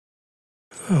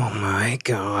Oh my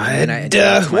God! And I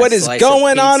dropped my What is slice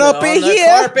going of on pizza up in the here?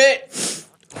 Carpet.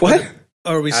 What?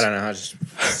 Or are we? I don't know. I was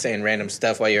just saying random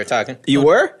stuff while you were talking. You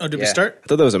were? Oh, did we Yeah. start? I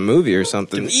thought that was a movie or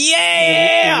something.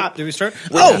 Yeah! Did we start?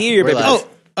 Oh, here, we're baby. live.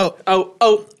 Oh,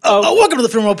 Welcome to the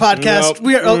Film Roll Podcast. Nope.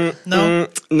 We are. No.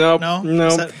 No.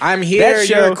 Is that- I'm here. That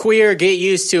show- You're queer. Get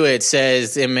used to it.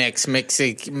 Says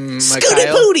Mixie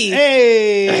Scooty Pooty!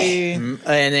 Hey. And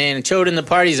then Chode in the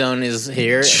Party Zone is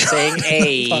here saying,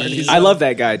 "Hey." I love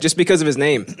that guy just because of his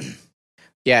name.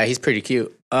 Yeah, he's pretty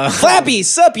cute. Flappy,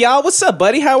 sup, y'all? What's up,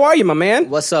 buddy? How are you, my man?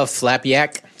 What's up, Flap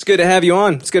Yak? It's good to have you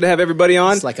on. It's good to have everybody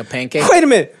on. It's like a pancake. Wait a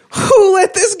minute. Who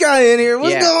let this guy in here?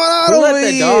 What's Yeah. going on Who over let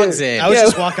the here? dogs in? I was Yeah.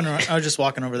 just walking. I was just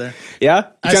walking over there. Yeah?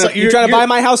 You trying to buy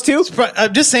my house too?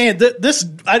 I'm just saying that this.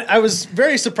 I was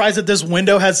very surprised that this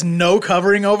window has no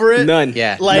covering over it. None.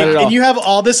 Yeah. Like, None at all. and you have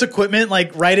all this equipment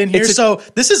like right in here, It's a- so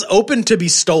this is open to be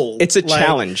stole. It's a Like,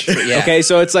 challenge. Yeah. Okay,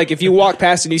 so it's like if you walk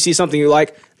past and you see something you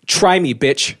like, try me,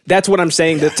 bitch. That's what I'm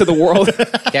saying to the world.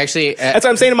 He actually, That's what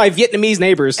I'm saying to my Vietnamese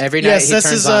neighbors. every night Yes, he this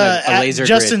turns is on a at laser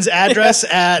Justin's grid. address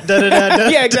at da da da da.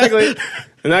 Yeah, exactly. They're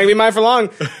not gonna be mine for long.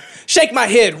 Shake my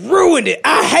head, ruined it.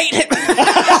 I hate it.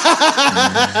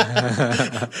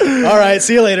 All right,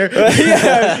 see you later.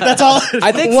 That's all.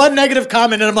 I think- one negative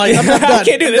comment, and I'm like, I'm done. I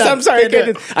can't do this. I'm sorry. I Can't do can't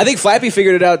do this. I think Flappy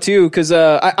figured it out too because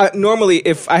I normally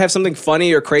if I have something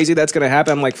funny or crazy that's gonna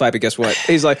happen, I'm like, Flappy, guess what?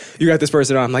 He's like, you got this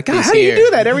person on. I'm like, God, He's how do you here.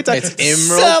 do that every time? It's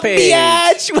Emerald Sup, Page.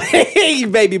 biatch? Hey,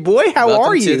 baby boy, how Welcome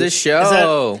are you? to the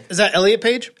show. Is that Elliot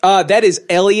Page? That is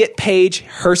Elliot Page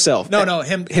herself. No,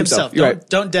 himself. You're right.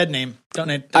 Don't dead name. Don't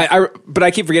name But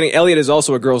I keep forgetting Elliot is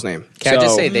also a girl's name. Can I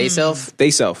just say they self?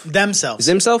 they self? themselves. Is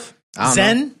himself? I don't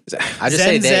know. Zen. I just Zen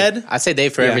say they. Zed? I say they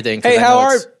for Yeah. everything. 'cause Hey, I how know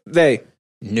are it's they?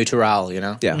 neutral? You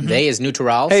know. Yeah. They is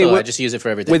neutral, Hey, so what- I just use it for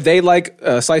everything. Would they like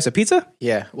a slice of pizza?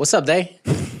 Yeah. What's up, they?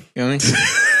 You know what I mean?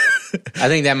 I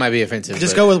think that might be offensive.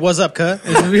 Just but- go with what's up, cuh.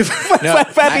 No,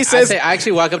 Flappy says, I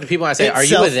actually walk up to people and I say, "Are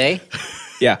you Itself. a they?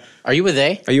 yeah. Are you a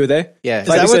they?" Are you a they? Yeah.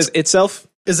 Flappy that says itself.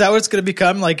 Is that what it's going to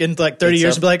become like in like 30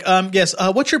 years? so. To be like, yes.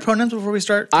 What's your pronouns before we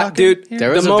start talking? Dude, here? There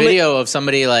was The a moment- video of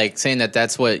somebody like saying that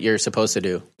that's what you're supposed to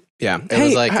do. Yeah. It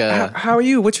was like, how are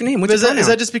you? What's your name? What's Is your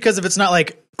that just because if it's not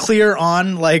like clear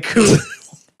on like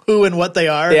who and what they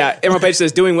are? Yeah, Emerald Page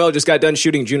says doing well. Just got done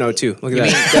shooting Juno too. Look at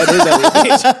that. That is Elliot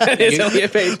Page. That is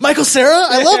Elliot Page. Michael Cera?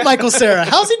 I love Michael Cera.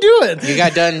 How's he doing? You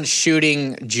got done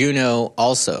shooting Juno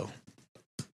also.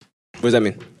 What does that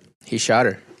mean? He shot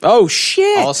her Oh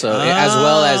shit! also, as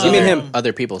well as You mean other, him.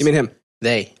 other people's. You mean him?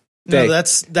 They. They. No,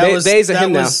 that They- was they's a that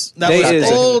him now. was that They was is a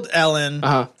him. old Ellen.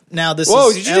 Uh-huh. Now this Whoa!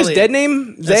 is Did you just Elliot. dead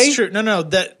name That's they? true. No.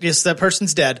 That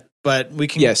person's dead, but we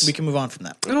can Yes. we can move on from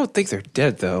that. I don't think they're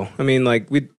dead though. I mean, like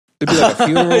there'd be like a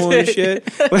funeral and shit.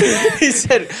 He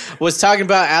said, was talking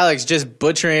about Alex, just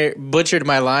butchered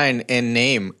my line and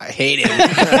name. I hate him.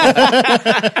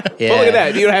 Yeah. Oh, look at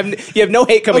that! You have no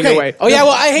hate coming Okay. your way. Oh, yeah,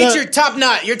 well, I hate your top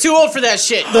knot. You're too old for that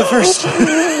shit. The first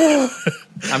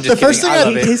I'm just the first kidding. thing I I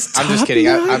love it. his I'm just top kidding.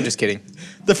 knot. I'm just kidding.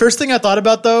 The first thing I thought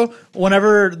about, though,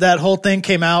 whenever that whole thing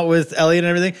came out with Elliot and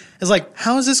everything, is like,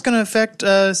 how is this going to affect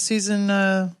season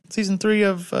 3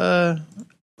 of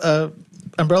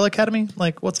Umbrella Academy?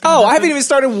 Like, what's going Oh, to I haven't even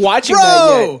started watching Bro!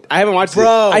 that yet. I haven't watched it.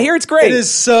 I hear it's great. It is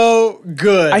so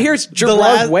good. I hear it's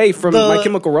Gerard Way from My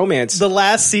Chemical Romance. The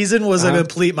last season was a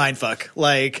complete mindfuck.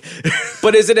 Like,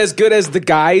 But is it as good as The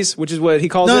Guys, which is what he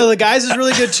calls no, it? the guys is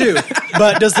really good too.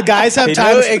 But does the guys have I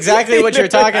time? know exactly what you're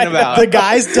talking about. The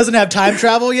guys doesn't have time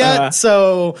travel yet.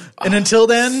 So, and until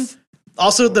then,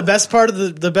 also the best part of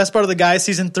the guys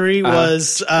season 3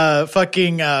 was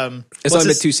fucking. It's only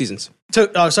been 2 seasons.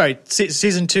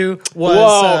 Season 2 was.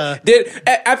 Whoa!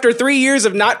 After 3 years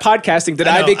of not podcasting, did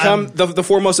I I, know, become the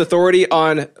foremost authority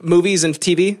on movies and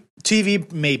TV?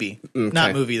 TV, maybe.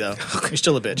 Not movie, though. You're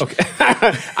still a bitch.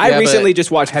 I Yeah, recently but just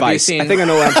watched have you Vice. seen- I think I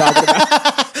know what I'm talking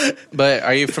about. But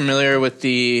are you familiar with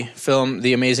the film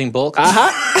The Amazing Bulk?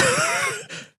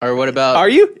 Or what about Are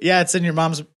you? Yeah, it's in your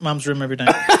mom's room every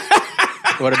night.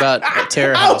 what about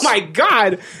Terror House? Oh my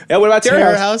god! Yeah, what about Terror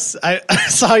Terror House? House? I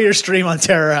saw your stream on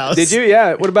Terror House. Did you?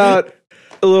 Yeah. What about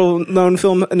a little known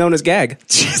film known as Gag?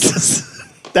 Jesus.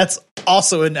 That's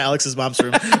also in Alex's mom's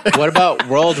room. What about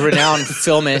world-renowned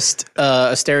filmist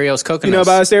Asterios Kokonos? You know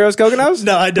about Asterios Kokonos?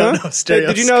 No, I don't know Asterios.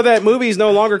 Did you know that movies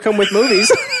no longer come with movies?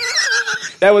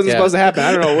 That wasn't Yeah. supposed to happen.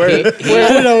 I don't know where.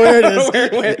 I don't know where it is. where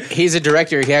it went. He's a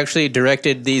director. He actually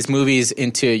directed these movies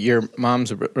into your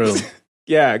mom's room.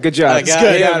 Yeah, good job. I got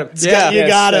Good. it. You got him. You got Yes,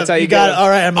 him. that's how You got it. All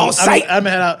right, I'm sight. head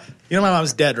out. You know my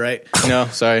mom's dead, right? No,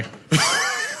 sorry.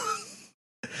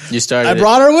 You started. I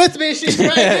brought her with me. She's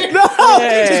right here. No,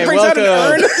 Hey, he just brings out an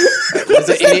welcome. urn. What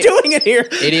is that doing in here?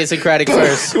 Idiosyncratic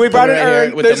first. We brought Put an her urn.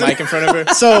 here with There's the a- mic in front of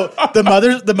her. So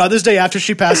the Mother's Day after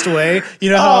she passed away, you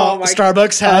know how Oh, my-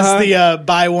 Starbucks has the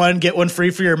buy one get one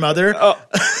free for your mother.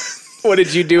 What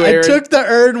did you do, I Aaron? took the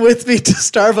urn with me to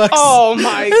Starbucks. Oh,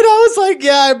 my- And I was like,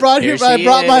 "Yeah, I brought Here I she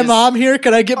brought my is. mom here.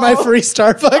 Can I get my free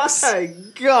Starbucks?" My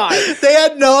God. They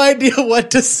had no idea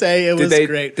what to say. It was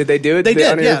great. Did they do it? They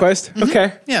did, honor your yeah. request?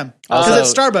 Okay. Yeah, Also-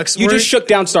 because at Starbucks, You we're- just shook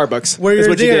down Starbucks. Where is you're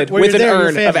what you there- did where with you're an there, your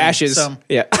urn of family, ashes. so.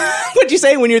 Yeah. What'd you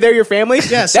say when you're there, your family?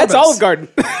 Yeah, That's Starbucks. Olive Garden.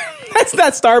 That's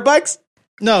not Starbucks.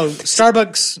 no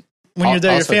Starbucks when you're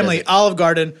there, your Also family. does it. Olive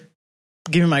Garden.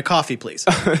 Give me my coffee, please.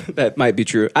 That might be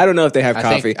true. I don't know if they have I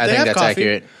coffee. think They have that's coffee.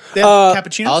 accurate. They have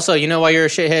cappuccinos. Also, you know why you're a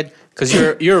shithead? Because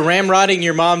you're ramrodding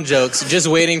your mom jokes, just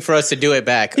waiting for us to do it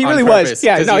back. He on really purpose, was.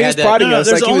 Yeah, 'cause no, you he had was that- prodding No, us.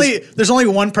 there's like he was- there's only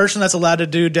one person that's allowed to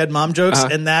do dead mom jokes,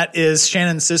 and that is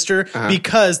Shannon's sister.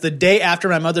 Because the day after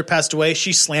my mother passed away,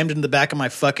 she slammed into the back of my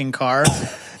fucking car,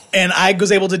 and I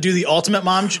was able to do the ultimate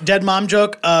dead mom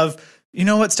joke of, you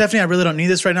know what, Stephanie, I really don't need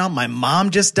this right now. My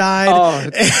mom just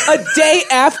died. a day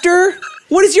after?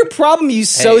 What is your problem, you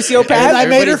sociopath? And I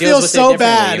made her Everybody feel deals with it so differently,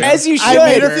 bad. you know? As you I should.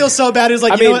 made her feel so bad. It was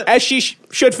like, I you know mean, what? as she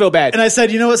should feel bad. And I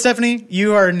said, you know what, Stephanie?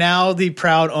 You are now the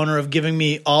proud owner of giving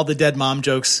me all the dead mom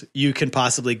jokes you can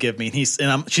possibly give me.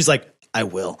 And she's like, I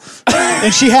will.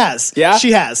 And she has. Yeah?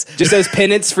 She has. Just as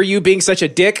penance for you being such a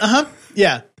dick.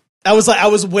 Yeah. I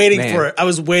was waiting Man. for it. I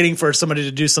was waiting for somebody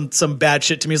to do some bad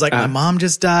shit to me. He's like, my mom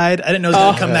just died. I didn't know it was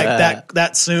going to come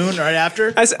that soon, right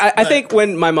after. I think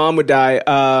when my mom would die,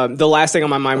 the last thing on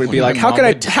my mind would be like, my how mom can I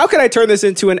would die. how can I turn this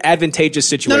into an advantageous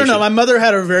situation? No. My mother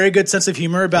had a very good sense of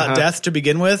humor about death to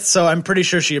begin with, so I'm pretty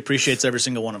sure she appreciates every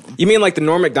single one of them. You mean like the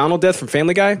Norm Macdonald death from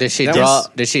Family Guy? Did she That draw? was-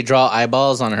 Did she draw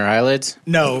eyeballs on her eyelids?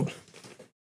 No,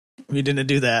 we didn't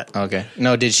do that. Okay.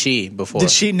 No, did she before?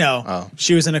 Did she? No. Oh.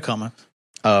 She was in a coma.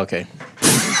 Oh, okay.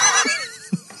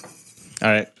 All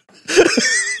right.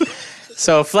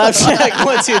 So, Flapjack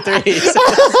 1, 2,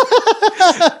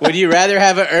 3. Would you rather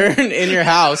have an urn in your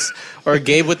house or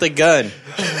Gabe with a gun?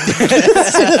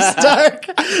 Dark.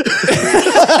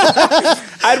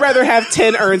 I'd rather have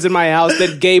 10 urns in my house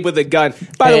than Gabe with a gun.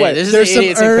 By the Hey, way, this is There's an some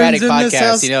idiosyncratic urns in this podcast.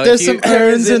 house. You know, There's some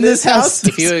urns in this house.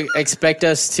 if you expect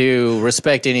us to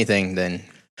respect anything, then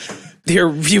you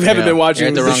haven't Yeah, been you're watching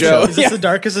at the the wrong show. show. Is this the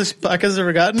darkest this podcast has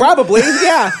ever gotten? Probably,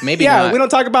 yeah. Maybe yeah, not. we don't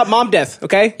talk about mom death,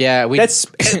 okay? Yeah, that's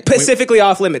specifically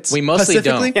off limits. we mostly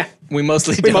Pacifically? don't. Yeah. We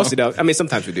mostly We don't. mostly don't. I mean,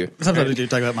 sometimes we do. Sometimes we do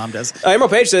talk about mom deaths. Emerald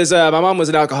Page says, my mom was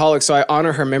an alcoholic, so I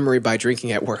honor her memory by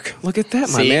drinking at work. Look at that,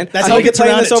 my See? man. That's I how hope he you're gets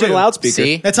playing around this it, over the too. loudspeaker.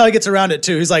 See? That's how he gets around it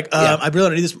too. He's like, I really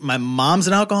don't need this. My mom's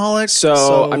an alcoholic,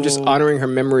 So I'm just honoring her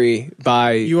memory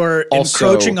by you are also,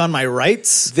 encroaching on my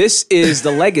rights. This is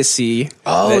the legacy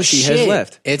that she has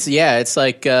left. It's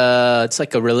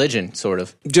like a religion, sort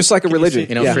of. Just like a religion.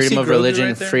 You know, yeah. freedom See of Grover religion,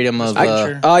 right there? freedom of.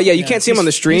 Picture. Yeah, you Yeah, can't see him on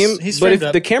the he's- stream, he's but framed if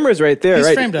up. the camera's right there, He's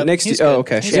right framed up. next He's to you. Oh, good.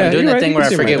 okay. He's Yeah, I'm doing you're that right. thing You where I can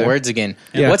see him right forget there. words again.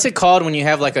 Yeah. What's it called when you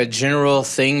have like a general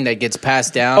thing that gets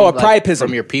passed down? Oh, a like, priapism.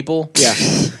 from your people. Yeah.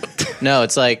 No,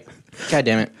 it's like, God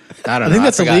damn it, I don't know. I think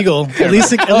that's forgot. illegal. At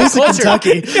least in culture.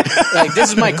 Kentucky. Like,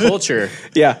 this is my culture.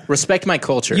 Yeah. Respect my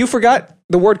culture. You forgot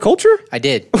the word culture? I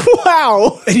did.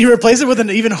 Wow. And you replace it with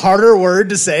an even harder word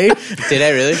to say. Did I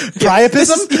really?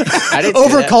 Priapism? I didn't say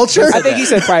Over that. culture? I think he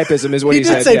said priapism is what he He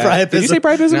said. did say yeah. Did you say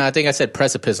priapism? No, I think I said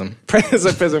precipism.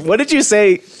 Priapism. What did you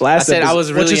say last I said I episode?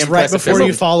 was really Which is right impressive. before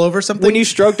you fall over something. when you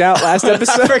stroked out last I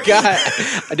episode? forgot.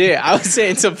 Dude, I was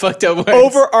saying some fucked up words.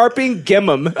 Overarping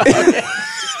Gimmum.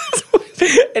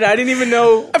 and I didn't even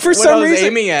know For what some I was reason,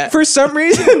 aiming at. For some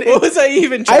reason, What was I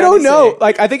even trying I don't to know. say?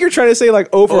 Like, I think you're trying to say like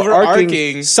overarching,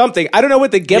 Overarching. something. I don't know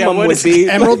what the Gimmum what would is be.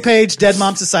 Emerald Page, Dead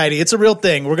Mom Society. It's a real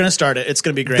thing. We're going to start it. It's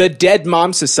going to be great. The Dead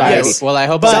Mom Society. Yes. Well, I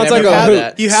hope But I Sounds never like a got hoot.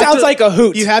 that. You have Sounds to- like a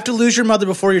hoot. You have to lose your mother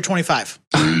before you're 25.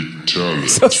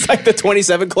 So it's like the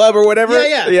 27 Club or whatever.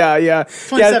 Yeah.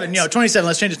 27. 27.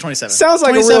 Let's change it to 27. Sounds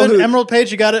like a real 27. hoot. Emerald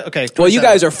Page, you got it? Okay. Well, you 27.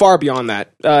 guys are far beyond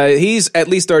that. He's at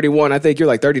least 31. I think you're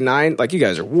like 39. Like, you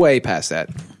guys are way past that.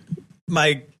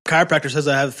 My chiropractor says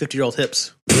I have 50-year-old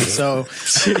hips. So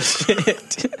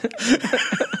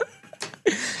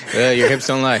Your hips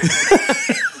don't lie.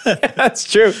 That's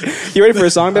true. You ready for a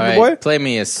song, baby All right, boy? play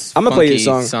me a I'm gonna play you a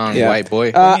funky song. Yeah. white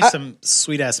boy. give me some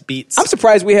sweet-ass beats. I'm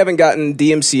surprised we haven't gotten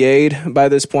DMCA'd by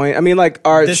this point. I mean, like,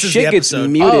 our This is shit the gets episode.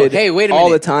 muted hey, wait a minute. all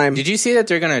the time. Did you see that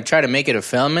they're going to try to make it a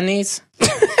felonies?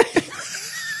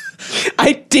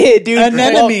 I did, dude.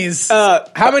 Anemones.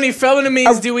 How many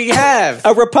felonies do we have?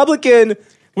 A Republican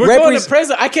We're going to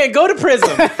prison. I can't go to prison.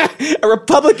 a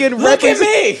Republican Look at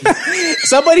me.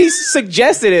 Somebody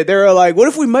suggested it. They were like, what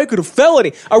if we make it a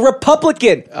felony? A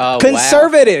Republican, Oh,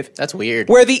 conservative. wow. That's weird.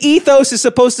 Where the ethos is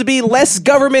supposed to be less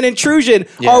government intrusion,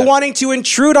 are wanting to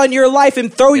intrude on your life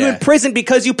and throw you in prison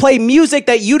because you play music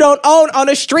that you don't own on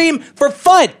a stream for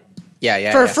fun.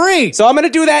 Yeah. For free. So I'm going to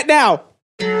do that now.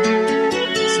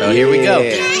 So here we go.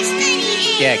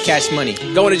 Yeah, cash money.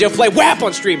 Going to jail, play WAP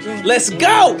on stream. Let's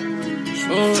go.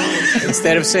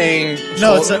 Instead of saying...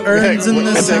 No, it's the urns in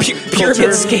this. Pyramid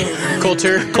scam.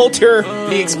 Culture.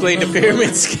 He explained a pyramid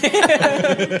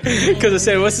scam. Because I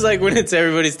said, what's it like when it's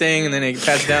everybody's thing and then it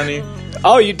passes down to you?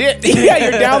 Oh, you did? Yeah,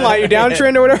 your downline, your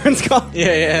downtrend or whatever it's called.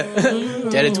 Yeah.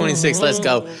 Dead at 26, let's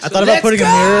go. I thought about putting a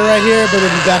mirror right here, but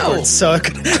it'd be backwards, so it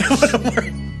wouldn't work.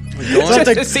 So I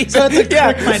have to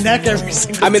crack my neck every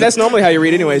single time. That's normally how you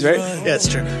read anyways, right? Yeah, it's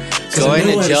true. Going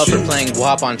to jail for playing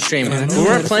WAP on stream. We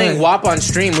weren't playing WAP on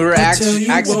stream. We were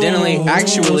accidentally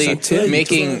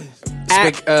making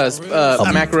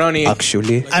macaroni.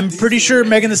 Actually. I'm pretty sure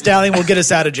Megan Thee Stallion will get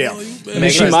us out of jail.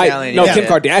 She might. No, Kim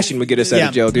Kardashian would get us out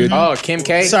of jail, dude. Oh, Kim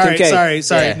K? Sorry.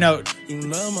 Yeah. No,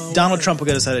 Donald Trump will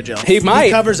get us out of jail. He might.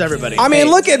 He covers everybody. I mean,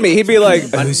 look at me. He'd be like,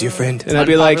 who's your friend? And I'd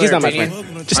be like, he's not my friend.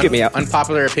 Just get me out.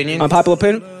 Unpopular opinion? Unpopular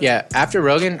opinion? Yeah, after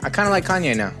Rogan, I kind of like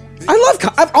Kanye now.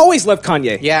 I've always loved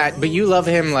Kanye. Yeah, but you love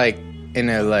him like in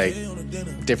a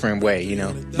different way, you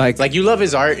know. Like you love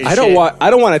his art. And I don't want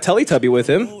a Teletubby with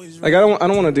him. Like I don't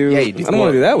want to do. Yeah, you do. I don't want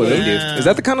to do that with him. Is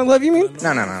that the kind of love you mean?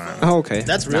 No. Oh, okay.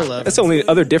 That's real love. That's the only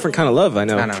other different kind of love I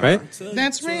know. No. Right?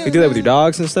 That's real. You do that with your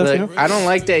dogs and stuff. Look, You know? I don't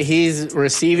like that he's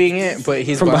receiving it, but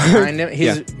he's behind him.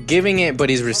 He's giving it, but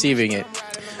he's receiving it.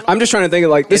 I'm just trying to think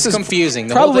of this is confusing.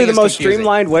 The probably whole thing the is most confusing.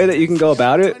 streamlined way that you can go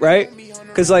about it, right?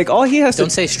 Because all he has to Don't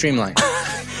say streamline.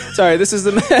 Sorry, this is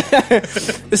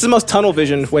the most tunnel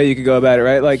vision way you could go about it,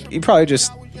 right? Like he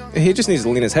just needs to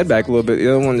lean his head back a little bit. The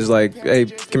other one is like, hey,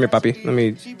 come here, puppy. Let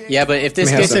me. Yeah, but if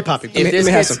this Let me have gets some. Say poppy.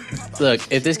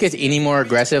 If this gets any more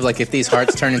aggressive, like if these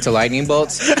hearts turn into lightning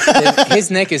bolts,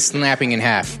 his neck is snapping in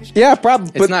half. Yeah,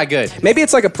 probably. It's not good. Maybe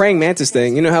it's like a praying mantis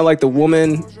thing. You know how the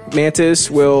woman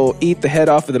mantis will eat the head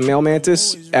off of the male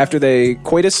mantis after they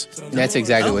coitus? That's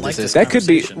exactly what this is. That could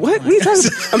be. What are you talking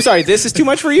about? I'm sorry. This is too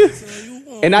much for you.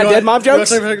 And not dead mom jokes?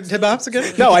 You want to talk about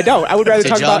again? No, I don't. I would rather Did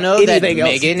talk y'all about know that anything else.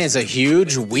 Megan is a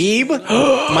huge weeb?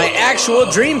 My actual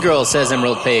dream girl, says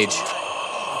Emerald Page.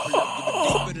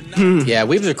 Yeah,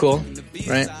 weebs are cool,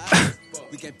 right?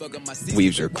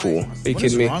 Weaves are cool. Are you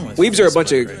kidding me? wrong with Weaves are a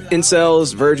bunch of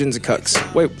incels, virgins, and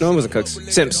cucks. Wait, no, it wasn't cucks.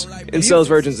 Simps. Incels,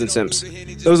 virgins, and simps.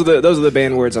 Those are the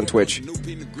banned words on Twitch.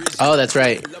 Oh, that's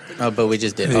right. Oh, but we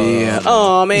just did. Yeah.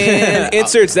 Oh man,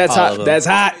 inserts. That's All of hot. them. That's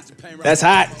hot. That's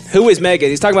hot. Who is Megan?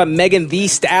 He's talking about Megan Thee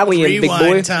Stallion, big boy.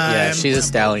 Rewind time. Yeah, she's a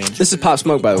stallion. This is Pop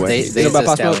Smoke, by the way. They you know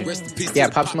about say Pop stallion. Smoke? Yeah,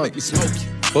 Pop Smoke.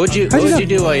 What would you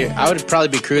do while I would probably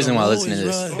be cruising while listening to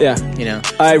this. Yeah. You know,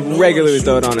 I regularly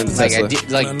throw it on in the like Tesla.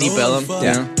 Deep Ellum.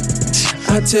 Yeah.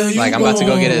 You know? Like I'm about to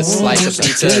go get a slice of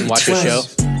pizza and watch a show.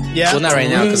 Yeah. Well, not right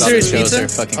now because all the Serious shows Pizza? are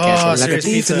fucking Oh, canceled. Serious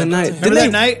Thief Pizza. in the night. Remember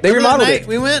that night? They Remember that remodeled night it.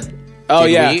 We went. Oh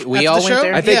Did yeah. we After all the went show?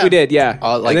 there. I think Yeah. we did. Yeah.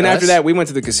 Like and then after us? that, we went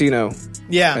to the casino.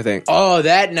 Yeah. I think. Oh,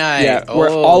 that night. Yeah, where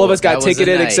all of us got that was the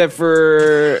ticketed night. except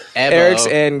for Evo. Eric's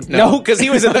and no, because he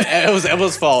was in the It was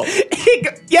Evo's fault.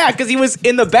 yeah, because he was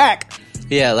in the back.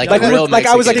 Yeah, like Like a we real were- like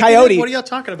I was a Mexican. coyote. What are y'all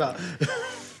talking about?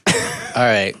 All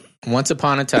right. Once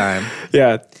upon a time,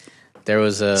 Yeah, there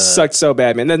was a sucked so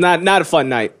bad, man. Not a fun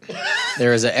night.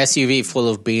 SUV full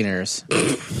of beaners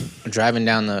driving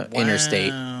down the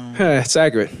interstate, It's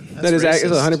accurate. That is racist.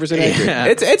 it's 100% accurate. Yeah.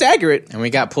 It's accurate. and we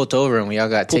got pulled over, and we all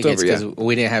got Pulled tickets over, because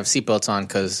we didn't have seatbelts on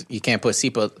because you can't put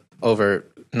seatbelt over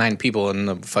 9 people in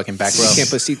the fucking back row. You can't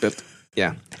put seatbelt.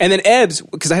 Yeah, and then Ebbs,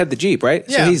 because I had the Jeep, right?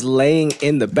 So Yeah. he's laying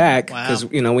in the back Wow. because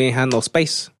we ain't had no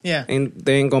space. Yeah. and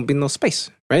there ain't gonna be no space,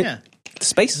 right? Yeah.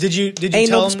 Space. Did you Ain't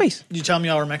tell no him? space. Did you tell him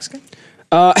y'all were Mexican?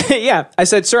 Yeah, I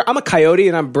said, sir, I'm a coyote,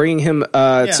 and I'm bringing him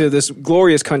to this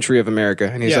glorious country of America.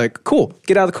 And he's Yeah. like, cool,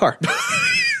 get out of the car.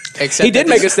 Except He did that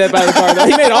make a step out of the car, though.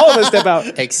 He made all of us step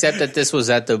out. Except that this was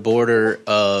at the border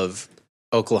of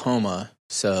Oklahoma,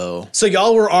 so So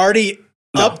y'all were already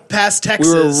up past Texas.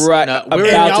 We were right No, about we were-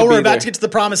 and y'all to were be about there. to get to the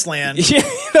promised land. Yeah,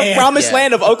 the And- promised Yeah.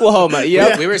 land of Oklahoma.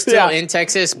 Yep. we were still Yeah. in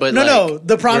Texas, but No,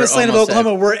 the promised we're land of almost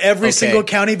Oklahoma, there. where every Okay. single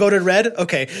county voted red.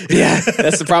 Okay. Yeah,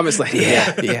 that's the promised land.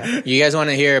 Yeah. You guys want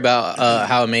to hear about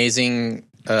how amazing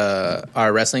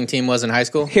our wrestling team was in high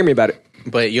school? Hear me about it.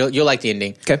 but you'll like the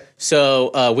ending. Okay.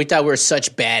 So we thought we were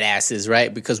such badasses,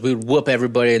 right? Because we would whoop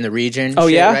everybody in the region. Oh,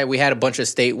 yeah? Right. We had a bunch of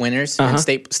state winners and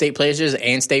state placers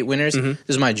and state winners. This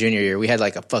is my junior year. We had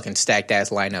like a fucking stacked ass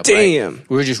lineup. Damn. Right?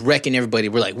 We were just wrecking everybody.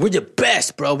 We're like, we're the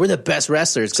best, bro. We're the best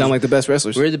wrestlers. Sound like the best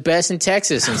wrestlers. We're the best in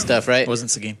Texas and stuff, right?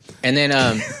 Wasn't Seguin.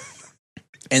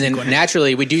 And then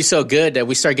naturally we do so good that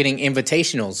we start getting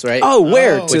invitationals, right? Oh,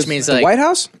 where? Which means the like White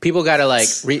House? people got to like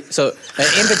so an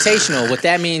invitational. What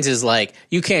that means is like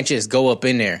you can't just go up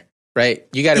in there, right?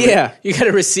 You got to you got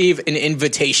to receive an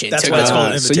invitation. That's to why go. it's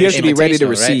called an So you have to be ready to Invitational, right?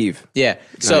 receive. Yeah.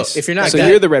 So Nice. if you're not so good,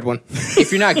 you're the red one.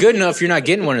 if you're not good enough, you're not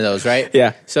getting one of those, right?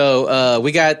 Yeah. So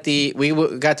we got the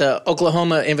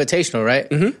Oklahoma Invitational, right?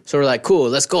 Mm-hmm. So we're like, cool,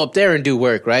 let's go up there and do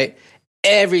work, right?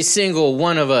 Every single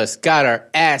one of us got our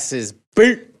asses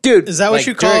beat. Dude, Is that what Like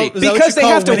you call? dirty. Is that what Because you they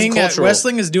call have to- winning at cultural.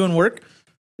 wrestling is doing work.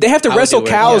 they have to I would wrestle do it.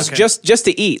 cows Yeah, okay. just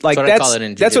to eat. Like That's what I call it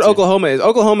in that's what jiu-jitsu. Oklahoma is.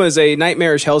 Oklahoma is a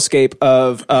nightmarish hellscape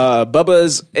of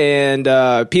bubbas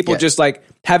and people Yeah. just like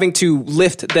having to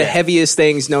lift the heaviest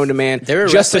things known to man They were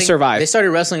just to wrestling- survive. They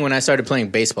started wrestling when I started playing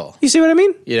baseball. You see what I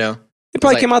mean? You know, It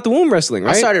probably like- came out the womb wrestling,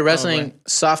 right? I started wrestling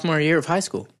sophomore year of high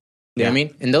school. You know Yeah. what I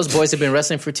mean? And those boys have been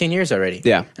wrestling for 10 years already.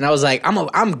 Yeah. And I was like,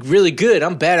 I'm really good.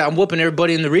 I'm bad. I'm whooping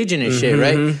everybody in the region and shit,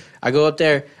 right? I go up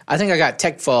there. I think I got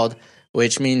tech falled,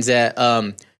 which means that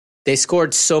they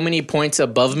scored so many points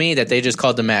above me that they just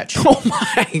called the match. Oh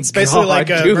my It's basically like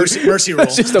a mercy rule.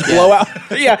 It's just a blowout.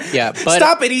 Yeah. Yeah, but-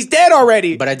 Stop it. He's dead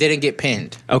already. But I didn't get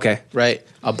pinned, Okay. right?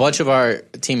 A bunch of our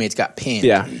teammates got pinned.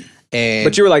 Yeah. And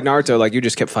But you were like Naruto, like you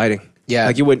just kept fighting. Yeah.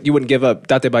 Like you wouldn't give up.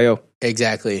 Date Bayo.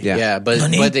 exactly. Yeah. Yeah. But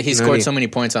he scored Nani. so many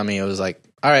points on me. It was like,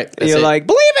 all right. And That's you're it. like,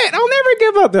 believe it, I'll never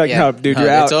give up. They're like, no, dude, you're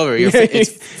out. It's over. You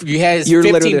had You're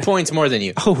 15 literally- points more than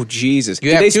you. Oh Jesus! You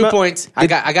Did have they 2 smell- points. I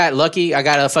got lucky. I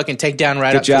got a fucking takedown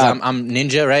right up because job. I'm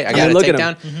ninja, right? I got mean, a look at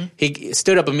takedown. him. He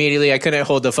stood up immediately. I couldn't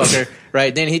hold the fucker,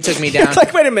 right? Then he took me down. It's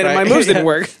like, wait a minute, right? my moves didn't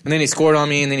work. And then he scored on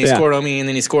me, and then he Yeah. scored on me, and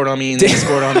then he scored on me, and then he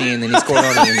scored on me, and then he scored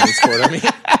on me, and then he scored on me.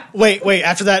 Wait.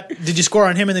 After that, did you score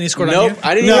on him and then he scored on Nope, you?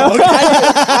 I didn't No, even. okay.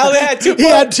 I only had 2 points. He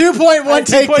had 2.1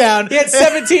 takedown. He had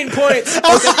 17 points.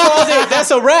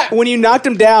 That's a wrap. When you knocked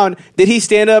him down, did he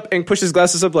stand up and push his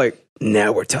glasses up like,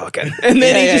 now we're talking? And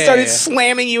then he just started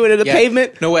slamming you into the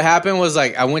pavement? No, what happened was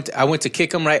like I went to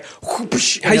kick him, right? And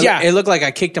it looked like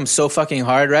I kicked him so fucking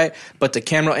hard, right? But the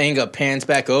camera angle pans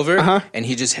back over, and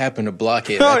he just happened to block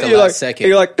it at the You're last like, second.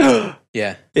 You're like,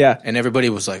 yeah, yeah. and everybody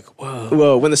was like, "Whoa!"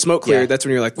 Whoa, when the smoke cleared, Yeah. that's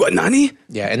when you're like, what, Nani?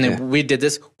 Yeah, and then we did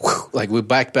this, like we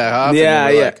backed back off. Yeah, and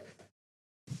then we're yeah. Like,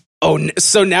 Oh,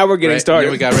 so now we're getting right? started.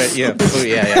 Then we got ready. Yeah, oh,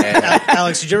 yeah.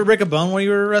 Alex, did you ever break a bone when you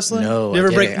were wrestling? No, Did you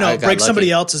ever I break didn't. I got break somebody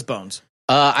lucky. else's bones?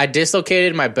 I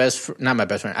dislocated my not my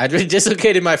best friend. I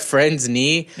dislocated my friend's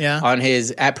knee on his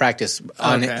at practice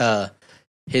on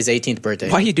his 18th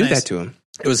birthday. Why you do Nice. that to him?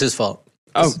 It was his fault.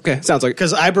 Oh, okay. Sounds like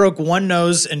Because I broke one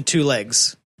nose and 2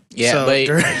 legs. Yeah, So but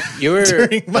during- you were.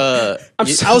 during you- I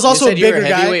was also you a said you were bigger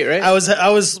guy. heavyweight, right? I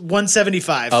was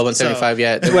 175. Oh, 175.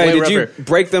 Yeah. They're Wait, way did you rougher.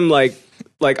 break them like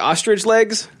ostrich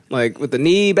legs? Like with the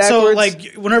knee So backwards?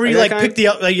 like whenever you Like like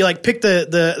that pick the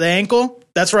the ankle,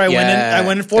 that's where I went in. Yeah, I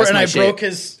went in for, that's and my I shit. broke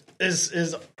his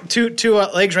two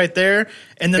legs right there,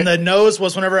 and then the nose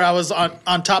was whenever I was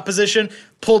on top position,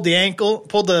 pulled the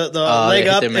leg hit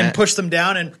up the and mat. pushed them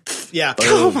down, and yeah.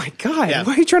 Oh my god! Yeah.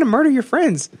 Why are you trying to murder your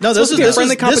friends? No, this Supposed to be a was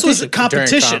friendly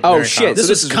competition. During Oh shit! This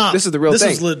So was comp. this is the real this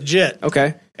thing. was legit.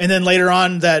 Okay. And then later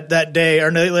on that day, or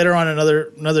later on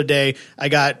another day, I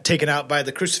got taken out by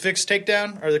the crucifix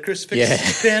takedown or the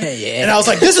crucifix pin, Yeah. and I was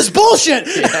like, "This is bullshit."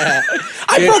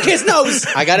 I broke his nose.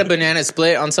 I got a banana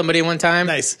split on somebody one time.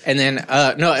 Nice. And then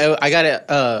I got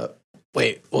it.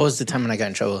 Wait, what was the time when I got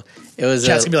in trouble? It was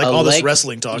Chat's gonna be like a all this leg-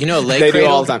 wresling talk. You know, a leg They do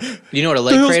cradle all the time. You know what a The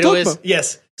leg hell's cradle talking is? about?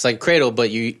 Yes. It's like cradle,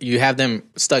 but you have them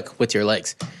stuck with your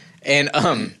legs. And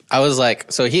I was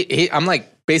like, so I'm like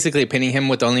basically pinning him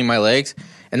with only my legs.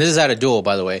 And this is at a duel,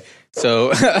 by the way.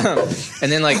 So,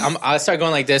 and then like I start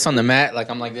going like this on the mat, like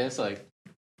I'm like this, like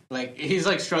he's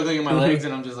like struggling in my legs,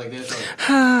 and I'm just like this.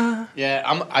 Like,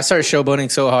 yeah, I started showboating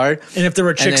so hard. And if there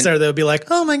were chicks then- there, they would be like,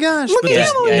 "Oh my gosh!" But at there's-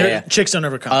 Emily. Yeah. chicks don't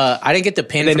ever come. I didn't get the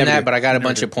pin They from never that, do. but I got a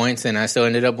bunch of points, and I still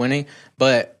ended up winning.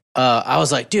 But I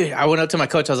was like, dude, I went up to my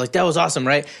coach. I was like, that was awesome,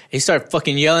 right? He started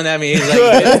fucking yelling at me.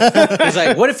 He's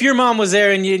like, what if your mom was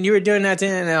there and you were doing that to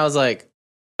him? And I was like,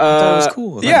 thought it was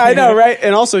cool. Yeah, I know, right?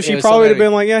 And also, she it was so probably would have heavy.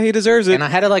 been like, "Yeah, he deserves it." and I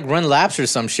had to like run laps or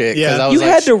some shit. 'cause Yeah. I was You like,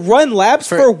 had to run laps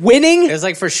for winning. It was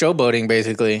like for showboating,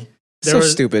 basically. There So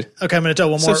was- stupid. Okay, I'm going to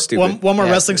tell So stupid. one more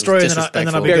Yeah, wrestling it was story, and then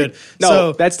I'll be disrespectful. good. No,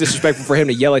 So that's disrespectful for him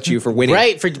to yell at you for winning.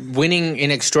 Right, for winning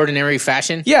in extraordinary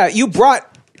fashion. Yeah, you brought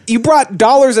You brought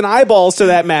dollars and eyeballs to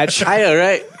that match. I know,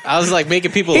 right? I was like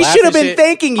making people He laugh. should have and been shit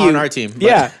thanking you on our team. But-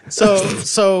 Yeah.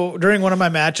 So during one of my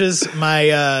matches,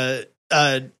 my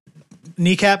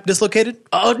kneecap dislocated.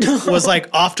 Oh no. Was like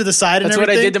off to the side. That's and what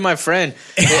I everything. did to my friend.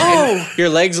 Oh, your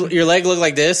leg looked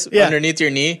like this Yeah. underneath your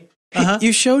knee.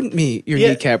 You showed me your Yeah.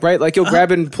 kneecap, right? Like you'll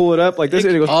grab it and pull it up like this,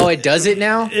 and it goes. Oh, it does it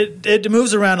now. It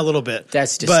moves around a little bit.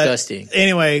 That's But disgusting.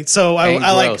 anyway, so And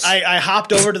gross. I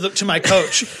hopped over to my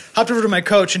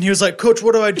coach, and he was like, "Coach,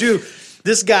 what do I do?"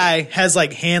 This guy has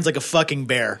like hands like a fucking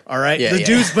bear. All right, Yeah, the yeah.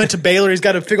 dude's went to Baylor. He's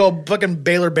got a big old fucking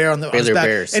Baylor bear on his Baylor back.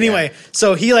 Bears, Anyway, yeah.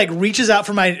 so he like reaches out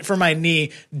for my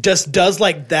knee, just does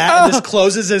like that, and just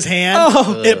closes his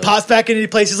hand. It pops back into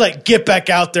place. He's like, "Get back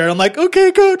out there." And I'm like,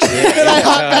 "Okay, coach." And I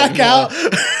hop back out.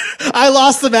 I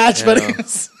lost the match, but it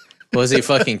was. Was he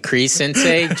fucking Kree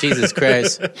Sensei? Jesus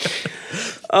Christ.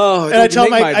 Oh, And I tell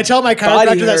my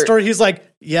chiropractor that hurt. story. He's like,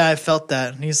 "Yeah, I felt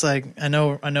that." And he's like, "I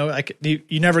know.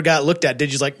 You never got looked at, did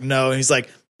you?" He's like, "No." And he's like,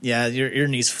 "Yeah, your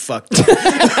knee's fucked."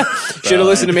 Should have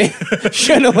listened to me.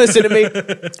 Shouldn't have listened to me.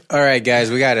 All right, guys,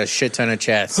 we got a shit ton of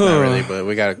chats. Not really, but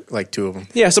we got like 2 of them.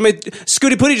 Yeah,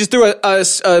 Scooty Pooty just threw a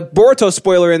Boruto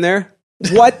spoiler in there.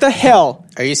 What the hell?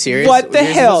 Are you serious? What the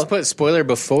You're hell? supposed to put spoiler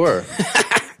before.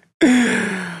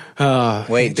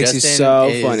 Wait, thinks Justin he's so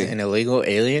is funny. an illegal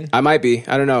alien? I might be.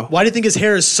 I don't know. Why do you think his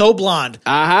hair is so blonde?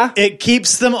 It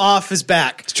keeps them off his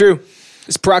back. It's true.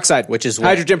 It's peroxide, Which is what?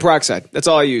 hydrogen peroxide. That's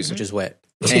all I use. Which is wet.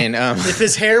 And If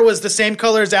his hair was the same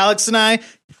color as Alex and I,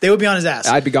 they would be on his ass.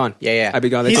 I'd be gone. Yeah. I'd be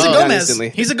gone. They He's take a me down Gomez. instantly.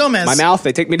 He's a Gomez. My mouth.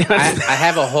 They take me down. I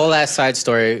have a whole ass side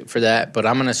story for that, but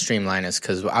I'm going to streamline this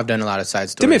because I've done a lot of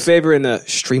side stories. Do me a favor and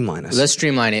streamline us. Let's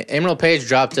streamline it. Emerald Page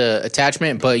dropped a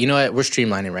attachment, but you know what? We're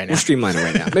streamlining right now. We'll streamline it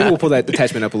right now. Maybe we'll pull that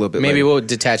attachment up a little bit. Maybe later. we'll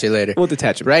detach it later. We'll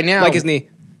detach it Right now- like his knee.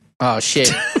 Oh,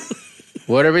 shit.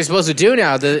 What are we supposed to do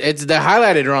now? They're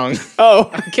highlighted wrong. Oh,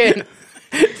 I can't.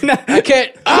 no. I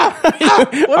can't.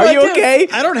 Are you okay?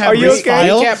 I don't have Are you this okay?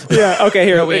 file. Yeah. Okay.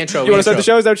 Here. we intro, You we want to start intro. the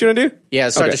show? Is that what you want to do? Yeah,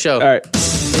 start Okay. the show. All right.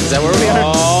 Is that where we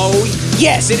are? Oh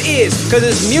yes, it is because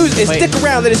it's music. Wait. Stick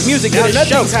around. That it's music. Now That it's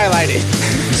show. nothing's highlighted.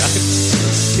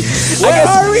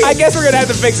 I guess we're gonna have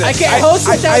to fix it. I can't host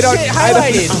without shit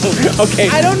highlighted. Okay.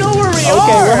 I don't know where we are.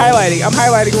 Okay, we're highlighting. I'm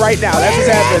highlighting right now. That's what's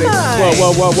Where happening. am I?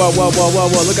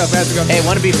 Whoa. Look how fast we're going. Hey,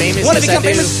 want to be famous? Want to Yes, I become do.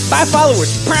 famous? Buy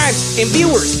followers, primes, and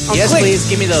viewers. On Yes, Click. please.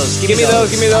 Give me those. Give me those.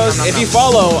 Nom, nom, If nom. you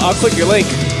follow, I'll click your link.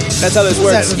 That's how this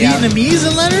What's works. that, Yeah. Vietnamese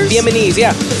in letters? Vietnamese,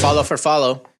 yeah. Follow for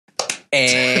follow.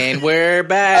 And we're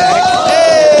back.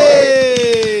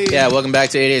 Hey! Yeah, welcome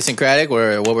back to Idiosyncratic,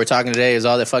 where what we're talking today is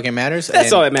all that fucking matters. That's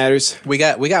And all that matters. We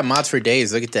got mods for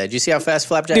days. Look at that. Did you see how fast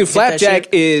Flapjack? Dude, hit that Flapjack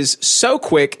shit? is so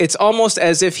quick. It's almost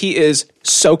as if he is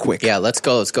so quick. Yeah, let's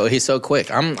go. He's so quick.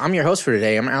 I'm your host for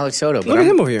today. I'm Alex Soto. But Look at I'm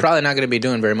him over here. probably not going to be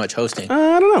doing very much hosting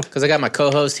I don't know. because I got my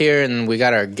co-host here and we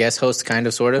got our guest host, kind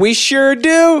of, sort of. We sure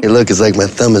do. Hey, look, it's like my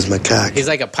thumb is my cock. He's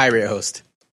like a pirate host.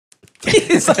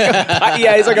 He's like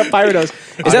a pirate host.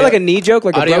 Is that like a knee joke?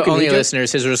 Like a Audio broken only knee joke?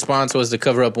 listeners. His response was to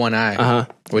cover up one eye,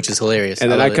 which is hilarious.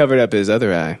 And then I love it. covered up his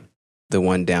other eye. The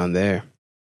one down there.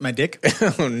 My dick?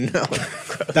 Oh no!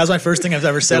 That was my first thing I've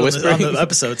ever said on whispering. the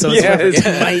episode. So it's Yeah, perfect.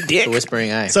 it's my dick. The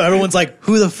whispering eye. So everyone's like,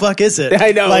 "Who the fuck is it?"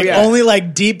 I know, Like yeah. only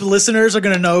like deep listeners are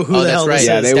gonna know who Oh, the that's hell right. this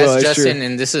Yeah, is. they That's will, it's Justin, true.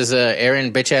 and this is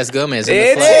Aaron bitch-ass Gomez. In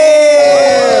It's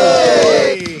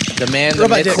the man, the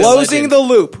Robot myth, dick. the closing legend. the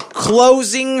loop.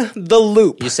 Closing the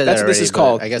loop. You said That's that what this already, is but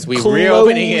called. I guess we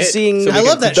reopening it so Closing we I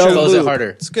love that the show. Close it loop. harder.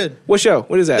 It's good. What show?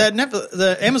 What is that?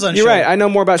 The Amazon You're show. right. I know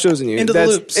more about shows than you. Into the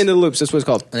That's Loops. Into the Loops. That's what it's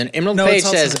called. And then Emerald No, Page it's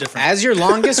also says, different. "As your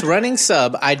longest running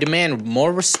sub, I demand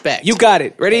more respect." You got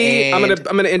it. Ready? And-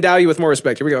 I'm gonna endow you with more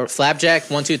respect. Here we go. Flapjack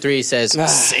 123 says,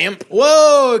 "Simp."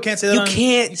 Whoa! Can't say that. You on-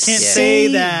 can't, say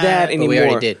that. anymore. we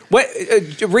already did. What?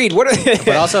 Reed. What?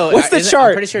 But also, what's the I'm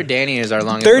chart? pretty sure Danny is our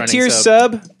longest Third running tier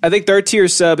sub. I think third tier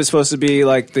sub is supposed to be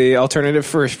like the alternative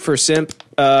for simp.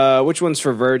 Which one's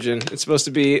for virgin? It's supposed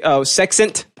to be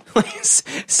sexant.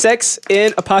 Sex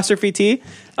in apostrophe T.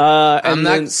 I'm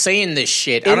not saying this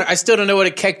shit. I still don't know what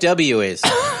a Keck W is.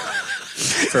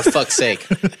 For fuck's sake.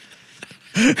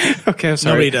 Okay, I'm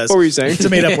sorry. Nobody does. What were you saying? It's a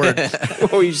made up word.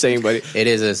 What were you saying, buddy? It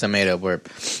is a made up word.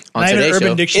 On Not even today's Urban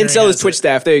show, Dictionary. Incel has is Twitch it.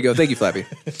 staff. There you go. Thank you, Flappy.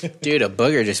 dude, a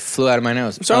booger just flew out of my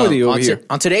nose. What's wrong with you over here?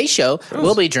 On today's show,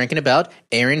 we'll be drinking about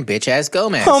Aaron bitch ass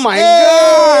Gomez. Oh my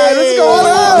god! What's going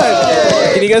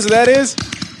on? Can you guess what that is?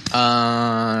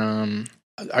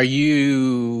 Are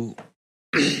you?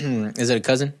 Is it a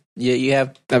cousin? Yeah, you have.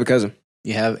 I have a cousin.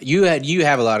 You have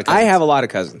a lot of cousins. I have a lot of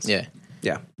cousins. Yeah.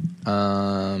 Yeah.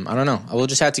 I don't know. We'll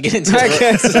just have to get into I it.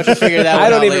 guess. We'll have to figure that one I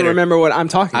don't out even later. remember what I'm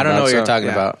talking about. I don't know what you're so, talking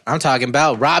yeah. about. I'm talking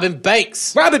about Robin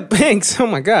Banks. Robin Banks. Oh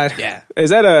my god. Yeah. Is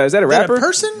that a Is that rapper? a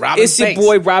person? Robin It's your Banks.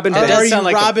 boy Robin That Banks. does Are you sound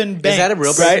like Robin Is that a real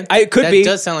Banks? person? Right? It could that be.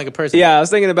 does sound like a person. Yeah, I was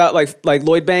thinking about like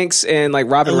Lloyd Banks and like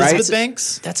Robin Elizabeth Wright.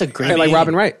 Banks? That's a great And like name.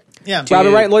 Robin Wright. Yeah.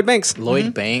 Robin Wright and Lloyd Banks.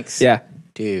 Lloyd Banks. Yeah.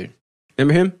 Dude.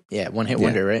 Remember him? Yeah, one hit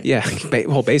wonder, right? Yeah.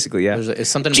 Well, basically, yeah. It's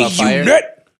something about fire.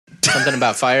 G-Unit. Something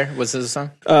about fire. What's this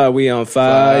song? We on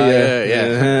fire.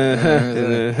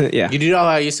 Yeah. Yeah. You know how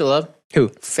I used to love? Who?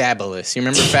 Fabulous. You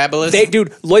remember Fabulous?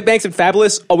 Dude, Lloyd Banks and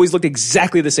Fabulous always looked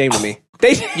exactly the same to me.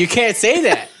 You can't say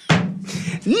that.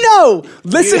 No!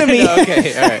 Listen to me. No,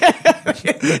 okay, all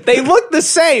right. They look the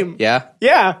same. Yeah.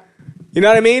 Yeah. You know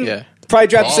what I mean? Yeah. Probably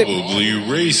dropped the same. Probably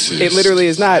racist. It literally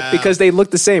is not because they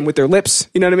look the same with their lips.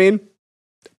 You know what I mean?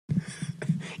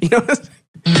 You know,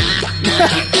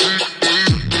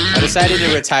 I decided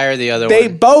to retire the other they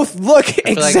one. both look like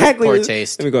exactly. poor the-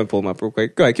 taste. Let me go and pull them up real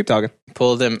quick. Go ahead, keep talking.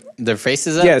 Pull their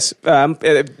faces up. Yes. No, I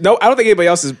don't think anybody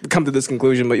else has come to this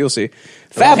conclusion, but you'll see.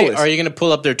 Fabulous. Are you going to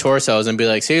pull up their torsos and be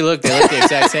like, "See, look, they look the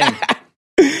exact same"?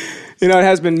 You know, it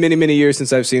has been many, many years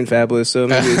since I've seen Fabulous, so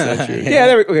maybe it's not true. Yeah,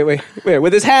 there we go. Okay, wait.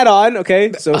 With his hat on,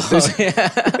 okay. So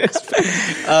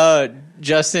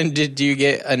Justin, did you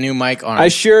get a new mic on? I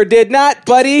sure did not,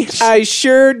 buddy. I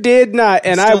sure did not.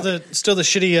 And Still the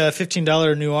shitty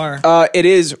 $15 new R. it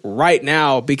is right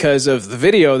now because of the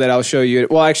video that I'll show you.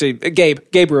 Well, actually,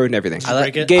 Gabe ruined everything. I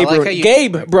like- Gabe, I like how ruined- you-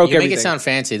 Gabe broke You everything. make it sound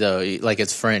fancy though, like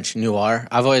it's French. Noir.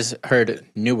 I've always heard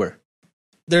newer.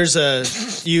 There's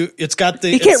it's got the.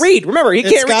 He can't read. Remember, he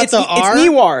it's can't got read. It's the R.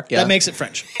 Niwar. Yeah. That makes it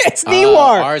French. It's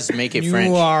Niwar. Ours make it French.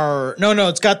 Noir. No,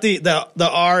 it's got the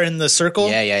R in the circle.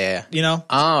 Yeah. You know?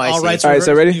 Oh, I All see. rights All right,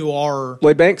 so reserved. ready? Noir.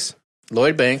 Lloyd Banks.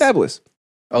 Lloyd Banks. Fabulous.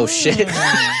 Oh shit.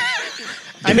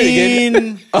 I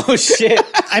mean, Oh shit.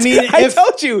 I mean, I if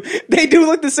told you they do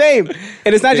look the same,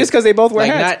 and it's not just because they both wear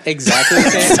Like hats. not exactly the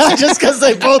same. not just because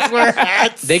they both wear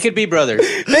hats. They could be brothers.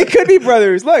 They could be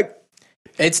brothers. Look,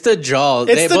 It's the jaw.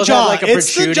 It's they the both jaw. have like a It's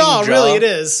the protruding jaw. Really, it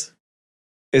is.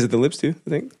 is it the lips too? I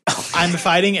think I'm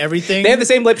fighting everything. they have the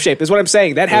same lip shape. Is what I'm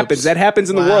saying. That happens. That happens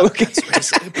in the Wow, world. that's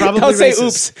racist. Probably Don't say racist.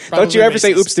 oops. Probably Don't you ever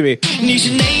say racist. oops to me.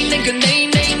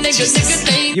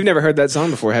 You've never heard that song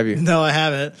before, have you? No, I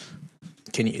haven't.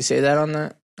 Can you say that on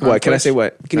that? What? Can I say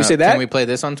what? Can you say that? Can we play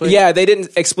this on Twitch? Yeah, they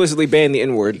didn't explicitly ban the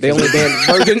N word. They only banned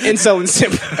virgin, incel, and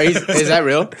simp. Is that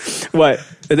real? What?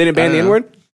 They didn't ban the don't N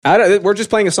know. word? We're just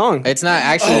playing a song. It's not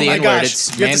actually Oh the my N word. gosh.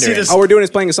 It's You have to see Mandarin. this. All we're doing is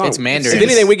playing a song. It's Mandarin. If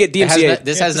anything, we get It has DMCA.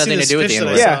 this has nothing to do with the N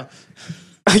word. Yeah.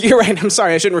 You're right. I'm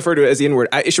sorry. I shouldn't refer to it as the N word.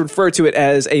 I should refer to it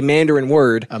as a Mandarin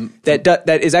word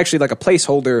that is actually like a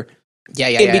placeholder Yeah.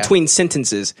 in between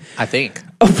sentences. I think.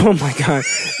 Oh my god,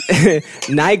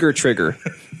 Niger trigger.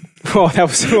 Oh, that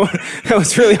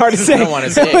was really hard to say. I don't wanna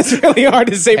say That was really hard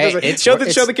to say. Hey, it's show the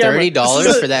camera.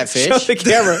 $30 for that fish. Show the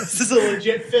camera. This is a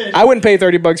legit fish. I wouldn't pay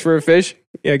 $30 for a fish.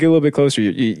 Yeah, get a little bit closer,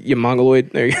 you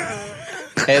mongoloid. There you go.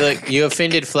 Hey, look, you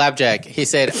offended Flapjack. He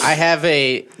said, "I have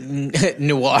a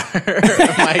noir mic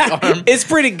arm." It's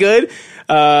pretty good.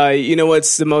 You know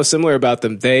what's the most similar about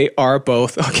them? They are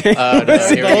both okay. No,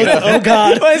 here we go. Oh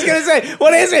God. What is gonna say?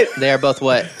 What is it? They are both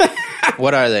what?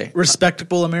 What are they?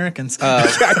 Respectable Americans.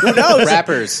 Who knows?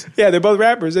 Rappers. Yeah, they're both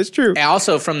rappers. That's true. And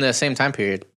also from the same time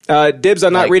period, Dibs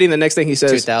on not Like reading the next thing he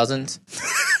says. 2000s.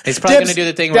 He's probably going to do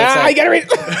the thing where it's I like, gotta read.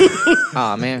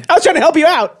 oh, man. I was trying to help you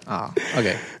out. Oh,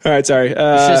 okay. All right, sorry. Should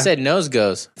have said Nose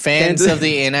Goes. Fans of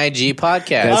the NIG podcast.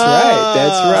 That's right.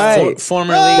 That's right.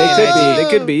 Formerly They NIG.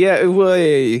 could be. Yeah.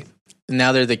 Way.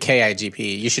 Now they're the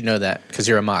KIGP. You should know that because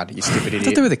you're a mod, you stupid I thought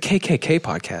idiot. they were the KKK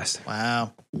podcast.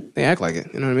 Wow. They act like it.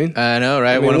 You know what I mean? I know,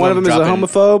 right? I mean, one of them is a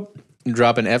homophobe.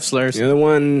 dropping F slurs. The other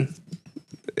one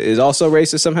is also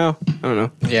racist somehow. I don't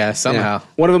know. Yeah, somehow.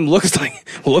 One of them looks like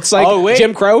Oh wait,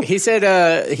 Jim Crow. He said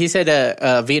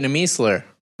Vietnamese slur.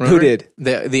 Remember? Who did?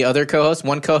 The other co-host?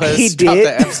 One co-host He dropped did?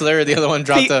 the F slur, the other one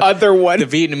dropped The other one. the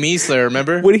Vietnamese slur,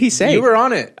 remember? What did he say? You were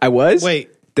on it. I was. Wait.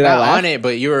 Did I Not laugh? on it,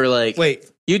 but you were like Wait.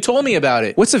 You told me about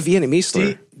it. What's a Vietnamese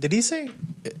slur? Did he say?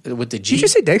 With the G. Did you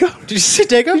say Dago? Did you say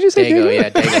Dago? Did you say Dago, Dago? yeah,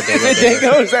 Dago.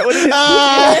 Dago, is that what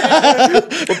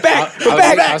it is? We're back. We're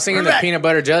back. I was singing the peanut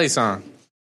butter jelly song.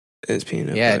 It's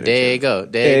peanut Yeah, butter.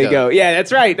 Dago. There you go. Yeah,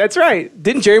 that's right. That's right.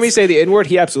 Didn't Jeremy say the N word?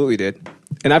 He absolutely did.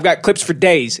 And I've got clips for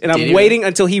days. And Did I'm he? waiting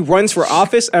until he runs for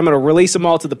office. I'm going to release them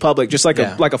all to the public, just like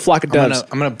Yeah. a flock of doves.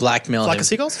 I'm gonna blackmail Flock him of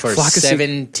seagulls? for Flock of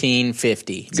seagulls.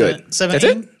 $17.50. Good. 17?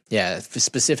 That's it? Yeah, a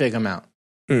specific amount.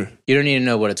 Hmm. You don't need to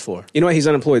know what it's for. You know what? He's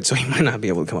unemployed, so he might not be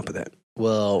able to come up with that.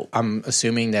 Well, I'm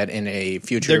assuming that in a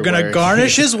future They're going to where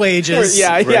garnish his wages.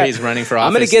 where he's running for office,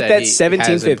 I'm gonna get that he has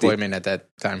 1750. employment at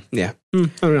that time. Yeah. I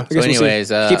don't know. I guess we'll see. anyways,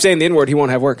 keep saying the N word, he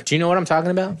won't have work. Do you know what I'm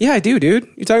talking about? Yeah, I do, dude.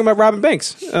 You're talking about robbing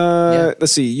banks.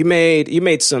 Let's see. You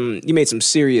made some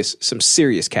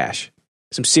serious cash.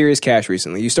 Some serious cash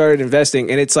recently. You started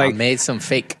investing, and it's I like made some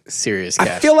fake serious cash.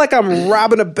 I feel like I'm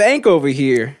robbing a bank over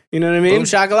here. You know what I mean? Boom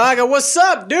shakalaka, what's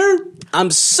up, dude? I'm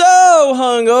so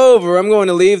hungover. I'm going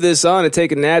to leave this on and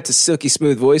take a nap to silky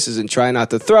smooth voices and try not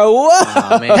to throw up.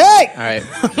 Oh, man. Hey! All right.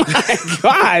 My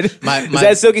God. Is My-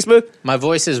 that silky smooth? My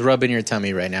voice is rubbing your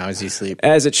tummy right now as you sleep.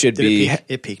 As it should be.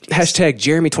 It peaked. Hashtag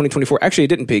Jeremy 2024. Actually, it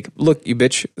didn't peak. Look, you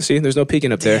bitch. See, there's no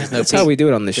peeking up there. That's peak. how we do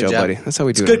it on this Good show, job. buddy. That's how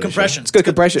we do it. Good on this show. compression. It's good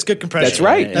compression. It's good compression. That's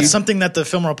right. That's something that the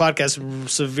Film Roll podcast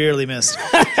severely missed.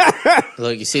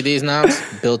 Look, you see these knobs?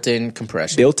 Built-in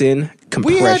compression. Built-in compression.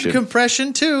 We had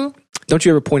compression too. Don't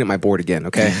you ever point at my board again,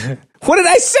 okay? What did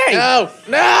I say?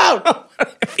 No!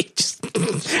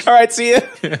 All right, see ya.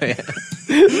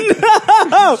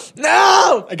 No!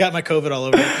 I got my COVID all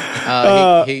over.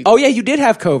 He Oh yeah, you did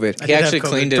have COVID. he actually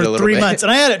cleaned it a for little 3 bit. months,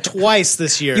 and I had it twice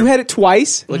this year. You had it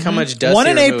twice. Look how much dust One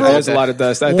he in removed. April. There's a lot of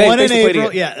dust. one Thanks in for cleaning April,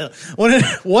 it. yeah.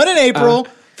 One in April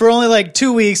for only like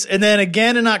 2 weeks, and then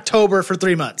again in October for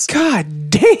 3 months. God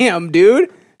damn,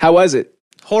 dude. How was it?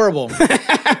 Horrible.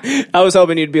 I was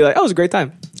hoping you'd be like, "Oh, it was a great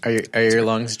time." Are your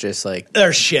lungs just like...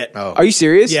 They're shit. Oh. Are you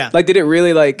serious? Yeah. Like, did it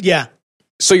really like? Yeah.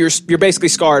 So you're basically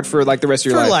scarred for like the rest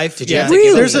of your For life. life. Did you Yeah. have to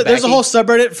give There's them a, the there's a baggie? whole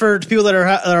subreddit for people that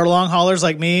are long haulers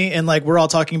like me, and like we're all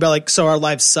talking about like, so our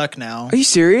lives suck now. Are you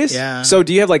serious? Yeah. So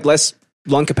do you have like less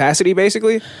lung capacity,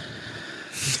 basically?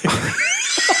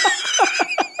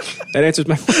 That answers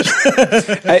my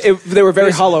question. They were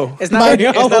very hollow. It's not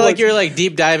like you're like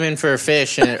deep diving for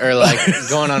fish or like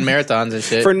going on marathons and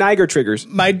shit. For Niger triggers.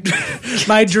 My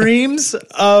dreams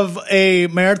of a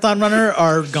marathon runner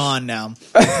are gone now.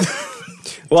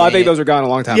 Well, I think those were gone a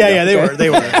long time ago. Yeah, they okay?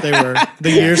 were.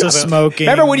 The years of smoking.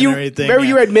 Remember when and you everything,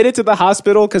 you were admitted to the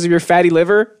hospital because of your fatty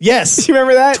liver? Yes. You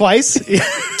remember that? Twice.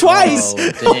 Twice.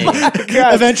 Oh, dang.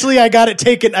 God. Eventually, I got it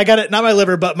taken. I got it, not my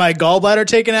liver, but my gallbladder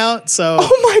taken out. So,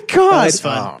 Oh my God. That was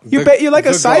fun. You're like a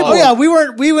cyborg. oh yeah, we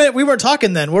weren't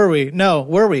talking then, were we? No,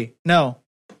 were we? No.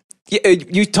 Yeah,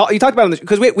 you talked about it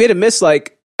because we had to miss I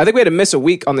think we had to miss a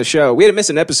week on the show. We had to miss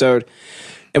an episode,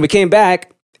 and we came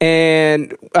back and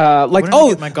did I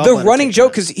get my the gallbladder running taken joke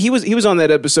out? because he was on that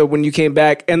episode when you came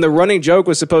back, and the running joke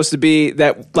was supposed to be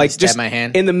that like stab just my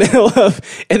hand? in the middle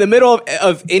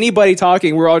of anybody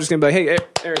talking, we're all just gonna be like, hey,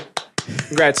 Aaron.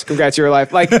 Congrats, you're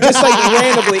alive. Like, just like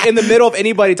randomly in the middle of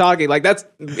anybody talking. Like, that's,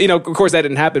 of course that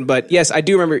didn't happen. But yes, I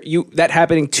do remember that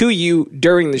happening to you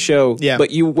during the show. Yeah. But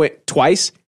you went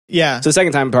twice. Yeah. So the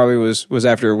second time probably was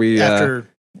after we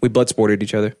blood sported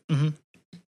each other. Mm-hmm.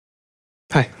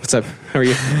 Hi, what's up? How are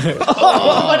you?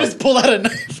 I just pull out a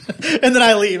knife and then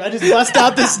I leave. I just bust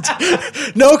out this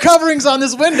no coverings on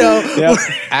this window. Yep.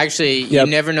 Actually, you Yep.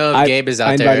 never know if I- Gabe is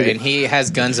I out there invited him. and he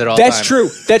has guns at all That's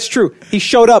times. true. He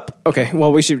showed up. Okay,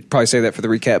 well, we should probably say that for the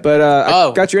recap. But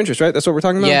I got your interest, right? That's what we're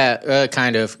talking about? Yeah,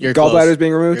 kind of. You're Gallbladder's close.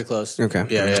 being removed? You're close. Okay.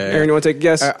 Yeah. Aaron, you want to take a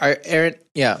guess? Aaron,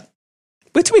 yeah.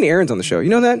 We have too many Aarons on the show. You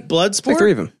know that? Blood It's like sport?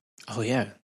 3 of them. Oh, yeah.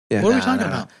 Yeah. What are we talking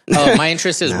about? Oh, my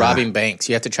interest is robbing banks.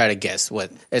 You have to try to guess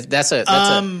what. That's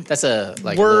a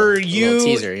like Were little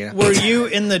teaser. You know? Were you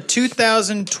in the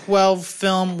 2012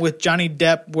 film with Johnny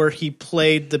Depp where he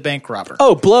played the bank robber?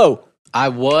 Oh, Blow. I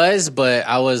was, but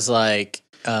I was like,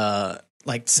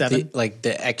 Like 7?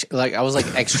 I was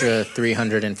like extra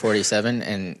 347,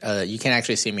 and you can't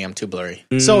actually see me. I'm too blurry.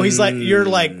 So he's like you're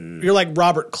like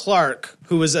Robert Clark,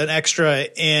 who was an extra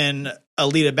in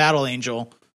Alita Battle Angel.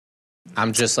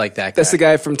 I'm just like that guy. That's the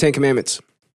guy from 10 Commandments.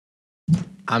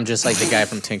 I'm just like the guy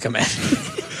from Tin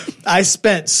Commandments. I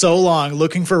spent so long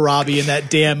looking for Robbie in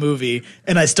that damn movie,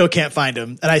 and I still can't find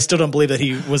him, and I still don't believe that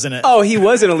he was in it. Oh, he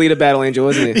was an Alita Battle Angel,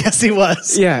 wasn't he? Yes, he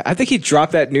was. Yeah, I think he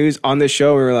dropped that news on this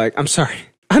show. And we were like, I'm sorry.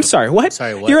 What?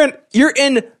 Sorry, what? You're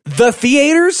in the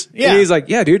theaters? Yeah. And he's like,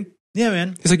 yeah, dude. Yeah,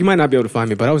 man. He's like, you might not be able to find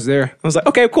me, but I was there. I was like,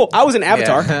 okay, cool. I was in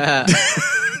Avatar. Yeah.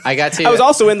 I got to. I was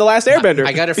also in The Last Airbender.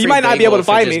 I got a free you might not be able to bagel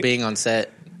for find just me. being on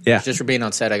set. Yeah. Just for being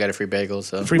on set, I got a free bagel.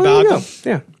 So Free Well, there you Baco. go.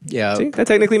 Yeah. yeah, See, that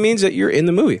technically means that you're in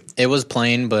the movie. it was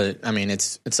plain, but I mean,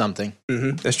 it's something.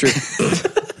 That's true.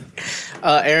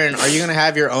 Aaron, are you gonna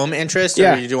have your own interest,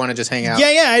 Yeah. or do you want to just hang out?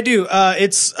 Yeah, I do.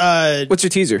 It's What's your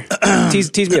teaser?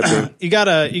 tease me up, dude. you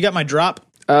got my drop.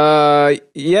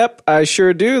 Yep, I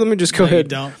sure do. Let me just go No, you ahead.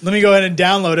 don't. Let me go ahead and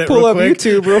download it. Pull real up quick.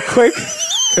 YouTube real quick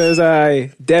because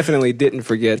I definitely didn't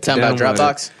forget. Talking about download it.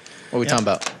 Dropbox. What are we talking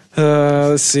about?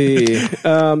 Let's see.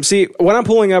 See, what I'm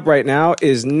pulling up right now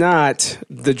is not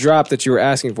the drop that you were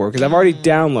asking for because I've already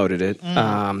downloaded it.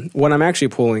 What I'm actually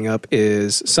pulling up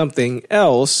is something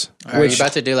else. Are you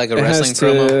about to do like a wrestling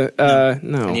promo?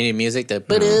 No. And you need music to.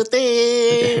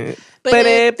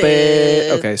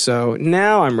 Okay, so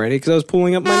now I'm ready because I was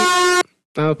pulling up my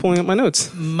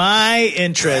notes. My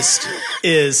interest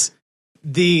is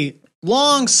the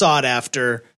long sought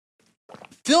after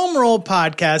Film Roll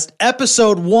Podcast,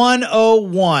 episode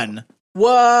 101.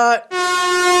 What? This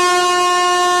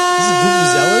is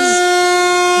Vuvuzelas?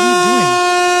 What are you doing?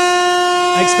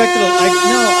 I expected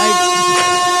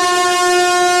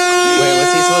Wait,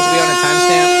 was he supposed to be on a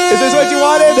timestamp? Is this what you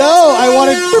wanted? No, I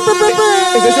wanted.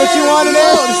 Is this what you wanted?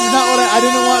 No, this is not what I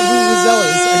didn't want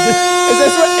Vuvuzelas. Is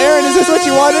this what, Aaron? Is this what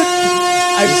you wanted?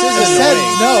 I is said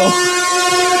annoying. no.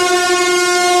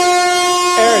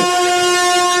 Aaron,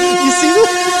 You see this?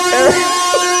 Aaron,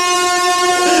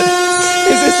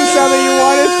 is this the sound that you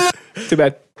wanted? Too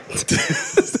bad. Is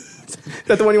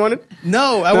that the one you wanted?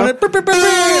 No, I wanted. You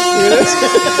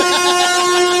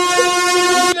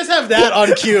just have that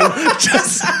on cue.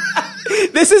 Just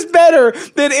This is better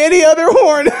than any other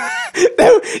horn.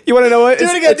 You want to know what? Do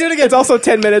it again, do it again. It's also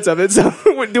 10 minutes of it, so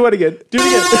do it again. do it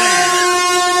again.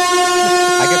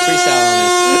 I can freestyle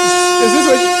on Is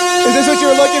this what you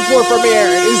were looking for from me,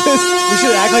 Aaron? Is this? We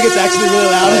should act like it's actually really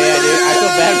loud. Oh, yeah, dude. I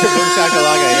feel bad for Boom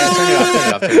Shakalaka. Yeah, turn it off.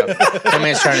 That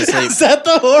man's trying to sleep. Is that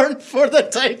the horn for the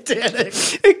Titanic?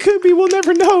 It could be. We'll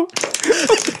never know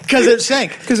Because it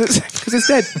sank. because it's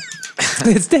dead.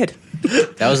 It's dead.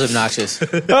 That was obnoxious.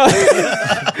 That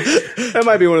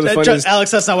might be one of the funniest.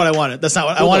 Alex, that's not what I wanted. That's not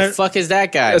what I Who wanted. the fuck is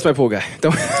that guy? That's my pool guy.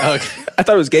 Don't. Okay. I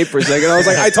thought it was Gabe for a second. I was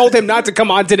like, I told him not to come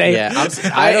on today. Yeah,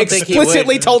 I don't think he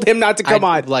explicitly would. told him not to come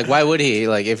on. Like, why would he?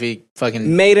 Like, if he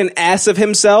fucking. Made an ass of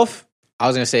himself. I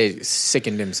was going to say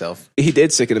sickened himself. He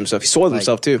did sicken himself. He soiled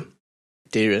himself too.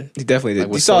 Did he really? He definitely did. Like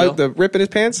you with saw soil? the rip in his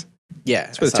pants? Yeah.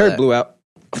 That's where the turd blew out.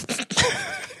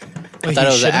 I thought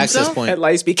it was an access At point.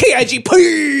 Lightspeed.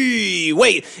 KIGP!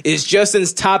 Wait, is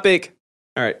Justin's topic.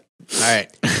 All right. All right.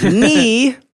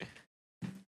 Knee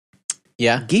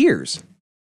Yeah. gears.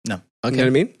 No. Okay. You know what I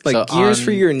mean? Like So gears on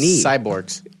for your knee.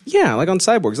 Cyborgs. Yeah, like on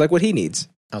cyborgs, like what he needs.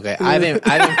 Okay. I haven't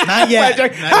Not yet.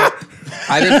 Not yet.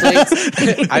 I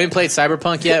haven't played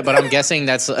Cyberpunk yet, but I'm guessing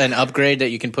that's an upgrade that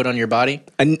you can put on your body.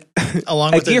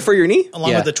 Along A with gear for your knee?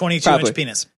 along Yeah, with the 22-inch probably.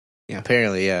 penis.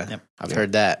 Apparently, yeah. Yep. I've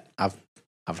heard that. I've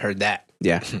heard that.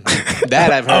 Yeah.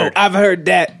 That I've heard. I've heard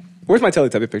that. Where's my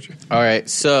Teletubby picture? All right.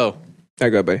 So There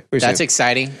you go, buddy. What you that's saying?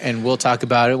 exciting, and we'll talk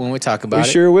about it when we talk about We it.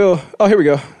 sure will. Oh, here we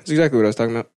go. That's exactly what I was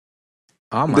talking about.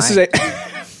 Oh my. This is a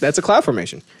that's a cloud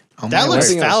formation. Oh, That my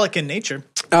looks word. phallic in nature.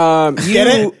 Get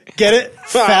Get it?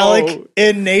 Phallic Oh.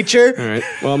 in nature. All right.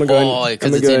 Well, I'm gonna go ahead. Oh, I'm 'cause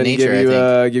gonna it's go in ahead and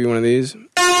nature, I give you one of these. Can you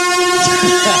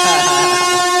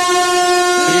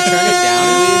turn it down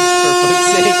at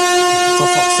least, for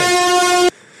fuck's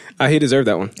sake? He deserved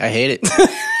that one. I hate it.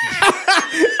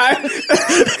 I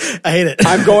hate it.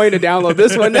 I'm going to download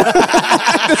this one.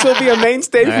 This will be a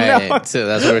mainstay All from now on. right, so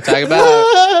that's what we're talking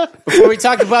about. Before we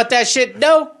talk about that shit,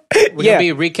 no, we're Yeah.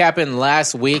 gonna be recapping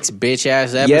last week's bitch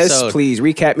ass episode. Yes, please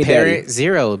recap me, Daddy. Parent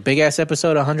Zero, big ass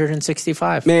episode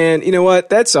 165. Man, you know what?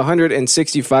 That's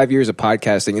 165 years of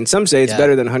podcasting, and some say it's Yeah.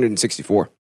 better than 164.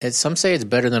 Some say it's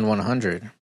better than 100.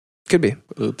 Could be.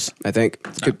 Oops. I think.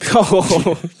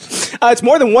 It's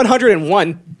more than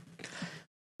 101.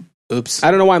 Oops. I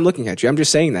don't know why I'm looking at you. I'm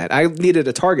just saying that. I needed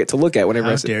a target to look at whenever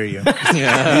I How said. dare you?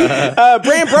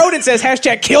 Bram Broden says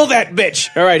hashtag kill that bitch.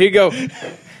 All right, here you go.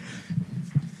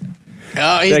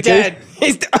 Oh, he's That dead.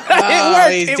 He's it worked. Oh,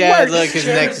 he's it dead. worked. Look, his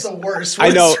neck's. the worst. I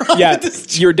know. What's wrong Yeah, with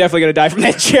this you're definitely gonna die from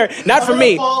that chair. Not from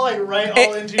me. Fall, like, right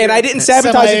all into And your I didn't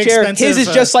sabotage the chair. semi-expensive, His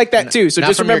is just like that too. So Not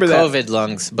just from remember your that. COVID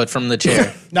lungs, but from the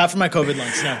chair. Not for my COVID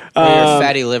lungs. No. Or your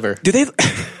fatty liver. Do they?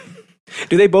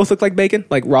 Do they both look like bacon?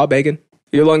 Like raw bacon?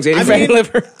 Your lungs and your fatty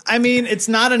liver? I mean, it's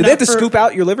not enough. Do they have to for- scoop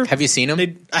out your liver? Have you seen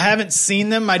him? I haven't seen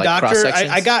them. My Like doctor.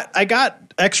 cross-sections? I got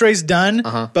X-rays done,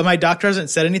 Uh-huh. but my doctor hasn't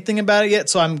said anything about it yet.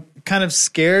 So I'm kind of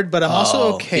scared, but I'm also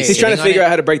Oh, okay. he's He's trying to sitting on figure it? out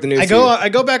how to break the news. I to you.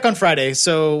 go back on Friday,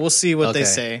 so we'll see what they Okay.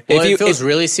 say. Well, If if, you- it was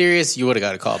really serious, you would have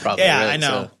got a call probably. Yeah, really, I know.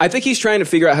 so. I think he's trying to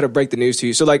figure out how to break the news to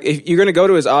you. So, like, if you're going to go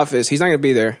to his office, he's not going to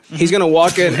be there. He's going to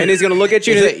walk in and he's going to look at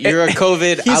you. He's like, you're a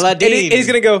COVID and Aladdin. he's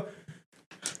going to go.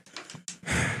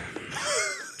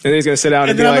 And then he's going to sit down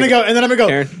and, And then I'm gonna go. And then I'm gonna go.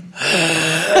 Aaron,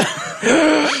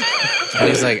 And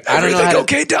he's like, I don't know how to.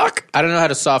 okay, Doc? I don't know how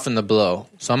to soften the blow,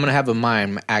 so I'm gonna have a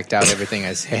mime act out everything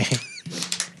I say.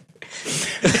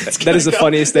 That is the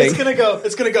funniest thing. It's gonna go.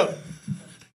 It's gonna go.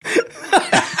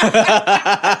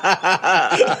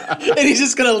 And he's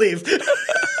just gonna leave.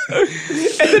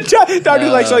 And the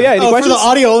doctor's like, so yeah, any for questions? the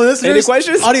audio listeners. Any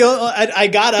questions? Audio. I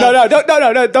got No,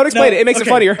 don't explain No, it. It makes it okay,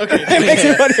 funnier. okay. It makes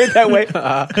it funnier that way.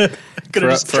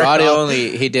 For audio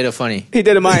only, he did a funny. He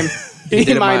did a mime. He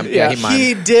did a mime. Yeah, he mimed.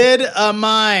 He did a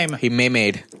mime. He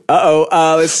made.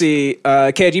 Let's see.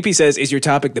 KGP says, is your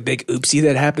topic the big oopsie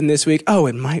that happened this week? Oh,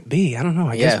 it might be. I don't know.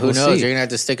 I Yeah, guess who we'll knows? see. You're gonna have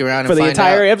to stick around For and the find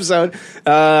entire out. episode.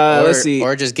 Let's see.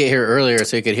 Or just get here earlier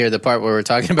so you could hear the part where we're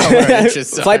talking about what our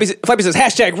interests are. Flappy says,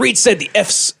 hashtag Reed said the F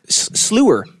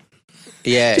slewer.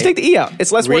 Yeah, Just take the E out.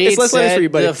 It's less Reed it's less letters said for you,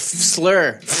 buddy. the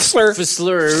slur. Slur.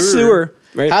 Slewer.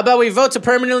 Right? How about we vote to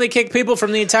permanently kick people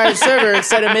from the entire server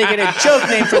instead of making a joke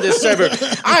name for this server?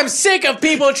 I'm sick of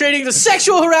people treating the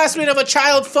sexual harassment of a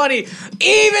child funny.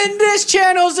 Even this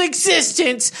channel's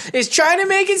existence is trying to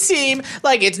make it seem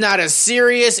like it's not a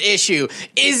serious issue.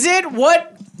 Is it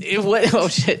what? Oh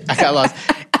shit! I got lost.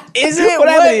 Is it what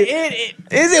it is?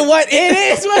 It what it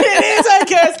is? What it is? I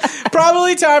guess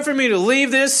probably time for me to leave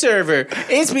this server.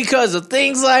 It's because of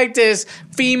things like this.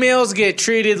 Females get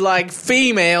treated like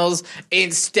females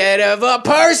instead of a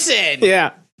person.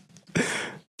 Yeah.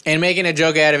 And making a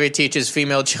joke out of it teaches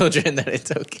female children that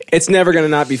it's okay. It's never going to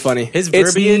not be funny. His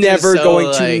It's verbiage is never so,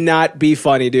 going to like, not be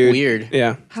funny, dude. weird.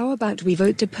 Yeah. How about we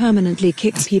vote to permanently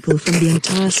kick people from the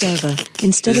entire server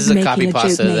instead This is of a making copy a joke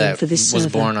pasta name that for this was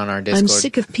server? born on our I'm Discord.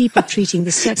 sick of people treating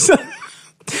the sex.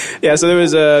 Yeah, so there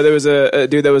was a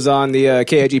dude that was on the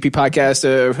KIGP podcast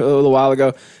a little while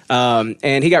ago,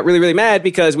 and he got really, really mad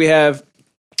because we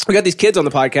got these kids on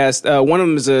the podcast. One of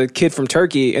them is a kid from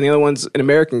Turkey, and the other one's an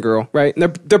American girl, right?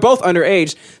 And they're both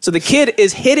underage, so the kid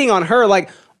is hitting on her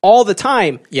like all the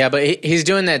time. Yeah, but he's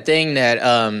doing that thing that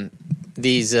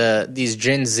these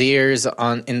Gen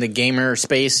Zers in the gamer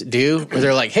space do, where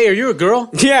they're like, "Hey, are you a girl?"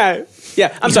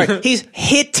 Yeah. I'm sorry. He's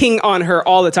hitting on her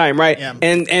all the time, right? Yeah.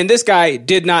 And this guy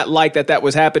did not like that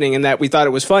was happening, and that we thought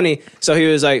it was funny. So he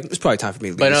was like, "It's probably time for me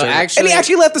to leave." But the no, server." actually- and he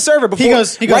actually left the server before, He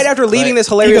goes, right after leaving like- this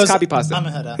He hilarious goes, copy pasta. I'm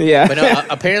ahead out. Yeah. But no,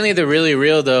 apparently the really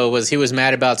real though was he was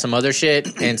mad about some other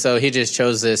shit, and so he just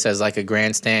chose this as like a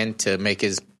grandstand to make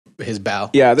his bow.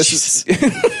 Yeah, this is.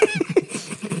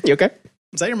 You okay?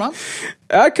 Is that your mom?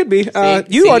 It could be.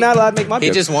 You are not allowed to make mom He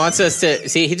jokes. just wants us to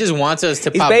see. He just wants us to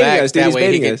He's pop baiting back. us, dude. That He's way he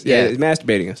baiting can, us. Yeah, he's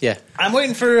masturbating us. yeah. I'm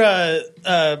waiting for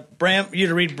you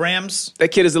to read Bram's. That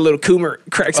kid is a little coomer.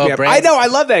 Cracks Oh, me up. Bram? I know. I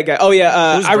love that guy. Oh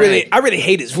yeah. Who's I really Bram?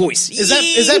 hate his voice. Is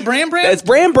that Bram? That's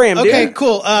Bram, dude. Okay,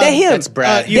 cool. That him. That's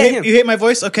Brad. You That hate, him. you hate my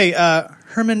voice? Okay,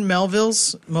 Herman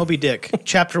Melville's Moby Dick,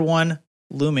 Chapter 1,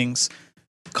 Loomings.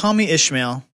 Call me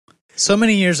Ishmael. So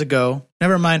many years ago,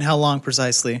 never mind how long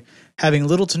precisely, having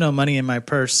little to no money in my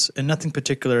purse and nothing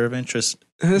particular of interest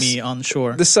me on the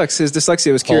shore. This sucks. His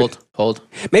dyslexia was cured. Hold.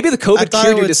 Maybe the I COVID thought I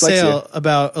cured your would dyslexia. sail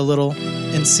about a little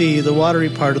and see the watery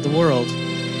part of the world.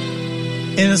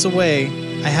 And as a way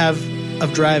I have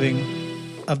of driving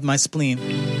of my spleen,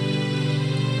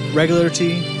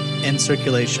 regularity and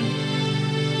circulation.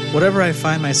 Whatever I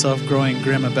find myself growing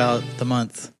grim about the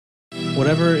month,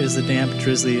 whatever is the damp,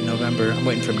 drizzly November. I'm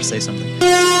waiting for him to say something.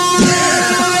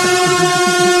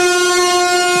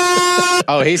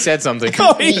 Oh, he said something.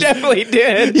 Oh, he definitely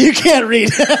did. You can't read.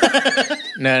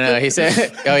 No, he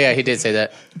said. Oh yeah, he did say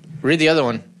that. Read the other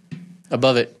one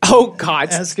above it. Oh God.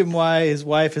 Ask him why his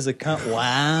wife is a cunt.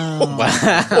 Wow.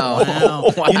 Wow.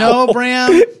 Wow. You know,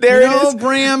 Bram. There you it know, is.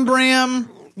 Bram.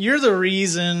 You're the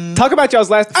reason. Talk about y'all's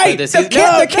last. Hey, this the is-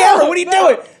 camera! No, What are you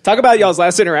doing? Talk about y'all's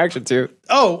last interaction too.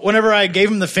 Oh, whenever I gave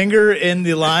him the finger in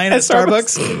the line at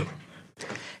Starbucks.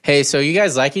 Hey, so you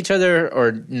guys like each other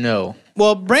or no?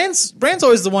 Well, Brand's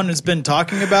always the one who's been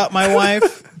talking about my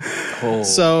wife.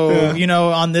 So you know,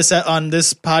 on this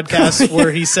podcast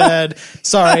where he said,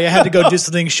 "Sorry, I had to go do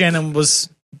something." Shannon was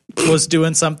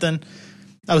doing something.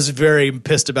 I was very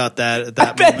pissed about that at that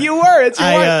I bet moment. you were. It's your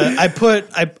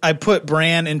wife. I put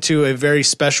Bran into a very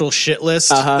special shit list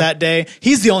that day.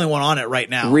 He's the only one on it right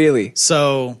now. Really?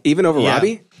 So Even over yeah.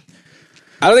 Robbie?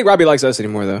 I don't think Robbie likes us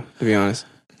anymore, though. To be honest,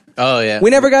 Oh yeah. we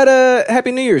never got a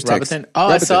Happy New Year's text. Robertson? Oh,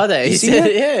 I saw that. You He see said-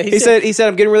 that? yeah, he He said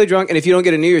I'm getting really drunk, and if you don't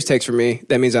get a New Year's text from me,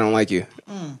 that means I don't like you.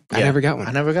 I never got one.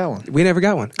 I never got one. We never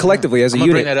got one collectively as a I'm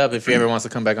gonna bring unit. that up if he ever wants to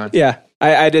come back on. Yeah,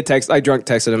 I did text. I drunk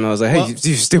texted him. I was like, "Hey, Well,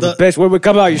 you stupid the- bitch! What would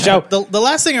come out your show?" The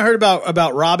last thing I heard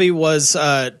about Robbie was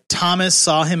Thomas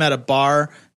saw him at a bar,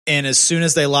 and as soon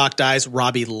as they locked eyes,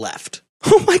 Robbie left.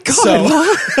 Oh my God! So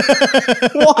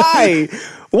Why?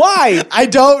 Why? I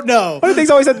don't know. Why do things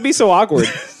always have to be so awkward?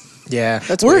 Yeah,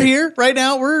 that's We're weird. here right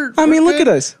now. We're Look good. at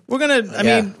us. We're gonna. I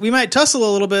Yeah. mean, we might tussle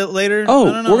a little bit later. I Oh,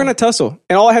 don't know. we're gonna tussle,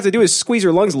 and all I have to do is squeeze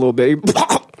your lungs a little bit.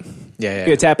 Yeah, yeah. You're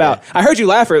gonna tap out. I heard you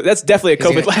laugh. That's definitely a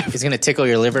COVID laugh. He's gonna tickle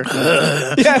your liver.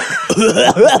 Yeah.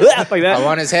 Like that. I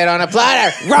want his head on a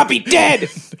platter. Robbie dead.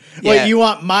 Wait, Yeah. you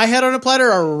want my head on a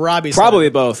platter or Robbie's? Probably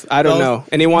head? both. I don't Both? know.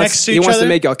 And he Next wants to he each wants to other?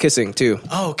 make y'all kissing too.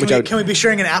 Oh, Which can we be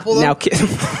sharing an apple though? now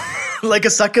Like a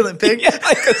succulent pig?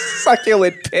 like a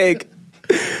succulent pig.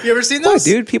 You ever seen Oh, those?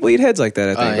 dude, people eat heads like that.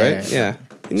 I think, yeah, right?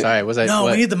 yeah. Sorry, was I? No,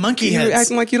 what? we need the monkey You're heads.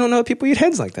 acting like you don't know that people eat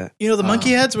heads like that. You know the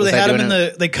monkey heads where was they I had them in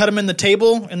doing they cut them in the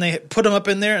table and they put them up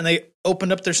in there and they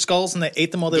opened up their skulls and they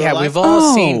ate them while they were Yeah, alive. we've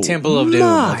all seen Temple of Doom.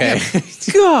 my Okay.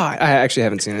 God, I actually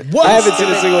haven't seen it. Whoa! I haven't seen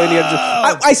a single Indiana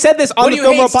Jones. I said this on What the do you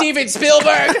Film hate, Roll Steven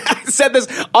Spielberg? I said this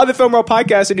on the Film Roll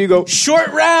podcast, and you go, Short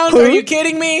round? Are you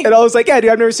kidding me? and I was like, yeah, dude,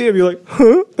 I've never seen him. You're like,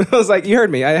 huh? I was like, you heard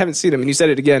me. I haven't seen him, and you said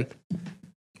it again.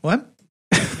 What?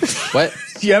 What?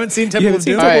 You haven't seen Temple You haven't of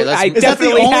seen Doom? All right, Temple? let's- I Is Is that the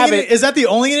definitely only? haven't. Is that the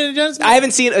only Indiana Jones? I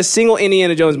haven't seen a single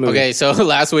Indiana Jones movie. Okay, so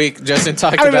last week Justin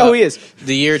talked I don't know about who he is.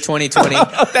 the year 2020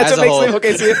 That's as what a makes whole, me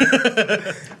okay. See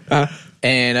it.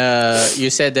 and you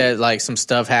said that like some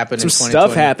stuff happened. Some in 2020.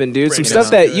 stuff happened, dude. Some Break it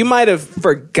stuff down. that you might have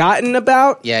forgotten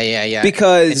about Yeah, yeah, yeah.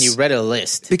 Because- and you read a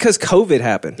list. because COVID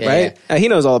happened, Yeah, right? He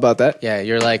knows all about that. Yeah,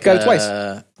 you're like Got it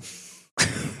twice.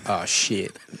 Oh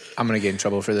shit! I'm gonna get in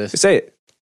trouble for this. Say it.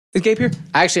 Is Gabe here?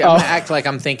 Actually, I'm gonna act like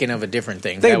I'm thinking of a different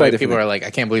thing. Think That about way a different people thing. are like, I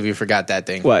can't believe you forgot that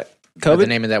thing. What? Or the COVID?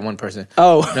 name of that one person.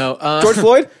 Oh, No, George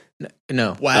Floyd?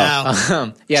 No. Wow.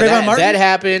 Yeah, Trayvon Martin? that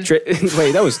happened.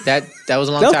 Wait, that was That was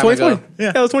a long that was time 2020. ago.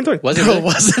 Yeah. That was 2020. Was it? No, really? it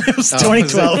wasn't. It was Oh,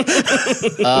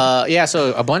 2012. Yeah,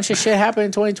 so a bunch of shit happened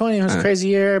in 2020. It was a crazy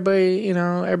year.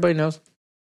 Everybody knows.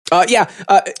 Yeah.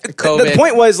 COVID. The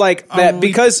point was like that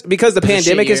because the a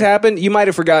pandemic shit has year. happened. You might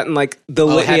have forgotten like the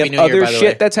litany Happy of New Year, other by the way.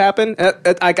 shit that's happened.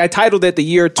 I titled it the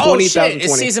year 2020.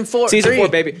 It's season 4. Season 3. 4,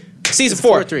 baby. Season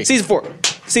 4. 3. Season 4.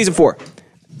 Season 4.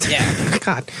 Yeah.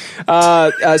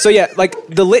 God. So yeah, like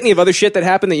the litany of other shit that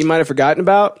happened that you might have forgotten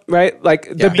about, right? Like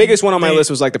the biggest one on my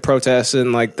list was like the protests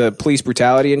and like the police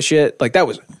brutality and shit. Like that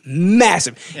was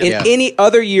massive. In Yeah. any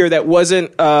other year that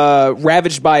wasn't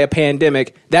ravaged by a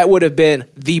pandemic, that would have been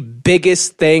the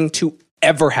biggest thing to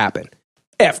ever happen.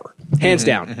 Ever. Hands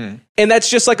down. And that's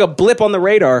just like a blip on the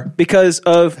radar because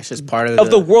of It's just part of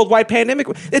the worldwide pandemic.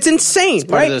 It's insane,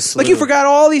 part right? of the Like you slew. forgot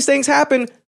all these things happen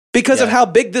because of Yeah. how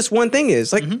big this one thing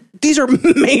is. Like these are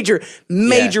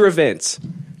major events.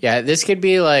 Yeah, this could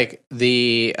be like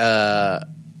the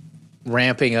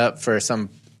ramping up for some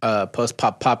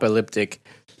post-apocalyptic,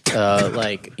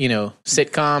 like,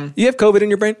 sitcom. You have COVID in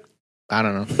your brain? I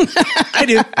don't know. I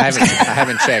do. I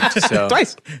haven't checked. So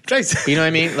Twice. Twice. You know what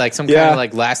I mean? Like some Yeah. kind of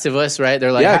like Last of Us, right?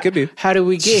 They're like, Yeah, it could be. How did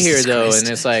we get here though? Christ.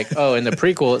 And it's like, oh, in the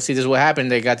prequel, see, this is what happened.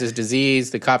 They got this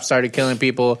disease. The cops started killing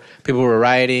people. People were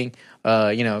rioting.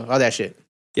 All that shit.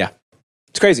 Yeah.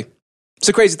 It's crazy. It's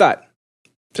a crazy thought.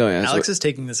 So yeah, that's Alex what- is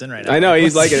taking this in right now. I know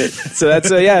he's liking it. So that's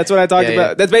that's what I talked Yeah, about.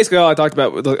 yeah. That's basically all I talked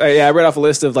about. I read off a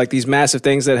list of like these massive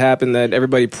things that happened that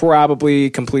everybody probably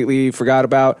completely forgot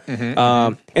about. And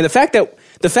the fact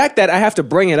that I have to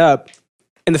bring it up,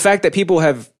 and the fact that people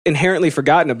have inherently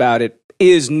forgotten about it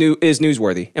is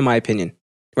newsworthy, in my opinion.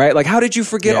 Right? Like, how did you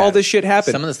forget Yeah. all this shit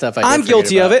happened? Some of the stuff I did I'm forget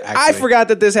guilty of about, it. I actually. forgot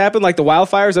that this happened. Like the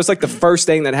wildfires. That's like the first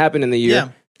thing that happened in the year. Yeah.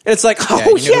 And it's like, Yeah,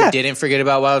 oh you know yeah, who didn't forget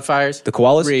about wildfires? the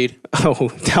koalas. Reed.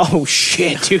 Oh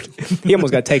shit, dude. He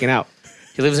almost got taken out.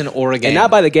 He lives in Oregon. And not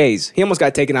by the gays. He almost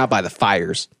got taken out by the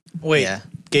fires. Wait, Yeah.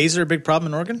 gays are a big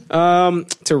problem in Oregon?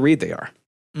 To read they are.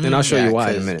 And I'll show you why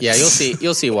in a 'cause- minute. Yeah,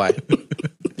 you'll see why.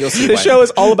 You'll see The why. show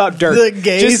is all about dirt. The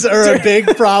gays Just- are a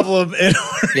big problem in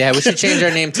Oregon. Yeah, we should change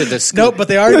our name to the Scoop. Nope, but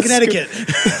they are in Connecticut.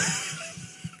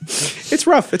 It's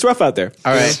rough. It's rough out there.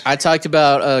 All right, I talked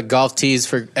about golf tees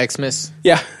for Xmas.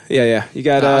 Yeah. You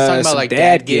got I was talking about, some like, dad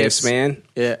dad gifts, gifts. man.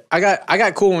 Yeah, I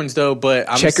got cool ones though, but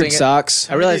I'm Checkered thinking- socks.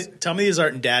 I realized Tell me these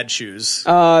aren't dad shoes.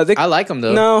 I like them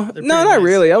though. No, They're no, pretty not nice.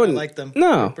 really. I wouldn't like them.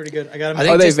 No. They're pretty good. I got them. I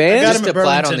think Are they just, Vans? Just a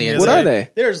flat on the Burlington inside. What are they?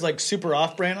 There's like super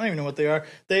off-brand. I don't even know what they are.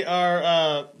 They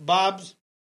are Bob's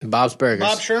Burgers.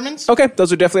 Bob Sherman's. Okay,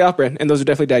 those are definitely off-brand, and those are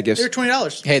definitely dad gifts. They're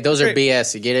 $20. Hey, those are Great.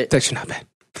 BS. You get it? It's actually not bad.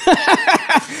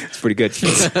 It's pretty good.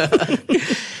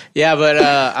 Yeah, but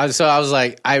I was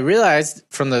like, I realized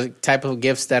from the type of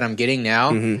gifts that I'm getting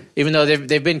now, even though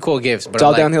they've been cool gifts, but It's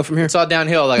all downhill from here. It's all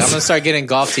downhill. Like I'm gonna start getting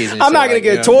golf tees. And I'm shit, not gonna like,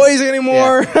 get you know? toys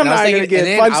anymore. Yeah. I'm And I was not thinking- gonna get and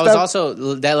then fun I was stuff. also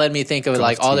that led me think of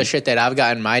like all the shit that I've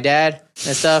gotten my dad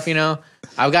and stuff.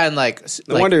 I've gotten like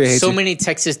wonder he hates so you. many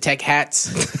Texas Tech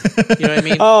hats. You know what I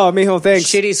mean? Oh, mijo, thanks.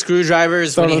 Shitty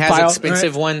screwdrivers Throw when he in a has pile.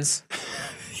 expensive ones.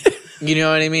 You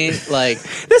know what I mean? Like,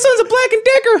 This one's a Black and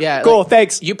Decker. yeah, Cool, like,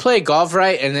 thanks. You play golf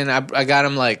right, and then I got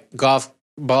him like golf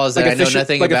balls that Like I know Fisher,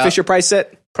 nothing like about. a Fisher Price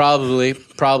set.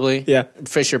 Probably. Yeah.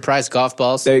 Fisher Price golf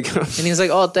balls. There you go. And he's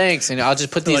like, "Oh, thanks." And I'll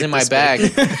just put these Like in my this bag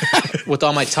with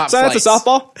all my top So flights. that's a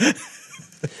softball?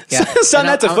 Yeah. Son, And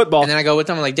that's a football. And then I go with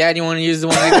him. I'm like, "Dad, you want to use the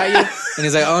one I got you?" And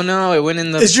he's like, "Oh no, it went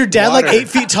in the." Is your dad water." like 8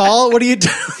 feet tall? What are you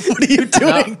What are you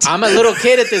No, doing? I'm a little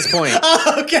kid at this point.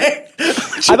 Okay. I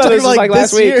thought this was like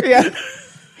last week. Yeah.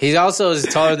 He also is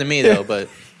taller than me though, but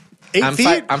 8 I'm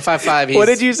feet? I'm 5'5". What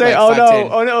did you say? Like Oh 5'10". no!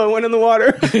 Oh no! It went in the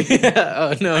water.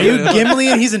 Oh no! Are you Gimli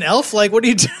and he's an elf? Like, what do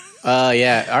you do?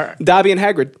 Yeah. Dobby and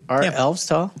Hagrid. Are Yeah. elves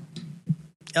tall?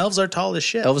 Elves are tall as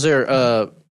shit. Elves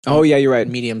are Oh yeah, you're right.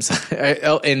 medium size.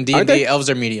 In Aren't they? D&D,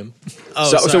 elves are medium. Oh,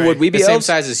 So sorry. would we The be same elves?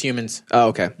 size as humans, Oh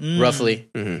okay. roughly,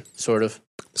 sort of.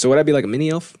 So would I be like a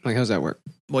mini elf? Like how's that work?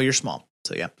 Well, you're small,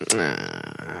 so yeah.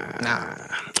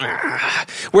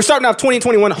 We're starting off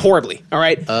 2021 horribly. All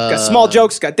right. Got small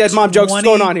jokes. Got dead mom jokes. What's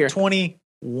going on here?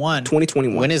 2021.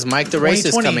 2021. When is Mike the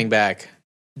Racist 2020. coming back?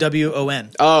 WON.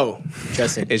 Oh,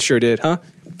 Justin, it sure did, huh?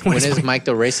 when is Mike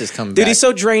the Racist coming Dude, back? he's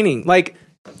so draining. Like,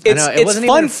 it's know, it it's wasn't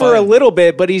fun even for a fun. little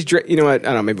bit, but he's you know what? I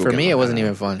don't know. Maybe we'll For get me, him it on. wasn't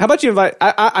even fun. How about you invite?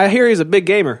 I hear he's a big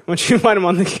gamer. Why don't you invite him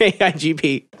on the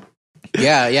KIGP?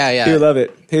 Yeah. He'll love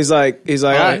it. He's like,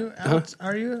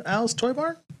 Are you Al's Toy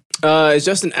Barn? is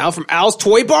Justin Al from Al's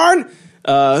Toy Barn?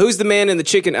 Who's the man in the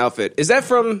chicken outfit? Is that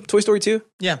from Toy Story 2?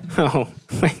 Yeah, Oh,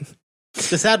 wait.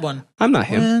 the sad one. I'm not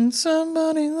him. When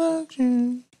somebody loves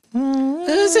you.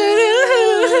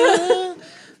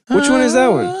 Which one is that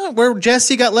one? Where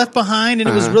Jesse got left behind and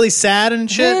it was really sad and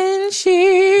shit.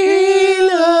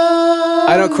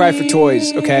 I don't cry for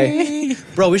toys, okay?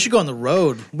 Bro, we should go on the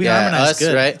road. We Yeah, harmonized us,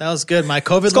 good. right? That was good. My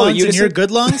COVID called a lungs and your unison.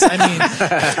 good lungs. I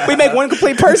mean, We make one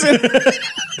complete person.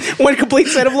 One complete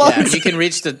set of Yeah, lungs. you can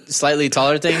reach the slightly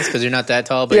taller things because you're not that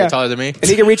tall, but Yeah. you're taller than me. And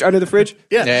he can reach under the fridge?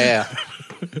 Yeah.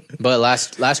 But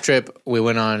last trip we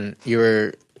went on, you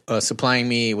were supplying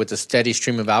me with a steady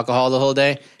stream of alcohol the whole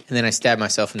day, and then I stabbed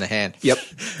myself in the hand. Yep.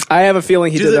 I have a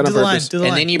feeling he do did the, that do on the line. purpose. Do the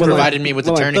And line. then you What line? provided me with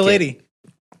the What line? tourniquet.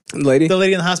 the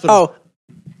lady in the hospital. Oh.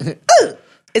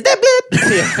 Is that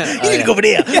blood? You need to go over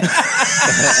there.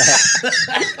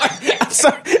 I'm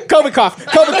sorry. COVID cough.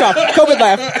 COVID cough. COVID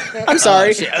laugh. I'm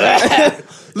sorry.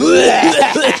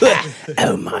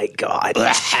 Oh my God.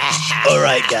 All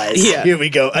right, guys. Yeah. Here we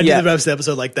go. I Yeah. did the rest of the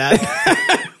episode like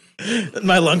that.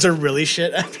 My lungs are really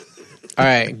shit. All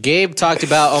right, Gabe talked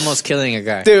about almost killing a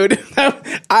guy. Dude,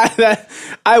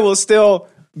 I will still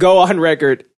go on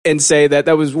record and say that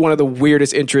was one of the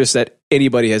weirdest interests that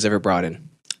anybody has ever brought in.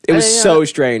 It was so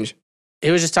strange. He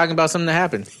was just talking about something that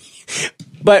happened.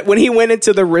 But when he went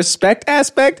into the respect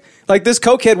aspect, like this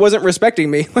cokehead wasn't respecting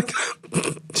me. Like,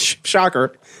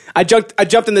 shocker. I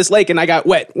jumped in this lake and I got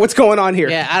wet. What's going on here?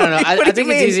 Yeah, I don't know. Like, I what do think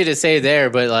you it's mean? easy to say there,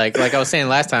 but like I was saying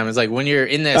last time, it's like when you're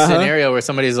in that scenario where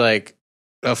somebody's like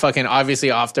a fucking obviously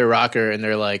off their rocker and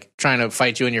they're like trying to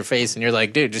fight you in your face, and you're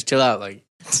like, dude, just chill out. Like,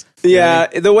 Yeah,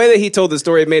 the way that he told the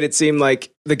story, it made it seem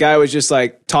like the guy was just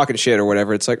like talking shit or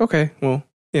whatever. It's like, okay, well,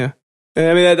 yeah. And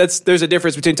I mean, there's a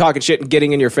difference between talking shit and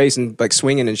getting in your face and like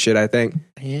swinging and shit, I think.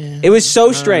 yeah, It was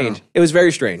so strange. It was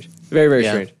very strange. Very, very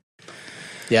Yeah. strange.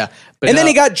 yeah. But And then no,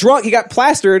 he got drunk, he got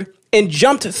plastered and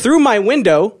jumped through my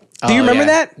window. Do you Oh, remember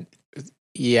yeah. that?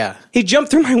 yeah. He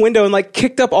jumped through my window and like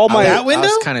kicked up all my that window?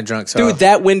 I was kind of drunk, so dude,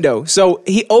 that window. So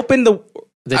he opened the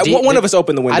one of us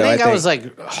opened the window. I think I was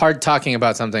like hard talking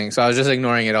about something, so I was just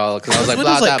ignoring it all because I was like,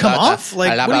 Windows, blah, like, blah, come blah, off? blah,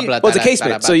 Like, blah, what do you- blah, well, it's a blah,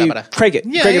 casement, blah, so you blah, blah. crank it,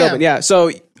 Yeah, crank it yeah. open. Yeah.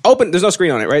 So open. There's no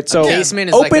screen on it, right? So Basement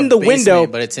is open like a the basement, window,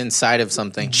 but it's inside of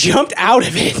something. jumped out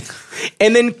of it,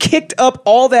 and then kicked up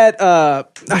all that.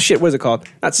 Shit. What is it called?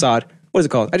 Not sod. What is it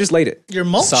called? I just laid it. Your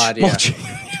mulch. Sod, yeah. Mulch.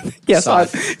 Yeah, Sod.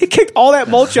 sod. He kicked all that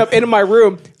mulch up into my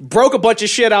room, broke a bunch of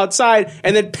shit outside,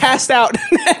 and then passed out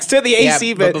next to the AC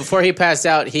Yeah, but vent. before he passed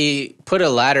out, he put a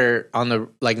ladder on the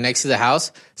next to the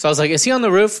house. So I was like, "Is he on the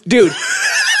roof?" Dude.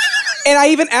 And I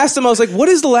even asked him, I was like, what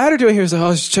is the ladder doing here? He's like, I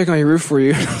was just checking on your roof for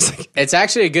you. I was like, It's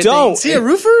actually a good Don't. Is thing. he a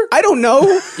roofer? I don't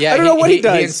know. Yeah, I don't know what he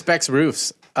does. He inspects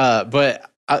roofs.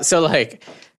 So like,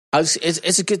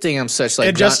 it's a good thing I'm such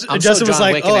like. Justin I'm was John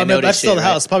like, Wick oh, and I mean, know that's this still shit, the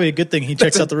right? house. Probably a good thing he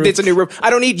checks out the roof. It's a new roof.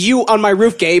 I don't need you on my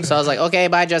roof, Gabe. So I was like, okay,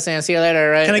 bye, Justin. See you later,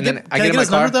 right? Can I And get, then can I in get my his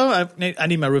car. number, though? I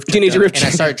need my roof Do you need checked your out. roof And I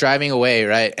checked? start driving away,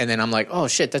 right? And then I'm like, oh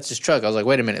shit, that's his truck. I was like,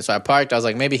 wait a minute. So I parked. I was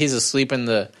like, maybe he's asleep in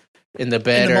the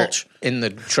bed or mulch. in the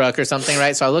truck or something,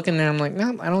 right? So I look in there. I'm like,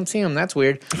 no, I don't see him. That's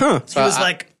weird. Huh. So He was I-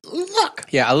 like, look.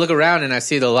 Yeah, I look around and I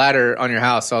see the ladder on your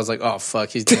house. So I was like, oh, fuck,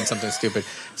 he's doing something stupid.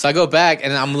 So I go back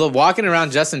and I'm walking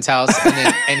around Justin's house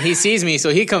and he sees me. So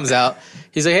he comes out.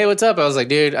 He's like, hey, what's up? I was like,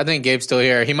 dude, I think Gabe's still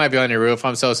here. He might be on your roof.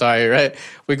 I'm so sorry, right?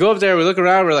 We go up there. We look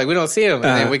around. We're like, we don't see him. And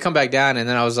then we come back down. And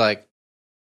then I was like,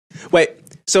 Wait,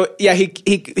 So yeah,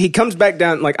 he comes back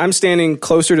down. Like I'm standing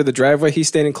closer to the driveway. He's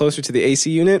standing closer to the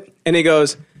AC unit, and he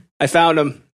goes, "I found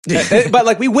him." But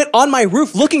like we went on my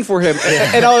roof looking for him,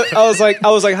 and I was like,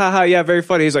 haha, yeah, very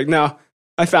funny. He's like, no,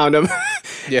 I found him.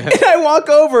 Yeah. And I walk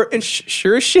over, and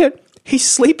sure as shit, he's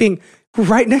sleeping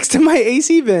right next to my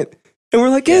AC vent. And we're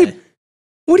like, Gabe,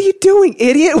 what are you doing,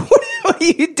 idiot? What are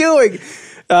you doing?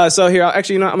 So here,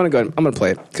 actually, you know, I'm gonna go ahead. I'm gonna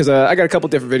play it because I got a couple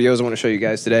different videos I want to show you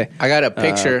guys today. I got a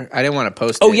picture. I didn't want to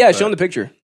post. Oh it, yeah, but- show him the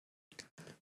picture.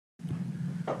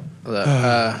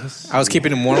 I was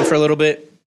keeping him warm for a little bit.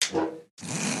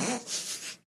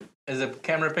 Is the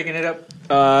camera picking it up?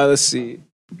 Let's see.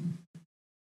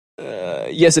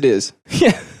 Yes, it is.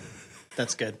 Yeah,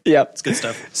 That's good. yeah, It's good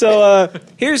stuff. So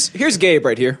here's Gabe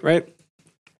right here, right?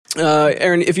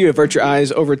 Aaron, if you avert your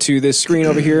eyes over to this screen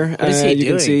over here, What is he you can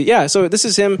doing? see. Yeah, so this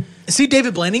is him. Is he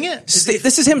David Blanding it?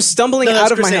 This is him stumbling No, that's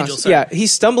out of Chris my Angel, house. sorry. Yeah,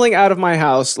 he's stumbling out of my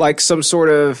house like some sort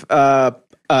of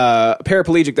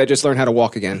paraplegic that just learned how to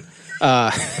walk again.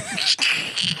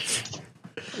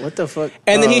 What the fuck?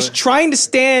 And then he's trying to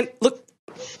stand. Look,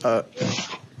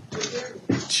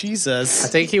 Jesus. I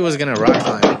think he was gonna rock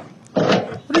climb.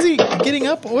 What is he getting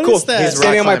up? What is cool. that? He's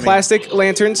Standing on my climbing. plastic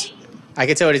lanterns. I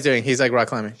can tell what he's doing. He's like rock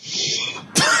climbing.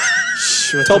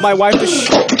 Told my wife to.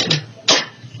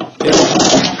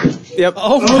 Yep.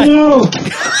 Oh my!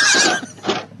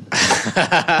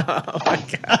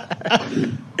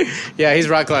 Yeah, he's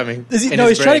rock climbing. Is he, in no,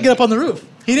 his he's trying to brain. get up on the roof.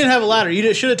 He didn't have a ladder.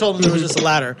 You should have told him there was just a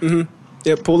ladder.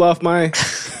 Yep. Pulled off my.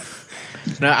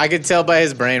 No, I can tell by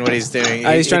his brain what he's doing.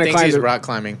 He's trying to thinks climb he's the- rock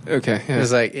climbing. Okay. Yeah.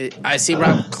 It's like I see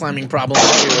rock climbing problems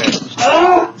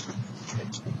everywhere.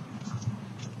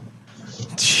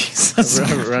 Jesus.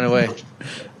 Run away.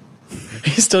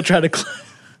 He's still trying to climb.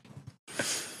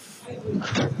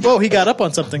 Whoa, he got up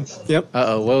on something. Yep.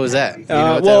 Uh-oh, what was that? You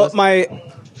know what that Well,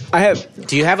 was? I have.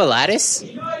 Do you have a lattice?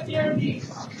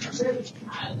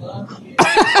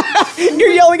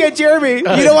 You're yelling at Jeremy. You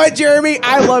know what, Jeremy?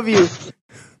 I love you.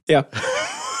 Yeah.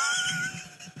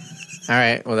 All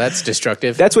right, well, that's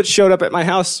destructive. That's what showed up at my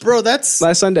house Bro, that's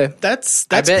last Sunday. that's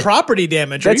bet- property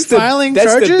damage. That's Are you filing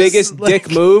charges? the biggest Like-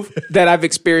 dick move that I've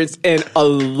experienced in a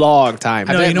long time.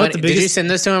 I No, bet you know what money, the did you biggest- send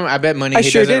this to him? I bet money I he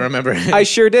sure doesn't did. remember. I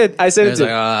sure did. I sent He it was to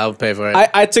like, him. I'll pay for it.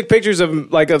 I took pictures of That's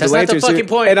the not the lanterns, fucking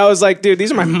point. and I was like, "Dude,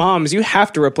 these are my mom's. You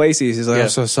have to replace these." He's like, Yeah. "I'm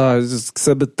so sorry.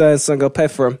 I'm gonna pay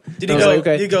for them." Did he I go? was like,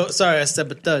 "Okay." Did he go? Sorry, I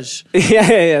sabotage.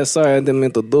 Yeah. Sorry, I didn't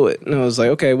mean to do it. And I was like,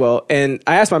 "Okay, well." And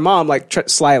I asked my mom, like,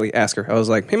 slyly ask her. I was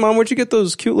like, "Hey, mom, where'd you get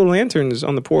those cute little lanterns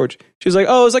on the porch?" She was like,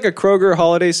 "Oh, it was like a Kroger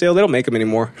holiday sale. They don't make them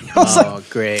anymore." I was like, Oh,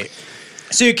 great.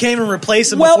 So you came and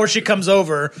replaced him Well- before she comes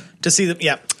over to see them.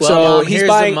 Yeah. Well, So Mom, he's here's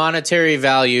buying- the monetary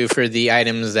value for the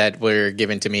items that were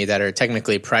given to me that are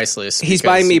technically priceless. He's because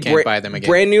buying me you can't buy them again.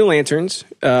 brand new lanterns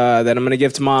that I'm going to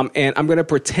give to mom, and I'm going to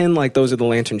pretend like those are the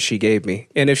lanterns she gave me.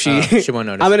 And if she, She won't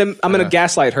notice. I'm gonna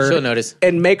gaslight her. She'll notice.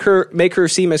 and make her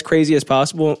seem as crazy as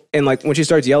possible. And like when she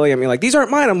starts yelling at me, like these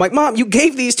aren't mine. I'm like, Mom, you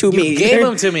gave these to me. You gave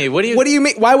them to me. What do you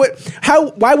mean? Why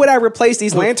would I replace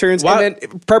these lanterns why- and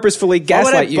then purposefully Why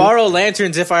gaslight would I you? borrow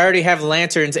lanterns if I already have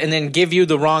lanterns and then give you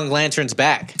the wrong lanterns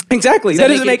back? Exactly. That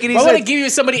doesn't make any Why sense. would I give you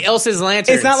somebody else's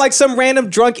lanterns? It's not like some random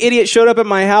drunk idiot showed up at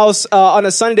my house on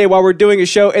a Sunday while we're doing a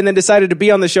show and then decided to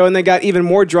be on the show and then got even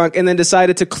more drunk and then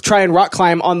decided to try and rock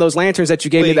climb on those lanterns that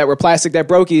you gave me Wait. that were plastic that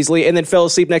broke easily and then fell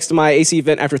asleep next to my AC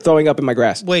vent after throwing up in my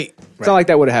grass. Wait, It's not like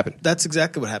that would have happened. that's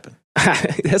exactly what happened.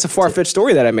 That's a far-fetched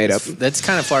story that I made up. That's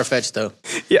kind of far fetched, though.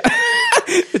 Yeah.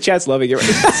 The chat's loving it.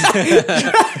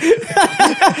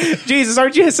 Jesus,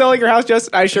 aren't you selling your house,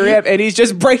 Justin? I sure am. And he's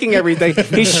just breaking everything.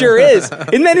 He sure is.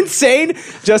 Isn't that insane?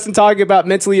 Justin talking about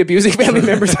mentally abusing family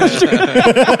members. So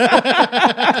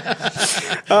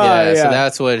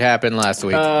that's what happened last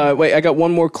week. Wait, I got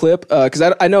one more clip because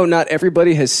I know not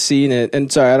everybody has seen it.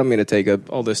 And sorry, I don't mean to take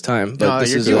up all this time, but No,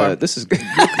 this is you are. this is. But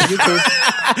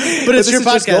it's your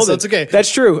podcast, so it's okay.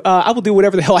 That's true. I will do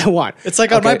whatever the hell I want. It's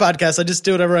like on my Okay. podcast. I just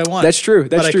do whatever I want. That's true.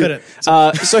 That's but true. I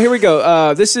couldn't. So here we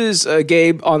go. This is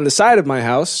Gabe on the side of my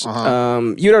house.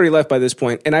 You'd already left by this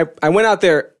point, and I went out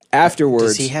there afterwards.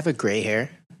 Does he have a gray hair?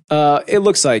 It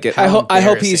looks like it. I How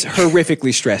hope he's embarrassing.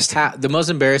 horrifically stressed. The most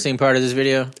embarrassing part of this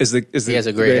video. Is the He has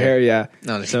a gray hair. Yeah.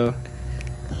 No, So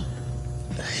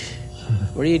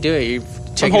What are you doing? You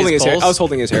I'm checking holding his hair. pulse? I was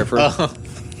holding his hair for.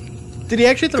 Did he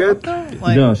actually throw up though?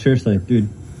 Like, No, seriously, dude.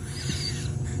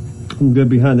 I'm good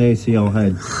behind the AC. I'll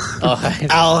hide. Oh,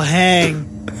 I'll hang.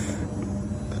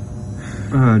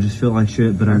 I just feel like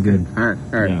shit, but I'm good. All right.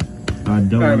 Yeah. I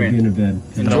don't want to man. be in a bed.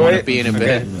 I don't want to be in a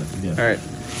bed. Yeah. All right.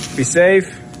 Be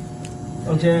safe.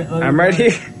 Okay. I'm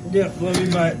ready. Yeah, love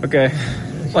you, bye. Okay.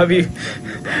 Love you.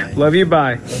 Love you.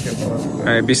 Bye. All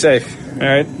right. Be safe. All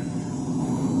right.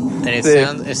 And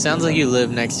it sounds like you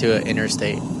live next to an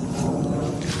interstate.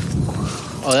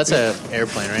 Oh, that's a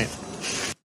airplane, right?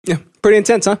 Yeah, pretty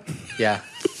intense, huh? Yeah,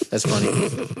 that's funny.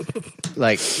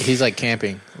 Like he's like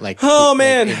camping. Like Oh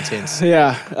man, intense.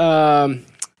 Yeah.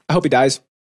 I hope he dies.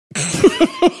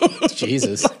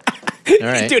 Jesus. All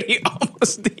right, Dude,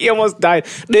 he almost died.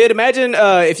 Dude, imagine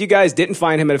if you guys didn't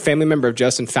find him and a family member of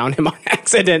Justin found him on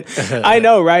accident. I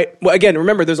know, right? Well, again,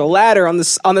 remember, there's a ladder on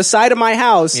the side of my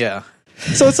house. Yeah.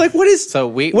 So it's like, what is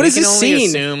we is can this only scene?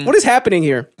 assume What is happening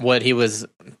here, what he was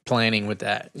planning with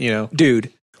that. You know,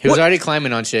 dude? he was already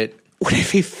climbing on shit. What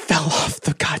if he fell off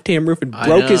the goddamn roof and I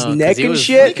broke know, his 'cause neck he and was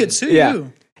shit? He could sue Yeah.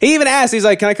 you. He even asked. He's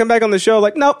like, "Can I come back on the show?"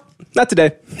 Like, nope, not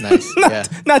today. Nice. Yeah,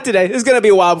 Not today. It's gonna be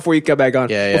a while before you come back on.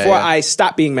 Yeah, before yeah. I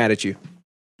stop being mad at you.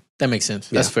 that makes sense.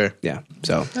 That's fair. Yeah.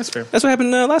 So That's fair. that's what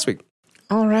happened last week.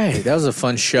 All right, that was a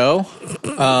fun show.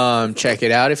 Check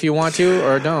it out if you want to,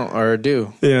 or don't, or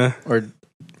do, Yeah.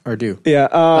 or do. Yeah.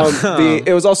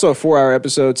 It was also a 4-hour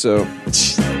episode. So.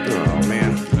 Oh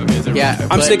man. Yeah,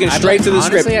 I'm but sticking straight to the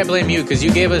honestly, script. I blame you because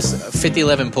you gave us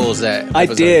 50-11 pulls that I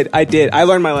episode. did. I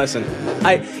learned my lesson.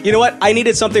 You know what? I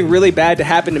needed something really bad to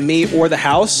happen to me or the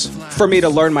house for me to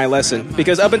learn my lesson.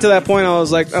 Because up until that point, I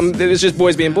was like, it was just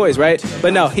boys being boys, right?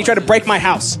 But no, he tried to break my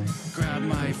house. Grab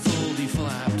my foldy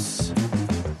flaps.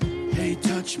 Hey,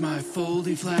 touch my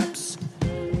foldy flaps.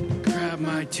 Grab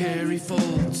my terry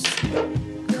folds.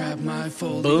 Grab my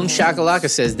foldy Boom Shakalaka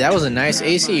says that was a nice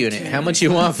AC unit. How much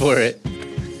you want for it?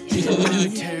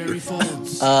 terry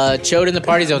folds. Chode in the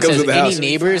party zone Goes says with the any house.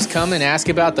 neighbors come and ask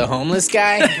about the homeless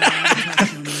guy.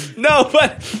 No,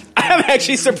 but I'm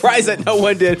actually surprised that no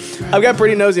one did. I've got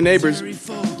pretty nosy neighbors.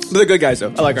 But they're good guys,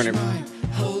 though. I like our neighbors.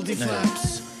 Foldy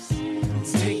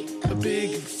flaps. Take a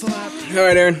big flap. All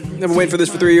right, Aaron. I've been waiting for this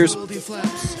for 3 years. Foldy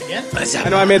flaps. I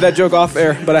know I made that joke off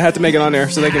air, but I had to make it on air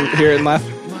so they can hear it and laugh.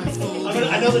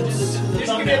 I know the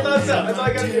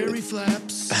Terry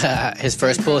flaps. His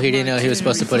first pull, he didn't know he was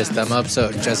supposed to put his thumb up,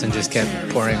 so Justin just kept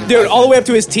pouring. Dude, all the way up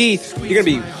to his teeth. You're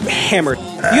going to be hammered. You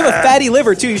have a fatty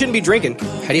liver, too. You shouldn't be drinking.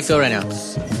 How do you feel right now?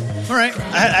 All right.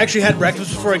 I actually had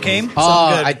breakfast before I came. So Oh,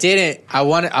 I'm good. I didn't. I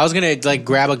was gonna like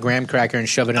grab a graham cracker and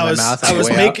shove it in my mouth. I on the was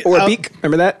way out. making Or a beak.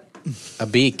 Remember that? a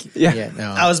beak. Yeah.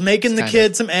 No. I was making the Kinda.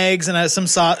 kids some eggs and some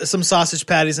sausage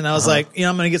patties, and I was like,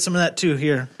 I'm going to get some of that too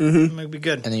here. Mm-hmm. It's going to be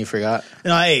good. And then you forgot.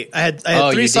 No, I ate. I had Oh,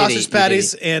 you 3 did sausage eat. You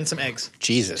patties did and some eggs.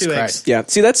 Jesus 2 Christ. eggs. Yeah.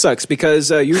 See, that sucks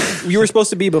because you were supposed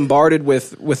to be bombarded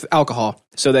with alcohol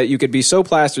so that you could be so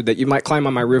plastered that you might climb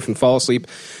on my roof and fall asleep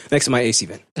next to my AC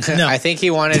vent. No. I think he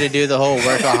wanted to do the whole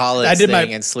workaholics I did my-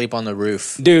 thing and sleep on the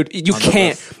roof. Dude, you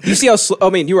can't. You see how,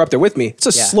 you were up there with me. It's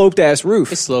a Yeah. sloped ass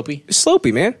roof. It's slopey. It's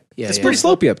slopey, man. Yeah, It's yeah. pretty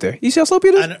slopey up there. You see how slopey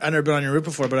it is? I've never been on your roof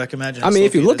before, but I can imagine. I mean,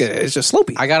 if you look at it, it's just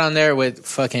slopey. I got on there with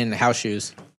fucking house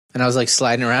shoes, and I was like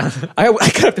sliding around. I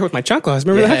got up there with my chanclas.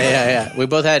 Remember yeah, that? yeah. We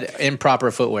both had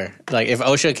improper footwear. Like if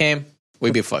OSHA came,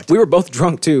 we'd be fucked. We were both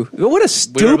drunk too. What a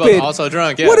stupid. We were both also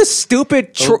drunk. Yeah. What a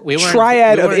stupid We weren't-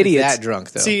 triad we of weren't idiots. That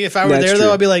drunk though. See, if I were That's there, true.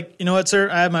 though, I'd be like, you know what, sir?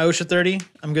 I have my OSHA 30.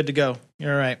 I'm good to go.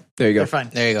 You're all right. There you go. They're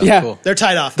fine. there you go. Yeah. Cool. They're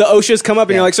tied off. The OSHA's come up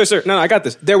and Yeah. you're like, sir, no, I got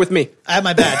this. They're with me. I have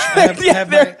my badge. I Yeah,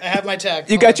 have my tag.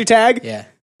 You got your tag? Yeah.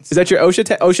 Is that your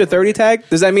OSHA 30 tag?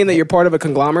 Does that mean that you're part of a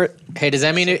conglomerate? Hey, does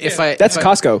that mean if I? That's if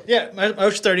I- Costco. Yeah, my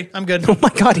OSHA 30. I'm good. Oh my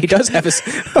God, he does have his.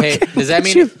 Hey, does that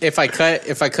mean if I cut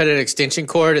an extension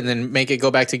cord and then make it go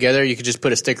back together, you could just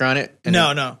put a sticker on it? And No,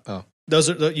 then- no. Oh. Those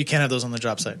are you can't have those on the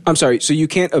job site. I'm sorry. So you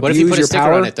can't What if you abuse put a your sticker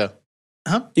power on it though?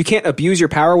 You can't abuse your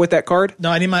power with that card. No,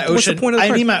 I need my What's the OSHA. point of the I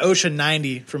card? need my OSHA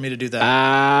 90 for me to do that.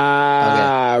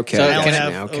 Ah, okay. So I don't can I-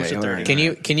 have okay, OSHA all 30.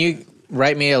 right. Can you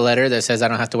write me a letter that says I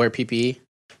don't have to wear PPE?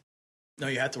 No,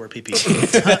 you have to wear PPE.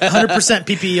 100%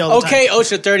 PPE all the Okay, time.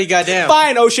 OSHA 30, goddamn.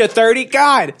 Fine, OSHA 30.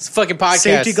 God. It's a fucking podcast.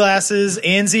 Safety glasses,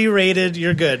 ANSI rated.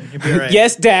 You're good. You'll be all right.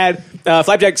 Yes, Dad.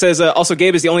 Flapjack says, also,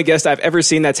 Gabe is the only guest I've ever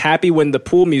seen that's happy when the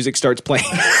pool music starts playing.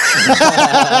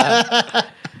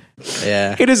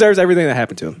 Yeah. He deserves everything that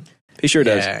happened to him. He sure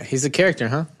does. Yeah, he's a character,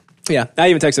 huh? Yeah. I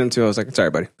even texted him, too. I was like, sorry,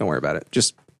 buddy. Don't worry about it.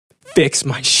 Just fix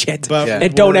my shit. But Yeah.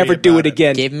 And don't worry ever do about it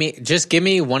again. Give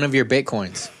me one of your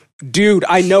Bitcoins. Dude,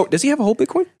 I know. Does he have a whole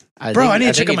Bitcoin? Bro, I need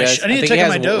to check think on he my does. I need to think check he on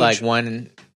my has, Doge. Like 1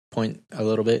 point a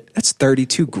little bit. That's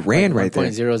 32 grand right there.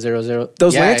 1.000.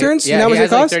 Those lanterns? You Yeah, know how he much they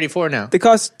has like cost? 34 now. They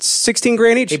cost 16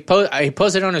 grand each. He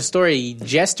posted on his story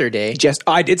yesterday. Just,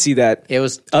 I did see that. It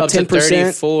was Up up to 10%.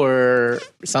 34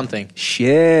 something.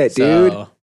 Shit, dude. So,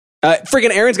 Freaking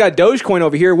Aaron's got Dogecoin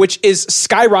over here, which is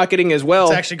skyrocketing as well.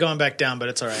 It's actually going back down, but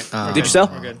it's all right. Did you sell?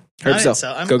 We're good. Heard I you didn't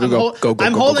sell. I'm, Go, go, I'm go. hol- Go, go,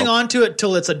 I'm go, go, holding go. on to it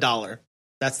till it's $1.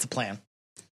 That's the plan.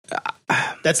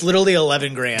 That's literally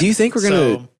 11 grand. Do you think we're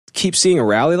gonna keep seeing a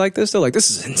rally like this though? Like, this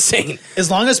is insane. As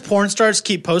long as porn stars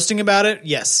keep posting about it,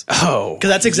 yes. Oh, Because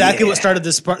that's exactly what started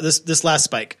this last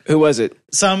spike. who was it?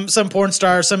 Some porn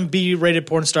star, some B-rated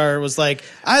porn star was like,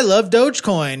 "I love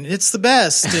Dogecoin, it's the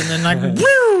best," and then like,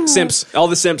 woo! Simps, all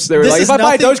the simps. They were This like, is if I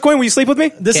buy nothing- Dogecoin, will you sleep with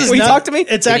me? This is will you not- talk to me?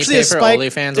 It's Can you actually pay a for spike.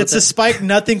 OnlyFans It's with a it? spike,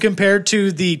 nothing compared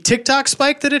to the TikTok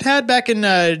spike that it had back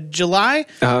in July.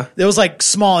 Uh-huh. It was like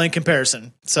small in comparison. Why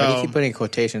do you So, keep putting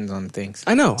quotations on things?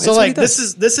 I know. so like this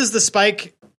is the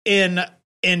spike in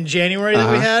January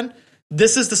that we had.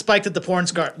 This is the spike that the porn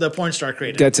star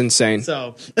created. That's insane.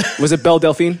 So Was it Belle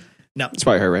Delphine? no, It's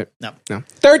probably her, right? no. No.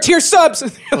 Third tier subs.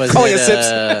 Was Calling it, it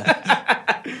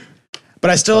simps. But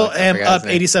I still I am forgot up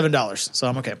his name. $87, so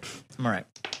I'm okay. I'm all right.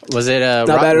 Was it Not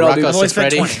bad at all, dude. I've Rocco only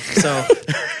spent Siffredi? 20, so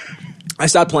I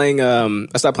stopped playing. I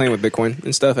stopped playing with Bitcoin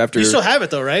and stuff after. you still have it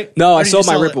though, right? No, Or I did sold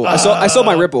you my sell it? Ripple. I sold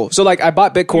my Ripple. So like, I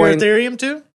bought Your Bitcoin. Ethereum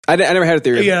too? I never had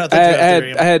Ethereum. Yeah, I think you had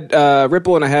Ethereum. I had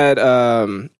Ripple and I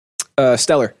had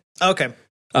Stellar. Okay.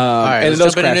 All right, and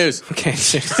let's those jump into crashed.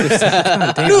 news.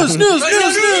 Okay. News.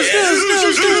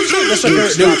 That's my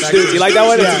favorite drop, Dude, actually. you like that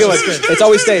one? That's a good one. it's good. It's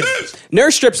always stayed.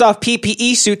 Nurse strips off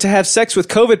PPE suit to have sex with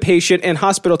COVID patient in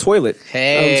hospital toilet.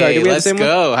 Hey, I'm sorry, did we have the let's same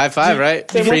go. High five, right?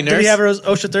 Free Did nurse. he have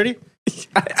OSHA 30?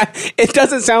 It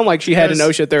doesn't sound like she had an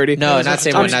OSHA 30. No, not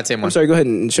same one. Not same I'm one. sorry. Go ahead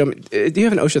and show me. Do you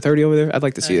have an OSHA 30 over there? I'd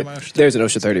like to see it. my OSHA 30. There's an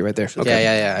OSHA 30 right there. Okay.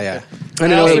 Yeah. I don't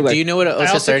know what it Hey, looked like. do you know what an I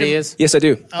OSHA also 30 can- is? Yes, I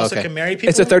do. I also Okay. can marry people.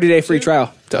 It's a 30-day free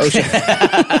trial to OSHA.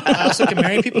 I also can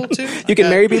marry people too. You can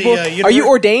marry people. Are you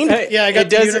ordained? Yeah, I got It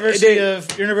the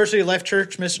does- University of Life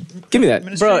Church. Give me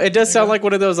that. Bro, it does sound like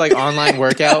one of those like online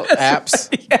workout apps.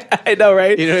 I know,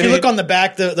 right? You know what If I you mean? look on the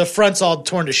back, the front's all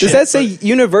torn to shit. Does that say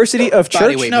University of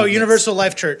Body Church? weight. no movements? Universal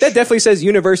Life Church? That definitely says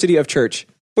University of Church.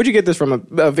 Where'd you get this from?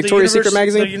 A Victoria's Secret The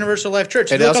magazine? Universal Life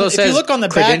Church. It If you look also on- if says you look on the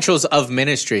back, credentials of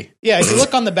ministry. yeah, if you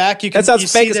look on the back, you can. That sounds you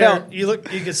fake see as there- hell.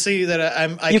 You can see that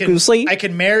I You can see? I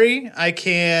can marry. I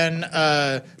can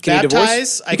Can you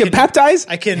divorce? baptize. You can baptize?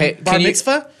 I can Hey, bar can you-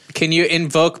 mitzvah. Can you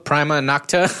invoke Prima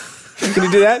Nocta? Can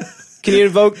you do that? Can you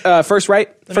invoke first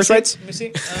rights? Let me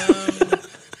see.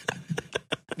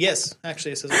 Yes,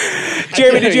 actually, it says.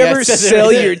 Jeremy, did you ever Yes, that's sell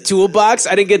right. your toolbox?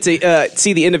 I didn't get to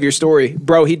see the end of your story,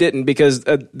 bro. He didn't because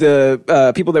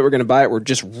the people that were going to buy it were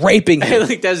just raping him.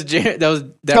 Like that was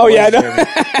Oh, was yeah, I know.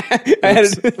 Jeremy. I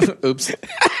had Oops.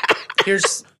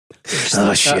 Here's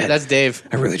oh shit! That's Dave.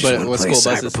 I really just But want to what play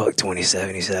school buses? Cyberpunk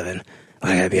 2077.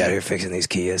 I gotta be out here fixing these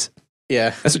Kias.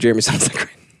 Yeah. That's what Jeremy sounds like. Right?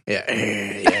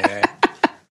 Yeah.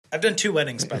 I've done 2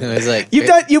 weddings, by the way. It's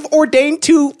like You've ordained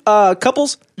 2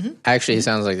 couples. Actually, he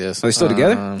sounds like this. Are they still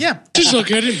together? Yeah, Just look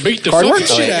at it, beat the Card fucking work?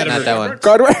 Oh, shit wait, out of not her. that one.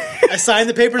 God, I signed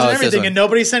the papers Oh, and it's this everything, one. and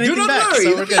nobody sent anything back.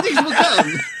 So we're good. Things will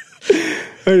come.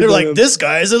 They're like, this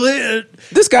guy's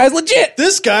this guy's legit.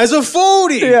 this guy's a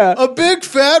 40. Yeah. A big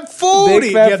fat 40. Big Do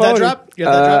you fat have phony. that drop? You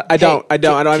have that drop? I don't. I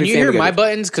don't have Can any you hear Family Guy. my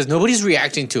buttons? Because nobody's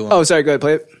reacting to them. Oh, sorry. Go ahead.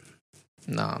 Play it.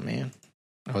 Nah, man.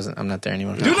 I'm not there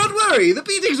anymore. Do not worry, the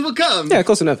beatings will come. Yeah,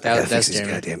 close enough. That's Fix these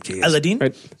Jeremy. goddamn Kias. Aladdin?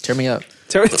 Right. Turn me up.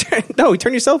 No,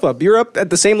 turn yourself up. You're up at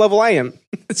the same level I am.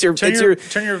 It's your. Turn it's your, your.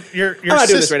 turn your I'm not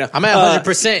doing this sis- right now. I'm at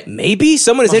 100%. Maybe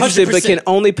someone is interested, but 100%. can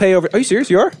only pay over. Are you serious?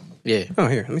 You are? Yeah. Oh,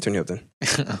 here. Let me turn you up then.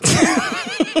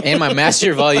 And my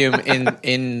master volume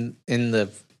in the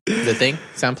thing,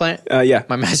 sound plant. Yeah.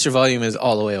 My master volume is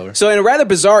all the way over. So, in a rather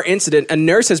bizarre incident, a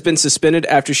nurse has been suspended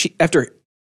after.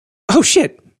 Oh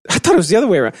shit! I thought it was the other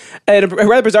way around. In a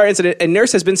rather bizarre incident, a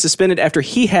nurse has been suspended after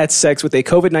he had sex with a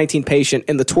COVID-19 patient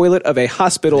in the toilet of a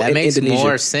hospital That in makes Indonesia.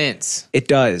 more sense It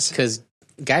does. because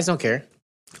guys don't care.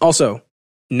 Also,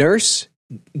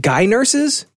 guy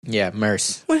nurses. Yeah,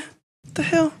 MERS. What the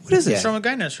hell? What is Yeah. this? What's wrong with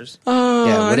guy nurses? Yeah,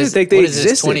 I what didn't is think they what is this?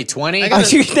 existed. 2020. I got-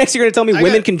 Next, you're going to tell me I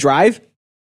women got- can drive?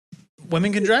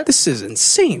 Women can drive? This is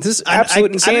insane. This is I absolute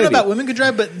don't insanity. know about women can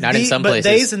drive, but Not in some but places.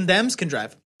 theys and thems can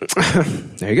drive.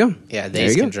 There you go. Yeah, There they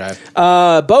you can go.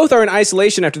 drive. Both are in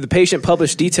isolation after the patient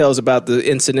published details about the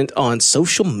incident on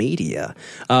social media.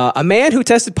 A man who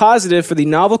tested positive for the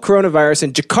novel coronavirus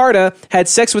in Jakarta had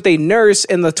sex with a nurse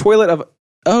in the toilet of.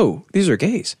 Oh, these are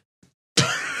gays.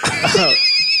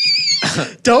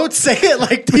 Don't say it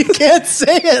like you can't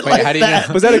say it like how do you that.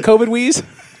 know? Was that a COVID wheeze?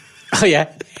 Oh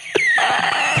yeah.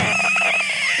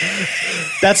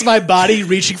 That's my body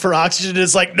reaching for oxygen.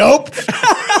 It's like, nope.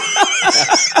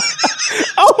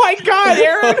 Oh my God,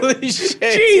 Aaron! Holy shit!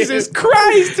 Jesus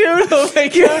Christ, dude! Oh my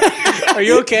God, Are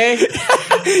you okay?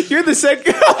 you're the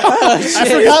second. I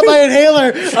forgot my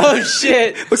inhaler. Oh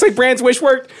shit! Looks like Brand's wish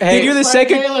worked. Hey. Dude, you're the My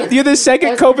second. inhaler. You're the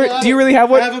second COVID. Do you really have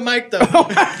I one? have a mic though.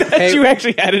 That Hey, you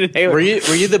actually had an inhaler. Were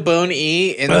you the bone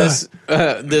E in this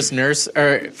this nurse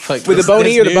or like, With the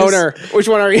bony or the boner? Which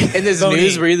one are you? In this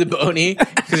news, were you the bony?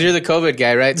 Because you're the COVID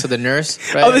guy, right? So the nurse.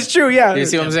 Right? Oh, that's true. Yeah. You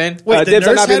see what I'm saying? Wait, the dibs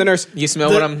on nurse not being had- the nurse. You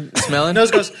smell what I'm smelling?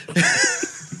 Nose goes.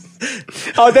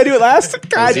 Oh, did I do it last?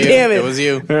 God you. damn it! It was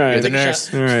you. All right. You're the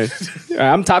nurse. All right.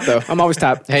 I'm top though. I'm always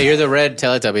top. Hey, you're the red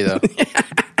Teletubby though.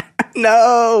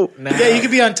 No. Yeah, you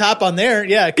could be on top on there.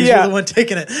 Yeah, because Yeah. you're the one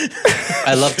taking it.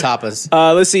 I love tapas.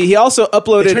 Let's see. He also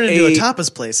uploaded Turn it into a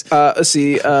tapas place.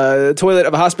 toilet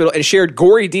of a hospital and shared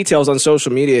gory details on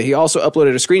social media. He also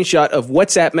uploaded a screenshot of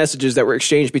WhatsApp messages that were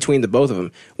exchanged between the both of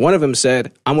them. One of them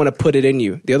said, "I want to put it in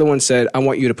you." The other one said, "I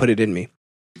want you to put it in me."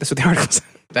 That's what the article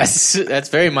said. That's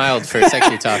very mild for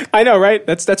sexy talk. I know, right?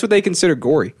 That's what they consider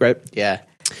gory, right? Yeah.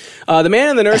 The man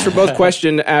and the nurse were both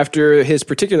questioned after his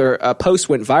particular post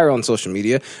went viral on social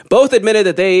media. Both admitted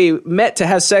that they met to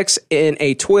have sex in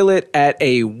a toilet at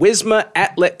a Wisma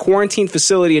Atlet quarantine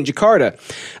facility in Jakarta.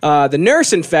 The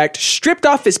nurse, in fact, stripped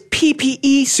off his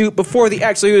PPE suit before the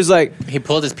act. So he was like, He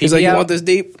pulled his he's pee like, you out. want this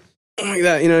deep? Like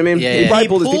that, you know what I mean? Yeah, He yeah. probably He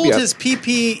pulled pulled his PPE out.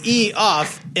 his PPE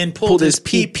off and pulled his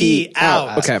PP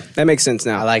out. Okay, that makes sense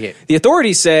now. I like it. The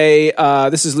authorities say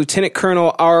this is Lieutenant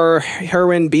Colonel R.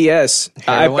 Heroin BS.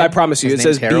 Heroin? I promise you, His it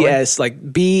says name's Heroin? BS,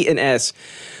 like B and S.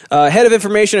 Head of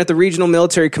information at the Regional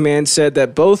Military Command said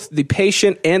that both the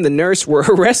patient and the nurse were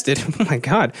arrested. Oh my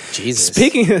God. Jesus.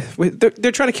 Speaking of,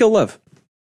 they're trying to kill love.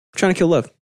 Trying to kill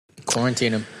love.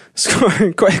 Quarantine him.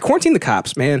 Quarantine the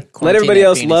cops, man. Let Quarantine everybody that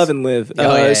else penis. love and live.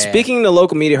 Yeah. Speaking to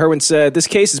local media, Herwin said this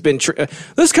case has been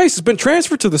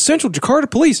transferred to the Central Jakarta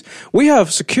Police. We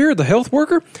have secured the health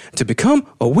worker to become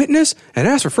a witness and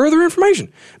ask for further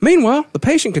information. Meanwhile, the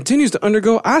patient continues to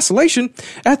undergo isolation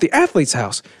at the athlete's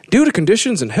house. Due to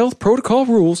conditions and health protocol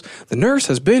rules, the nurse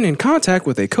has been in contact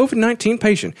with a COVID-19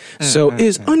 patient, so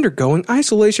is undergoing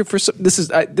isolation for.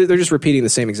 They're just repeating the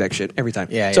same exact shit every time.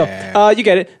 Yeah, So yeah. you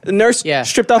get it. The nurse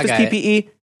stripped off I his got it. PPE,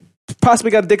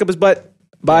 possibly got a dick up his butt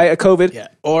by a COVID. Yeah.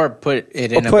 Or put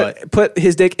it in a Or butt. put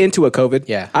his dick into a COVID.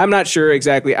 Yeah. I'm not sure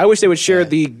exactly. I wish they would share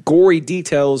the gory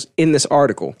details in this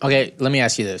article. Okay, let me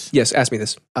ask you this. Yes, ask me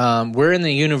this. We're in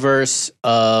the universe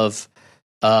of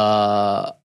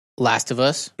Last of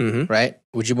Us, right?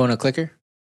 Would you want a clicker?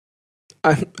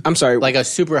 I'm sorry. Like a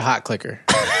super hot clicker.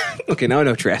 Okay, now I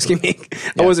know what you're asking me.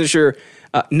 I wasn't sure.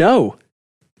 No,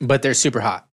 But they're super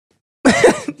hot.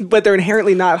 but they're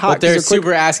inherently not hot. But they're 'cause quick.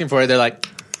 super asking for it. They're like,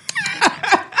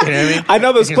 you know what I mean? I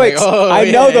know those You're like, clicks. oh, I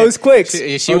know yeah. those clicks.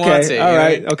 She okay, wants it, all you know?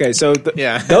 right. Okay, so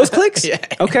Yeah. those clicks. Yeah.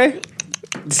 Okay.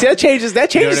 See, that changes what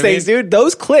I things, mean? dude.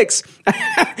 Those clicks,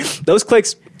 those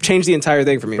clicks change the entire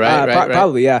thing for me. Right, right.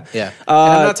 Probably, yeah. Yeah. And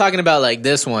I'm not talking about like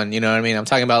this one, you know what I mean? I'm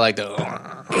talking about like the,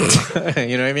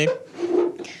 you know what I mean?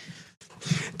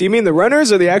 Do you mean the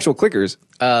runners or the actual clickers?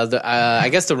 I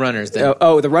guess the runners then.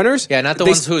 Oh, the runners? Yeah, not the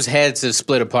They ones whose heads is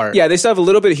split apart. Yeah, they still have a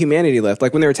little bit of humanity left.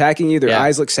 Like when they're attacking you, their Yeah.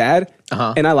 eyes look sad,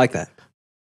 and I like that.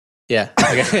 Yeah.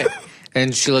 Okay.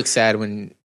 And she looks sad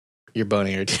when you're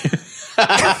boning her too.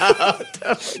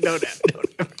 Don't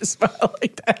ever smile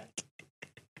like that.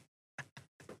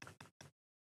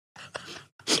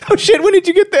 Oh shit! When did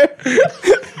you get there?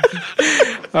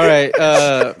 All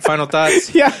right. Final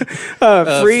thoughts. Yeah,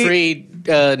 free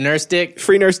nurse dick.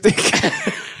 free nurse dick.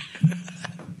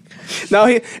 No,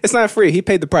 it's not free. He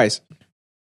paid the price.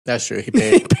 That's true. He He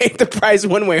paid. paid the price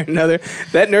one way or another.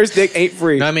 That nurse dick ain't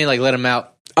free. No, I mean like let him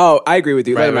out. Oh, I agree with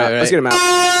you. Let Right, him out. right, Let's right.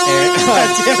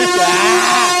 get him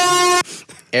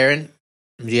out. Aaron,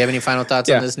 do you have any final thoughts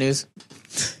Yeah. on this news?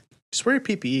 Just wear your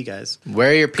PPE, guys.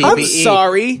 Wear your PPE. I'm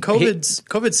sorry.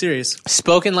 COVID's serious.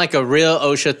 Spoken like a real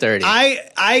OSHA 30. Okay.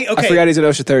 I forgot he's at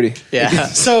OSHA 30. Yeah.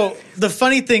 So the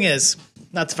funny thing is,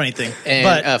 not the funny thing, And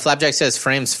but Flapjack says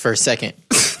frames per second.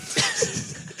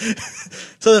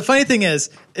 so the funny thing is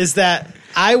that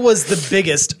I was the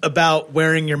biggest about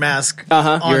wearing your mask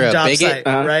on You're a job bigot? site,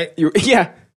 right?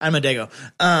 Yeah. I'm a dago.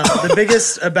 The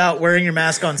biggest about wearing your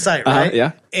mask on site, right?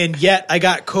 yeah. And yet I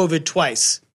got COVID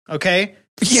twice. Okay.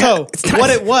 Yeah, So it's not- what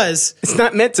it was, It's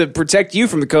not meant to protect you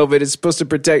from the COVID. It's supposed to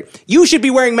protect. You should be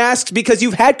wearing masks because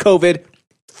you've had COVID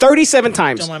 37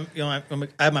 times. I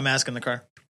have my mask in the car.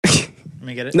 Let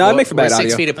me get it. No, it makes for We're bad 6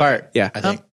 audio. feet apart. Yeah. I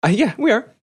think. Yeah, we are.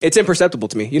 It's imperceptible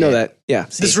to me. You know that. Yeah.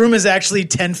 This room is actually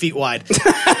 10 feet wide.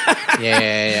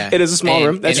 Yeah. It is a small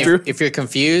room. That's and true. If you're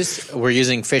confused, we're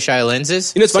using fisheye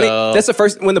lenses. You know, it's funny. so- That's the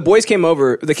first when the boys came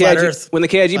over. The Flat KIG, Earth. when the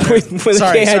KIG Flat boys, Earth. when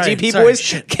Sorry, the KIGP sorry. boys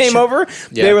Shit, came shit. over,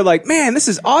 Yeah. they were like, "Man, this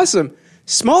is awesome."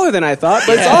 Smaller than I thought,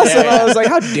 but it's awesome. I was like,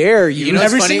 "How dare you?" You know, what's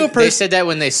Every funny? single They person- said that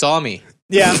when they saw me.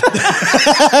 Yeah.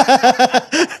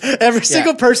 Every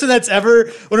single person that's ever,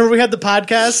 whenever we had the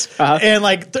podcast, and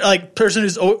like person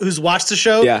who's watched the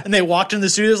show, Yeah. and they walked in the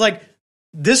studio, is like,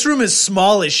 this room is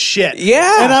small as shit.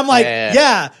 Yeah. And I'm like, Yeah.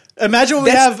 yeah. Imagine when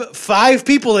we have 5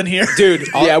 people in here. Dude,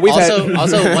 yeah, we've also, had...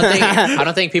 also one thing I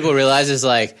don't think people realize is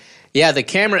like, yeah, the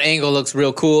camera angle looks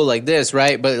real cool like this,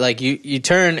 right? But like you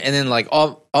turn and then like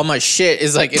all my shit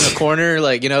is like in the corner.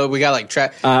 Like, you know, we got like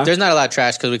trash. There's not a lot of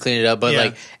trash because we cleaned it up. But Yeah.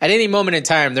 like at any moment in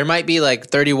time, there might be like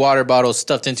 30 water bottles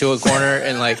stuffed into a corner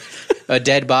and like a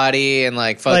dead body and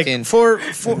like fucking Like for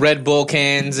Red Bull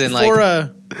cans and like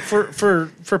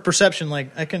for perception,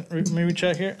 like I can maybe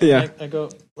check here. Yeah. Like, I go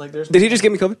like there's. Did he just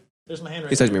give me COVID? There's my hand right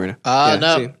He's touching me right now.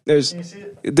 No. See, there's... Can you see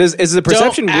it? Is the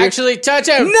perception don't weird? actually touch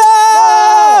him.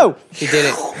 No! He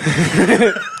did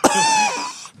it.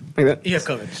 Like that. You have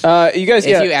COVID. You guys,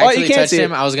 If yeah. you actually can't touched see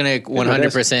him, it. I was gonna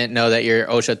 100% know that your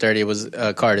OSHA 30 was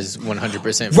card is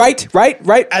 100%. Right.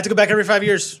 I have to go back every 5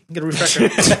 years, get a refresher.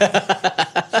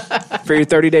 For your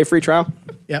 30-day free trial.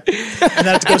 Yep. And then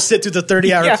I have to go sit through the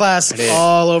 30-hour Yeah. class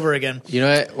all over again. You know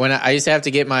what? When I used to have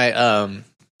to get my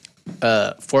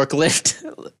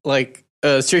forklift like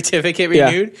certificate Yeah.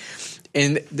 renewed,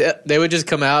 and they would just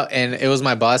come out, and it was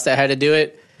my boss that had to do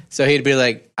it. So he'd be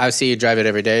like, "I see you drive it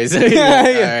every day." So he'd be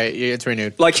like, Yeah. all right, it's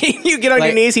renewed. Like, you get on your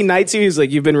Like- knees, he knights you, he's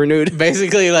like, you've been renewed.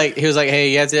 Basically, like he was like,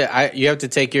 "Hey, you have to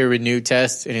take your renewed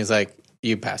test," and he's like,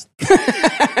 "You passed."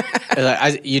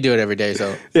 Like, you do it every day,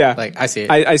 so Yeah. like I see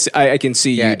it. I can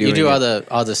see yeah, you doing you do it.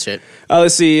 all the shit.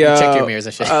 Let's see. check your mirrors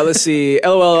and shit. Let's see.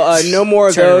 LOL. No more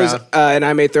of Turn those, around. and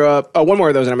I may throw up. One more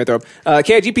of those, and I may throw up.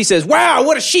 KIGP says, "Wow,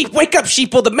 what a sheep! Wake up,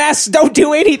 sheeple! The masks don't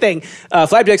do anything."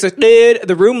 Flapjack says, "Dude,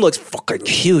 the room looks fucking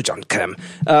huge on cam."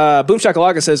 Boom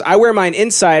Shakalaka says, "I wear mine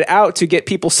inside out to get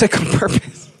people sick on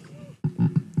purpose."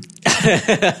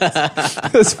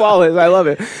 That's flawless. I love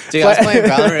it. Dude, I was playing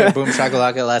Valorant at Boom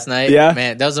Shakalaka last night. Yeah?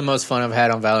 Man, that was the most fun I've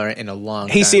had on Valorant in a long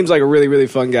time. He seems like a really, really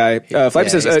fun guy. Flappy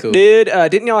says, he's cool.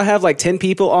 didn't y'all have like 10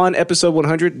 people on episode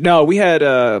 100? No, we had,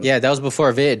 Yeah, that was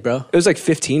before vid, bro. it was like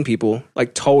 15 people,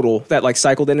 like total, that like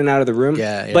cycled in and out of the room.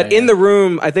 Yeah, but in yeah. the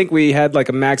room, I think we had like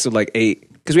a max of like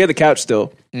 8 because we had the couch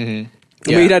still. Mm-hmm.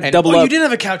 Yeah, We had to and- double Oh, up. you did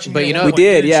have a couch in But here. you know- at We one point,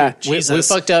 did, didn't yeah. you? We Jesus.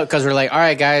 fucked up because we're like, all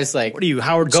right, guys, like, What are you,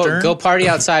 Howard Stern? go party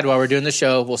outside while we're doing the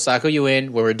show. We'll cycle you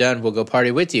in. When we're done, we'll go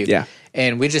party with you. Yeah.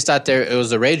 And we just thought it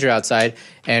was a rager outside.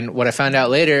 And what I found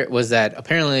out later was that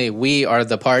apparently we are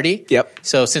the party. Yep.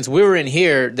 So since we were in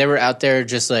here, they were out there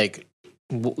just like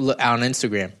out on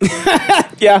Instagram.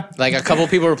 Yeah. Like a couple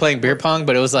people were playing beer pong,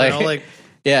 but it was like, You know, like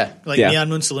yeah. Yeah. Neon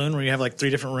Moon Saloon, where you have like 3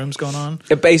 different rooms going on.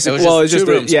 It basically, It was it's two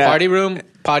rooms. yeah. Party room,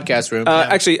 podcast room.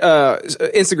 Actually,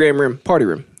 Instagram room, party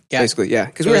room. Yeah. Basically, yeah.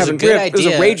 Because It we were was a having, good it was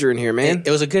a idea. rager in here, man. It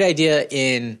was a good idea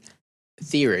in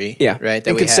theory. Yeah. Right.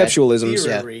 That And we had. conceptualisms.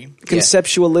 Theory.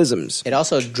 Conceptualisms. It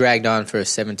also dragged on for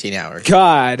 17 hours.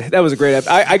 God, that was a great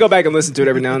episode. I go back and listen to it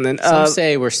every now and then. Some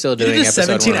say we're still You doing did a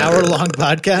episode 17-hour long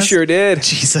podcast? Sure did.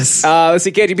 Jesus. Let's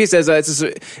see. KGP says it's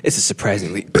a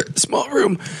surprisingly small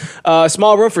room.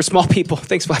 Small room for small people.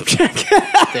 Thanks, Flapjack.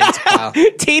 Thanks, pal.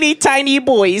 Teeny tiny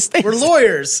boys. Thanks. We're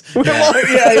lawyers.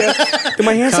 Yeah. Do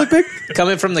my hands look big?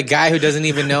 Coming from the guy who doesn't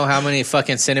even know how many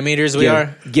fucking centimeters we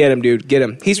are. Get him, dude. Get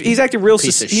him. He's acting real.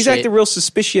 Piece of He's shit. acting real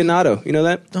suspicionado. You know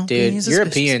that? Don't Dude, be suspicious.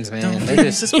 Europeans, man. Don't They're be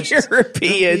just- suspicious. Don't be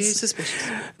Europeans. suspicious.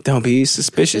 Don't be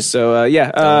suspicious. So yeah.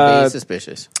 Don't be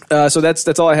suspicious. So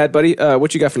that's all I had, buddy.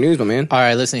 What you got for news, my man? All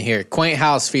right, listen here. Quaint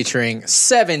House featuring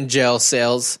 7 gel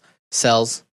sales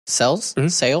sales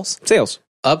Sales.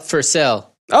 up for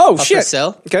sale. Oh Up shit. for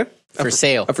sale. Okay. For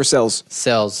sale. Up for sales.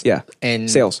 Sales. Yeah.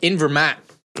 And Sales. in Vermont.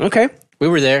 Okay. We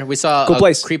were there. We saw Cool a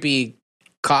place. creepy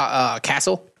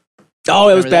castle. Oh,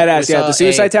 it was Remember that? badass. We Yeah, saw the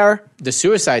Suicide Tower. The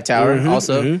Suicide Tower Mhm,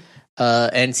 also.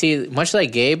 And see, much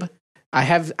like Gabe, I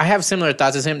have similar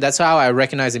thoughts as him. That's how I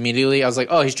recognized immediately. I was like,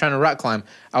 oh, he's trying to rock climb.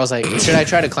 I was like, should I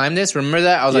try to climb this? Remember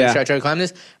that? I was Yeah. like, should I try to climb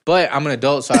this? But I'm an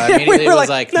adult, so I immediately were was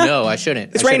like, like, no. no, I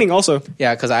shouldn't. It's I shouldn't. raining also.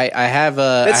 Yeah, because I have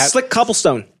It's slick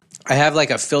cobblestone. I have like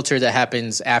a filter that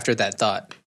happens after that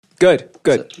thought. Good.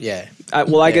 Yeah.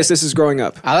 Well, I guess this is growing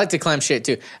up. I like to climb shit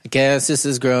too. I guess this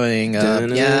is growing up.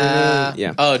 Dun-dun-dun. Yeah.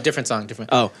 Yeah. Oh, different song.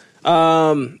 Different. Oh,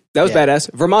 that was Yeah.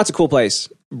 badass. Vermont's a cool place.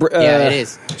 Yeah, it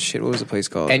is. Shit, what was the place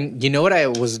called? And you know what I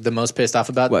was the most pissed off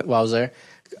about What? while I was there?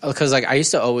 Because like I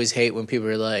used to always hate when people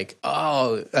were like,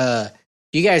 "Oh,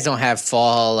 you guys don't have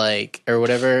fall like or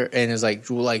whatever," and it's like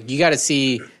you got to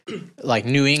see like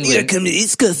New England. come to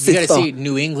East Coast. You got to see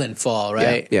New England fall,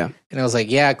 right? Yeah. And I was like,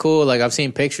 "Yeah, cool." Like I've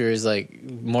seen pictures, like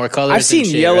more colors. I've seen and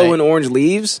shit, yellow right? and orange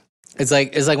leaves. It's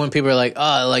like when people are like,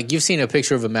 "Oh, like you've seen a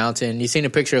picture of a mountain, you've seen a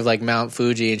picture of like Mount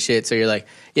Fuji and shit," so you're like,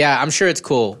 "Yeah, I'm sure it's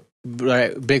cool."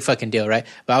 Right, big fucking deal, right?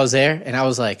 But I was there and I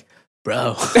was like,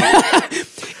 bro,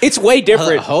 It's way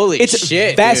different. Holy it's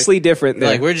shit, vastly different. There.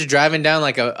 like we're just driving down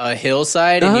like a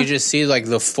hillside and you just see like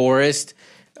the forest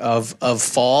of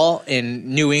fall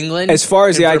in New England. As far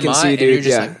as the in eye can Vermont, see, and dude, you're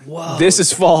just yeah. like, whoa, This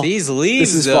is fall. These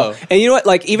leaves, This is though. fall. And you know what?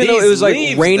 Like, even though These it was like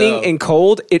leaves, raining though. and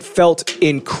cold, it felt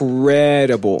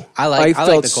incredible. I like felt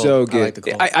the cold. so I good. like the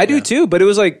cold. I do Yeah. too, but it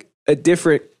was like a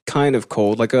different kind of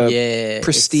cold, like a Yeah,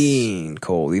 pristine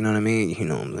cold. You know what I mean? You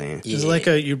know what I'm saying? It's like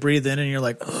you breathe in and you're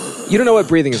like, You don't know what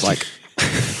breathing is like.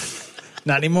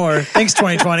 not anymore. Thanks,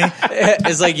 2020.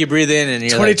 It's like you breathe in and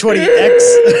you're 2020 like,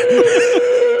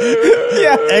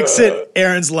 exit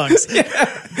Aaron's lungs.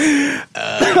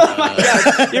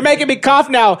 You're making me cough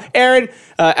now, Aaron.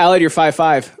 Alad, you're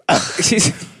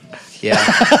 5'5". yeah,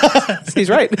 He's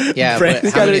right. yeah. Brand- But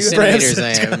he's how got many a- centimeters I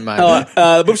am? in my-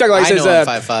 Boom Shakalaka I says, know I'm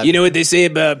 5'5". you know what they say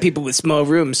about people with small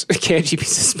rooms? KGP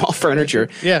says small furniture.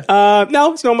 Yeah.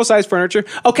 No, it's normal size furniture.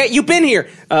 Okay, you've been here.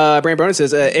 Brian Brown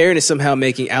says, Aaron is somehow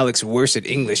making Alex worse at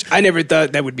English. I never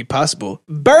thought that would be possible.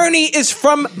 Bernie is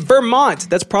from Vermont.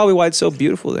 That's probably why it's so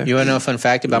beautiful there. You want to know a fun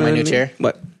fact about my new chair?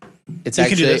 What? It's You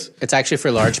can do actually this. it's actually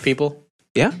for large people.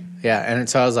 Yeah? Yeah, and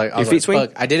so I was like, Your feet swing?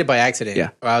 fuck. I did it by accident. Yeah.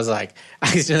 Where I was like, I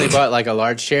accidentally bought like a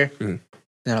large chair, and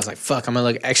I was like, fuck, I'm gonna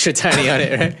look extra tiny on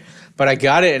it, right? But I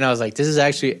got it, and I was like, this is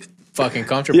actually fucking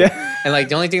comfortable. Yeah. And like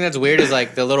the only thing that's weird is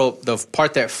like the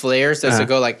part that flares does to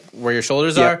go like where your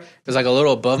shoulders Yeah. are. It's like a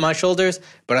little above my shoulders,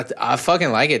 but I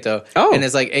fucking like it though. Oh. And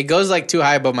it's like it goes like too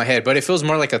high above my head, but it feels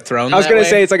more like a throne. I was that going to way.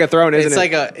 say it's like a throne, isn't It's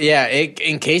it? like it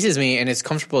encases me and it's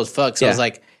comfortable as fuck. So I Yeah. was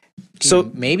like, so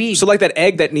maybe So like that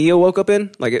egg that Neo woke up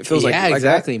in? Like it feels like yeah, like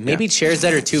exactly. that? Maybe Yeah. chairs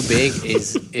that are too big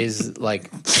is like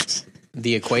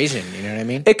the equation. You know what I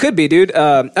mean? It could be, dude.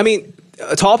 I mean,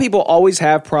 tall people always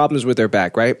have problems with their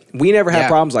back, right? We never have Yeah.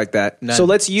 problems like that. None. So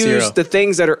let's use Zero. the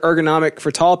things that are ergonomic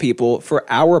for tall people for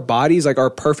our bodies, like our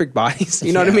perfect bodies.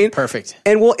 You know what I Yeah, mean? perfect.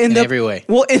 And we'll end In up every way.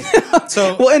 We'll end,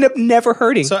 So- we'll end up never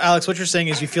hurting. So, Alex, what you're saying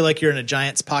is you feel like you're in a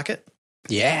giant's pocket?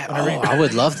 Yeah. Oh, I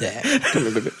would love that.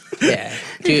 Yeah,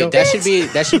 dude, that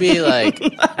should be like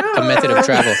a method of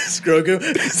travel.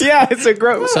 Grogu. yeah, it's a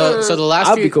gross. So the last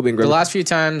I'll few be cool being the Grogu. last few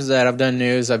times that I've done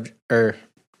news, I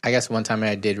guess one time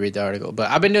I did read the article, but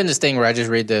I've been doing this thing where I just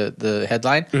read the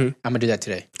headline. I'm gonna do that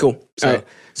today. Cool. So All right.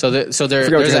 there's what a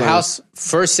your headline house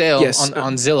for sale Yes.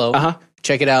 on Zillow. Uh-huh.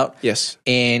 Check it out. Yes.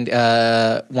 And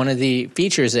one of the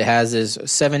features it has is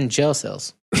 7 jail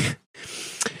cells.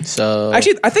 So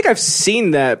Actually, I think I've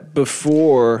seen that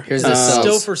before. Here's the cells.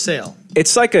 Still for sale.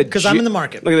 It's like a 'Cause I'm in the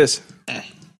market. Look at this.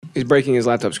 He's breaking his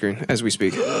laptop screen as we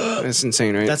speak. That's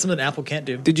insane, right? That's something Apple can't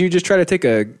do. Did you just try to take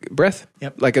a breath?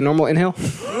 Yep. Like a normal inhale?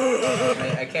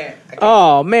 I can't.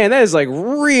 Oh man, that is like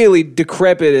really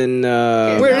decrepit and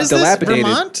Where is this? dilapidated.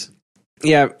 Vermont?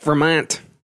 Yeah, Vermont.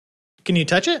 Can you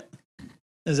touch it?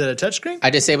 Is it a touchscreen? I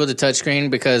disabled the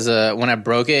touchscreen because when I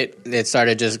broke it, it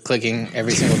started just clicking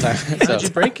every single time. How'd you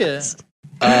break it?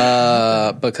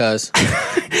 Because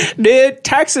Dude,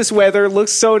 Texas weather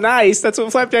looks so nice. That's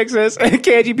what Flapjack says. And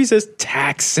KGP says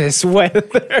Texas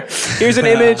weather. Here's an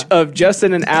image of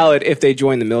Justin and Alad if they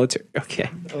join the military. Okay.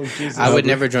 Oh, Jesus. I would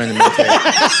never join the military.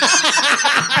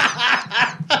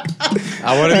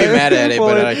 I want to be mad at it,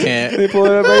 but I can't. They pull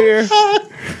it up right here.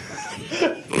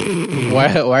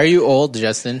 Why are you old,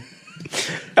 Justin?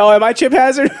 Oh, am I Chip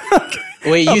Hazard?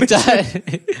 Wait, you thought?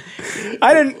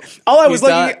 I didn't. All I was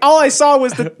thought- looking. All I saw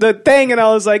was the thing, and I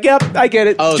was like, "Yep, I get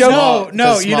it." Oh, Joe, small.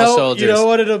 No, The you small know, soldiers. you know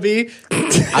what it'll be.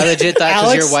 I legit thought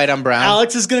because you're white, I'm brown.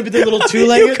 Alex is going to be the little you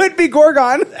two-legged. could be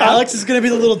Gorgon. Alex is going to be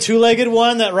the little two-legged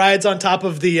one that rides on top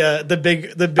of the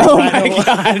big Oh rhino my one.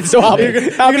 god! So I'll You're be,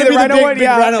 gonna, I'll you're be gonna the rhino big, one. big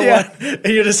Yeah, rhino yeah. one,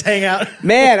 and you just hang out.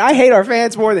 Man, I hate our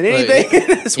fans more than anything in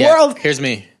this Yeah, world. Here's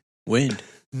me. Wind.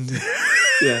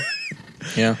 Yeah.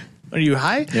 Yeah. Are you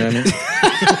high? You know what I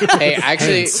mean? Hey,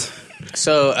 actually,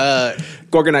 so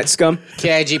Gorgonite scum.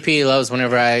 KIGP loves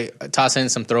whenever I toss in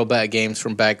some throwback games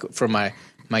from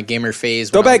my gamer phase.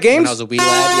 Throwback when games? I was a wee lad,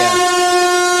 yeah.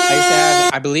 I used to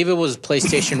have, I believe it was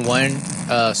PlayStation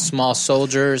 1, Small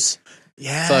Soldiers,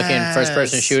 Yeah. fucking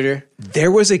first-person shooter. There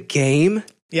was a game,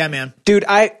 Yeah, man. dude.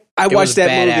 I was watched that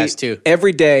movie badass, too.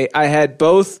 every day. I had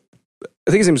both. I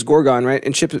think his name was Gorgon, right?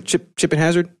 And Chip and Hazard. Chip and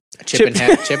Hazard.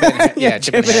 Chip and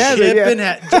Chip and Hazard. Chip, yeah.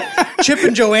 and Chip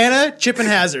and Joanna, Chip and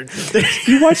Hazard.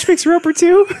 You watch Fixer Upper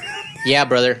too? Yeah,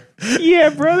 brother. Yeah,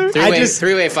 brother.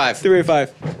 Three-way 5.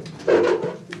 385.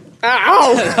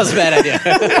 Ow! That was a bad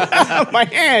idea. My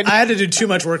hand. I had to do too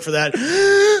much work for that.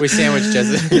 We sandwiched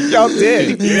Justin. Y'all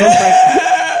did.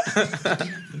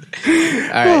 All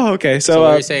right. Oh, okay. So So, what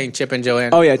were you saying, Chip and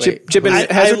Joanne? oh yeah, Wait. Chip and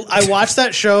Hazard. I watched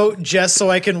that show just so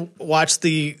I can watch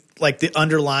the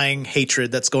underlying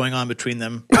hatred that's going on between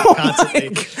them constantly.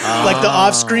 Like the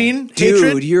off-screen hatred.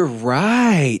 Dude, you're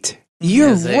right.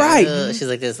 You're It's like, right. She's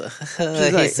like this.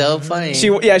 like- He's so funny. She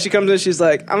comes in. She's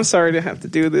like, "I'm sorry to have to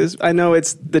do this. I know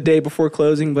it's the day before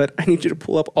closing, but I need you to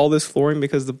pull up all this flooring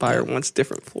because the buyer wants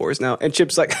different floors now." And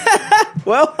Chip's like,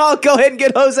 "Well, I'll go ahead and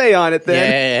get Jose on it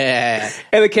then." yeah.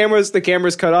 And the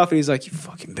camera's cut off, and he's like, "You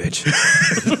fucking bitch."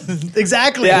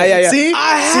 Exactly. Yeah. See?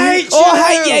 I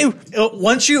hate you.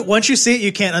 Once you see it,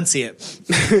 you can't unsee it.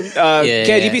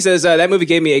 KGP says that movie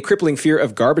gave me a crippling fear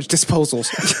of garbage disposals.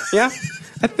 Yeah.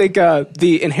 I think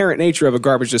the inherent nature of a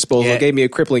garbage disposal gave me a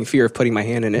crippling fear of putting my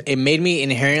hand in it. It made me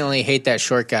inherently hate that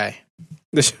short guy.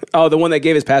 The one that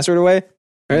gave his password away?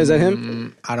 Right, is that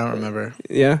him? I don't remember.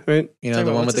 Yeah, right? You know,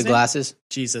 the one with the glasses?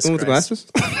 Jesus The one with the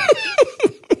Christ. glasses?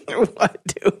 What,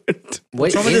 dude?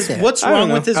 What's wrong What's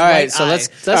wrong with his All right right, so eye?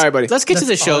 let's All right, buddy. let's get to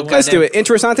the show. Let's do it.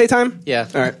 Interessante time? Yeah.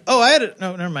 All right. Oh, I had it.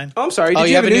 No, never mind. Oh, I'm sorry. Oh, Did you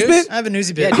you have a have a news news? bit? I have a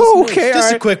newsy bit. Oh, okay. Just all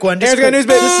a right. quick one. Aaron's got a news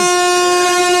bit.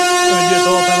 I'm gonna do it the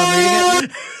whole time I'm reading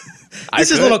it.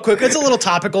 This is a little quick. It's a little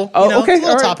topical. Oh, you know? okay. It's a little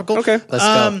all right. topical. Okay. Let's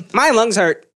go. My lungs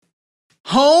hurt.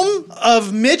 Home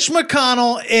of Mitch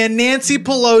McConnell and Nancy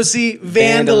Pelosi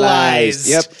vandalized.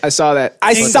 Yep, I saw that.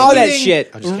 I saw that Including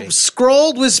shit. I'm just kidding.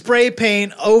 Scrolled with spray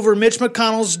paint over Mitch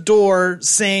McConnell's door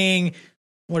saying,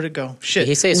 where'd it go? Shit.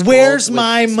 He say scrolled Where's with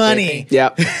my spray money? paint? Yeah.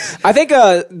 I think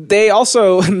they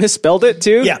also misspelled it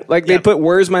too. Yeah, Like they yeah. put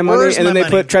 "Where's my money" Where's and then my they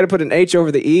money? try to put an H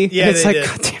over the E. Yeah, and it's they like, did.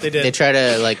 God damn They it. did. They try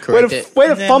to like Way correct to, it. way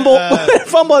to then, fumble, way to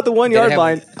fumble at the 1 They yard have,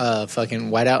 line.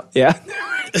 fucking whiteout. Yeah.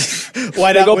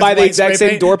 White They out go with buy the white exact spray same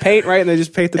paint, door paint, right? And they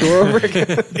just paint the door over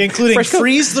again. including Fresh coat.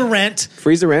 freeze the rent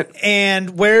Freeze the rent.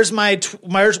 and where's my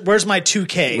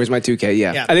 2K? Where's my 2K?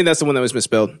 Yeah. Yeah. I think that's the one that was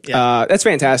misspelled. Yeah. That's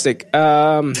fantastic.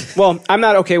 Well, I'm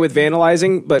not okay with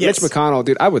vandalizing, but Yes. Mitch McConnell,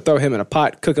 dude, I would throw him in a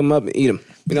pot, cook him up, and eat him.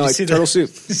 You know, like see turtle the, soup.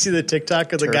 You see the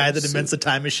TikTok of the guy that invents the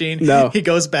time machine? No. He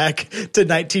goes back to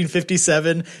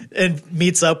 1957 and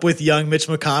meets up with young Mitch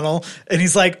McConnell. And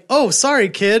he's like, "Oh, sorry,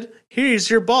 kid. Here's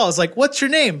your ball." It's like, "What's your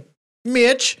name?"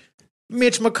 "Mitch.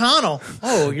 Mitch McConnell."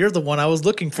 "Oh, you're the one I was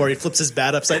looking for." He flips his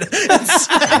bat upside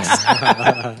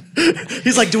down.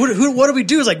 He's like, what do we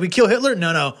do? He's like, "We kill Hitler?"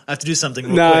 No. I have to do something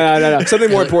real quick. No.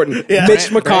 Something more important. Yeah. Mitch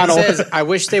Brent McConnell. says, I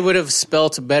wish they would have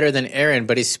spelt better than Aaron,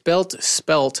 but he spelt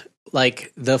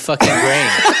like the fucking grain.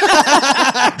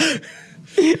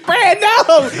 Brad,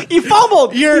 no! You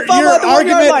fumbled! Your fumbled at the 1 yard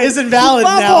argument line. isn't valid You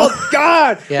fumbled. now.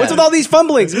 God! Yeah. What's with all these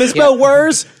fumblings? Misspelled Yeah.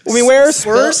 words? I mean, where's?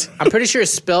 Worse? I'm pretty sure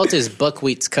spelt is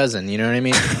buckwheat's cousin. You know what I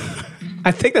mean?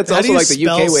 I think that's How do also you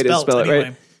like the UK way to spell it, anyway?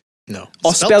 right? No.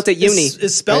 All spelt at uni.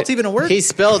 Is spelt Right. even a word? He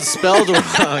spelled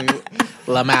wrong.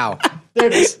 Lamau. There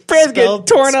it is. Brad's getting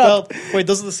torn up. Wait,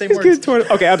 those are the same It's words. good, torn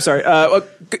up. Okay, I'm sorry.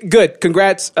 Good.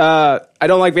 Congrats. I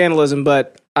don't like vandalism,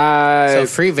 but So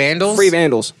free vandals, free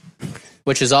vandals.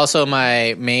 which is also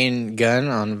my main gun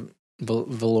on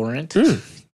Valorant.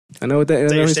 I know what that. I know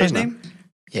Is that what your he's stage talking name?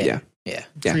 about. Yeah.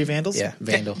 Yeah. Free Vandals? Yeah.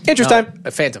 Vandal. Interest No, time.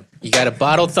 A Phantom. You got a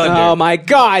Bottle Thunder. Oh my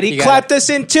God! He You clapped gotta- us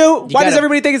in too. Why does gotta-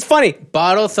 everybody think it's funny?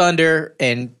 Bottle Thunder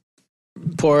and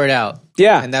pour it out.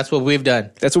 Yeah. And that's what we've done.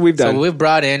 That's what we've done. So we've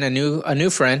brought in a new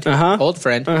friend, old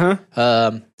friend.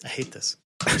 I hate this.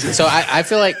 So I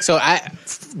feel like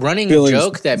running Feelings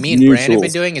joke that me and Brand have mutual.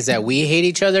 been doing is that we hate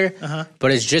each other,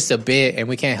 but it's just a bit, and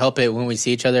we can't help it when we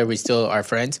see each other. We still are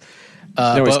friends.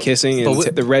 There was kissing and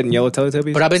but the red and yellow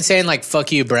Teletubbies. But I've been saying like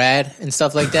 "fuck you, Brad" and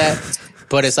stuff like that.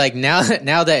 But it's like now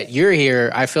that you're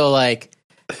here, I feel like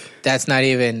that's not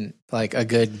even like a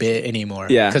good bit anymore.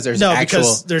 Yeah. because there's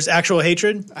Because there's actual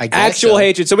hatred. I guess Actual so.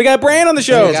 hatred. So we got Brand on the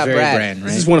show. We got Very Brad. Brand, right?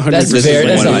 This is 100%. That's very-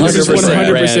 that's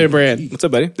 100% Brand. What's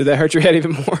up, buddy? Did that hurt your head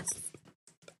even more?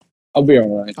 I'll be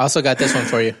all right. Also got this one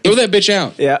for you. Throw that bitch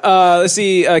out. Yeah. Let's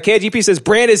see. KGP says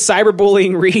Brand is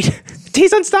cyberbullying Reed.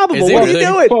 He's unstoppable. Is he What are really? you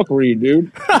doing? Fuck Reed,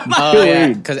 dude. Oh yeah,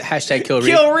 Reed. because hashtag kill Reed.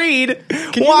 Kill Reed.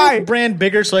 Can you Why? make Brand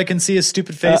bigger so I can see his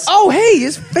stupid face? Oh, hey,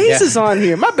 his face Yeah. is on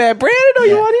here. My bad, Brand. I didn't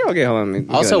know you on here. Okay, hold on. Let me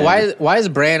get Also, on there. why is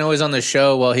Bran always on the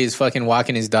show while he's fucking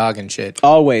walking his dog and shit?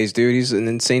 Always, dude. He's an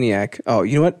insaniac. Oh,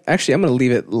 you know what? Actually, I'm going to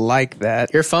leave it like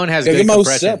that. Your phone has Gotta good get my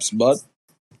compression. steps, bud.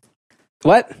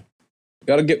 What?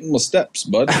 Gotta get my steps,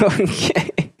 bud.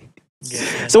 Okay.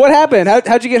 So what happened?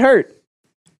 How'd you get hurt?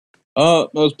 I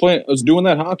was doing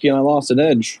that hockey and I lost an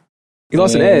edge. You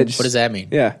lost an Yeah. edge. What does that mean?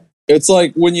 Yeah. It's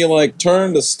like when you like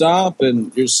turn to stop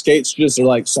and your skates just are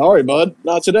like, sorry, bud,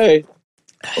 not today.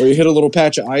 Or you hit a little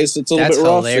patch of ice, it's a little That's bit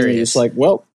rough. And you're hilarious. just like,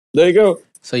 well, there you go.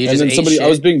 So you And just then ate shit. I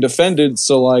was being defended,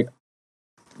 so like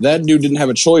that dude didn't have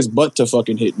a choice but to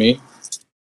fucking hit me.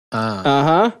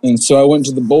 Uh-huh. And so I went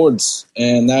to the boards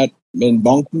and that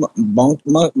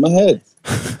bonked my head.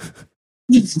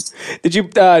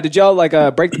 Did y'all like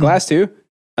break the glass too?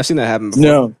 I've seen that happen before.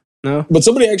 No. No? But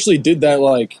somebody actually did that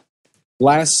like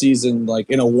last season, like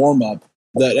in a warm up,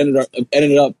 that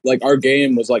ended up like our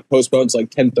game was like postponed to like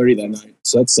 10:30 that night.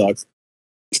 So that sucked.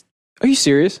 Are you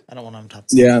serious? I don't want to top.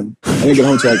 Yeah, I didn't get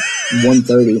home till like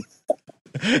 1:30.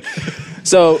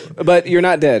 So, but you're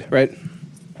not dead, right?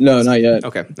 No, not yet.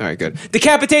 Okay. All right, good.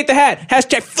 Decapitate the hat.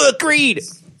 Hashtag fuck Reed.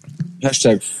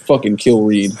 Hashtag fucking kill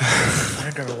Reed.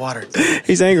 I grab a water.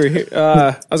 He's angry. Here,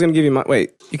 I was going to give you my...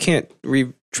 Wait, you can't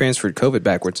re-transfer COVID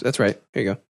backwards. That's right. Here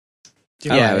you go.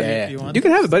 Yeah. You want? You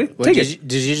can have it, buddy. Take it.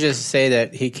 Did you just say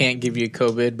that he can't give you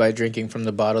COVID by drinking from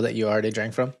the bottle that you already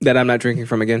drank from? That I'm not drinking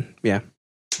from again. Yeah.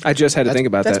 I just had to think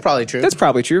about that. That's probably true. That's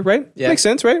probably true, right? Yeah. Makes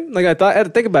sense, right? Like I had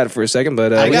to think about it for a second,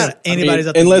 but I got anybody's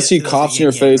up. Unless he coughs in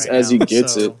your face as he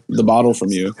gets the bottle from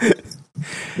you.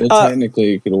 Then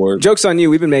technically, it could work. Joke's on you.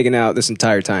 We've been making out this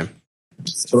entire time.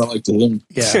 That's what I like to do.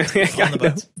 Yeah. on the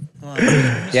butts.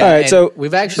 Yeah. All right, so-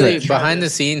 we've actually behind the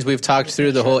scenes we've talked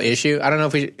through the whole issue. I don't know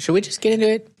if should we just get into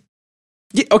it?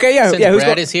 Yeah, okay, yeah. Since Yeah,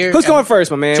 Brad is here, Who's going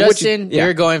first, my man? Justin,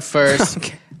 you're going first.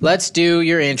 Okay. Let's do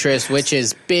your interest, which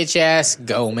is bitch ass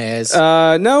Gomez.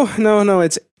 No.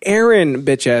 It's Aaron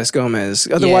bitch ass Gomez.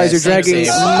 Otherwise, Yeah, you're dragging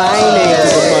same. my name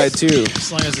to the mud too.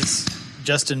 As long as it's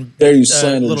Justin. There you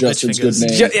slander Little Justin's Bitch good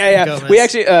Fingers. name. Yeah. Gomez. We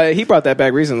actually he brought that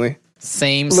back recently.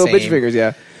 Same. Little bitch fingers,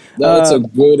 yeah. That's a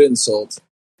good insult.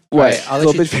 What? Right,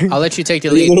 Little bitch fingers. I'll let you take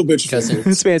the lead. Little bitch Justin.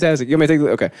 fingers. It's fantastic. You want me to take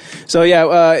the... Okay. So,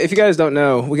 yeah, if you guys don't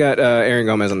know, we got Aaron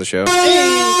Gomez on the show.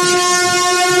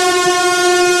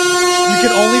 You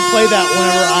can only play that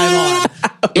whenever I'm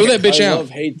on. Throw that bitch out.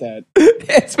 Hate that.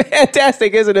 It's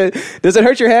fantastic, isn't it? Does it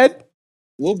hurt your head?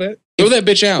 A little bit. Throw that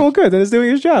bitch out. Oh, good. Then it's doing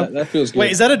its job. That feels good.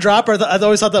 Wait, is that a drop? Or I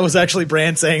always thought that was actually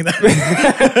Brand saying that.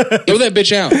 Throw that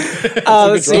bitch out.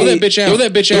 Let's Throw that see. bitch out. Throw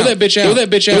that bitch out. Throw that bitch out. Throw that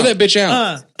bitch out. Throw that bitch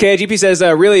out. KGP says,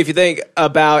 really, if you think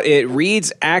about it,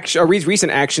 Reed's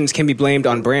recent actions can be blamed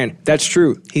on Brand. That's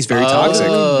true. He's very toxic.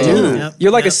 Dude, Yep,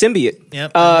 you're like a yep. symbiote.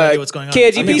 Yep. I have no idea what's going on. I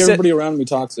KGP make said, everybody around me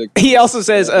toxic. he also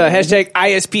says, hashtag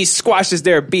ISP squashes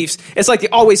their beefs. It's like the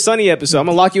Always Sunny episode. I'm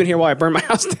going to lock you in here while I burn my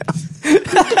house down.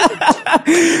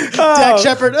 Dak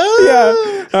Shepard.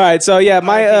 Yeah. All right. So yeah,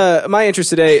 my interest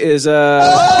today is we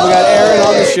got Aaron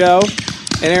on the show,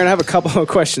 and Aaron, I have a couple of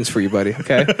questions for you, buddy.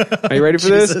 Okay, are you ready for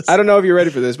this? Jesus. I don't know if you're ready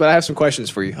for this, but I have some questions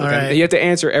for you. Okay? right. And you have to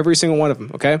answer every single one of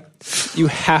them. Okay, you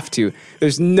have to.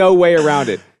 There's no way around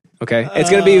it. Okay, it's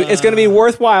gonna be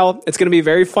worthwhile. It's gonna be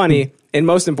very funny, and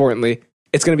most importantly,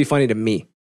 it's gonna be funny to me.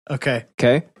 Okay.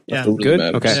 Okay. Yeah. Really Good.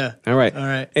 matters. Okay. Yeah. All right. All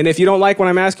right. And if you don't like what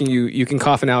I'm asking you, you can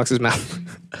cough in Alex's mouth.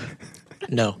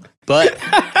 No. But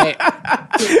hey,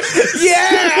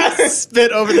 Yeah.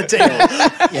 Spit over the table.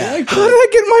 yeah. How did I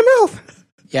get in my mouth?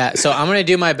 Yeah, so I'm gonna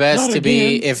do my best to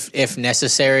be, if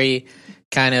necessary,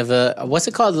 kind of a what's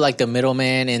it called, like the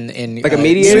middleman in Like a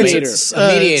mediator? debates? A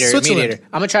mediator. Switzerland. Mediator.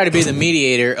 I'm gonna try to be the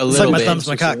mediator a It's little like my bit, thumb's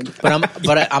my cock.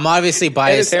 but I'm obviously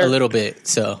biased hair. a little bit.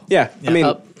 So Yeah. I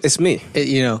mean, it's me.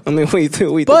 you know, I mean, we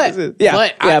think But- this is. Yeah,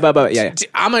 but yeah, I- but yeah.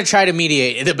 I'm gonna try to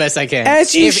mediate the best I can,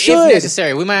 As you if should.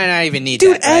 necessary. We might not even need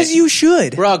Dude, that, right? as you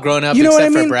should. We're all grown up You know what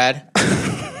except I mean? for Brad.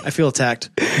 I feel attacked.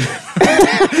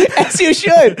 As you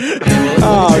should.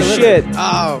 Oh shit!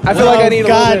 Oh, I feel like I need a little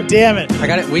God bit. damn it. I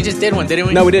got it. We just did one, didn't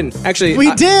we? No, we didn't. Actually,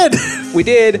 We did. We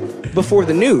did before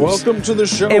the news. Welcome to the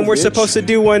show. And we're bitch. supposed to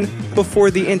do one before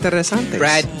the interesantes.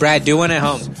 Brad, do one at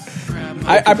home.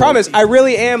 I promise. I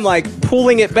really am like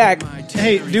pulling it back.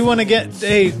 Hey, do one again.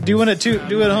 Hey, do one at two.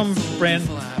 Do it at home, Brand.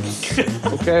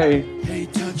 Okay. Hey,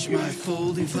 touch my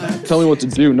foldy flaps. Tell me what to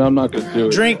do. No, I'm not going to do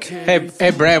it. Drink.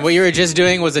 Hey, Brad, what you were just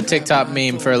doing was a TikTok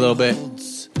meme for a little bit.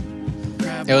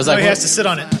 It was Oh, like he has to sit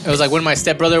on it. it was like when my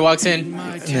stepbrother walks in,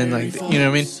 and then like you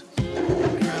know what I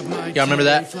mean. Y'all remember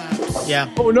that? Yeah.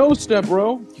 Oh, no, step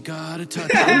bro. You gotta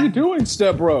touch What are you doing,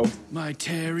 step bro? my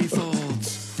Terry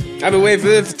folds. I've been waiting for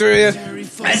this for you. Terry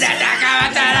folds.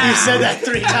 You said that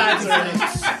 3 times already.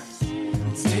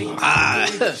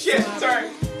 Shit, sorry.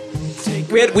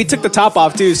 We took the top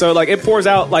off too, so like it pours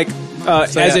out like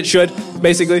as yeah. it should,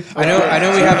 basically. I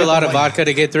know we have a lot of vodka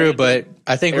to get through, but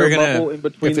I think we're bubble gonna, in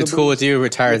between if it's the cool with you,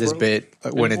 retire this bit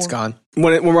when it's gone.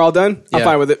 When we're all done, I'm Yeah.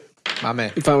 fine with it. My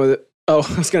man. I'm fine with it. Oh,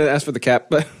 I was gonna ask for the cap,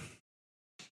 but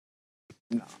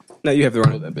no, you have the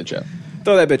Throw wrong. that bitch out.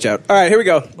 Throw that bitch out. All right, here we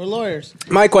go. We're lawyers.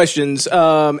 My questions.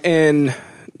 And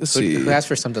let's see. Who asked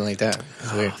for something like that?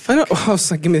 It's weird. I know. I was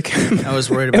like, give me the camera. I was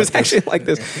worried It about was this. actually like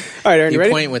this. All right, Aaron, you You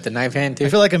ready? point with the knife hand too. I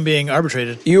feel like I'm being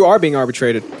arbitrated. You are being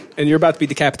arbitrated, and you're about to be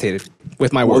decapitated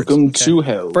with my words. Welcome to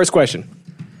hell. First question.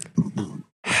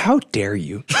 How dare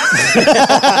you?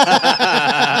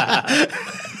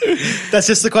 That's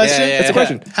just the question. Yeah, That's the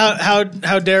question.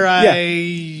 How dare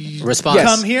I Respond.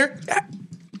 Yes. come here?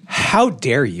 How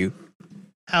dare you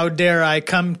How dare I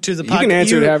come to the podcast? You can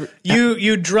answer it.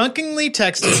 You drunkenly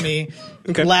texted me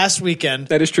Okay. last weekend,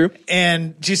 That is true.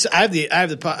 and just I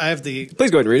have the.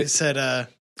 Please go ahead and read It it. said.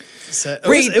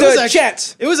 Read the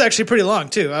chat. It was actually pretty long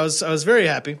too. I was very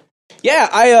happy. Yeah,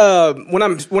 I when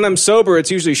I'm sober,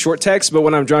 it's usually short text, but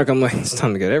when I'm drunk, I'm like, it's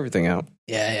time to get everything out.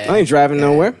 Yeah. I ain't driving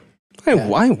nowhere. I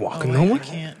ain't walking nowhere.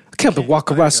 I can't be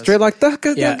walking around straight like that.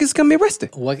 Yeah. It's gonna be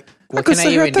arrested. What I can could I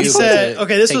sit here even at do? that He phone. said, to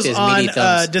okay, this take was this on meaty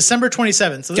thumbs? December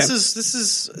 27th. So this Okay.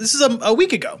 is a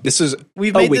week ago. This is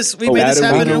We've made this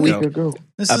happen in a week.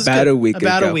 This is About good. a week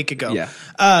About ago. a week ago.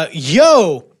 Yeah.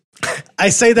 Yo, I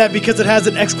say that because it has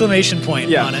an exclamation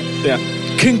point on it.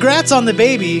 Yeah. Congrats on the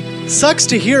baby. Sucks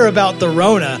to hear about the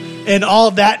Rona and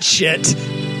all that shit.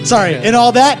 Sorry, and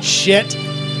all that shit.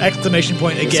 Exclamation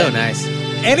point again. It's so nice.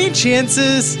 Any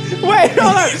chances? Wait,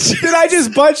 hold on. Did I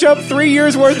just bunch up 3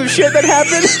 years worth of shit that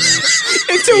happened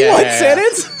into one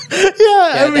sentence?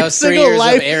 Yeah, every that was 3 single years of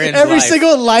life, Aaron's every life.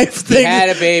 single life thing. He had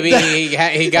a baby.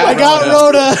 He got I got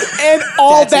Rona. And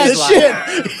all That's that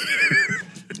his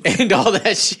shit. and all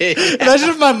that shit. Imagine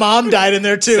if my mom died in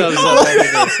there too. So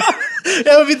everything.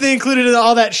 That would be the included in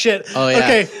all that shit. Oh, yeah.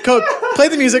 Okay, Coke, play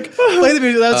the music. Play the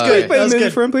music. That was good. Play That the was music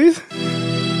good. for him, please.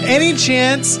 Any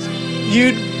chance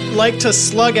you'd like to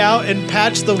slug out and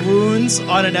patch the wounds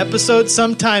on an episode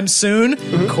sometime soon?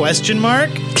 Question mark.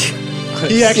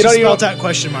 He actually don't even- spelled out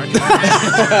question mark.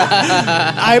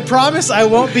 I promise I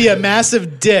won't be a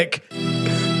massive dick.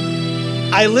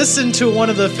 I listened to one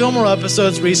of the Fillmore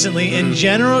episodes recently and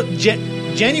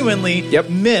genuinely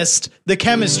missed the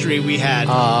chemistry we had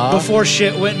before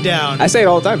shit went down. I say it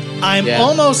all the time. I'm Yeah.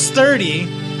 almost 30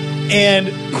 and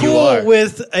are. cool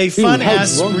with a fun how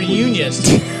ass drunk were you? reunion.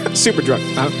 Super drunk.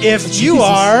 If you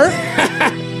are,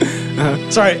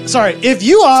 sorry, if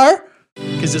you are,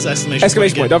 because this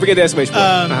exclamation Point. Don't forget the exclamation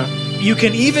point. you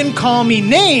can even call me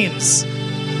names.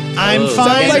 I'm Oh,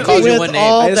 fine somebody called you one with name.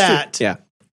 all That is true. that. Yeah.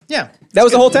 Yeah. That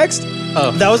was the whole text?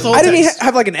 That was the whole I didn't text.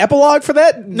 have like an epilogue for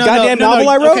that goddamn novel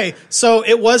I wrote? Okay, so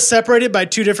it was separated by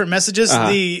two different messages.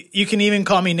 The you can even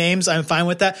call me names. I'm fine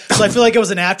with that. So I feel like it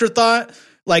was an afterthought.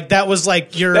 Like that was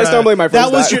like your. That's normally my That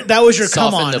first was thought. your. That was your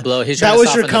come Soften on. the blow. He's trying That to was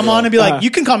your soften the come blow. on and be like, you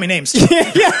can call me names.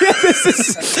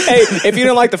 Hey, if you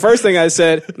didn't like the first thing I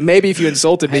said, maybe if you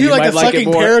insulted me, You you like might the like it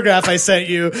fucking more. paragraph I sent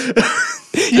you.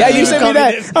 Yeah, you sent me call me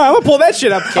that. names. Oh, I'm gonna pull that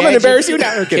shit up. I'm gonna embarrass you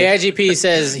now. Okay. KIGP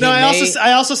says he No, may.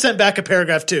 I also sent back a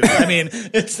paragraph too. I mean,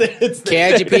 it's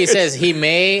KIGP says he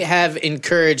may have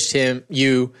encouraged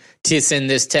you to send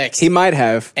this text. He might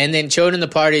have. And then Chode in the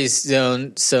parties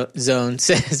zone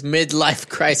says midlife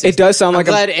crisis. It does sound like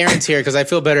I'm glad Aaron's here because I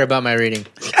feel better about my reading.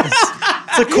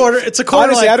 It's a quarter. It's a quarter.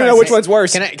 Honestly, life I don't know which crisis. one's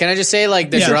worse. Can I just say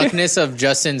like the Yeah. drunkenness of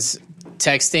Justin's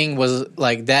texting was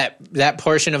like that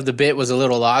portion of the bit was a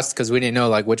little lost because we didn't know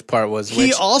like which part was He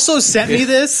which. also sent me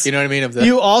this. You know what I mean? Of the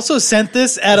You also sent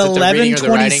this at Is it the reading or the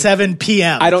writing? 11:27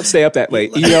 p.m. I don't stay up that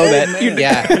late. You know that.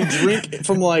 yeah. Drink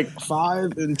from like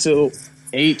 5 until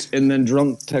 8, and then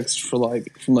drunk text for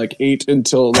from 8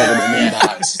 until 11, and then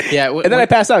dies. Yeah, And then I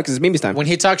pass out because it's Mimi's time. when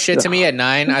he talks shit to me at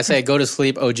 9, I say go to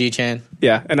sleep, OG Chan.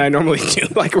 Yeah, and I normally do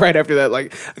like right after that,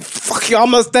 like fuck you,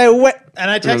 almost stay wet. And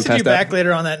I I'm texted you passed back out.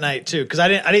 later on that night too because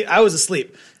I was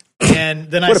asleep. And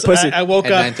then What a pussy. I woke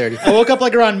At up. 9:30. I woke up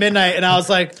like around midnight, and I was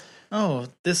like, "Oh,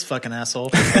 this fucking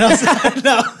asshole!" And I was like,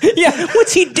 "No, Yeah,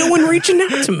 what's he doing reaching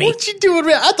out to me? what you doing?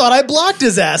 Man? I thought I blocked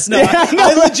his ass. No, Yeah, I know.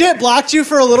 I legit blocked you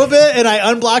for a little bit, and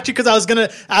I unblocked you because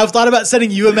I thought about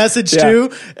sending you a message Yeah.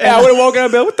 too. Yeah, I would have woken up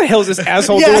and been, what the hell is this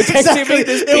asshole Yeah, doing texting exactly. me?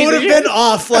 This It piece would of have shit? been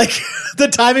off. Like the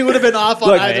timing would have been off on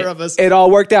Look, either of us. It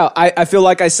all worked out. I feel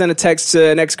like I sent a text to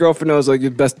an ex-girlfriend. I was like, "The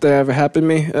best thing ever happened to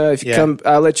me. If you Yeah. come,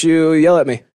 I'll let you yell at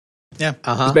me." Yeah.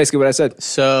 That's basically what I said.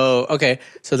 So okay,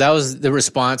 so that was the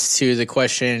response to the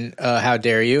question. How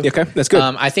dare you? Okay, that's good.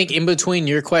 I think in between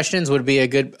your questions would be a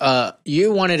good.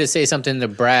 You wanted to say something to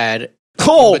Brad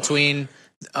Oh, between,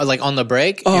 like on the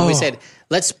break, and we said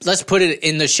let's put it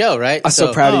in the show, right? I'm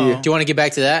so proud of you. Do you want to get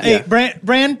back to that? Hey,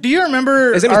 Brand, do you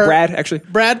remember? His name is Brad, actually.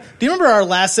 Brad, do you remember our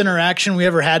last interaction we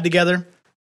ever had together?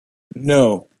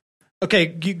 No. Okay,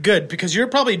 good, because you're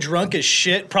probably drunk as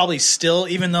shit, probably still,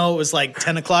 even though it was like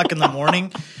 10 o'clock in the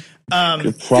morning.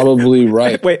 You're probably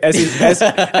right. Wait, as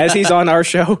he's on our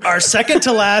show, Our second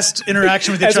to last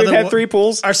interaction with each as we've other. had 3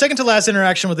 pools. Our second to last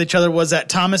interaction with each other was at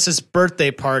Thomas's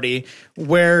birthday party,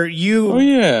 where you,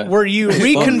 yeah. where you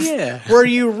yeah. where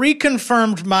you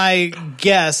reconfirmed my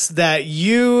guess that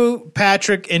you,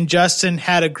 Patrick, and Justin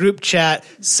had a group chat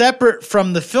separate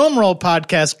from the Film Roll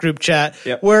podcast group chat,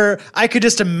 Yep. where I could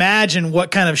just imagine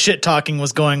what kind of shit talking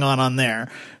was going on there.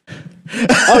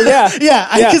 Oh yeah, Yeah,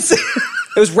 I can see.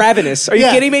 It was ravenous. Are you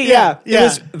Yeah, kidding me? yeah, It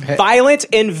was violent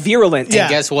and virulent. Yeah. And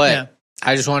guess what? Yeah.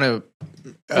 I just want to.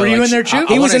 Were you in there too?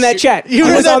 He was in that chat. He were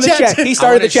was in that on the chat. chat. He I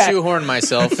started wanna the chat. shoehorn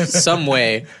myself some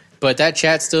way, but that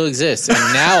chat still exists, and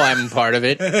now I'm part of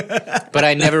it. But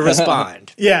I never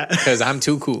respond Yeah. because I'm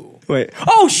too cool. Wait.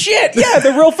 Oh shit! Yeah,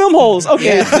 the real film holes.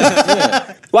 Okay.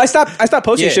 Well, I stopped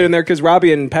posting Yeah. shit in there because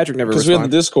Robbie and Patrick never Because we have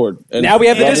respond. the Discord. And Now we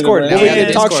have the Robin and Discord. Brandon- Now we Yeah, can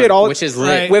the talk Discord, shit all. which is lit.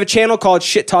 Right. We have a channel called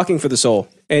Shit Talking for the Soul,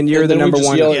 and you're the then number we just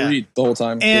one. yell Yeah. at Reed the whole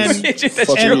time. And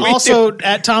Fuck and you. also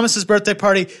at Thomas's birthday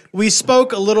party, we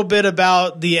spoke a little bit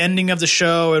about the ending of the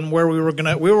show and where we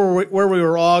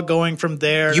were all going from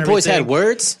there. You and boys everything. had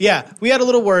words? Yeah, we had a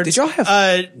little word. Did y'all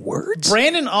have words?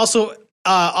 Brandon also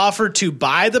offered to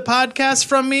buy the podcast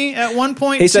from me at one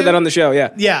point. He said too. that on the show.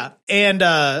 Yeah. Yeah, and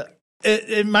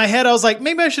in my head, I was like,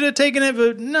 maybe I should have taken it,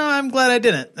 but no, I'm glad I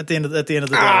didn't. At the end of the day,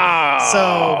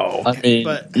 so I mean,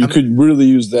 But- you could really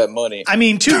use that money. I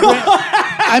mean,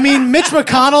 I mean, Mitch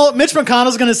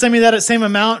McConnell's going to send me that same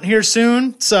amount here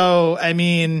soon. So I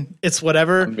mean, it's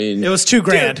whatever. mean- it was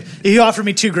 $2,000. He offered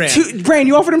me $2,000. Brand,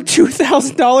 you offered him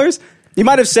 $2,000. You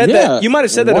might have said Yeah, that. You might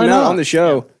have said that why amount not? on the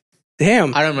show.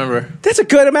 Damn, I don't remember. that's a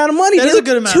good amount of money. That is dude. a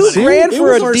good amount of money. $2,000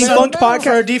 for a For defunct For a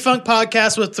podcast. defunct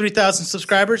podcast with 3,000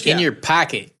 subscribers. In Yeah. your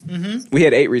pocket. We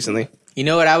had 8 recently. You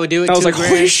know what I would do with I was like, $2,000?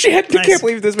 holy shit! I Nice. can't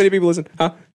believe this many people listen.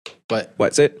 Huh? What?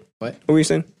 What's it? What? What were you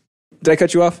saying? Did I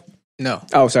cut you off? No.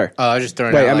 Oh, sorry. I was just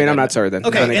throwing Wait, out I mean, like I'm a- not sorry then.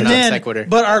 Okay, I think and it's- then, sequitur.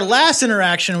 but our last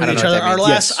interaction with I don't each know what other, that our means.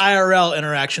 last Yes. IRL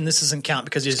interaction, this doesn't count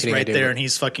because he's kidding, I right do. there and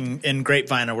he's fucking in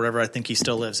Grapevine or wherever I think he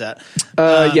still lives at.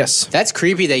 yes. That's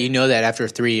creepy that you know that after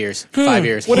 3 years, 5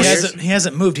 years. He 4 years.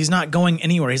 hasn't moved. He's not going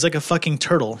anywhere. He's like a fucking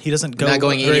turtle. He doesn't go Not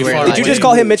going very anywhere far in Did life. you away. just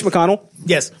call him Mitch McConnell?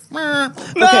 Yes. I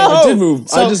No! did move.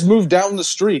 So- I just moved down the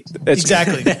street.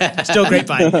 Exactly. Still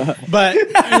Grapevine. But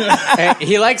Hey,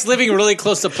 he likes living really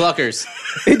close to Pluckers.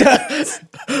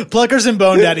 Pluckers and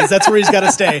Bone Daddies. That's where he's got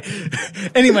to stay.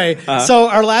 Anyway, so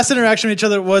our last interaction with each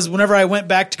other was whenever I went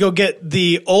back to go get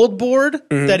the old board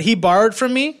that he borrowed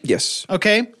from me. Yes.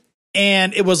 Okay.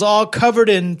 And it was all covered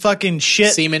in fucking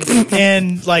shit. Semen.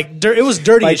 And like dirt. It was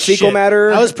dirty Like as fecal shit.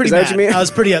 matter? I was pretty Is that what mad. you mean? I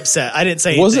was pretty upset. I didn't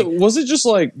say Was anything. it just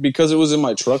like because it was in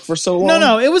my truck for so long?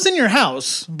 No, it was in your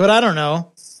house, but I don't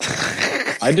know.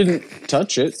 I didn't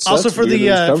touch it. So Also that's for weird. the It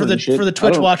was for covered the in shit. for the I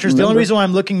Twitch don't watchers, the only remember. reason why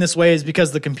I'm looking this way is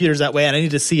because the computer's that way, and I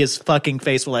need to see his fucking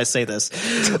face while I say this.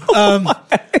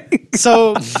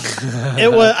 So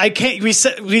it was. I can't. We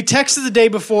texted the day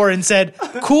before and said,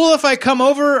 "Cool if I come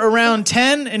over around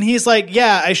 10," and he's like,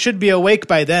 "Yeah, I should be awake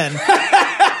by then."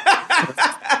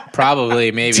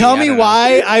 Probably, maybe. Tell I me don't know.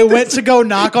 why I went to go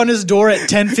knock on his door at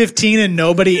 10:15 and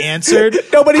nobody answered.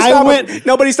 Nobody I stop went- him.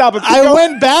 Nobody stop him. I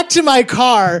went back to my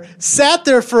car, sat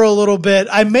there for a little bit.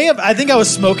 I think I was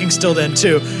smoking still then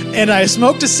too. And I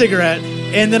smoked a cigarette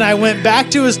and then I went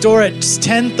back to his door at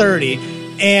 10:30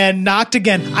 and knocked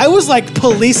again. I was like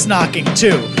police knocking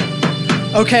too.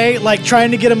 Okay? Like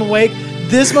trying to get him awake.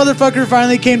 This motherfucker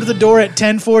finally came to the door at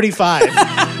 10:45.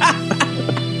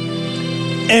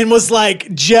 and was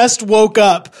like, just woke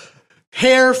up.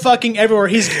 Hair fucking everywhere.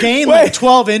 He's gained like Wait.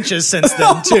 12 inches since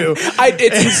then too.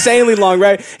 It's insanely long,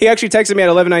 right? He actually texted me at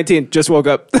 11:19. Just woke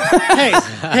up.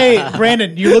 Hey,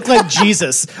 Brandon, you look like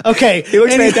Jesus. Okay. He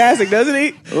looks and fantastic, doesn't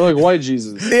he? Like white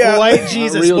Jesus. Yeah. White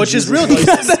Jesus, real which is Jesus. real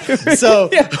Jesus. So,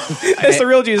 Yeah. It's the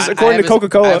real Jesus, I according have to I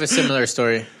Coca-Cola. have a similar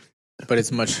story, but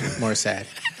it's much more sad.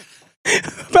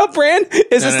 About Brand?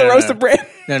 Is this the roast of Brand?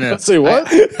 No. Say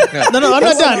what? no, I'm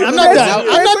not done. I'm not done.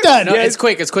 I'm not done. No, it's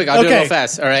quick. It's quick. I'll do it Okay. real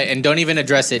fast. All right, and don't even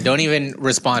address it. Don't even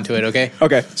respond to it. Okay.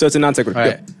 Okay, so it's a non sequitur. All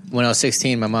right. When I was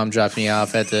 16, my mom dropped me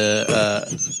off at the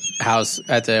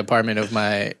at the apartment of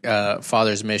my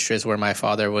father's mistress, where my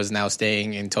father was now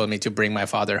staying, and told me to bring my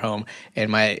father home. And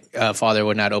my father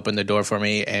would not open the door for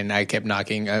me, and I kept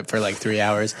knocking for like 3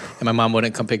 hours. And my mom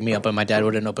wouldn't come pick me up, and my dad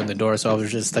wouldn't open the door, so I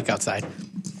was just stuck outside.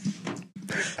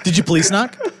 Did you police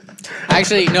knock?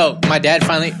 Actually, no. My dad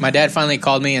finally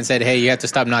called me and said, "Hey, you have to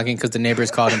stop knocking because the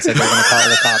neighbors called and said they're going to call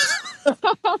the cops."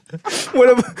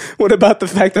 What about the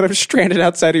fact that I'm stranded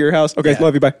outside of your house? Okay,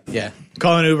 love you, bye. Yeah,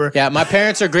 Call an Uber. yeah. My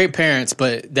parents are great parents,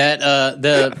 but that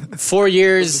the 4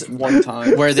 years One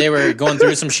time. where they were going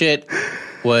through some shit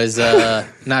was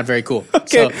not very cool.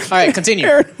 So, all right, continue.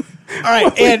 Aaron, All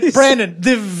right. And Brandon,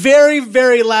 the very,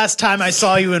 very last time I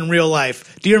saw you in real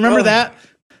life, do you remember that?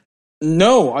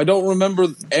 No, I don't remember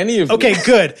any of Okay, this.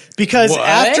 good. Because What?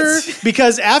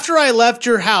 after I left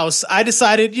your house, I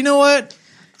decided, you know what?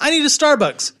 I need a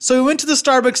Starbucks. So we went to the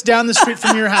Starbucks down the street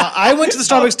from your house. I went to the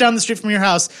Starbucks down the street from your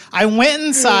house. I went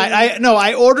inside.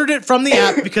 I ordered it from the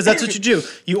app because that's what you do.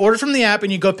 You order from the app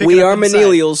and you go pick it up. We are inside.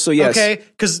 millennials, so yes. Okay,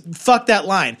 because fuck that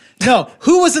line. No,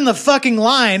 who was in the fucking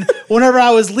line whenever I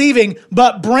was leaving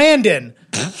but Brandon?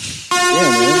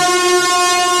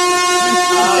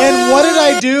 And what did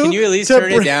I do? Can you at least to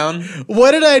turn it down?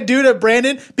 What did I do to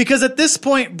Brandon? Because at this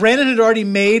point, Brandon had already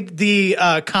made the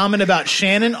comment about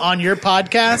Shannon on your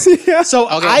podcast. So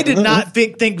I did not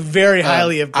think very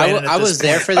highly of Brandon. I was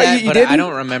there for that, but I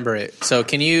don't remember it. So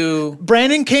can you?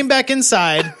 Brandon came back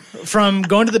inside from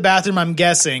going to the bathroom, I'm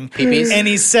guessing. Pee-pees? And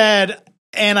he said,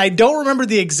 and I don't remember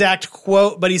the exact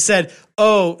quote, but he said,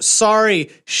 "Oh,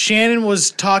 sorry, Shannon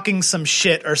was talking some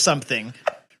shit or something."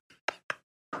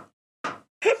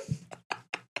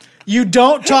 You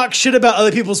don't talk shit about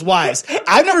other people's wives.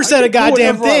 I've never said a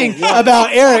goddamn thing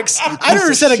about Eric's. I've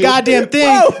never said a goddamn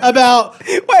thing about.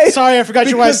 Sorry, I forgot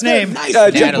your wife's name.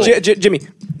 Jimmy.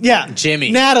 Yeah,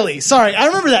 Jimmy. Natalie. Sorry, I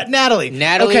remember that. Natalie.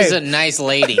 Natalie's a nice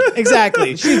lady.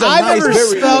 Exactly. I've never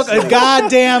spoke a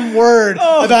goddamn word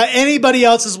about anybody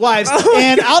else's wives,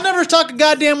 and I'll never talk a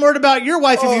goddamn word about your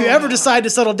wife if you ever decide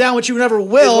to settle down, which you never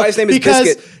will. His wife's name is because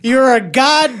Biscuit. you're a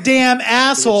goddamn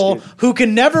asshole who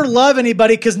can never love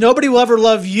anybody because nobody will ever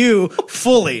love you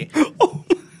fully.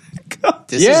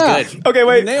 This is good. Okay,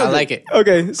 wait. I like it.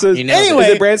 Okay, so You nailed it. Anyway, is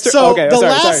it Brand's turn? so Okay, the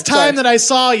sorry, last sorry. time that I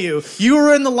saw you, you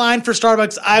were in the line for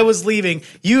Starbucks. I was leaving.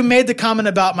 You made the comment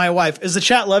about my wife. Is the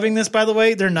chat loving this, by the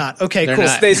way? They're not. Okay, They're cool.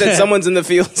 not. They said someone's in the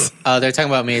fields. Oh, they're talking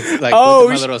about me. Like, Oh,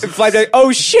 with my little. flight deck.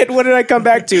 Oh shit! What did I come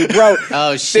back to, bro?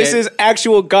 Oh, shit. This is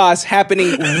actual goss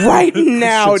happening right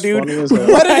now, Shit's dude. funny as hell.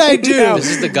 What did I do? This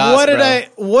is the goss, What did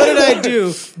bro. What did I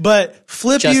do? But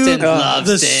flip Justin you loves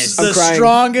the, this. the I'm crying.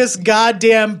 strongest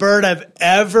goddamn bird I've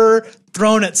ever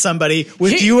thrown at somebody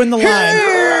with you in the line.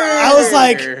 I was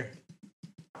like,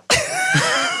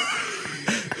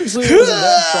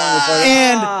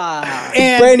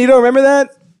 and Brandon, you don't remember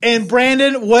that? and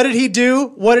Brandon, what did he do?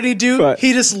 What did he do? What?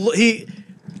 He just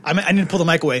I need to pull the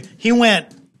mic away. He went.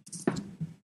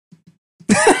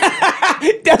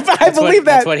 I believe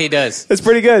that. That's what he does. That's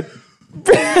pretty good.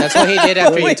 That's what he did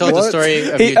after you told the what? story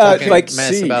of He, you talking like,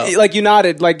 mess about. you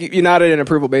nodded in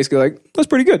approval, basically. Like, that's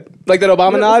pretty good. Like that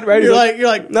Obama nod, right? You're He's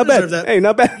like, not bad. deserve that. Hey,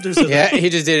 not bad. Deserve Yeah, that. he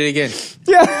just did it again.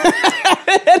 Yeah,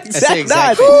 That's the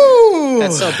exact thing. Ooh.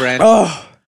 That's so Brand. All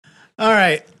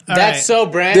right. All That's right. so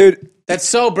Brand. Dude. That's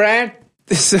so Brand.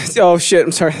 Oh shit!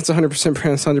 I'm sorry. That's 100%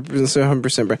 Brand. That's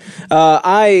 100% Brand.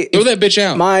 Throw that bitch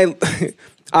out.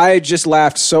 I just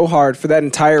laughed so hard for that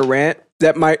entire rant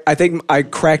that I think I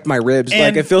cracked my ribs. And-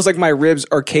 Like it feels like my ribs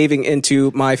are caving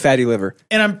into my fatty liver.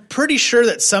 And I'm pretty sure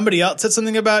that somebody else said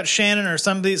something about Shannon or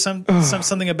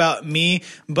something about me.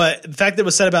 But the fact that it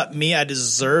was said about me, I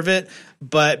deserve it.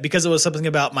 But because it was something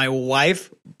about my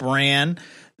wife, Bran,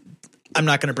 I'm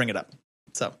not going to bring it up.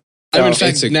 So I'm in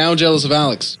fact now jealous of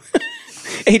Alex.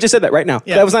 He just said that right now.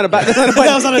 Yeah. That was not about. that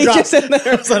was on a He drop. just said that.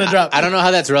 That was on a drop. I don't know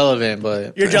how that's relevant,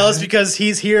 but You're jealous because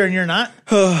he's here and you're not,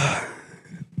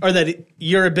 or that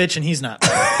you're a bitch and he's not.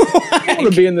 I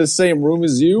want to be in the same room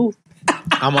as you.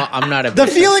 I'm not a. The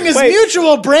feeling is Wait.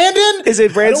 mutual, Brandon. Is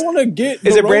it I Brand's? don't want to get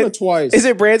Is it Verona Brand twice. Is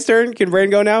it Brand's turn? Can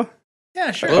Brand go now?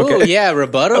 Yeah, sure. Oh Okay. yeah,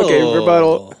 rebuttal. Okay,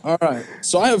 rebuttal. All right.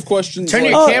 So I have questions. Turn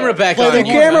like- your camera back play on. the The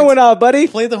camera went off, buddy.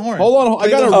 Play the horn. Hold on. I Play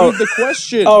got to the- read the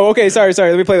question. Oh, okay. Sorry.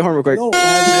 Let me play the horn real quick. I don't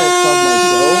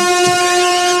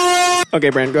have to Okay,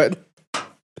 Brand, go ahead.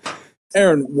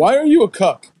 Aaron, why are you a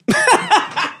cuck?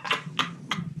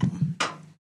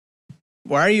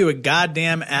 Why are you a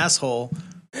goddamn asshole?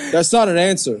 That's not an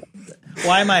answer.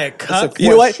 Why am I a cuck? a You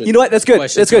know what? Question. You know what? That's good.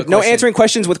 Question. That's good. No Question. answering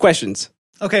questions with questions.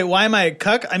 Okay, why am I a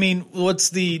cuck? I mean, what's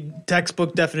the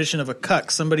textbook definition of a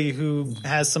cuck? Somebody who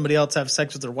has somebody else have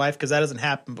sex with their wife, because that hasn't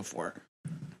happened before.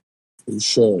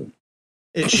 Sure.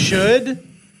 It should.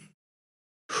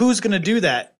 Who's going to do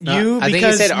that? No, You, I think he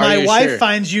because said, "Are my you wife sure?"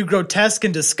 finds you grotesque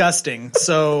and disgusting.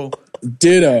 So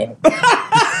Ditto.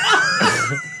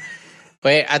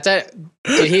 Wait, I thought.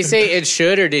 Did he say it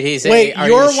should, or did he say? wait, Are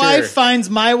your you sure? wife finds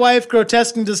my wife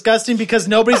grotesque and disgusting because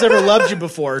nobody's ever loved you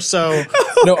before. So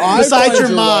No, I besides find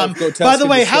your mom. wife grotesque By the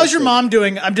and way, how's your disgusting. mom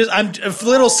doing? I'm a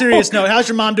little serious note. How's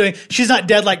your mom doing? She's not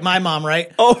dead like my mom,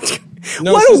 right? Oh,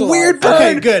 No, what she's a alive. weird burn.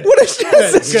 Okay, good. What a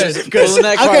Pulling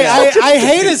that card Okay, out. I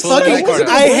hate his Pulling fucking. that card out.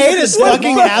 I hate his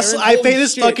fucking What? ass. I hate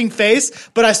his Shit. fucking face,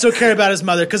 but I still care about his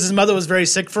mother because his mother was very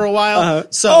sick for a while.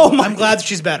 So Oh my I'm glad that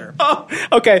she's better.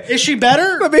 Okay. Is she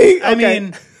better? I mean, I okay.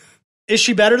 mean, is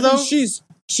she better though?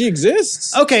 She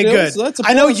exists. Okay, You know, good. so that's a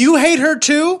I know plus. you hate her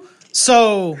too.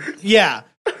 So yeah,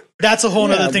 That's a whole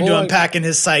Yeah, other thing to boy. unpack in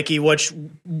his psyche, which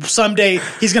someday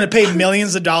he's going to pay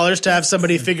millions of dollars to have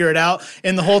somebody figure it out.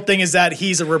 And the whole thing is that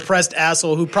he's a repressed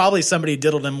asshole who probably somebody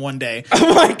diddled him one day.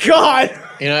 Oh my God.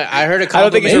 You know, I heard a I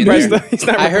don't think compliment. he's in repressed, there. though. He's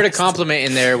not I heard a repressed. compliment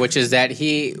in there, which is that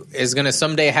he is going to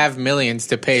someday have millions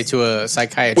to pay to a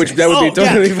psychiatrist. Which that would be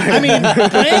totally fine. I mean,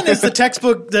 Bran is the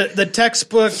textbook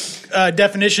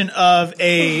definition of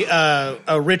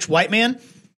a rich white man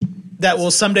that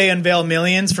will someday unveil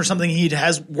millions for something he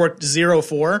has worked zero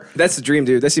for. That's the dream,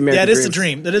 dude. That's the American Yeah, it is dream. the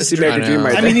dream. That is That's the American dream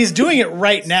right I there. mean, he's doing it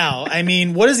right now. I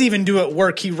mean, what does he even do at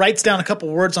work? He writes down a couple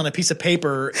words on a piece of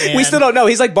paper. And we still don't know.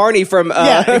 He's like Barney from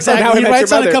Yeah, from How exactly. I He Met writes Your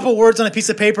down a Mother. couple words on a piece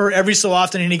of paper every so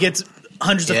often, and he gets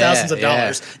hundreds of thousands of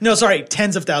dollars. No, sorry,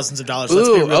 tens of thousands of dollars. Let's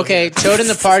be Ooh, real okay. here. Chode in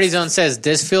the Party Zone says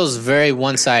this feels very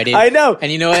one-sided. I know.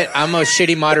 And you know what? I'm a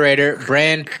shitty moderator.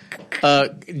 Bran,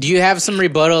 do you have some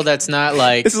rebuttal that's not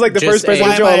like This is like the just first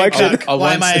presidential Why am I- election. A Why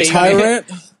one am I a statement,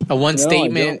 Tyrant. a one No, I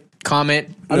statement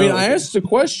comment. I mean, I asked a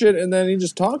question and then he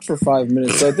just talked for 5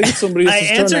 minutes. So I think somebody's I turn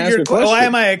to answered ask your a question. question. Why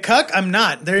am I a cuck? I'm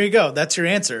not. There you go. That's your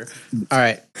answer. All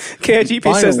right. KGP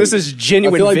Finally. says this is I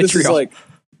genuine feel like vitriol.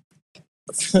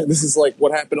 this is like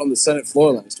what happened on the Senate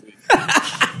floor last week.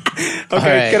 All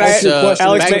right. can I- So,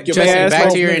 Alex, back, may I ask back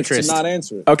my- to your 12 minutes to interest. not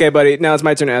answer it. Okay, buddy. Now it's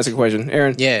my turn to ask a question.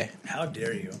 Aaron, Yeah. How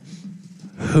dare you?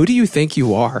 who do you think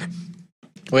you are?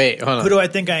 Wait, hold on. Who do I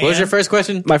think I am? What was your first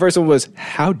question? My first one was,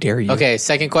 how dare you? Okay,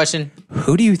 second question.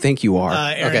 Who do you think you are?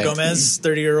 Aaron Okay. Gomez,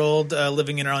 30-year-old,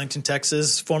 living in Arlington,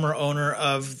 Texas, former owner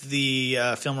of the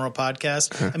Film Roll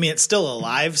podcast. I mean, it's still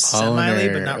alive semi,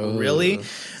 but not Owner, really.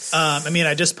 I mean,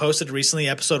 I just posted recently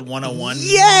episode 101.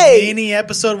 Yay! Mini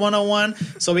episode 101.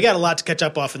 So we got a lot to catch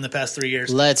up off in the past 3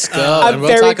 years. Let's go. I'm and we'll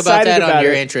very talk about excited that on about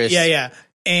your it. interest. Yeah.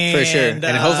 And, For sure. And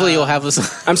hopefully you'll have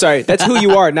us. I'm sorry. That's who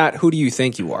you are, not who do you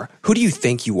think you are. Who do you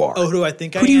think you are? Oh, who do I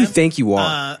think I am? Who do you think you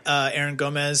are? Aaron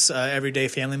Gomez, everyday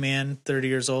family man, 30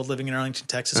 years old, living in Arlington,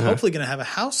 Texas. Hopefully going to have a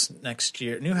house next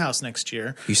year, new house next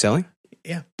year. You selling?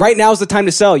 Yeah. Right now is the time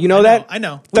to sell. You know that? I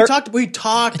know. Thir- We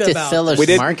talked It's a about seller's We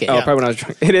did. market. Oh, probably when I was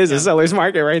drunk. It is a seller's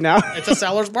market right now. It's a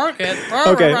seller's market. Okay, all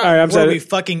right, I'm What sorry. are we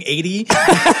fucking 80?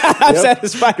 I'm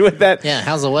satisfied with that. Yeah,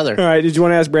 how's the weather? All right. Did you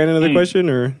want to ask Brandon another question,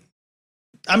 or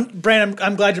Brandon,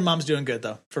 I'm glad your mom's doing good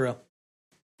though, for real.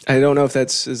 I don't know if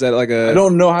is that like a? I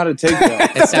don't know how to take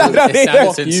that. It sounds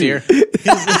Fuck sincere.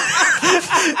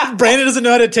 Brandon doesn't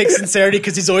know how to take sincerity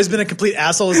because he's always been a complete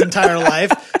asshole his entire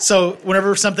life. So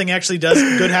whenever something actually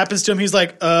good happens to him, he's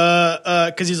like,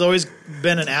 because he's always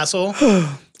been an asshole.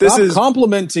 This Stop is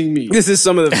complimenting me. this is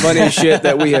some of the funniest shit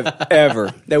that we have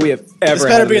ever This had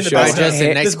better on be in the the show. best.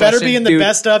 Justin, next This better be question. in the Dude.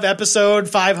 best of episode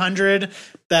 500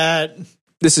 that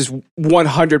This is 100%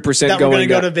 we're going going to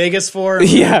go down. to Vegas for. And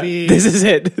we're Yeah, gonna be this is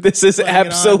it. This is playing it on.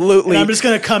 absolutely. And I'm just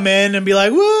going to come in and be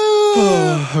like,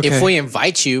 woo! If we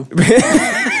invite you,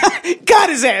 got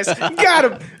his ass. Got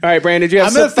him. All right, Brandon. Did you have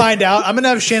I'm going to something? find out. I'm going to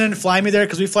have Shannon fly me there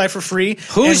because we fly for free.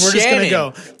 Who's and we're just Shannon?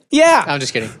 going to go. Yeah. I'm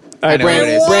just kidding. All I right, know who it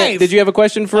Brandon. is. Wife. Did you have a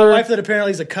question My for? wife that apparently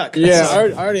is a cuck. Yeah, So-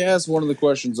 I already asked one of the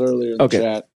questions earlier in the Okay.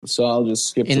 chat, so I'll just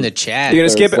skip In to- the chat. You're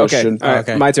gonna skip it. Okay. question. All right.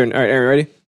 Okay. My turn. All right, Aaron. Ready?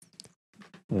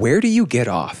 Where do you get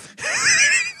off?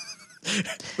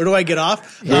 Where do I get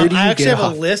off? Where do you I actually get have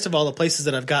off? a list of all the places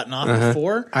that I've gotten off Uh-huh.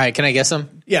 before. All right, can I guess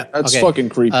them? Yeah. That's Okay. fucking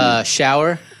creepy.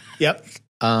 Shower, Yep.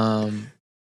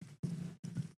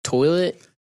 toilet,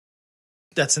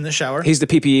 That's in the shower. He's the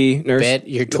PPE nurse. bed.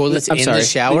 Your toilet's I'm in sorry. the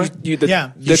shower.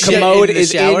 Yeah. The shit commode in the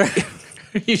is shower. in.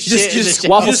 You shit in the just shower.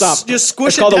 waffle stomp. Just squish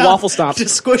It's it called down. a waffle stomp.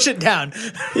 Just squish it down.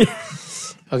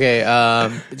 Okay,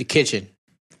 the kitchen.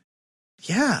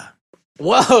 Yeah.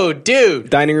 Whoa, dude.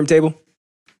 Dining room table.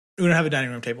 We don't have a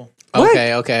dining room table.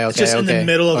 Okay. It's just in the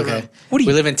middle of the room. What are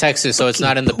We you? live in Texas, so it's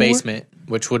not in the poor? basement,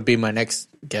 which would be my next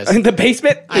guess. In the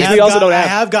basement. I we also don't I have.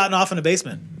 have gotten off in the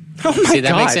basement. Oh my See, that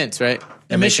God. makes sense, right?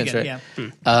 That In makes Michigan, sense,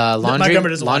 right? yeah. Laundry, Montgomery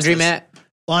doesn't watch this. laundromat.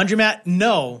 Laundromat?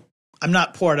 No. I'm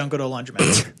not poor. I don't go to a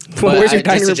laundromat. Well, where's your Just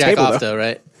dining to room jack table? off, though? though,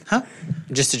 right? Huh?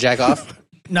 Just to jack off.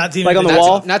 Not even Like on the not-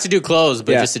 wall? Not to do clothes,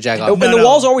 but Yeah. just to jack off. And No, the no.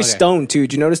 walls are always Okay. stone too.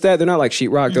 Did you notice that? They're not like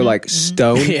sheetrock. They're like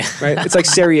stone. Yeah. Right. It's like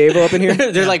Sarajevo up in here.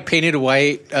 They're like painted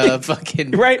white,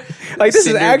 fucking Right. Like this is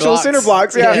Cinder actual blocks. cinder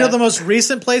blocks. Yeah. Yeah. You know the most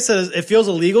recent place that it feels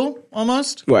illegal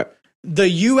almost? What? The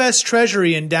U.S.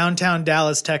 Treasury in downtown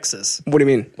Dallas, Texas. What do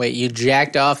you mean? Wait, you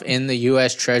jacked off in the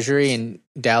U.S. Treasury in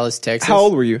Dallas, Texas? How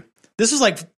old were you? This was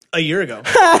like a year ago.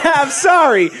 I'm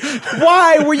sorry.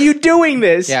 Why were you doing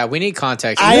this? Yeah, we need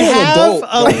context. I have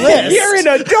a list. You're an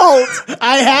adult.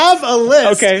 I have a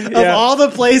list Okay, of yeah. all the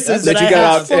places that that you I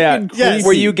got have. off. Yeah. Yes.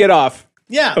 Where you get off.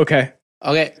 Yeah. Okay.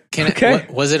 Okay, Okay.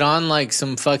 Was it on like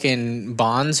some fucking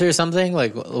bonds or something?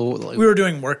 Like We were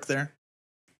doing work there.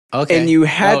 Okay. And you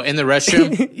had in the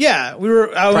restroom, Yeah,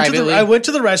 I went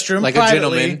to the restroom like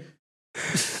privately, a gentleman.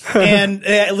 and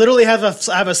I literally I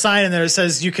have a sign in there that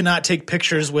says you cannot take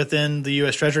pictures within the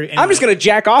U.S. Treasury. Anyway. I'm just gonna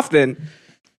jack off then.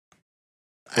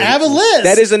 I have a list.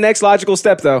 That is the next logical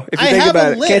step, though. If you think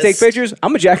about it, can't take pictures. I'm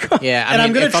gonna jack off. Yeah, And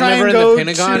I'm gonna if try I'm ever and in go the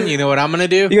Pentagon, you know what I'm gonna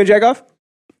do? You gonna jack off?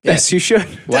 Yes, you should.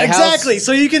 White Exactly. House.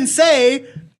 So you can say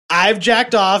I've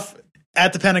jacked off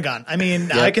at the Pentagon. I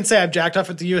mean, I can say I've jacked off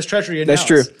at the U.S. Treasury. That's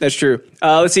true. That's true.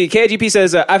 Let's see. KGP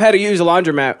says, I've had to use a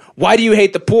laundromat. Why do you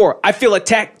hate the poor? I feel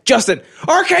attacked. Justin,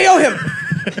 RKO him.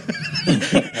 He's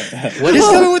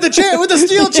coming with the chair, with the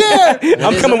steel chair.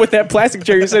 I'm coming with that plastic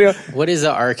chair you're sitting on. What is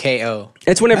a RKO?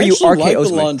 It's whenever you I RKO like the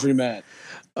somebody. laundromat.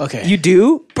 Okay. You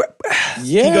do?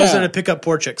 Yeah. He goes there to pick up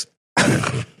poor chicks.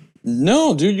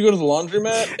 No, dude, you go to the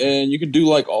laundromat and you can do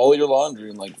like all your laundry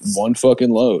in like one fucking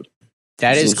load.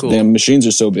 That is Those cool. Damn machines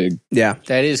are so big. Yeah.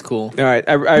 That is cool. All right.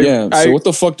 So what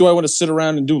the fuck do I want to sit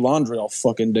around and do laundry all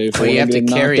fucking day for? Well, you have to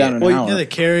carry down it. an Well, hour. Yeah, they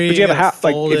carry. But you have a house.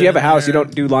 Like if you have a house, you don't.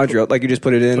 don't do laundry. Like you just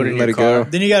put it in Put it and in let your it go.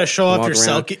 car. Then you got to show off Walk your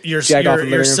around. your Jack off in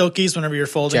the living room. silkies whenever you're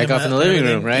folding. Jack them off in the and living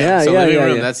everything. room, right? Yeah, so yeah, living yeah,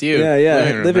 room, yeah. that's you. Yeah,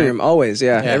 yeah. Living room, right? always.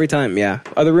 Yeah, Yeah. every time. Yeah.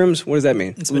 Other rooms. What does that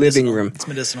mean? It's Living medicinal. room. It's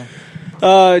medicinal. Do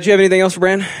you have anything else for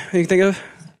Brand? You can think of?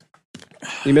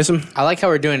 You miss him? I like how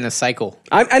we're doing a cycle.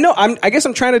 I know. I guess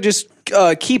I'm trying to just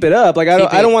keep it up. Like I Keep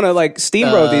don't it, want to like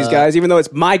steamroll these guys, even though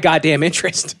it's my goddamn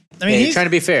interest. I mean, Hey, he's trying to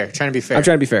be fair. Trying to be fair. I'm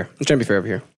trying to be fair. over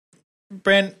here.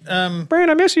 Brand.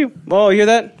 Brand, I miss you. Oh, you hear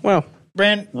that? Wow.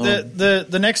 Brand.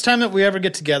 The next time that we ever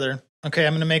get together, okay,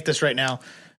 I'm going to make this right now,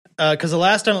 because the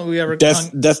last time that we ever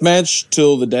death match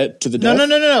till the death.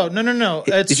 No.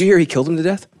 Did you hear he killed him to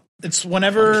death? It's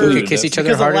whenever We could kiss each other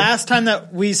because harder. the last time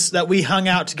that we hung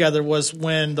out together was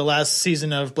when the last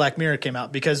season of Black Mirror came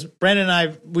out, because Brandon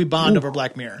and we bond over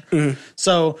Black Mirror.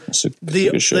 So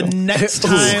the next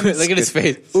time, Look at his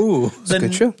face. Ooh.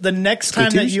 good show. the next time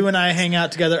that you and I hang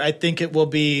out together, I think it will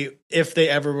be if they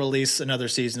ever release another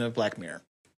season of Black Mirror.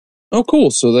 Oh, cool.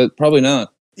 So that probably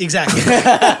not. Exactly, and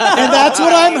that's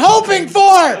what I'm hoping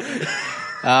for.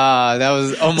 That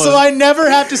was almost. So I never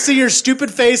have to see your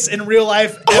stupid face in real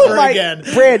life ever again.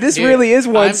 Brand, this really is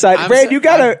one side. Brand, you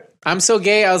gotta. I'm so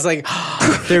gay. I was like,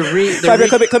 they're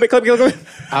Clip it.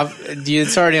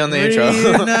 It's already on the intro.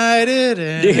 Reunited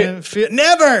and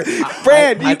never.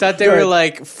 Brand, I thought they were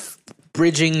like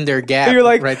bridging their gap. You're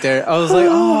like- right there. I was like,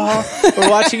 oh, we're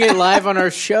watching it live on our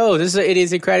show. This is an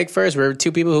idiosyncratic first, where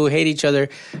two people who hate each other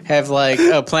have like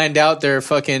planned out their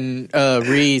fucking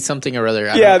something or other.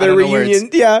 their reunion.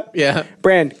 Yeah.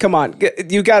 Brand, come on.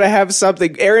 You gotta have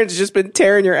something. Aaron's just been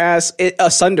tearing your ass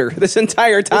asunder this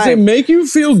entire Does it time. make you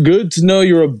feel good to know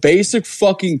you're a basic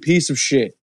fucking piece of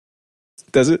shit?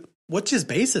 Does it? What's his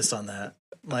basis on that?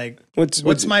 Like, What's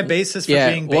what's my basis for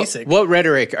being basic? What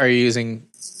rhetoric are you using?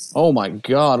 Oh my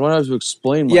god! Why do I have to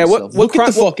explain Yeah, myself? Look at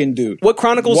the fucking dude. What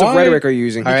chronicles of Why- rhetoric are you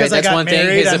using? All right, Because I that's got one thing.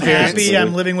 married, His I'm appearance. happy,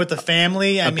 I'm living with the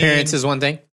family. Appearance is one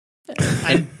thing.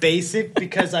 I'm basic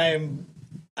because I'm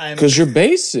Because you're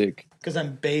basic. because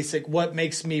I'm basic. What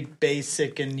makes me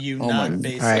basic and you my not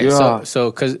basic? All right, Yeah.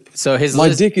 so his My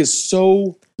list, dick is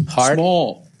so Hard?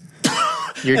 small.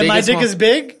 your And my dick small? is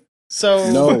big,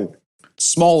 so No,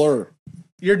 smaller.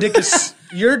 your dick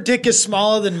is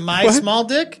smaller than my small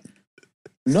dick.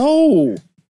 No,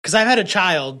 Because I've had a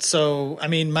child, so I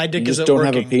mean, my dick you isn't just don't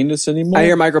working. have a penis anymore. I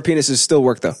hear micro penises still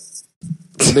work though.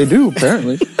 They do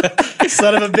apparently.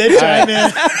 Son of a bitch, I'm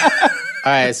in.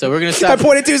 All right, so we're gonna I stop.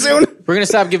 pointed too soon. We're gonna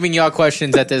stop giving y'all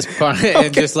questions at this point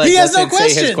and just let He has no Justin say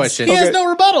his questions. question. He has no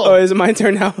rebuttal. Oh, is it my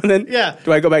turn now? And then Yeah.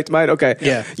 Do I go back to mine? Okay.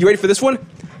 Yeah. You ready for this one?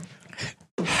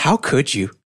 How could you?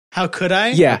 How could I?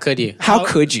 Yeah. How could you? How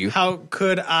could you? How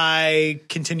could I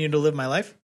continue to live my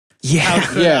life? Yeah.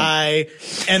 How could Yeah. I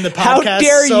end the How podcast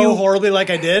dare so you- horribly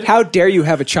like I did? How dare you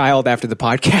have a child after the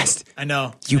podcast? I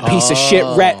know. You piece of shit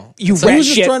rat. You So he rat was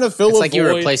just shit. trying to fill It's a like you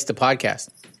void. replaced the podcast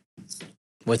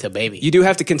with a baby. You do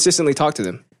have to consistently talk to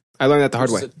them. I learned that the hard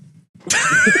way.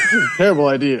 Terrible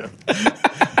idea.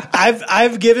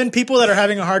 I've given people that are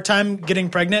having a hard time getting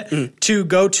pregnant to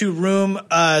go to room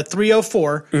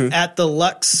 304 at the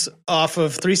Lux off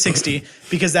of 360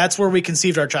 because that's where we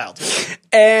conceived our child.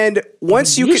 And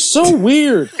once you You're can, so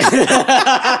weird.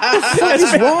 What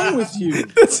is wrong with you?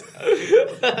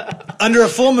 Under a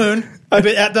full moon.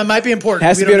 That might be important.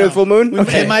 Has to We be don't under know. the full moon?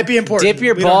 Okay. It might be important. Dip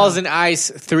your We don't balls know. in ice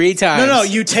 3 times. No,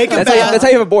 you take a That's bath. how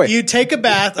you have a boy. You take a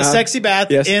bath, a sexy bath,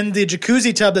 Yes. in the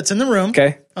jacuzzi tub that's in the room.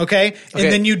 Okay. Okay,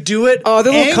 and then you do it. Oh,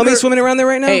 the little cummy swimming around there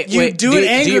right now. Hey, You wait, do it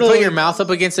angrily. Do you put your mouth up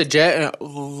against a jet? No,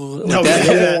 we didn't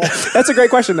do that. That's a great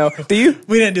question, though. Do you?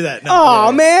 We didn't do that. No.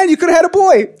 Oh man, you could have had a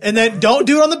boy. And then don't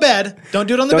do it on the bed. Don't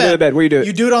do it on the Don't bed. do it on the bed. Where you do it?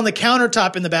 You do it on the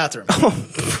countertop in the bathroom.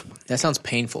 That sounds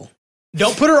painful.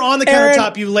 Don't put her on the Aaron,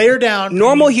 countertop. You lay her down.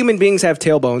 Normal human beings have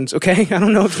tailbones. Okay, I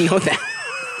don't know if you know that.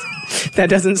 That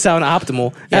doesn't sound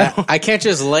optimal. Yeah, I can't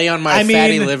just lay on my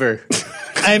fatty liver.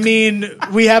 I mean,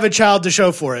 we have a child to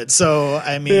show for it. So,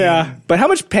 I mean. Yeah, but how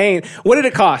much pain? What did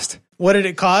it cost? What did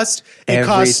it cost? It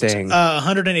Everything. cost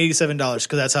 $187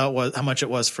 because that's how much it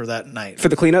was for that night. For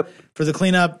the cleanup? For the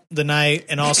cleanup, the night,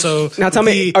 and also Now tell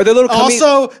me, are there little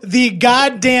also the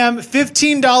goddamn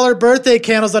 $15 birthday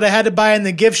candles that I had to buy in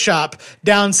the gift shop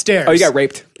downstairs. Oh, you got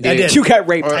raped. I did. You got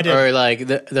raped. I did. Or like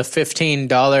the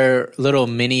 $15 little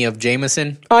mini of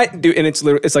Jameson. I do, and it's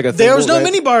like a. There was no right?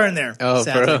 mini bar in there. Oh,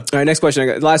 sadly. bro. All right, next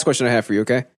question. Last question I have for you.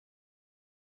 Okay,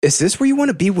 is this where you want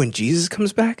to be when Jesus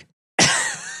comes back?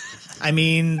 I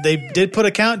mean, they did put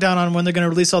a countdown on when they're going to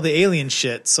release all the alien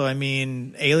shit. So, I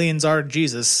mean, aliens are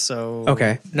Jesus. So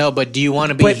Okay. No, but do you want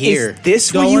to be But here? is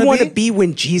this Don't where you wanna want to be? be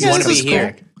when Jesus wanna comes be back?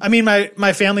 here. Cool. I mean,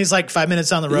 my family's like 5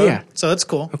 minutes down the road, Yeah. so it's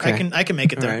cool. Okay. I can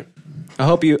make it All there. right. I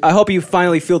hope you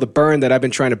finally feel the burn that I've been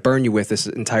trying to burn you with this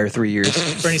entire 3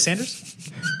 years. Bernie Sanders?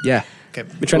 Yeah. Okay.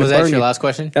 Been trying Was to that burn your you. last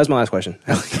question? That was my last question.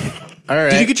 All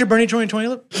right. Did you get your Bernie 2020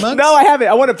 mugs? No, I haven't.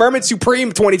 I want a Vermin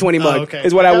Supreme 2020 mug. Oh, okay.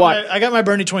 Is what I got want. I got my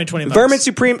Bernie 2020 mugs. Vermin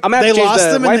Supreme. I'm gonna have They to change lost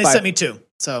the them and they Wi-Fi. sent me two.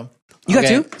 So You got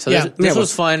Okay, two? So Yeah. this Yeah,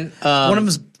 was fun. one of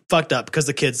them's fucked up because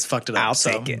the kids fucked it up. I'll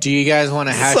so. take it. Do you guys want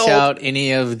to hash Sold. out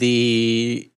any of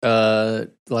the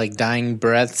like dying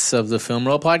breaths of the Film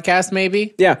Roll podcast?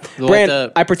 Maybe. Yeah, What Brand,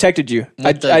 the- I protected you.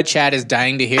 What the chat is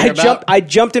dying to hear about. I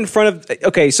jumped in front of.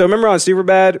 Okay, so remember on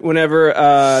Superbad, whenever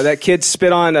that kid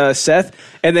spit on Seth,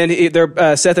 and then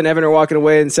Seth and Evan are walking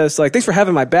away, and Seth's like, "Thanks for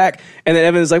having my back," and then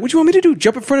Evan's like, "What do you want me to do?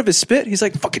 Jump in front of his spit?" He's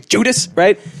like, "Fucking Judas,"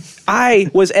 right? I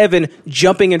was Evan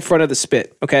jumping in front of the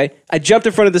spit. Okay, I jumped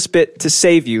in front of the spit to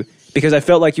save you because I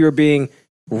felt like you were being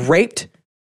raped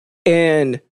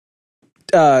and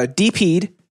DP'd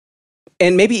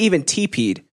and maybe even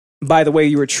TP'd by the way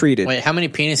you were treated. Wait, how many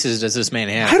penises does this man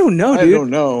have? I don't know, I dude. don't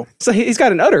know. So he's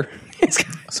got an udder.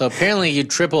 So apparently you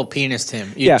triple penised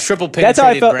him. You Yeah, triple that's how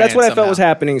I penetrated felt. That's Brand what I felt somehow. was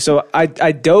happening. So I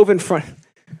dove in front.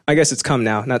 I guess it's cum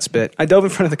now, not spit. I dove in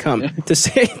front of the cum to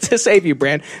save you,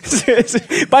 Brand.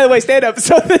 By the way, stand up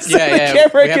so the Yeah.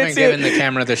 camera We can haven't see given it. the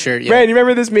camera the shirt yet. Brand, you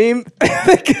remember this meme?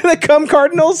 The cum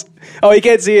cardinals? Oh, he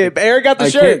can't see it. But Eric got the I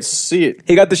shirt. can't see it.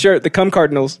 He got the shirt. The cum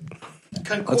cardinals.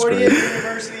 Concordia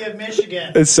University of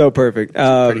Michigan. It's so perfect.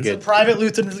 Pretty good. Private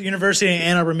Lutheran University in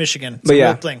Ann Arbor, Michigan. It's But a yeah,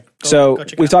 real thing. Go so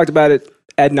check it we've out. talked about it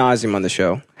ad nauseum on the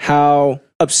show. How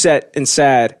upset and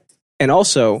sad, and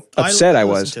also upset I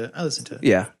was. I listened to it.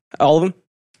 Yeah, all of them.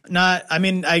 Not. I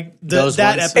mean, that Those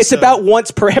that ones? episode. It's about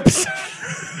once per episode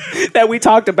that we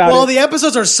talked about. Well, it. the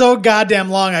episodes are so goddamn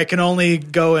long. I can only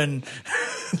go and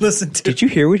listen to. Did you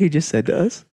hear what he just said to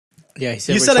us? Yeah, he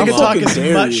said You we're said I too could talk long. as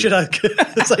dare much you. shit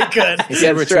as I could. He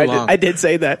said we're too Sure, long. I did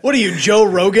say that, What are you, Joe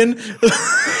Rogan?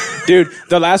 dude.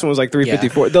 The last one was like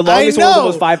 354. The I longest know. one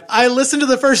was 5. I listened to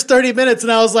the first 30 minutes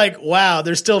and I was like, wow,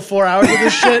 there's still 4 hours of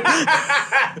this shit.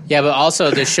 Yeah, but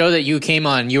also the show that you came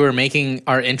on, you were making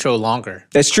our intro longer.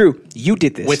 That's true. You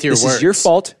did this. With your this words. is your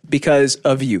fault because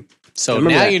of you. So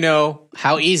Remember now that. you know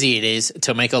how easy it is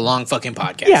to make a long fucking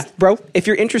podcast. Yeah, bro. If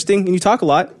you're interesting and you talk a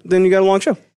lot, then you got a long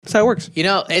show. That's how it works. You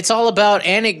know, it's all about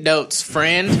anecdotes,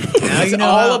 friend. Now It's you know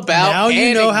all how, about now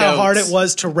you know how hard it anecdotes.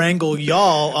 was to wrangle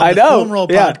y'all on I the know, Film Roll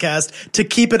yeah. podcast to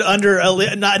keep it under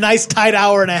a nice tight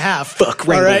hour and a half. Fuck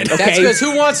All wrangling, right. okay? That's because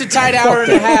who wants a tight hour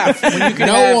and a half when you can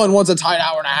No have, one wants a tight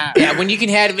hour and a half. Yeah, when you can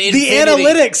have The infinity.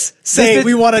 analytics say The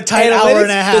we want a tight hour analytics,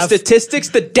 and a half. The statistics,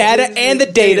 the data, and the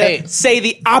data Hey. say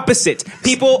the opposite.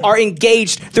 People are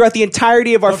engaged throughout the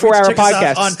entirety of our Don't forget 4-hour to check us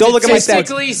out podcast. on Don't look at my stats.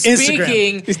 Statistically Instagram.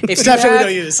 speaking, if you Snapchat we have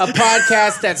don't use. a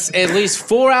podcast that's at least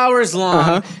 4 hours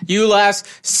long, you last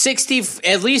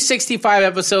at least 65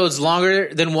 episodes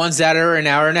longer than ones that are an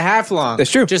hour and a half long.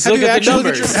 That's true. Just have, look you at the actually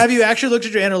looked numbers. have you actually looked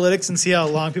at your analytics and see how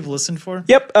long people listened for?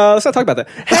 Yep. Let's not talk about that.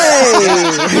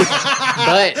 Hey,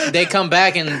 But they come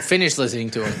back and finish listening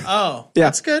to them. Oh, Yeah.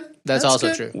 that's good. That's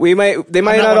also true. they might I'm not not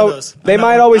one of al- those. they I'm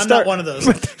might not- always I'm start. not one of those.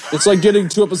 It's like getting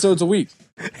 2 episodes a week.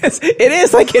 It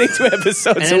is like getting 2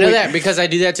 episodes. And I know that because I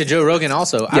do that to Joe Rogan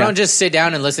also. I don't just sit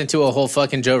down and listen to a whole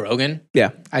fucking Joe Rogan.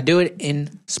 Yeah. I do it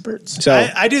in spurts. So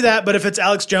I do that, but if it's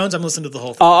Alex Jones, I'm listening to the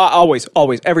whole thing.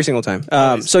 always, every single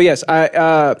time. So yes,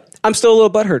 I'm still a little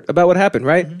butthurt about what happened,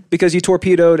 right? Because you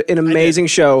torpedoed an amazing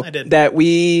show that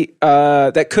we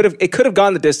that could have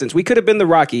gone the distance. We could have been the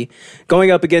Rocky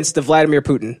going up against the Vladimir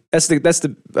Putin. That's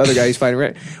the other guy he's fighting,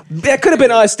 right? That could have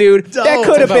been us, dude. That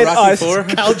could have been us.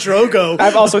 Khal Drogo.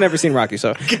 I've also never seen Rocky,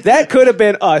 so that could have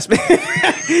been us.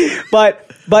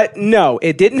 but no,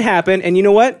 it didn't happen. And you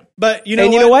know what? But you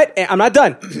know what? I'm not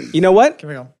done. You know what? Here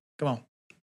we go. Come on.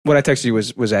 What I texted you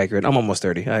was accurate. I'm almost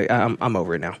 30. I'm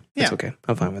over it now. Yeah. It's okay.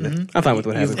 I'm fine with it. I'm fine with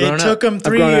what happened. It took him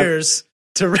 3 years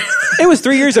to. It was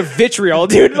 3 years of vitriol,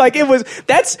 dude. Like it was.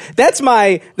 That's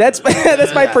my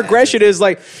progression is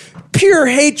like pure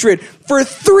hatred for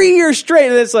 3 years straight,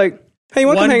 and it's like, hey, you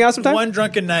want to come hang out sometime? One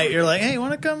drunken night, you're like, hey, you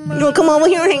want to come? Come on,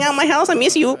 here and hang out at my house. I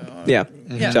miss you. Yeah.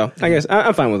 So I guess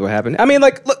I'm fine with what happened. I mean,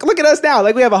 like, look at us now.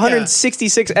 Like we have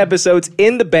 166 episodes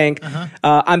in the bank.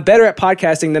 I'm better at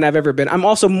podcasting than I've ever been. I'm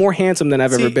also more handsome than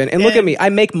I've ever been. And look at me. I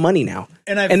make money now.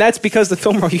 And that's because the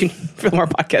Film Our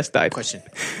podcast died. Question.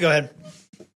 Go ahead.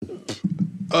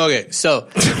 Okay, so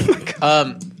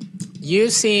you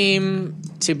seem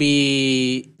to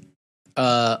be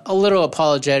a little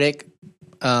apologetic.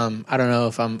 I don't know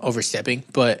if I'm overstepping,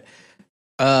 but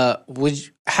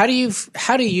how do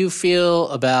you feel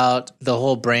about the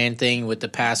whole brand thing with the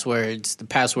passwords, the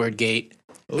password gate?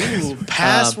 Ooh,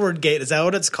 password gate. Is that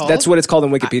what it's called? That's what it's called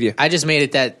in Wikipedia. I just made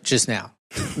it that just now.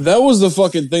 That was the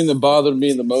fucking thing that bothered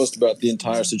me the most about the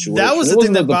entire situation. That was the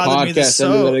thing that bothered me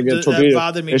that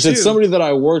bothered me too. It's somebody that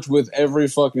I worked with every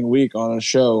fucking week on a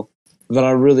show that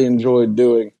I really enjoyed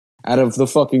doing. Out of the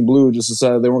fucking blue, just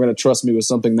decided they weren't going to trust me with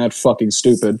something that fucking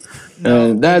stupid,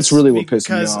 and that's really what pissed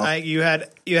me off. Because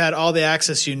you had all the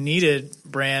access you needed,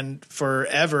 brand,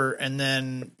 forever, and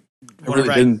then I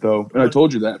really didn't though, and I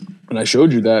told you that, and I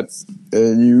showed you that,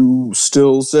 and you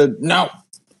still said no.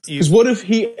 Because what if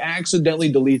he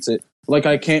accidentally deletes it, like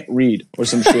I can't read or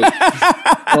some shit?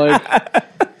 Like,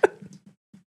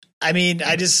 I mean,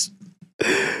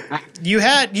 you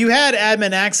had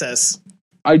admin access.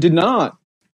 I did not.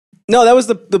 No, that was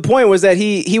the point was that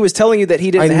he was telling you that he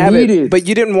didn't have it, but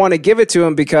you didn't want to give it to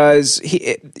him because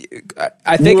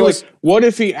I think it was. Like, what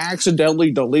if he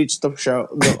accidentally deletes the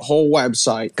whole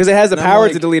website? Because it has the power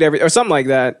to delete or something like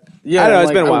that. Yeah, I don't know.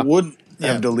 It's been a while. I wouldn't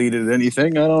have deleted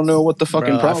anything. I don't know what the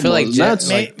fucking problem I feel like was. That's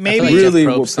maybe really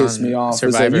what pissed me off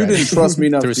is that you didn't trust me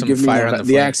enough to give me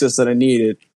the access that I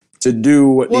needed to do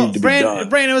what needed to be done.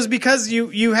 Brandon, it was because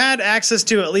you had access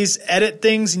to at least edit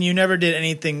things, and you never did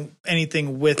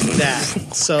anything with that.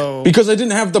 So because I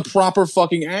didn't have the proper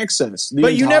fucking access.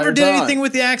 But you never did anything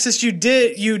with the access you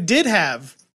did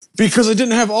have. Because I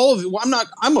didn't have all of it. Well,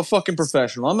 I'm a fucking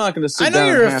professional. I'm not going to sit down. I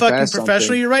know you're a fucking professional.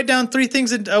 Something. You write down 3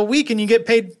 things a week, and you get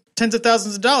paid tens of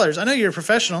thousands of dollars. I know you're a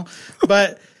professional,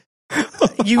 but.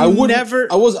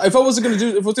 If I was going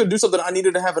to do something, I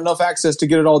needed to have enough access to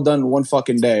get it all done in one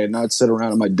fucking day and not sit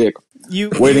around on my dick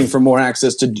waiting for more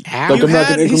access to. Like, I'm not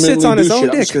going to incrementally do shit.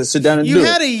 I'm just going to sit down and do it. You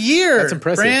had a year. That's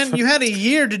impressive. Brand, you had a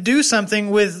year to do something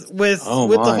with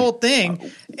the whole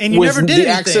thing, and you never did the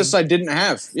anything. access I didn't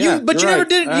have. Yeah, but you never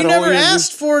did. You never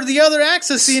asked for the other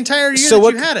access the entire year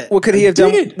that you had it. What could he have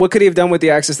done? What could he have done with the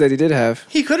access that he did have?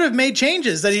 He could have made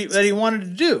changes that he wanted to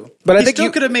do. But I think he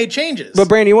still could have made changes. But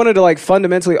Brand, you wanted to like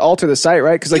fundamentally alter the site,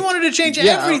 right? Because he wanted to change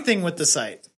everything with the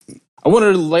site. I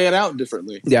wanted to lay it out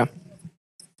differently. Yeah.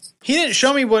 He didn't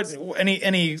show me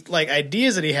any like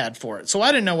ideas that he had for it, so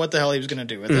I didn't know what the hell he was going to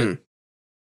do with it.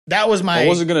 That was my. I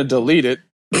wasn't going to delete it.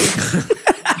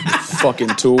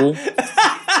 Fucking tool.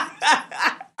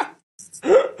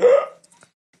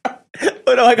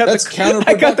 Oh no! I got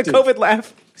the COVID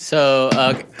laugh. So,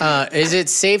 is it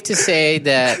safe to say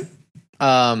that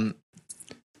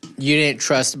you didn't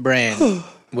trust Brand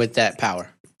with that power?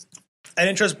 I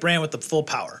didn't trust Brand with the full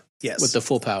power. Yes, with the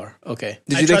full power. Okay.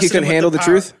 Did you think he couldn't handle the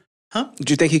truth? Huh? Did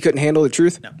you think he couldn't handle the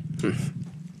truth? No.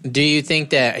 Do you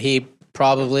think that he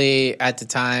probably, at the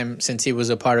time, since he was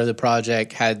a part of the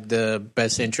project, had the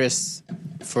best interests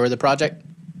for the project?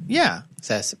 Yeah. Is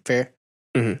that fair?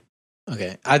 Mm-hmm.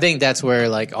 Okay. I think that's where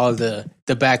like all the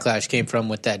backlash came from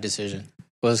with that decision.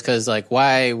 Was because like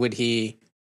why would he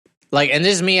like, and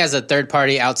this is me as a third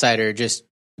party outsider, just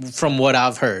from what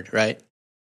I've heard, right?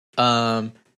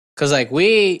 Because like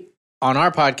we on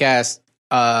our podcast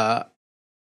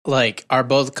like are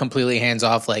both completely hands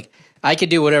off. Like I could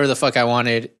do whatever the fuck I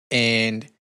wanted and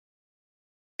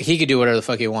he could do whatever the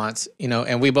fuck he wants, you know,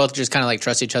 and we both just kind of like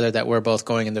trust each other that we're both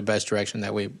going in the best direction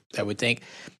that we think.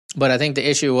 But I think the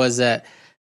issue was that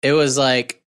it was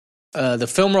like the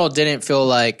film world didn't feel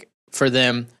like for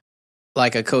them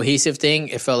like a cohesive thing.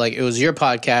 It felt like it was your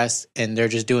podcast and they're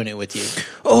just doing it with you.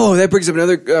 Oh, that brings up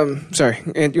another. Sorry,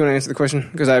 Ant, you want to answer the question?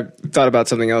 Because I thought about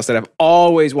something else that I've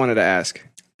always wanted to ask.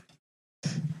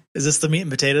 Is this the meat and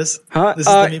potatoes? Huh? This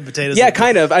is the meat and potatoes. Yeah,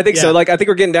 kind of. I think so. Like, I think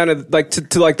we're getting down to like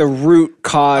to like the root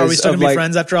cause. Are we still of gonna be like,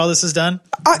 friends after all this is done?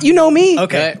 You know me.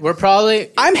 Okay, we're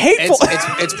probably. I'm hateful.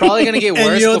 It's probably gonna get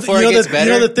worse before it gets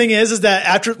better. You know the thing is that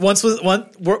after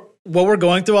we're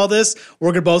going through all this,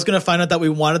 we're both going to find out that we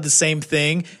wanted the same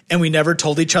thing, and we never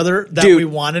told each other that we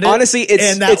wanted it. Honestly,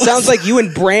 it sounds like you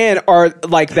and Bran are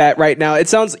like that right now. It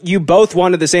sounds you both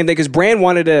wanted the same thing because Bran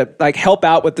wanted to like help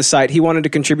out with the site. He wanted to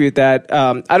contribute that.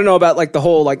 I don't know about like the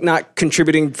whole like not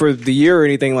contributing for the year or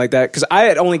anything like that because I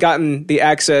had only gotten the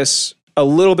access a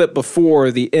little bit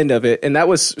before the end of it, and that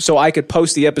was so I could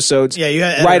post the episodes. Yeah, you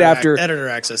had right after editor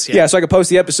access. Yeah, so I could post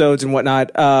the episodes and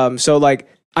whatnot. So like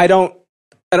I don't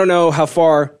know how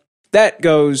far that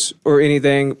goes or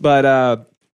anything, but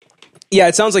yeah,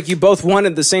 it sounds like you both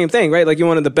wanted the same thing, right? Like you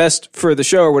wanted the best for the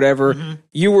show or whatever. Mm-hmm.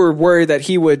 You were worried that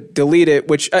he would delete it,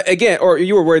 which again, or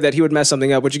you were worried that he would mess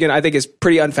something up, which again, I think is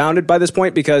pretty unfounded by this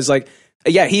point because like,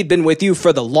 yeah, he'd been with you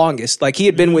for the longest. Like he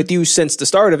had been with you since the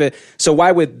start of it. So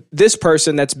why would this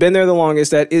person that's been there the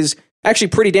longest, that is actually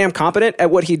pretty damn competent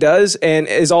at what he does and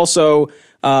is also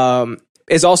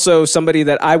somebody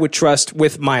that I would trust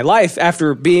with my life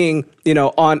after being,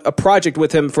 on a project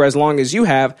with him for as long as you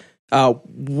have,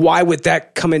 why would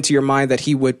that come into your mind that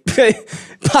he would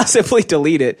possibly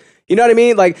delete it? You know what I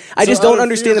mean? Like, I just don't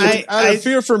understand. Out of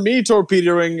fear for me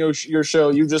torpedoing your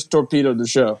show, you just torpedoed the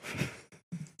show.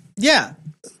 Yeah.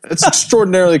 It's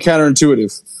extraordinarily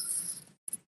counterintuitive.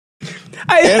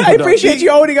 I appreciate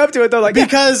you owning up to it, though. Like,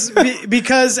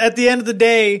 because at the end of the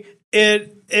day,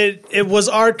 it was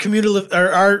our cumulative or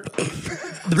our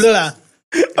blah.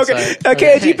 Okay.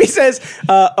 KGP says, you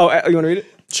want to read it?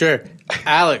 Sure.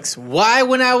 Alex, why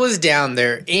when I was down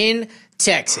there in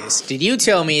Texas did you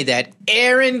tell me that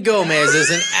Aaron Gomez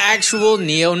is an actual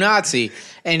neo-Nazi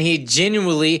and he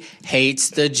genuinely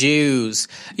hates the Jews?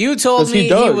 You told me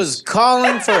he was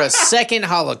calling for a second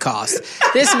Holocaust.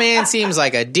 This man seems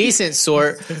like a decent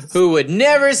sort who would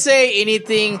never say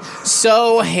anything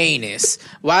so heinous.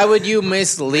 Why would you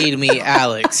mislead me,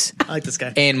 Alex? I like this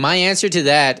guy. And my answer to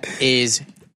that is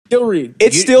still read.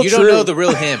 It's still true. You don't know the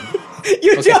real him.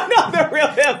 You don't know the real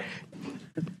him.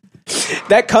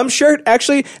 That cum shirt,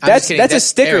 actually, that's a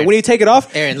sticker. Aaron, when you take it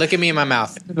off, Aaron, look at me in my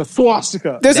mouth. The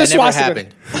swastika. There's that a swastika. Never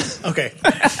happened. Okay.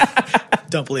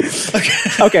 Don't believe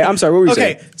it. Okay, I'm sorry. What were you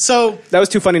saying? Okay, so that was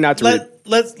too funny not to read.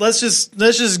 Let's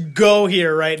just go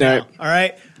here right now. All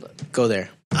right. Go there.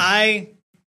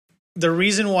 The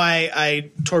reason why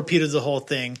I torpedoed the whole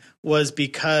thing was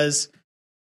because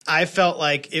I felt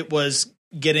like it was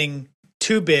getting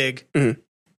too big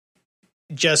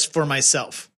just for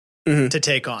myself to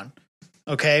take on.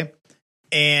 Okay.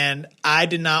 And I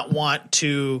did not want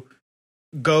to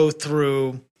go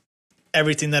through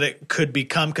everything that it could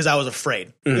become because I was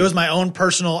afraid. It was my own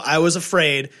personal, I was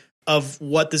afraid of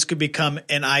what this could become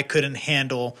and I couldn't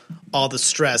handle all the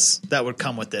stress that would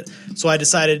come with it. So I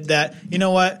decided that, you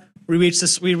know what, we reached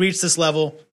this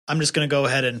level. I'm just going to go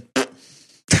ahead and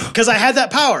because I had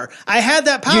that power.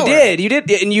 You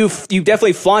did. And you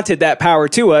definitely flaunted that power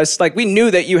to us. Like we knew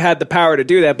that you had the power to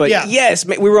do that, but yes,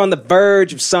 we were on the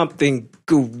verge of something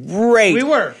great. We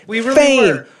really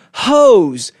Fame, were.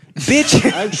 Hoes, bitch.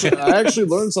 I actually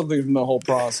learned something from the whole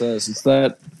process. It's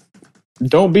that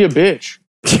don't be a bitch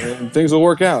and things will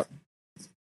work out.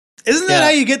 Isn't that how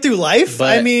you get through life?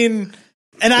 But, I mean,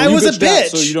 and I was a bitch.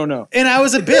 So you don't know. And I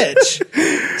was a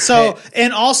bitch. So,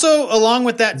 and also along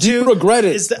with that too. Do you regret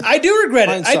it? Is that I do regret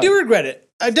it. I do regret it.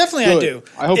 I do.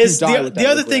 I hope you die with that The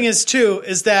other regret. thing is too,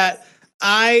 is that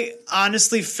I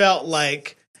honestly felt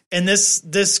like, and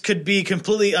this could be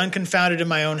completely unconfounded in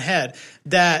my own head,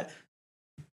 that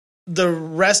the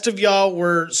rest of y'all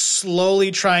were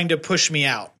slowly trying to push me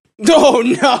out. Oh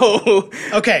no.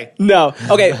 Okay. No.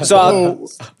 Okay. So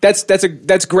that's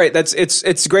great.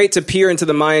 It's great to peer into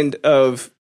the mind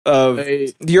of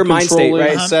your mind state,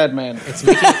 right? Sad man.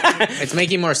 It's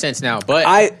making more sense now.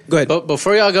 But go ahead. But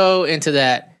before y'all go into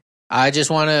that, I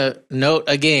just want to note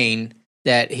again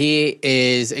that he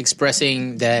is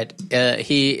expressing that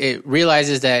he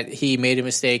realizes that he made a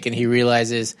mistake, and he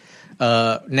realizes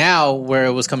now where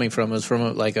it was coming from. It was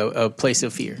from a place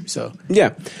of fear. So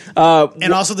yeah,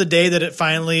 and also the day that it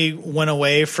finally went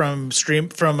away from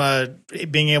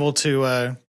being able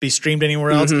to be streamed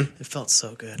anywhere else. It felt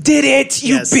so good. Did it,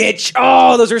 you bitch?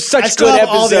 Oh, those are such I still good have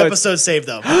episodes. all the episodes saved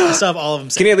though. I still have all of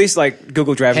them saved. Can you at least like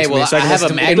Google Drive it to me so I can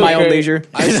listen in my own leisure?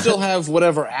 I still have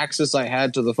whatever access I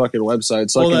had to the fucking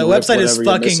website. So the website is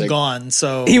fucking gone.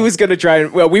 So he was gonna try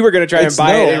and we were gonna try and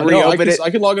buy it and reopen it. I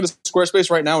can log into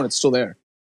Squarespace right now and it's still there.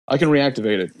 I can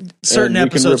reactivate it. Certain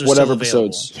episodes are still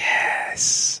available.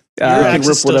 Yes. You can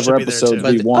rip whatever episodes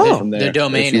we want from there. The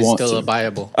domain is still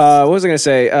viable. What was I going to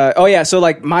say? So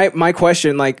like my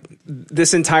question, like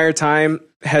this entire time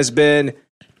has been,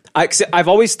 I've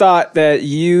always thought that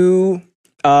you,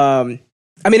 I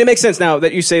mean, it makes sense now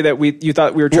that you say that you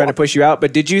thought we were trying to push you out,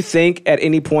 but did you think at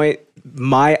any point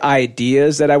my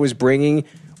ideas that I was bringing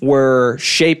were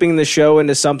shaping the show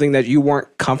into something that you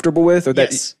weren't comfortable with, or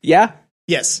that? Yes. Yeah.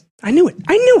 Yes. I knew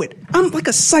it. I'm like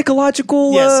a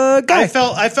psychological guy. I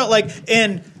felt like,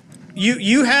 and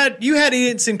you had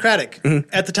idiosyncratic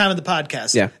at the time of the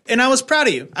podcast. Yeah. And I was proud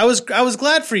of you. I was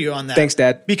glad for you on that. Thanks,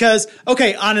 Dad. Because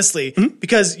honestly,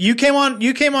 because you came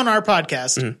on our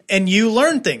podcast and you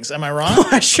learned things. Am I wrong?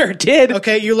 I sure did.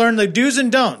 Okay, you learned the do's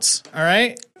and don'ts. All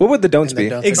right. What would the don'ts be?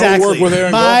 Exactly.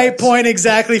 My point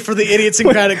exactly for the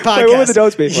idiosyncratic podcast. Wait, what would the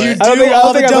don'ts be? You do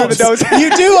all the don'ts.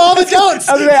 You do all the don'ts.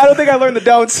 I don't think I learned the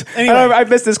don'ts. Anyway, I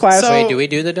missed this class. Wait, do we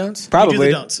do the don'ts? Probably. You do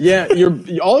the don'ts. Yeah,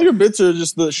 all your bits are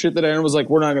just the shit that Aaron was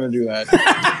like, we're not going to do that.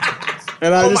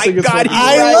 And I just think it's funny.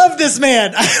 I love this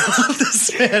man.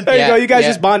 There you go. You guys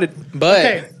just bonded.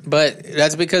 But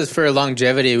that's because for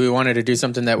longevity, we wanted to do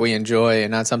something that we enjoy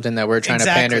and not something that we're trying to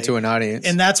pander to an audience.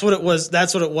 And that's what it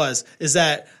was. Is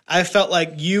that I felt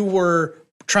like you were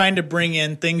trying to bring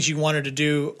in things you wanted to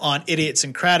do on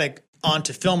Idiosyncratic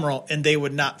onto Film Roll, and they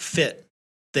would not fit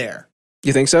there.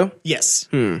 You think so? Yes.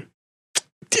 I'm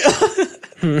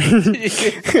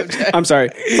sorry.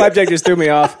 Flapjack just threw me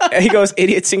off. He goes,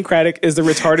 Idiosyncratic is the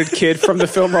retarded kid from the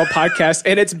Film Roll podcast,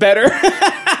 and it's better.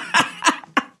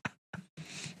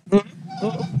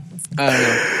 I don't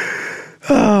know.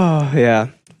 Oh, yeah.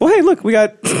 Well, hey, look, we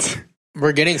got...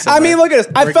 We're getting somewhere. I mean, look at us.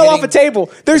 I fell off a table.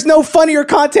 There's no funnier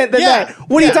content than that.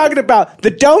 What are you talking about?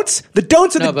 The don'ts? The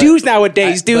don'ts are the do's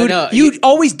nowadays, dude. You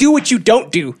always do what you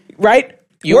don't do, right?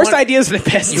 Worst ideas are the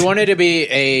best. You wanted to be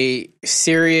a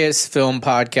serious film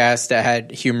podcast that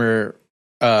had humor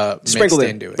sprinkled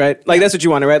into it, right? Like that's what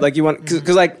you wanted, right? Like you want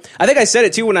because like I think I said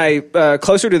it too when I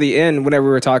closer to the end whenever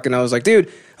we were talking. I was like,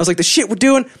 dude, the shit we're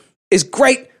doing is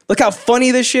great. Look how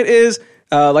funny this shit is.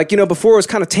 Before it was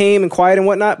kind of tame and quiet and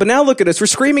whatnot, but now look at us. We're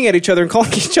screaming at each other and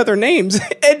calling each other names.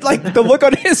 And like the look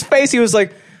on his face, he was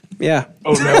like, yeah.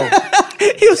 Oh no.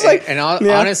 He was like,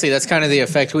 honestly, that's kind of the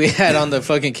effect we had on the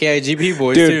fucking KIGP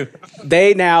boys too.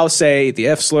 They now say the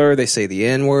F slur, they say the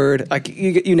N word, like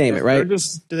you name it, right? Do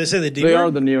they say the D word? They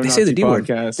are the neo-Nazi they say the D word.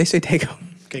 podcast. They say Dago.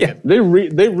 Okay, They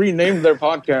renamed their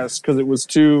podcast because it was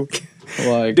too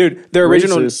like their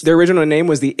original name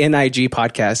was the NIG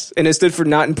podcast, and it stood for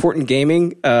Not Important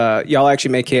Gaming. Y'all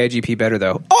actually make KIGP better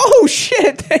though. Oh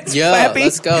shit! Thanks, Flappy.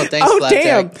 Let's go. Thanks,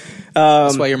 damn.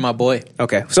 That's why you're my boy.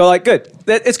 Okay, so like, good.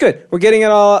 It's good. We're getting it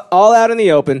all out in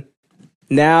the open.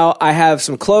 Now I have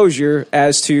some closure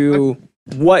as to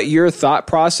what your thought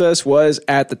process was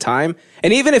at the time,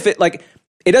 and even if it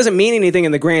doesn't mean anything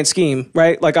in the grand scheme,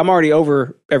 right? Like I'm already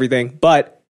over everything,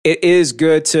 but it is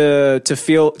good to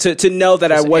feel to know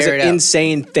that I wasn't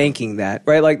insane thinking that,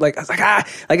 right? Like I was like I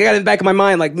got it in the back of my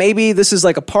mind, like maybe this is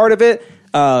like a part of it.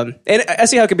 And I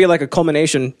see how it could be like a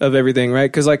culmination of everything, right?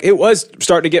 Because like it was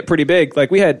starting to get pretty big. Like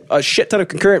we had a shit ton of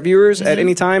concurrent viewers at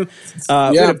any time.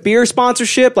 We had a beer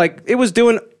sponsorship. Like it was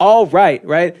doing all right,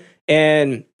 right?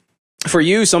 And for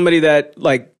you, somebody that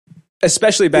like,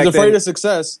 especially back then, afraid of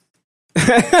success.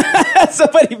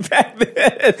 Somebody back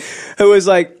then who was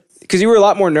like, because you were a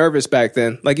lot more nervous back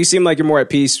then. Like you seem like you're more at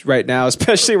peace right now,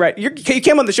 especially you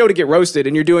came on the show to get roasted,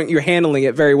 and you're handling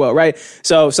it very well, right?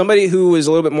 So somebody who was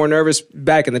a little bit more nervous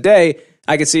back in the day,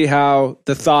 I could see how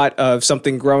the thought of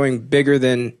something growing bigger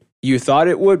than you thought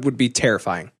it would be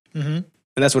terrifying. Mm-hmm. And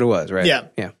that's what it was, right?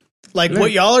 Yeah. Like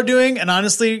what y'all are doing, and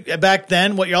honestly, back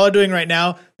then, what y'all are doing right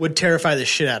now would terrify the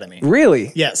shit out of me.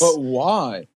 Really? Yes. But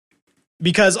why?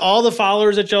 Because all the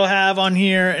followers that y'all have on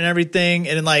here and everything,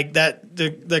 and like that,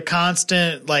 the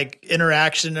constant like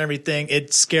interaction and everything,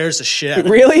 it scares the shit out of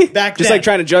me. Really? Back just then. like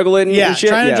trying to juggle it and shit?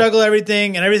 Trying to juggle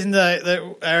everything and everything that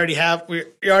I already have. We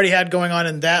already had going on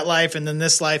in that life and then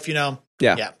this life, Yeah.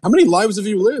 How many lives have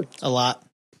you lived? A lot.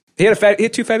 He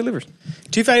had 2 fatty livers.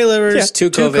 2 fatty livers, Yeah. 2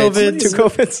 2 COVIDs. 2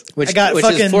 COVIDs. Which, I got which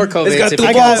fucking- is 4 COVID.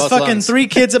 I got fucking 3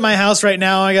 kids at my house right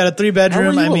now. I got a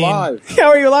 3-bedroom. How are you I mean, alive? How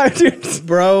are you alive, dude?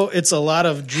 bro, it's a lot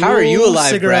of Juul How are you alive,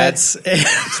 cigarettes.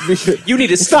 You need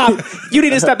to stop. You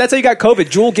need to stop. That's how you got COVID.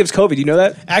 Juul gives COVID. You know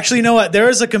that? Actually, you know what? There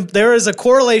is a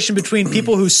correlation between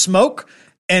people who smoke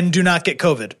and do not get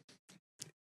COVID.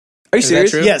 Are you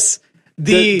serious? true? Yes.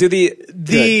 The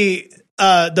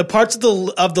The parts of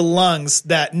the lungs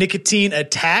that nicotine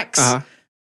attacks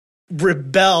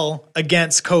rebel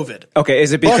against COVID. Okay,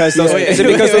 is it because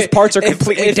those parts are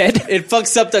completely dead? It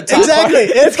fucks up the top Exactly,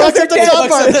 part. it fucks up the top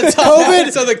part.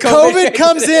 COVID, So the COVID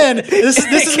comes in. This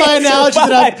is my analogy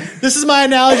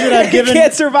that I've given.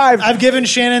 Can't survive. I've given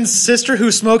Shannon's sister who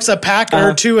smokes a pack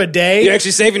or 2 a day. You're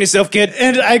actually saving yourself, kid.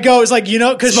 And I go, it's like,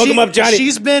 because Smoke 'em up, Johnny.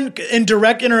 she's been in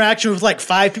direct interaction with like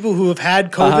 5 people who have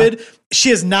had COVID. She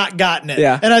has not gotten it.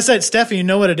 Yeah. And I said, Stephanie, you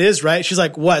know what it is, right? She's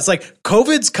like, what? It's like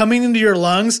COVID's coming into your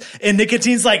lungs and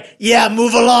nicotine's like, yeah,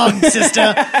 move along,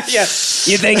 sister. Yeah.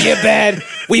 You think you're bad?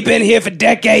 We've been here for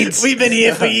decades. We've been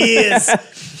here for years.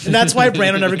 And that's why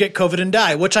Brand will never get COVID and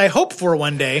die, which I hope for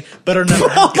one day, but it'll never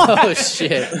happen. Oh,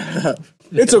 shit.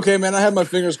 It's okay, man. I had my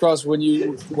fingers crossed when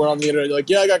you were on the internet. You're like,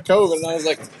 yeah, I got COVID. And I was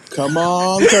like, come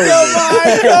on,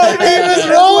 COVID. Baby's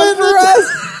rolling for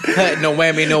us. No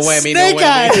whammy, no whammy, Snake no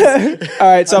whammy. eyes. All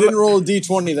right, so I didn't roll a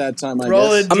D20 that time, I Roll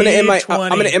guess. it. I'm D20.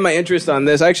 gonna end my interest on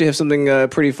this. I actually have something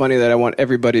pretty funny that I want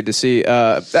everybody to see.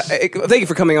 Thank you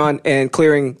for coming on and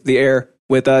clearing the air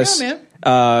with us. Yeah,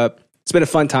 man. It's been a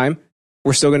fun time.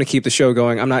 We're still going to keep the show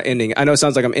going. I'm not ending. I know it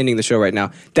sounds like I'm ending the show right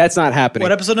now. That's not happening.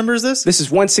 What episode number is this? This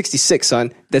is 166,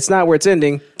 son. That's not where it's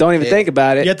ending. Don't even think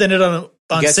about it. You have to end it on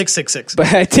Guess- 666. But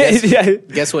I did. Yeah.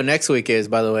 Guess what next week is,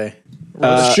 by the way?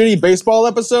 A shitty baseball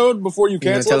episode before you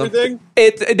gonna cancel tell 'em?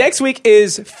 everything? Next week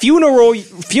is funeral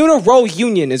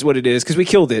union is what it is because we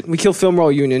killed it. We killed Film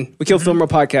Roll Union. We killed Film Roll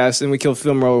Podcast and we killed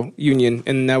Film Roll Union,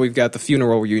 and now we've got the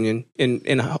funeral union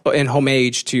in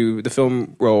homage to the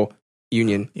Film Roll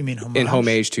Union. You mean homage? In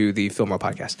homage to the Film Roll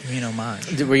Podcast. You mean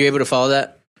homage? Were you able to follow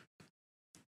that?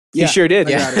 You sure did.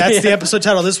 Yeah. That's the episode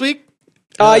title this week?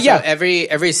 Yeah. So every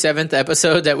 7th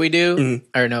episode that we do,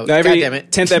 or no, Every God damn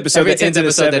it, 10th episode every that ends 10th in a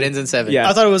episode that 7. ends in 7. Yeah.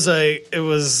 I thought it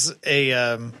was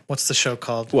a what's the show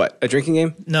called? What, a drinking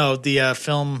game? No, the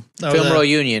film Film Roll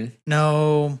Union.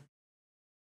 No.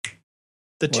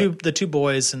 The two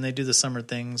boys and they do the summer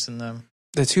things and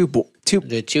The two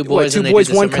The two what, boys, two and they boys,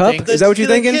 do the one summer cup? things. Is that what you're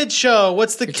thinking? The kid show.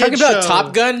 What's the You're kid talking about show?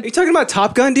 Top Gun? Are you talking about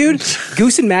Top Gun, dude?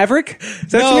 Goose and Maverick?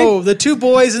 Is that what you mean? No, the two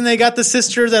boys and they got the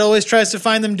sister that always tries to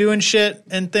find them doing shit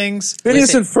and things.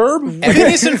 Phineas and Ferb?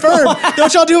 Phineas and Ferb.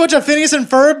 Don't y'all do a bunch of Phineas and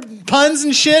Ferb puns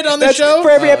and shit on the That's show? for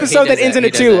every Oh, episode he that does ends that. in a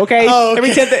He does 2, that. okay? Oh, okay. Every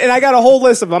 10th, and I got a whole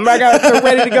list of them. I got they're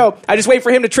ready to go. I just wait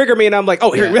for him to trigger me, and I'm like,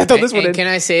 oh, here, throw this one in. Can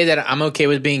I say that I'm okay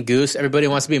with being Goose? Everybody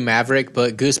wants to be Maverick,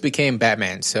 but Goose became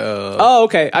Batman, so... Oh,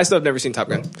 okay. I still have never seen Top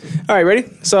Gun. All right, ready?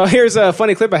 So here's a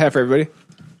funny clip I have for everybody.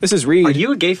 This is Reed. Are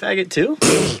you a gay faggot too?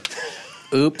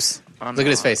 Oops. Look at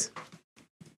his face.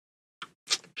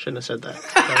 Shouldn't have said that.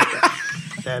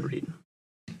 That was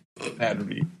bad. Bad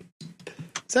Reed.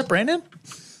 Is that Brandon?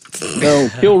 No,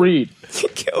 Kill Reed.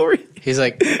 Kill Reed. He's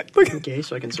like, I'm gay,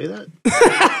 so I can say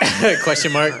that.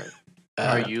 question mark.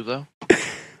 Are you, though?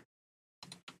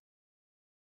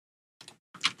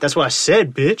 That's what I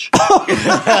said, bitch.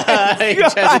 He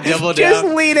tries to double Just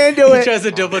down. lean into He it. tries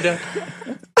to double down.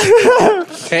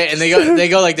 Okay, and they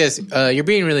go like this. You're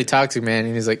being really toxic, man.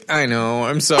 And he's like, I know.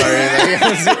 I'm sorry.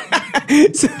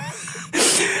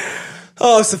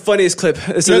 Oh, it's the funniest clip. So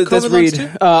You have that's COVID lungs Reed. too?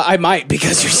 I might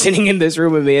because you're sitting in this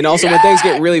room with me, and also when things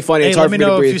get really funny, Hey, it's let hard me for me to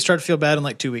know if breathe. you start to feel bad in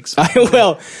like 2 weeks. I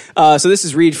will. So this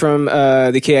is Reed from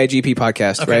the KIGP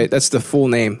podcast, right? That's the full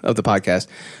name of the podcast.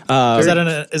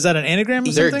 Is that an anagram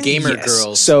or They're something? gamer Yes.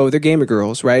 girls. So they're gamer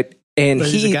girls, right? And But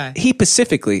he's a guy. he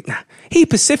specifically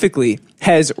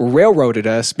has railroaded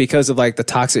us because of like the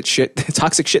toxic shit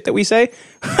that we say.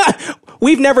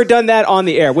 We've never done that on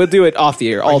the air. We'll do it off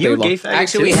the air all Are day you a long. gay faggot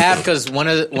Actually, we too? have because one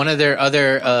of their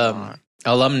other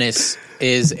alumnus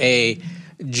is a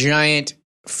giant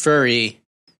furry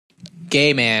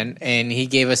gay man, and he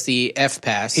gave us the F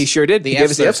pass. He sure did. The He gave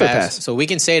us the F-Slur F-Slur pass. so we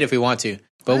can say it if we want to,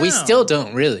 but we Wow. still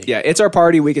don't really. Yeah, it's our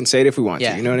party. We can say it if we want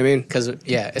Yeah. to. You know what I mean? Because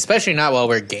especially not while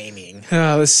we're gaming.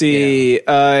 Let's see.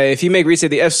 If you make Reed say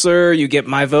the F slur, you get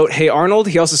my vote. Hey Arnold.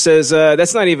 He also says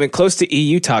that's not even close to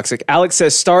EU toxic. Alex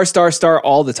says star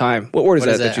all the time. What word is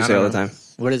What that is you I say don't all the know. time?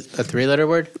 What is a 3-letter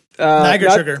word? Niagara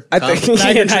Not- trigger. I think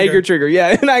Niagara Niagara trigger.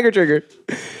 Yeah, Niagara trigger. Do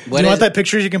What you want is- that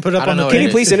picture you can put up I don't on the know what Can it you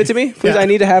is. please send it to me? Please, Yeah. I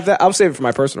need to have that. I'll save it for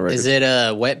my personal record. Is it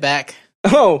a wetback?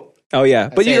 Oh, Oh yeah,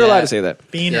 but you're allowed to say that.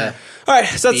 Beaner. Yeah. All right,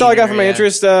 so that's all I got for my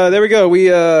interest. There we go. We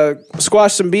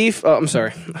squashed some beef. Oh, I'm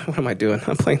sorry. What am I doing?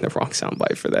 I'm playing the wrong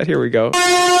soundbite for that. Here we go.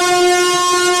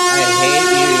 I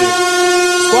hate you.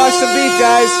 Squash some beef,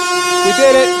 guys. We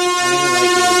did it.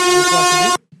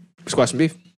 Squash some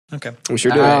beef. Okay. We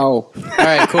sure do. All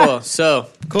right, cool. So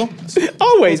cool.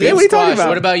 Always. Man, what are you talking about?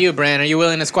 What about you, Bran? Are you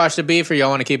willing to squash the beef, or y'all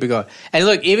want to keep it going? And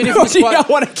look, even if you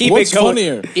want to keep it going,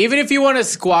 funnier? Even if you want to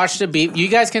squash the beef, you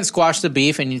guys can squash the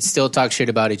beef and you still talk shit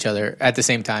about each other at the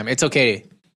same time. It's okay.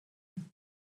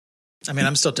 I mean,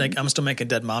 I'm still making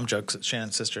dead mom jokes at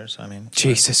Shannon's sister. So I mean,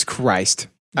 Jesus Christ.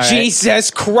 All right. Jesus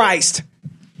Christ.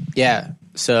 Yeah.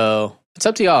 So it's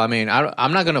up to y'all. I mean,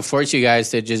 I'm not gonna force you guys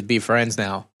to just be friends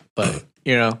now, but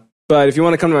you know. But if you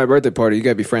want to come to my birthday party, you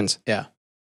gotta be friends. Yeah.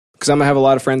 Because I'm gonna have a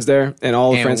lot of friends there, and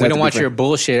all the friends. We don't want your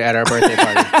bullshit at our birthday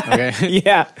party. Okay.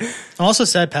 Yeah. I'm also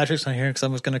sad Patrick's not here because I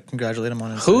was going to congratulate him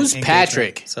on his. Who's engagement.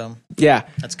 Patrick? So yeah,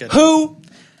 that's good. Who?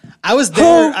 I was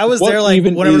there. I was What there like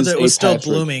even whenever is it a was still Patrick?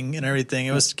 blooming and everything.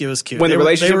 It was cute. When the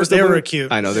relationship was still they were blooming?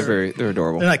 cute. I know they're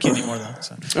adorable. They're not cute anymore though.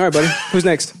 So. All right, buddy. Who's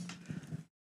next?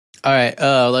 All right.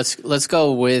 Let's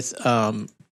go with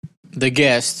the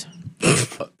guest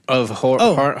of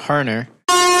Harner.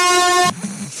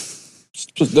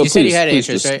 You said you had an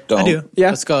interest, right? I do. Yeah.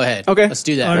 Let's go ahead. Okay. Let's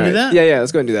do that. Want to do that? Yeah.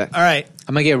 Let's go and do that. All right.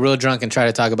 I'm gonna get real drunk and try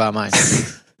to talk about mine.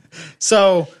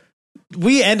 So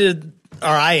I ended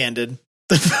the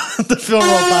Film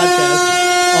Roll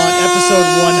podcast on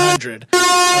episode 100.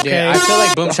 Okay. Yeah, I feel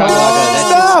like Boom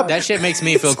Shakalaka. That shit makes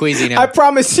me feel queasy now. I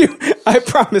promise you. I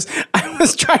promise. I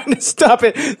was trying to stop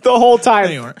it the whole time.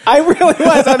 No, you weren't. I really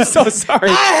was. I'm so sorry.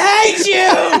 I hate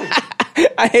you.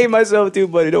 I hate myself too,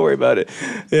 buddy. Don't worry about it.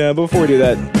 Yeah, before we do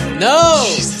that. No.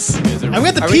 I'm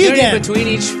going to Are we pee doing again. it between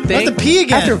each thing? I have to pee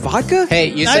again. After vodka? Hey,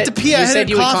 you I have to pee. I said had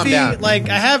you would calm coffee. down. Like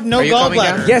I have no Are you calming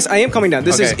down? gallbladder. Yes, I am coming down.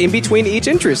 This is Okay. in between each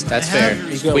interest. That's fair.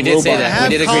 got We did say robot. that.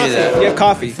 We did I agree to have that. You have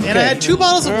coffee. And I had 2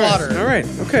 bottles of water. All right.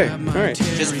 Okay. All right.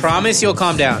 Just promise you'll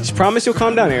calm down. Promise you'll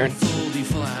calm down, Aaron. Foldy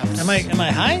flaps. Am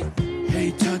I high?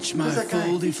 Hey, touch my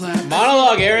foldy flaps.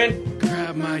 Monologue, Aaron.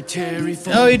 Grab my terry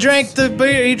folds. Oh, he drank the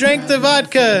beer. He drank the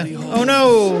vodka. Oh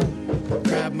no!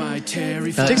 Grab my terry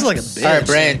It folds. tastes like a bitch. All right,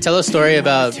 Brian, tell a story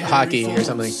about hockey or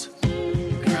something.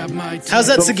 Grab my How's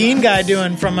that Seguin guy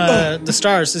doing from the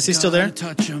Stars? Is he still there?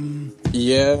 touch 'em.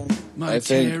 Yeah, I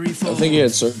think he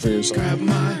had surgery or Grab something.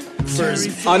 my terry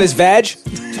folds. On his vag?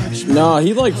 Nah,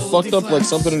 he like fucked up like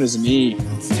something in his knee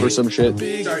or some shit.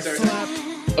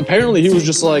 Apparently, he was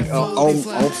just like, I'll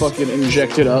fucking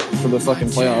inject it up for the fucking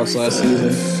playoffs last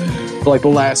season. For like the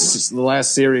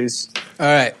last series. All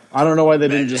right. I don't know why they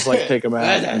didn't just like take him out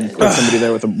and put somebody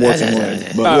there with a working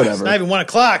leg, but whatever. Not even 1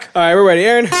 o'clock. All right, we're ready,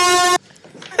 Aaron.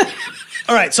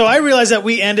 All right, so I realized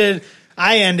that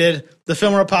I ended the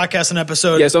Film Roll podcast on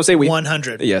episode Yes, don't say we.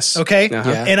 100. Yes. Okay? Uh-huh.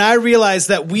 Yeah. And I realized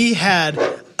that we had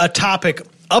a topic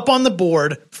up on the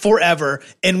board forever,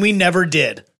 and we never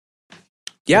did.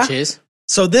 Yeah. Which is?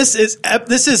 So this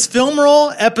is Film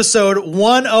Roll episode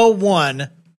 101.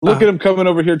 Look at him coming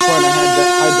over here trying to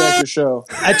hijack your show.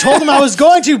 I told him I was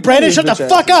going to. Brandon, shut the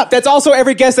fuck up. That's also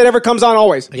every guest that ever comes on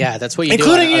always. Yeah, that's what you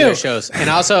Including do on you. other shows. And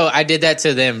also, I did that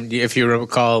to them, if you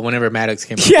recall, whenever Maddox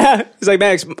came on. Yeah. It's like,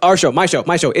 Max, our show, my show,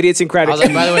 Idiosyncratic. I was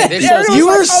like, by the way, this show's... You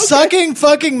were sucking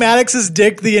fucking Maddox's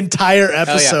dick the entire Oh, yeah.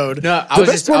 episode. No, I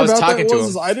was talking to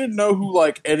him. I didn't know who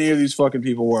like any of these fucking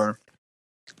people were.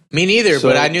 Me neither, So-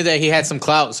 but I knew that he had some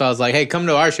clout, so I was like, hey, come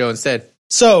to our show instead.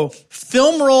 So,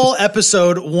 Film Roll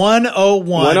episode 101.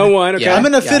 101, okay. Yeah. I'm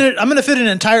gonna fit an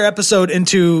entire episode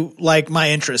into like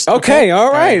my interest. Okay,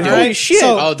 all right. All Holy right. shit.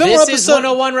 So- Oh, Film this Roll is episode-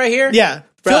 101 right here? Yeah.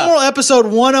 Bruh. Film Roll episode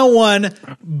 101,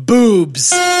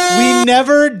 boobs. We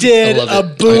never did a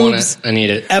boobs I need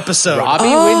it. episode. Robbie,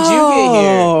 when did you get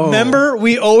here? Remember,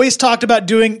 we always talked about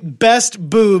doing best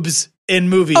boobs in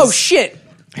movies. Oh, shit.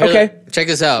 Here, Okay. Check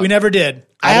this out. We never did.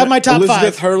 I have my top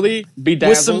Elizabeth 5. Hurley,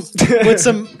 With some,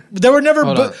 bedazzled. there were never,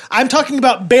 on. I'm talking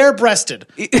about bare-breasted,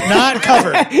 not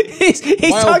covered. He's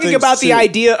Wild talking things about the too.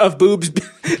 idea of boobs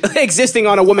existing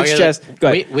on a woman's Okay, chest. Go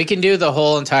ahead. we can do the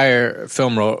whole entire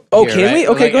film roll. Oh, here, can right? we?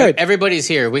 Okay, go ahead. Everybody's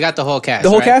here. We got the whole cast. The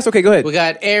whole right? cast? Okay, go ahead. We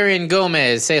got Aaron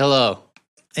Gomez. Say hello.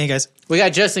 Hey, guys. We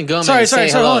got Justin Gomez. Sorry,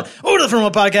 Say hold hello. on. Over to the Film Roll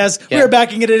podcast. Yeah. We are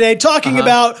backing it today talking Uh-huh.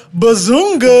 about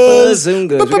bazungas.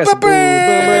 Bazungas. We got some boobs.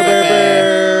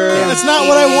 That's not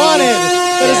what I wanted.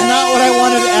 That is not what I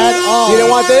wanted at all. You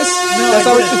didn't want this? No, That's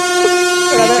I all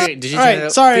didn't. Did you All right, turn it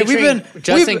up? sorry, Featuring we've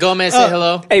Justin been- Gomez. Say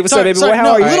hello. Hey, what's up, baby? Sorry, How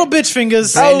no, are you? little bitch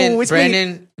fingers. Brandon, Oh, it's me.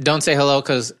 Brandon, don't say hello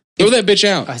because Throw that bitch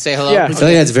out. I say hello. Yeah. I feel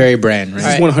like that's very brand.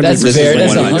 Right? 100%. That's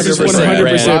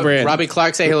 100% brand. Robbie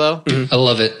Clark, say hello. I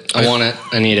love it. I want it.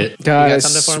 I need it. God, I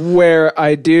swear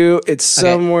I do. It's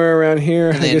somewhere around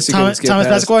here. I guess you can skip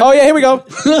past. Oh yeah, here we go.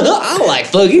 I like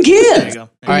fucking kids. There you go. All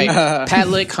right, Pat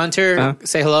Lick Hunter,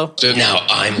 say hello. Now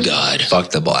I'm God.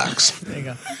 Fuck the blacks. There you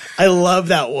go. I love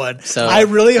that one. So, I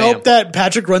really hope that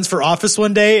Patrick runs for office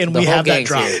one day and we have that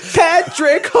drop.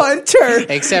 Patrick Hunter.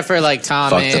 Except for like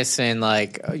Thomas and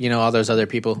like all those other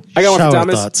people. I got one for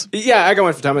Thomas. Thoughts. Yeah, I got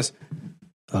one for Thomas.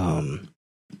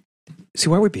 See,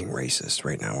 why are we being racist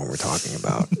right now when we're talking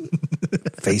about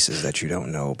faces that you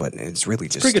don't know, but it's really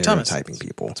just stereotyping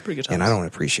people. It's pretty good, and I don't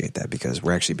appreciate that because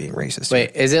we're actually being racist.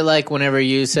 Wait, is it like whenever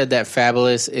you said that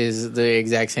Fabulous is the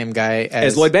exact same guy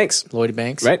as Lloyd Banks? Lloyd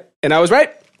Banks, right? And I was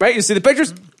right. Right? You see the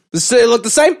pictures? Does it look the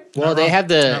same? Well, they have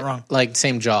the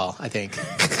same jaw, I think.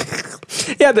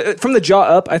 Yeah, from the jaw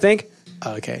up, I think.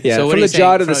 Okay. Yeah, so from the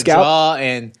jaw to the scalp, jaw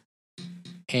and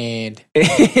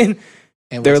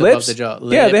their what's lips. Above the jaw?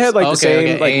 Lips. Yeah, they had like the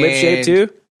same like lip shape too,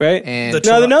 right? And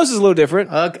the nose is a little different.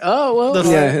 Well,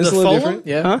 it's a little different.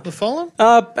 Yeah, huh? The pholum?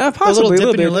 Possibly the little dip a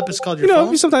little in your bit. lip is called your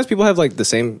pholum? Sometimes people have like the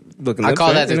same looking. I lips,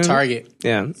 call right? that the target.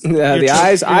 Yeah, the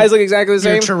eyes look exactly the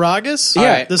same. Your tragus?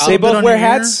 Yeah, right, they both wear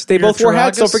hats. They both wore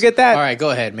hats. Don't forget that. All right, go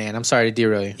ahead, man. I'm sorry to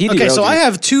derail you. Okay, so I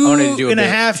have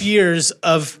 2.5 years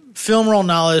of film roll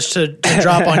knowledge to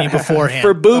drop on you beforehand.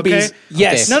 For boobies, okay?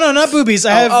 yes. No, not boobies.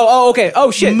 I have okay.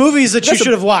 Oh, shit. Movies that you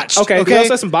should have watched. Okay, we also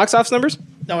have some box office numbers?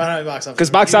 No, I don't have box office. Because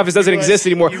box office doesn't exist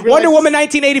anymore. Wonder Woman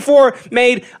 1984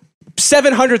 made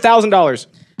 $700,000.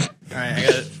 All right, I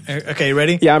got it. Okay, you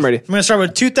ready? Yeah, I'm ready. I'm going to start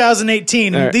with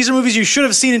 2018. Right. These are movies you should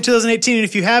have seen in 2018, and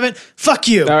if you haven't, fuck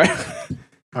you. All right.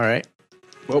 All right.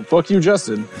 Well, fuck you,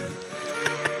 Justin.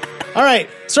 All right,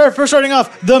 starting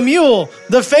off, The Mule,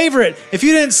 The Favorite. If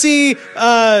you didn't see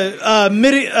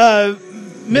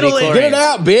Middle Get it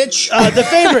out, bitch. The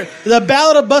Favorite, The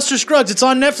Ballad of Buster Scruggs. It's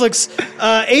on Netflix.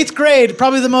 8th grade,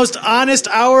 probably the most honest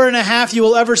hour and a half you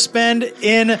will ever spend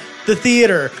in the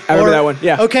theater. I remember that one.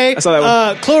 Yeah. Okay. I saw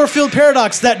that one. Cloverfield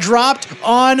Paradox that dropped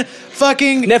on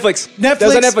fucking Netflix. That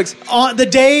was on Netflix. On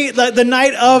the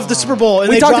night of the Super Bowl, and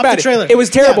We they talked dropped about the trailer. It was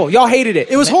terrible. Y'all hated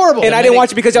it. It was horrible. And I didn't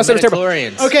watch it because y'all said it was terrible.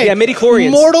 Midichlorians. Okay. Yeah,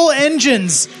 midichlorians. Mortal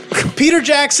Engines. Peter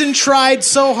Jackson tried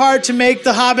so hard to make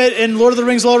The Hobbit and Lord of the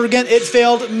Rings all over again. It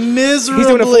failed miserably. He's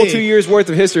doing a full 2 years worth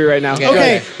of history right now.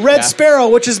 Okay, Red Sparrow,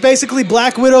 which is basically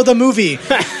Black Widow the movie.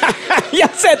 Yeah,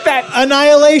 said that.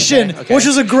 Annihilation, which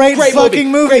is a great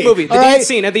fucking movie. Great movie. The dance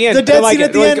scene at the end. The dance I like scene it.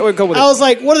 at the end. Go with it. I was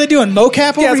like, what are they doing? Mocap Yeah,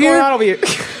 over what's here? going on over here?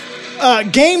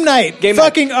 Game Night. Game Night.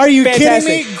 Fucking, are you Fantastic.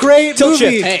 kidding me? Great Tilt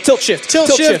movie. shift. Hey. Tilt shift.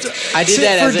 Tilt shift. I did Sit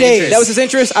that for as an days. interest. That was his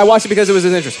interest. I watched it because it was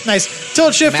his interest. Nice.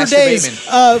 Tilt shift Master for days.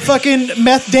 Fucking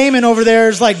Meth Damon over there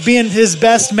is like being his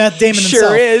best Meth Damon himself.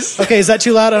 Sure is. Okay, is that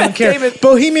too loud? I don't care. Damon.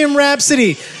 Bohemian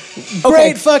Rhapsody.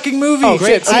 Great fucking movie. Oh,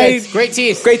 great teeth. Great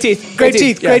teeth. Great teeth. Great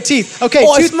teeth. Yeah. Great teeth. Okay,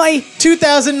 Oh, it's my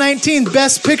 2019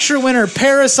 Best Picture winner,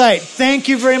 Parasite. Thank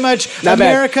you very much, Not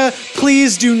bad. America.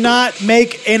 Please do not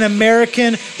make an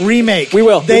American remake. We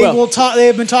will. They We will. talk. They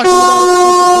have been talking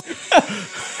about.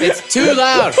 It's too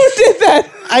loud. Who did that?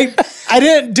 I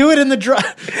didn't do it in the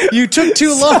drive. You took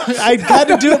too long. I had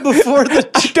to do it before the.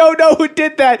 I don't know who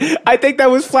did that. I think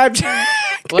that was Flapjack.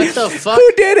 What the fuck?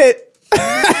 Who did it?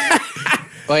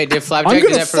 Wait, did Flapjack I'm do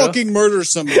gonna that for real? fucking murder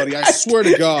somebody. I swear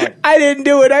to God. I didn't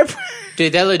do it.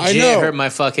 Dude, that I legit know. hurt my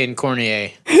fucking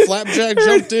cornea. Flapjack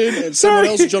jumped in and someone Sorry.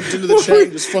 else jumped into the chat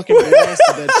and just fucking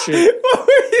blasted that shit. What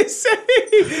were you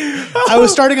saying? I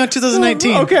was starting on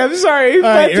 2019. Okay, I'm sorry. right,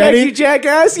 Flapjack, you ready? you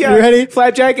jackass. Yeah. You ready?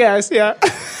 Flapjack ass. Yeah.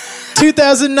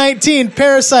 2019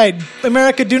 Parasite.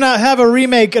 America, do not have a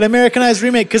remake, an Americanized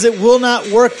remake, because it will not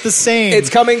work the same. It's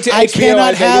coming to I HBO, cannot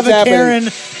I think have it's a happening. Karen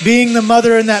being the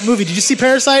mother in that movie. Did you see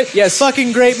Parasite? Yes.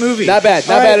 Fucking great movie. Not bad.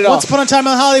 Not All right, bad at all. Once Upon a Time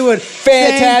in Hollywood.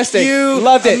 Fantastic. Thank you,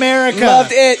 Loved it. America.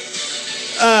 Loved it.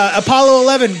 Apollo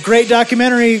 11, great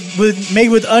documentary made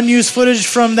with unused footage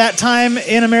from that time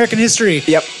in American history.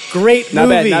 Yep. Great Not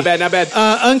movie. bad. Not bad.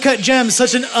 Uncut Gems,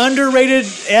 such an underrated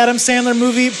Adam Sandler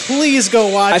movie. Please go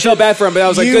watch it. I felt bad for him, but I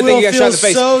was like, good thing you got shot in the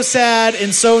face. You will feel so sad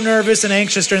and so nervous and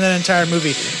anxious during that entire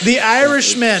movie. The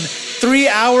Irishman, 3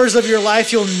 hours of your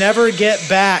life you'll never get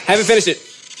back. Haven't finished it.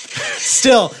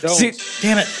 Still. See,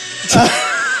 damn it.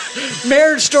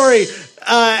 Marriage Story.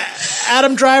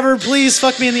 Adam Driver, please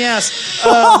fuck me in the ass.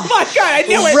 Oh my god, I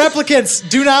knew it. Replicants,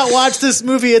 do not watch this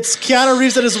movie. It's Keanu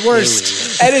Reeves at his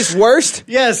worst. At his worst?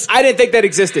 Yes. I didn't think that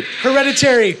existed.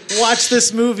 Hereditary, watch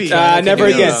this movie. Never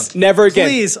again. Never again.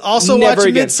 Please. Also Never watch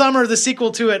again. Midsommar, the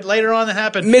sequel to it later on that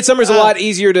happened. Midsummer's a lot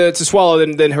easier to swallow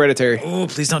than Hereditary. Oh,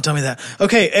 please don't tell me that.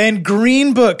 Okay, and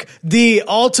Green Book, the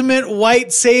ultimate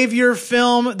white savior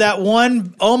film that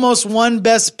almost won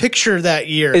Best Picture that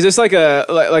year. Is this like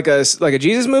a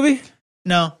Jesus movie?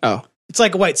 No. Oh. It's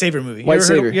like a white savior movie. White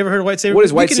savior. You ever heard of white savior? What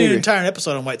is white savior? We savior? can do an entire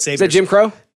episode on white savior. Is that Jim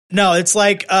Crow? No, it's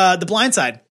like The Blind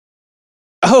Side.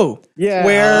 Oh. Yeah.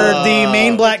 Where the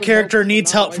main black character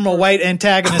needs help from a white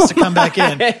antagonist to come back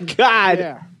in.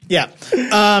 God. Yeah.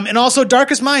 And also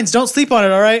Darkest Minds. Don't sleep on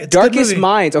it, all right? It's a good Darkest movie.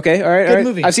 Minds. Okay. All right. Good all right.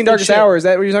 movie. I've seen Good Darkest shit. Hour. Is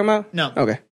that what you're talking about? No.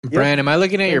 Okay. Brian, am I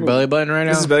looking at your belly button right now?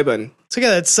 This is belly button. So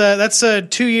yeah, that's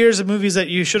 2 years of movies that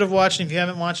you should have watched. And if you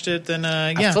haven't watched it, then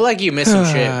yeah. I feel like you missed some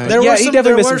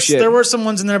shit. There were some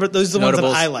ones in there, but those are the ones that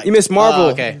I like. You missed Marvel,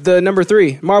 okay. the number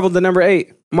 3. Marvel, the number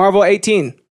 8. Marvel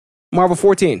 18. Marvel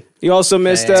 14. You also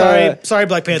missed. Sorry,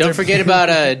 Black Panther. Don't forget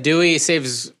about Dewey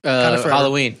Saves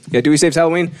Halloween. Yeah, Dewey Saves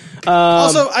Halloween.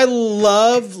 Also, I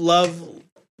love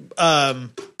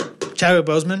Chadwick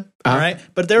Boseman. All right,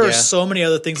 but there are so many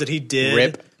other things that he did.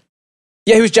 Rip.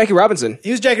 Yeah, he was Jackie Robinson.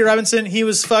 He was Jackie Robinson. He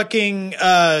was fucking.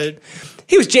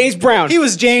 He was James Brown. He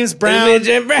was James Brown.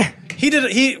 James Brown. He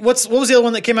did. What was the other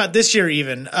one that came out this year?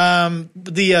 Even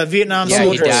the Vietnam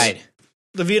soldiers. He died.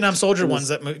 The Vietnam soldier ones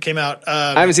that came out.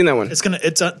 I haven't seen that one. It's on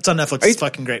Netflix. It's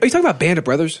fucking great. Are you talking about Band of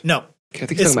Brothers? No. Okay, I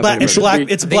think It's you're talking black. about It's black.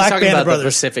 It's Black Band of Brothers.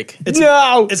 Pacific.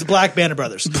 No. It's Black Band of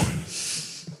Brothers.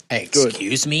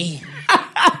 Excuse me.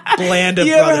 Bland of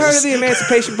You Brothers. ever heard of the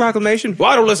Emancipation Proclamation? Well,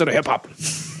 I don't listen to hip hop.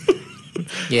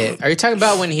 Yeah. Are you talking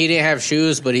about when he didn't have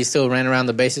shoes, but he still ran around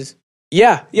the bases?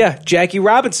 Yeah, Jackie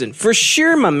Robinson for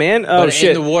sure, my man. Oh But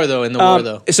shit! In the war,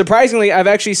 though. Surprisingly, I've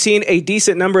actually seen a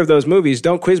decent number of those movies.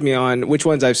 Don't quiz me on which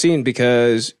ones I've seen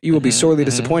because you will be sorely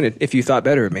disappointed if you thought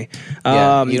better of me.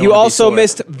 Yeah, you don't you wanna be also sore.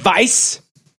 missed Vice.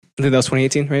 I think that was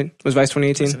 2018, right? Was Vice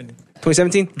 2018?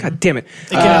 2017? God damn it! It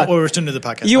came out when we were tuned to the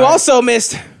podcast. You also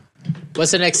missed. What's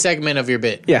the next segment of your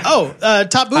bit? Yeah. Oh,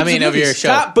 top boobs. I mean, and of movies. your show.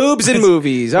 Top boobs and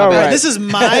movies. All right. This is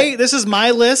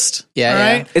my list. Yeah, all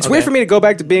yeah. right. It's weird for me to go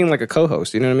back to being like a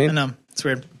co-host. You know what I mean? I know it's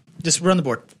weird. Just run the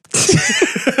board.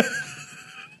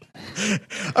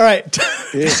 All right.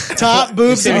 Top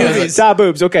boobs and movies. Top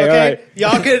boobs. Okay. All right.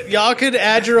 Y'all could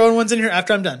add your own ones in here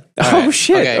after I'm done. Oh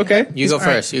shit. Okay. You go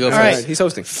first. You go All first. right. He's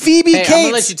hosting. Phoebe Hey, Cates. I'm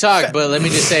gonna let you talk, but let me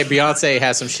just say, Beyonce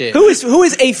has some shit. Who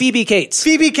is a Phoebe Cates?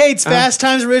 Phoebe Cates. Fast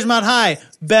Times at Ridgemont High.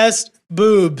 Best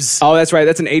boobs. Oh, that's right.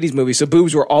 That's an 80s movie. So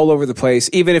boobs were all over the place,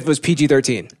 even if it was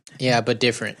PG-13. Yeah, but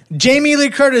different. Jamie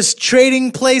Lee Curtis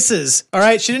Trading Places. All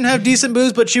right, she didn't have decent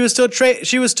boobs, but she was still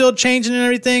changing and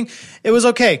everything. It was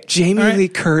okay. Jamie Lee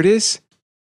Curtis?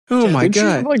 Oh my Didn't she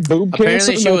God. have, like, boob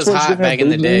Apparently, cancer? she was That's why hot didn't have back in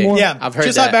the boobs day. anymore? Yeah, I've heard she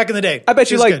was that. hot back in the day. I bet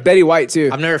She you was like good. Betty White too.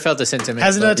 I've never felt the sentiment.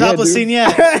 Hasn't but- done a topless scene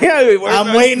yet.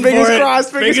 I'm waiting Fingers for it.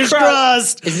 crossed, fingers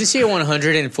crossed. Isn't she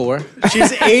 104?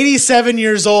 She's 87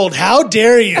 years old. How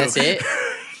dare you? That's it?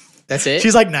 That's it?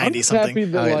 She's like I'm 90 just happy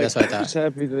something, that, Okay, like, that's what I I'm thought. just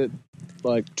happy that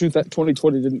like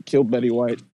 2020 didn't kill Betty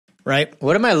White. right?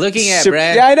 What am I looking at, Sur-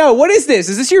 Brad? Yeah, I know. What is this?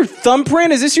 Is this your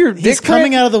thumbprint? Is this your dick He's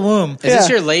coming print? out of the womb. Is this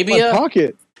your My labia?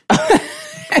 pocket.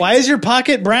 Why is your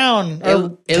pocket brown?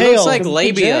 Or It tail? looks like The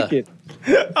labia. jacket.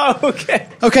 Oh, okay.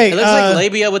 Okay, It looks like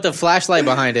labia with a flashlight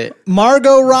behind it.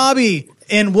 Margot Robbie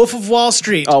in Wolf of Wall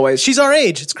Street. Always. She's our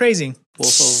age. It's crazy. Wolf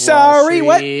of Sorry, Wall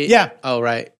what? Street. Yeah. Oh,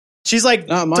 right. She's like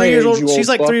Not my 3 years age, old. you She's old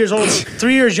like fuck. 3 years old.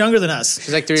 3 years younger than us.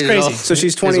 She's like 3 It's years crazy. old. So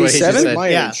she's Is what he just 27? said. My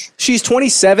Yeah. age. She's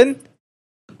 27?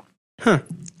 FA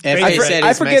I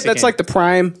said forget he's that's Mexican. like the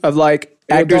prime of like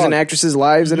Yeah, actors dog. and actresses'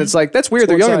 lives, and it's like, that's weird.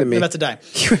 They're Sports younger side. than me. They're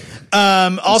about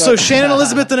to die. Also, Shannon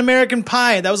Elizabeth in American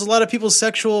Pie. That was a lot of people's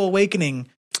sexual awakening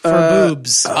for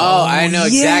boobs. Oh, I know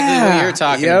exactly what you're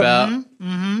talking Yep.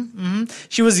 about.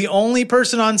 She was the only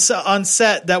person on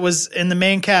set that was in the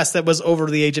main cast that was over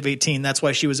the age of 18. That's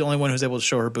why she was the only one who was able to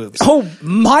show her boobs. Oh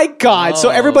my God. So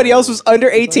everybody else was under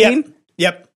 18?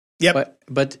 Yep. But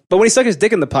But when he stuck his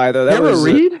dick in the pie, though, that Tara was.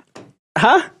 Reid?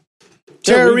 Huh?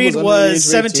 Tara Reid Reid was under the age was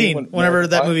of 17 18 when whenever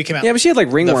that Pie? movie came out. Yeah, but she had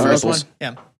like ringworm first nipples. one?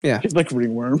 Yeah. Yeah. She's like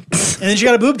ringworm. And then she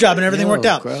got a boob job and everything worked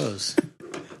out. Gross.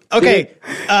 Okay.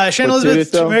 Shannon But did Elizabeth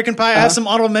it, though? American Pie. I have some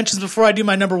honorable mentions before I do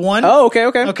my number one. Oh, okay.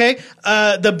 Okay.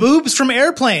 The boobs from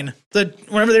Airplane.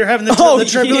 Whenever they were having the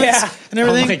turbulence and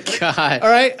everything. Oh my God. All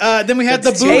right. Then we had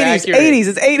That's the too boobs. accurate. 80s.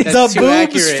 It's 80s. The That's too boobs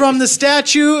accurate. from the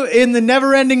statue in the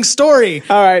Never-Ending Story.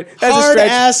 All right. That's Hard a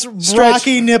ass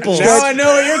rocky nipples. Now I know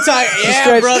what you're talking. Yeah,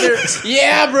 Stretch. brother.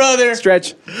 Yeah, brother.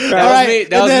 Stretch. All right.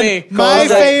 That was and me. then my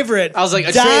favorite. I was like,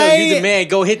 Atreus, you the man.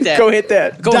 Go hit that. Go hit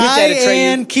that. Go hit that,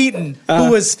 Diane Atreus. Keaton,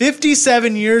 who was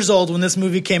 57 years old when this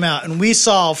movie came out, and we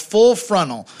saw full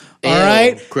frontal. All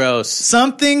right? Gross.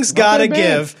 Something's got to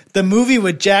give. The movie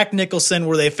with Jack Nicholson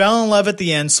where they fell in love at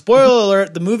the end. Spoiler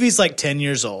alert, the movie's like 10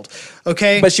 years old.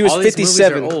 Okay? But she was All these movies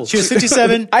 57. are old. She was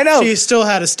 57. I know. She still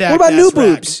had a stack. What about new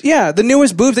boobs? Yeah, the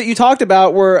newest boobs that you talked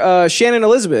about were Shannon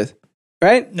Elizabeth,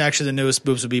 right? Actually, the newest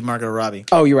boobs would be Margot Robbie.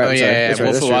 Oh, you're right. Oh, I'm yeah, sorry. yeah, That's yeah.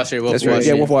 right. Wolf of Wall Street, Wolf That's of Wall right. Yeah,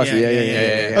 Street. Wolf of Wall Street.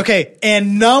 Yeah. Okay,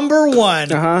 and number one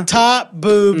top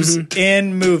boobs Mm-hmm.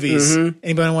 in movies.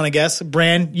 Anybody want to guess?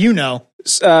 Brand, you know.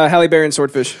 Halle Berry and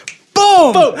Swordfish.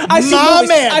 Boom! I see My movies.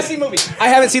 man. I see movies. I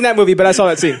haven't seen that movie, but I saw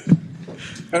that scene.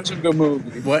 That's a good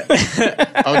movie. What?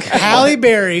 Okay. Halle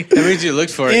Berry That means you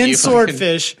looked for it. in You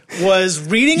Swordfish was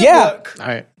reading a Yeah. book. All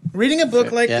right. Reading a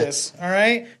book like Yeah. this, all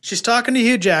right? She's talking to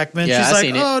Hugh Jackman. Yeah, She's I've like,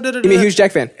 seen it. oh, da-da-da. You mean Hughes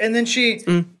Jack fan? And then she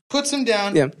puts him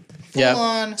down. Yeah. Full Yeah.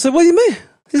 on. So what do you mean?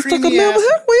 He's stuck up creamy man ass, over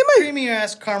here? What do you mean? creamy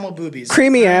ass caramel boobies.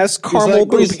 Creamy ass caramel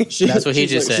boobies. That's what he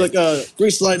just She's said. like,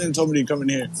 Grease Lightning told me to come in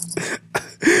here.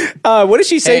 What did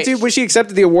she say Hey. to when she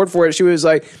accepted the award for it? She's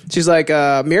like,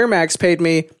 Miramax paid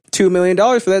me $2 million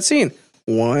for that scene.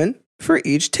 One for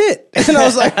each tit. And I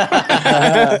was like,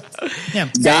 Yeah.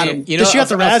 Got him. You know, She got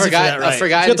the Razzie for forgot, that, right? I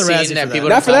forgot She got the scene Razzie for that that. people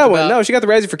not don't for that talk one. about. No, she got the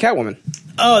Razzie for Catwoman.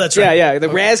 Oh, that's right. Yeah, the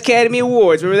Raz Academy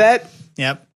Awards. Remember that?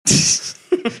 Yep.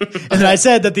 And then I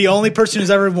said that the only person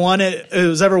who's ever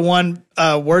won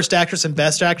worst actress and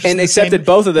best actress And in the accepted same-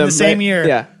 both of them in the same right? year.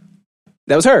 Yeah,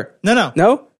 that was her. No.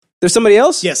 No, there's somebody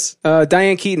else. Yes.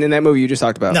 Diane Keaton in that movie you just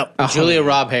talked about. No. Julia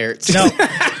Roberts. No.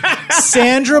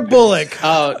 Sandra Bullock.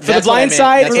 Oh, For The Blind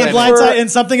Side. For The Blind Side and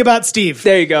something about Steve.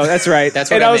 There you go. That's right. That's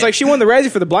what and I I was meant. like, she won the Razzie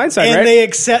for The Blind Side, And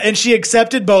right? she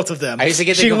accepted both of them. I used to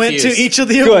get them She went to confused. each of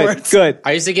the Good. awards. Good.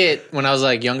 I used to get, when I was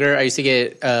like younger, I used to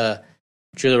get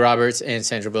Julia Roberts and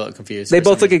Sandra Bullock confused. They for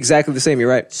both some look exactly the same. You're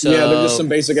right. So, Yeah, they're just some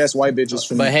basic ass white bitches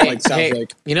from But hey, like South hey,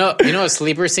 Lake. you know a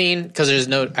sleeper scene because there's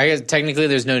no. I guess technically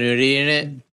there's no nudity in it,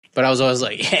 but I was always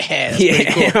like, yeah, that's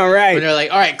pretty cool. all right. When they're like,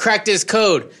 all right, crack this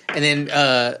code, and then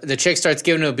the chick starts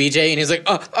giving him a BJ, and he's like,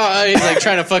 he's like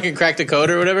trying to fucking crack the code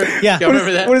or whatever. Yeah. y'all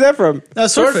remember that? What is that from?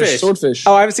 Swordfish. Swordfish.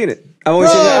 Oh, I haven't seen it. I've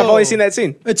only seen that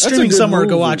scene. It's That's a streaming good somewhere. Go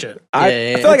movie. watch it.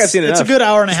 I feel like I've seen it. It's a enough. good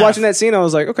hour and a Just half. watching that scene, I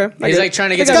was like, okay. I He's get like it. trying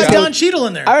to get It's the got job. Don Cheadle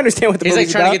in there. I understand what the He's like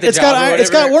movie's trying to about. get the It's job. or got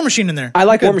whatever. War Machine in there. I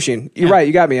like War Machine. You're right.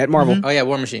 You got me at Marvel. Oh yeah,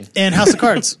 War Machine. And House of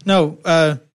Cards. No,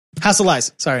 House of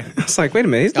Lies. Sorry. I was like, wait a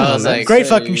minute. He's not I on was that. like, Great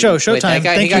fucking show. wait, Showtime. that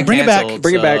guy, he Thank you. got Bring it back. canceled,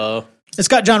 Bring it back. so- It's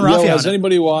got John Yo, Ralphio has on it.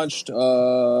 anybody watched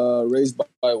Raised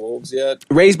by Wolves yet?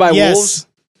 Raised by Yes. Wolves.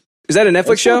 Is that a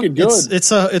Netflix It's show? fucking good.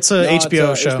 It's a No,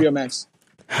 HBO it's, show. HBO Max.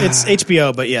 It's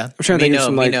HBO, but yeah. I'm trying to Me think of know,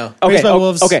 some me like. know. Okay, Raised by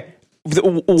Wolves. okay.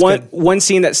 One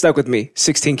scene that stuck with me: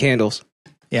 16 Candles.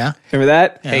 Yeah. Remember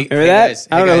that? Hey, Remember hey that? guys,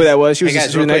 I don't hey know who guys. that was. She was Hey just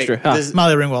guys, an real extra. quick. Huh. This-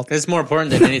 Molly Ringwald. This is more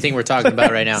important than anything we're talking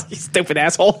about right now. You stupid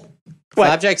asshole. What?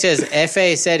 Flapjack says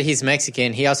F.A. said he's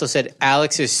Mexican. He also said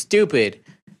Alex is stupid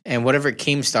and whatever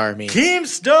Keemstar means.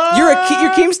 Keemstar. You're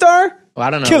Keemstar? Well, I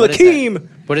don't know. Killer What is that? Keem.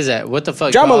 What is that? What the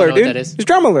fuck? Drama Y'all know alert, what dude. that is? It's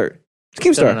Drama alert. It's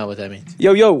Still don't Keemstar. know what that means.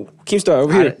 Yo, Keemstar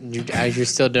over here. You're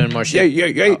still doing more Yeah, shit. yeah,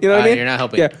 yeah. You know what I mean? You're not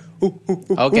helping. Yeah.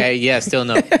 Okay, yeah, still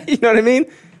no. You know what I mean?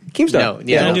 Keemstar. No,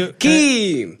 yeah, Can I no. do-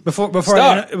 Keem. Before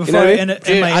Stop. I You know what I mean? end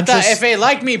Dude, my I thought interest, F.A.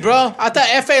 liked me, bro. I thought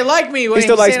F.A. liked me. He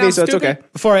still likes me, so it's okay.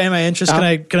 before I end my interest, can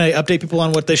I update people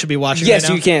on what they should be watching? Yes, right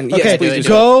now? you can. Yes, Okay, please do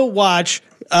go watch.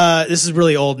 This is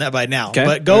really old by now, Okay.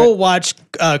 but go All right. watch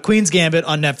Queen's Gambit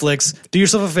on Netflix. Do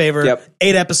yourself a favor. Yep.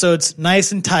 8 episodes,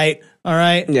 nice and tight. All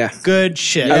right. Yeah. Good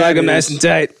shit. I like him nice and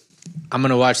tight. I'm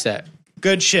gonna watch that.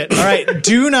 Good shit. All right.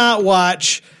 Do not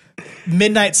watch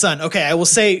Midnight Sun. Okay, I will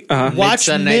say watch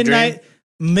Midsummer Night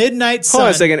Midnight Sun. Hold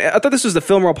on a second. I thought this was the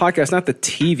Film Roll podcast, not the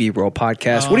TV Roll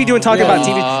podcast. What are you doing talking about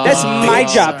TV? That's my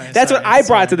job. That's what I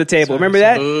brought to the table. Remember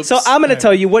that? Oops. So I'm going to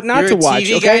tell you what not You're to a watch.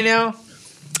 TV okay? guy now.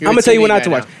 I'm going to tell you what not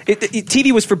to watch.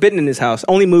 TV was forbidden in his house.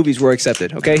 Only movies were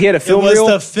accepted. Okay, he had a It film was reel.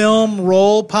 the Film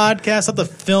Roll podcast, not the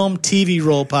Film TV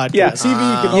Roll podcast. Yeah.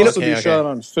 TV can You know- also be shot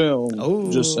on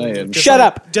film. Just saying. Just Shut like-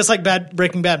 up. Just like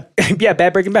Breaking Bad. Yeah,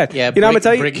 Bad Breaking Bad. Yeah, you know, I'm gonna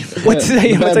tell you Breaking- what to tell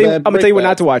you. I'm gonna tell you. I'm gonna tell you what Break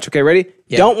not to watch. Okay, ready?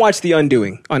 Yeah. Don't watch The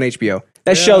Undoing on HBO.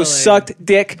 That show Really? sucked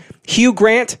dick. Hugh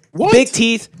Grant, What? big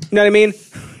teeth. You know what I mean?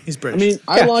 He's I British. mean,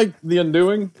 I Yeah. liked The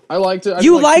Undoing. I liked it. I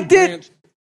You liked liked Hugh it? Grant.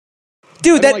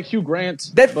 Dude, like Hugh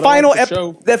Grant. That final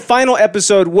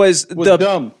episode was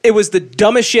dumb. It was the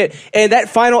dumbest shit, and that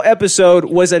final episode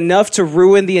was enough to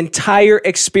ruin the entire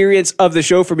experience of the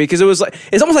show for me because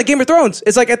it's almost like Game of Thrones.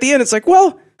 It's like at the end, it's like,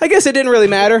 well, I guess it didn't really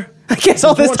matter. I guess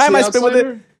all this time I spent with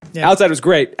it. Yeah. Outsider was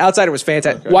great. Outsider was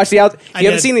fantastic. Okay. Watch the out. You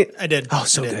haven't seen it? I did. Oh,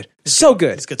 so good. So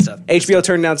good. It's good stuff. HBO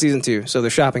turned down season 2, so they're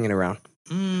shopping it around.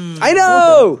 I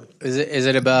know. Is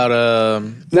it about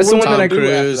that's the one Tom that I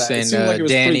Cruise and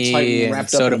Danny and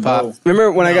Soda Pop?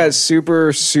 Remember when I got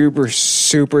super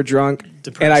drunk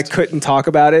depressed, and I couldn't talk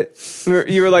about it?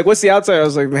 You were like, "What's the outside?" I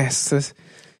was like, "Man, it's this."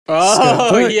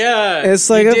 Oh yeah, it's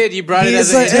like you did. You brought it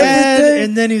as an interest,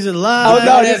 and then he's alive. You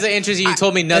brought it as an interest. You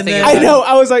told me nothing. I know.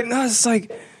 I was like, no, it's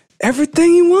like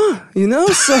everything you want, you know?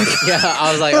 It's like, yeah,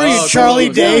 I was like, oh, Charlie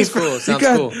Day. Sounds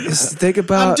cool. Think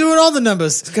about. I'm doing all the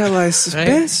numbers. It's got like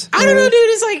suspense. Right? I don't know, dude.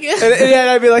 It's like, and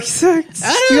I'd be like,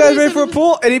 you guys ready for a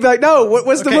pool? And he'd be like, no.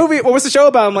 What's the movie? What's the show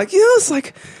about? I'm like, it's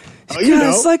like.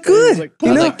 It's like good.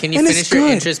 Like, can you finish your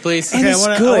interest, please? Okay, I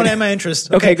want to end my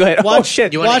interest. Okay, go ahead. Watch,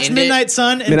 shit. Watch Midnight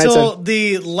Sun until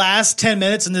the last 10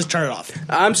 minutes and just turn it off.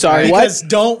 I'm sorry. Because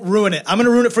don't ruin it. I'm going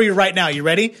to ruin it for you right now. You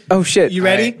ready? Oh, shit. You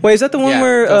ready? Right. Wait, is that the one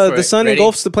where the sun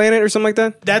engulfs the planet or something like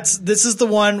that? This is the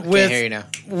one with... Can't hear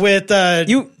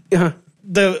you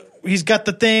now. He's got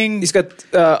the thing. He's got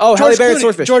Halle Berry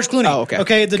Swordfish. George Clooney. Oh,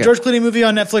 okay. George Clooney movie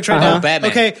on Netflix right now.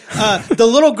 Batman. Okay, the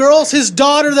little girl's his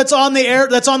daughter that's on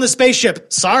the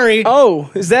spaceship. Sorry. Oh,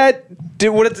 is that?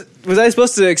 Was I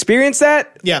supposed to experience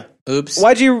that? Yeah. Oops.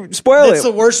 Why'd you spoil it? It's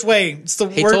the worst way. It's the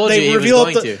He worst. told They you he was reveal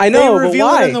going it. to. I know, They reveal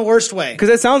but why? it in the worst way. Because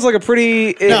it sounds like a pretty.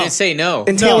 He didn't say no.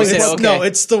 Entailing. No,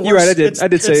 it's the worst. You're right. I did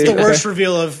say it's the okay. worst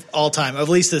reveal of all time, at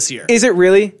least this year. Is it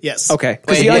really? Yes. Okay.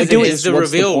 Wait, is the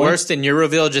reveal worse than your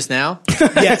reveal just now?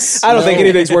 Yes. I don't think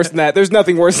anything's worse than that. There's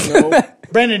nothing worse than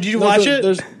that. Brandon, did you watch it?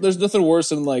 There's nothing worse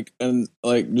than like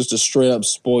just a straight up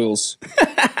spoils.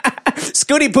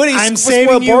 Scooty Pooty. I'm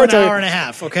saving you an hour and a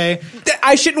half. Okay.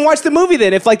 I shouldn't watch the movie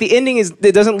then if like the ending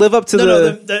it doesn't live up to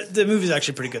the movie's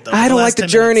actually pretty good though. I don't like the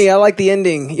journey. I like the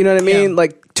ending. You know what I mean? Yeah.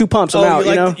 Like 2 pumps. I'm out.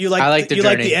 I like the journey. You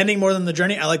like the ending more than the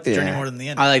journey. I like the journey more than the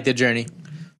ending. I like the journey.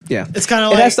 Yeah, it's kind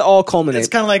of like it has to all culminate. It's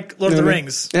kind of like Lord of the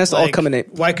Rings. It has to all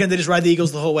culminate. Why couldn't they just ride the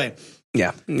eagles the whole way?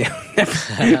 Yeah.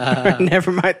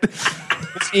 Never mind.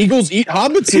 Eagles eat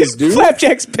hobbitses, dude.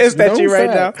 Flapjack's pissed at you right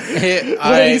now.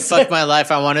 Fuck my life.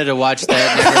 I wanted to watch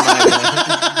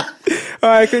that. Never mind. All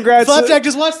right, congrats. Flapjack,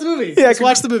 just watch the movie. Yeah, just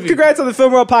watch the movie. Congrats on the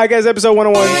Film World Podcast, episode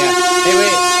 101. Hey,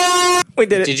 wait. We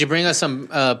did it. Did you bring us some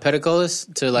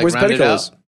pedicolas to like Where's round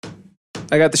pedicolas? it out?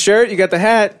 I got the shirt. You got the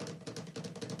hat.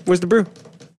 Where's the brew?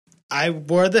 I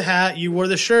wore the hat. You wore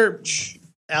the shirt.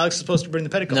 Alex is supposed to bring the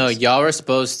pedicolas. No, y'all were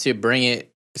supposed to bring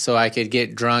it so I could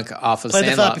get drunk off of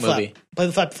Sandlot movie. Play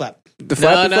the flappy flap.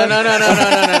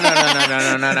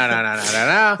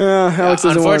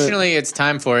 Unfortunately, it's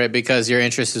time for it because your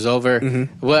interest is over.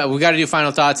 Mm-hmm. Well, we got to do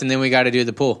final thoughts and then we got to do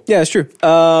the pool. Yeah, it's true.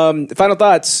 Final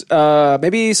thoughts.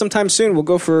 Maybe sometime soon we'll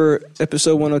go for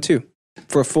episode 102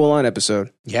 for a full-on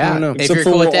episode. Yeah, I don't know. If you're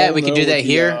cool with that, we could do that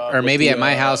here or maybe at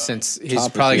my house since he's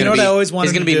probably going to be. He's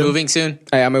going to be moving soon.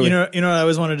 I'm moving. You know what I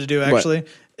always wanted to do actually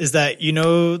is that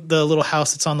the little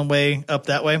house that's on the way up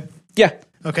that way. Yeah.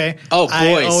 Okay. Oh, boys.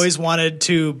 I always wanted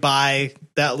to buy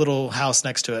that little house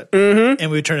next to it, and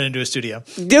we would turn it into a studio.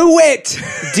 Do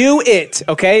it.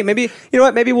 Okay. Maybe you know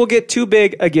what? Maybe we'll get too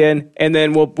big again, and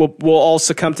then we'll all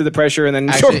succumb to the pressure, and then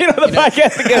actually, the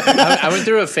podcast again. I went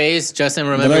through a phase. Justin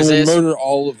remembers this. I will murder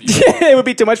all of you. It would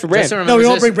be too much for Brand. No, we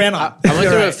won't bring Brand on. I went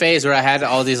through a phase where I had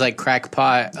all these like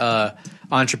crackpot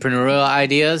entrepreneurial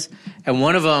ideas. And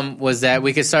one of them was that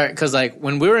we could start because like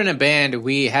when we were in a band,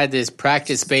 we had this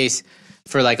practice space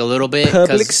for like a little bit.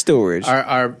 Public storage.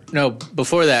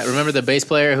 Before that, remember the bass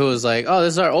player who was like, "Oh,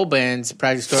 this is our old band's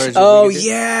practice storage." Oh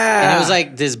yeah, and it was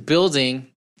like this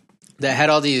building that had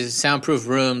all these soundproof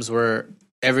rooms where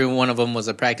every one of them was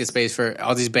a practice space for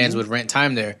all these bands would rent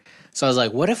time there. So I was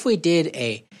like, "What if we did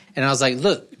a?" And I was like,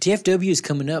 "Look, DFW is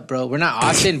coming up, bro. We're not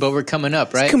Austin, but we're coming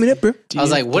up, right? It's coming up, bro." I was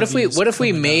like, "What if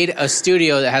we made a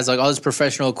studio that has like all this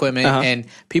professional equipment and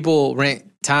people rent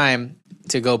time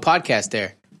to go podcast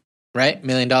there?" Right? $1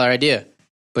 million idea.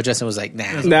 But Justin was like, nah.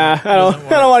 I don't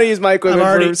want to use my equipment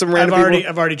for some random people.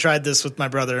 I've already tried this with my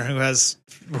brother who has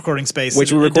recording space.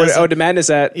 Which we recorded Ode to Madness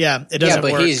at. Yeah, it doesn't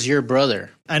work. Yeah, but he's your brother.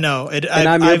 I know. And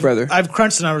I'm your brother. I've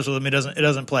crunched the numbers with him. It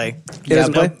doesn't play. It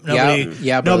doesn't play?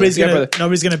 Nobody's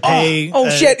gonna pay. Oh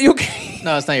shit, you okay?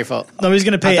 No, it's not your fault. Nobody's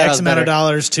gonna pay X amount of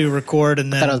dollars to record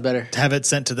and then have it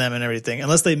sent to them and everything.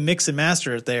 Unless they mix and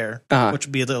master it there, which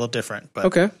would be a little different. But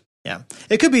okay. Yeah,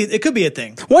 it could be a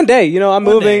thing. One day, I'm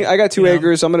moving. I got 2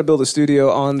 acres. So I'm going to build a studio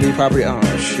on the property. Oh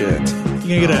shit.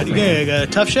 You gonna get a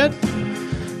tough shed?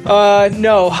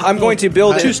 No, I'm going to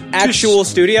build an actual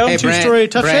studio. Hey, Brent, Two-story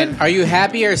tough Brent, shed? are you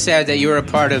happy or sad that you were a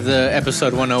part of the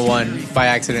episode 101 by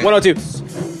accident? 102.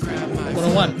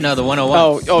 101. No, the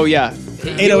 101. Oh yeah.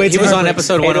 808s He was on Heartbreaks.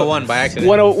 episode 101 by accident.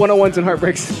 101s and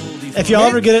heartbreaks. If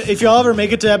y'all ever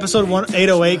make it to episode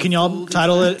 808, can y'all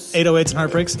title it 808s and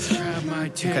Heartbreaks?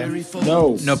 Okay.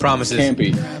 No promises. Can't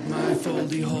be.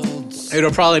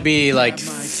 It'll probably be like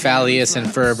Fallius and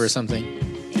Ferb or something.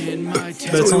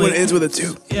 But it's only ends with a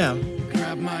 2. Yeah.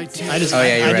 I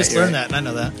just learned that, and I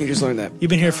know that. You just learned that. You've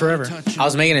been here forever. I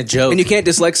was making a joke. And you can't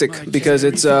dyslexic because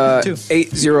it's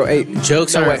 808.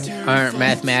 Jokes No aren't, way. aren't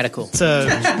mathematical. It's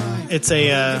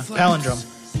a palindrome.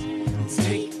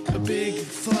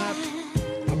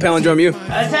 Palindrome you.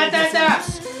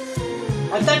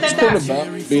 It's kind of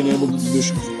about being able to do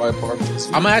shit for my part.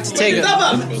 I'm gonna have to take.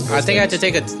 I think I have to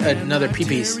take another pee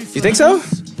piece. You think so?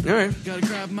 All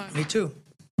right. Me too.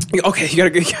 Okay, you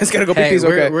guys gotta go Hey, pee-pees.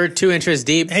 Okay. we're 2 inches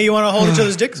deep. Hey, you want to hold each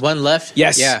other's dicks? One left.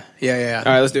 Yes. Yeah.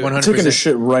 All right, let's do it. 100%. I'm taking a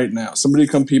shit right now. Somebody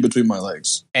come pee between my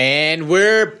legs. And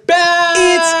we're back.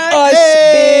 It's us,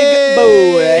 big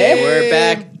boy. We're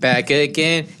back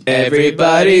again.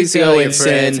 Everybody's going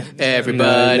friends. sin.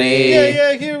 Everybody.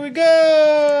 Yeah, here we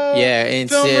go. Yeah,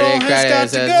 Film roll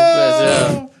has got to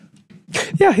go.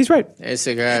 Yeah, he's right.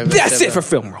 Instagram. That's it for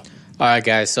film roll. All right,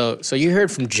 guys. So you heard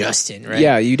from Justin, right?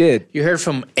 Yeah, you did. You heard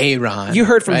from Aaron. You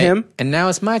heard from right? him. And now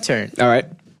it's my turn. All right.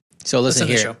 So listen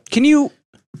to the here. show. Can you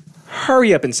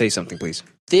hurry up and say something, please?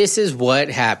 This is what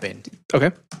happened.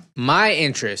 Okay. My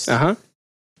interest Uh-huh.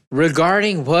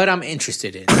 regarding what I'm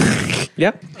interested in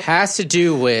Yep. has to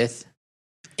do with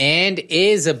and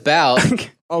is about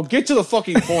Oh, get to the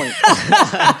fucking point.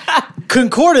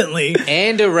 Concordantly.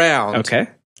 and around, Okay.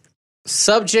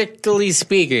 subjectively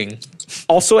speaking,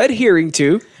 Also adhering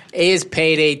to is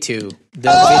Payday 2.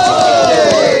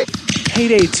 The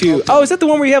Payday 2. Oh, is that the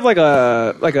one where you have like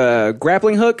a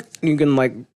grappling hook? And you can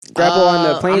like grapple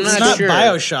on the planes? I'm not It's not sure.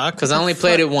 Bioshock. Because I only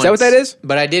played it once. Is that what that is?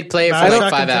 But I did play it for Bioshock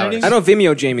like 5 Infinity? hours. I don't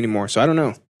Vimeo Jam anymore, so I don't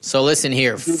know. So listen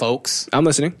here, folks. I'm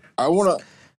listening.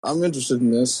 I'm interested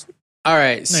in this. All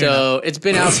right, so it's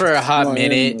been out for a hot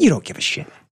minute. You don't give a shit.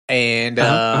 And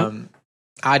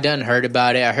I done heard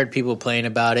about it. I heard people playing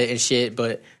about it and shit.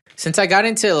 But since I got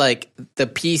into like the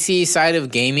PC side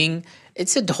of gaming,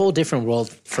 it's a whole different world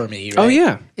for me. Right? Oh,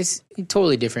 yeah. It's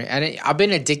totally different. And I've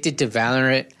been addicted to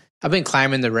Valorant. I've been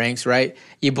climbing the ranks. Right,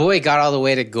 your boy got all the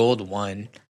way to Gold 1,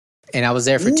 and I was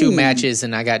there for 2 matches,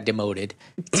 and I got demoted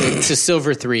to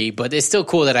Silver 3. But it's still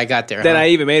cool that I got there. That I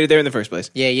even made it there in the first place.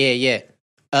 Yeah.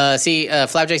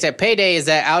 Flapjack said Payday is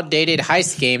that outdated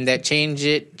heist game that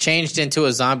changed into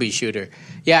a zombie shooter.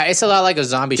 Yeah, it's a lot like a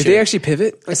zombie Did shooter. they actually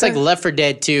pivot? It's like Left 4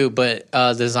 Dead 2, but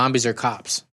the zombies are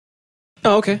cops.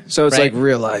 Oh, okay. So it's Right. like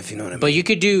real life, you know what I mean? But you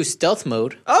could do stealth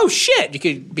mode. Oh, shit. You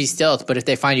could be stealth, but if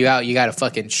they find you out, you got to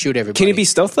fucking shoot everybody. Can you be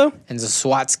stealth, though? And the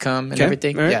SWATs come and Okay,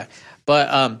 everything. all right. Yeah.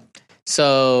 But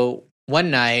so one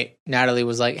night, Natalie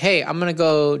was like, hey, I'm going to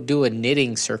go do a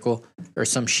knitting circle or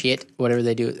some shit, whatever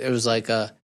they do. It was like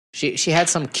she had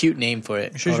some cute name for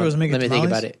it. You sure she Hold on. wasn't making Let me think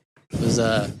tamales? about it. It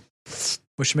was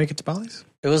Was she make it to Bally's?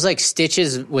 it was like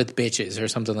Stitches with Bitches or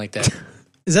something like that.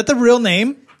 Is that the real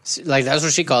name? Like that's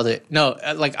what she called it. No,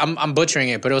 like I'm butchering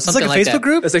it, but it was It's something like a Facebook that.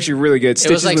 group? That's actually really good.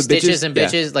 It was like with Stitches and Yeah.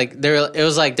 Bitches. Like it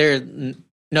was like they're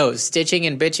stitching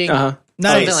and bitching. Uh-huh.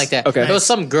 Nice. Something like that. Okay. It was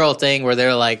some girl thing where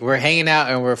they're like, we're hanging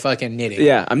out and we're fucking knitting.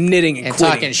 Yeah, I'm knitting and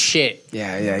quitting. talking shit.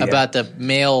 Yeah. About the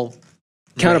male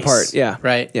Counterpart, race, yeah.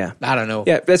 right? Yeah. I don't know.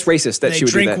 Yeah, that's racist that They she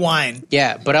would do drink that. wine.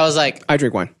 Yeah, but I was like, I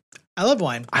drink wine. I love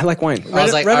wine. I like wine. I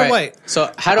was like, red or all right, white?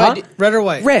 So how do Huh? I do? Red or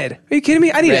white? Red. Are you kidding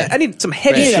me? I Red. need some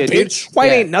heavy Red. shit, dude. Bitch. White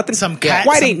Yeah. ain't nothing. Some cab-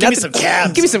 White some- ain't give me nothing. some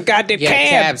cabs. Give me some goddamn Yeah,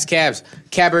 cab. cabs.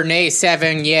 Cabernet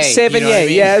Sauvignon. Seven, you know what I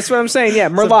mean? yeah, that's what I'm saying. Yeah,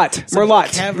 Merlot. Merlot.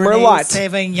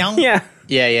 Sauvignon. Yeah.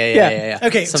 Yeah.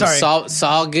 Okay, some sorry.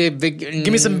 Salt good. Give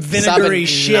me some vinegary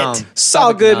shit. It's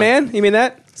all good, man. You mean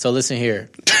that? So listen here.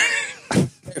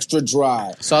 Extra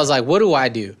dry. So I was like, what do I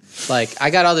do? Like, I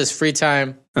got all this free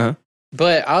time, Uh-huh.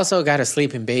 but I also got a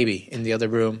sleeping baby in the other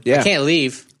room. Yeah. I can't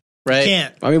leave, right?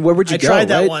 Can't. I mean, where would you I go? tried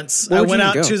that right? once. Where I would went you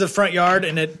out go? to the front yard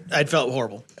and I felt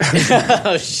horrible.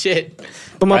 Oh, shit.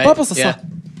 But my Right? bubbles are yeah. so-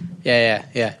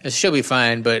 Yeah. It should be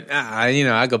fine, but,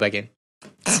 I'll go back in.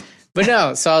 But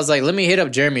no, so I was like, let me hit up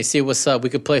Jeremy, see what's up. We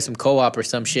could play some co-op or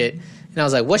some shit. And I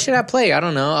was like, what should I play? I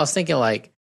don't know. I was thinking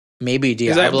like maybe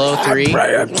Diablo 3.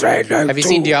 Have you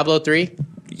seen Diablo 3?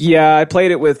 Yeah, I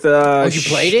played it with. you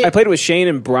played it? I played it with Shane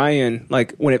and Brian,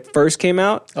 like when it first came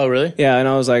out. Oh, really? Yeah, and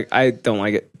I was like, I don't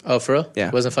like it. Oh, for real?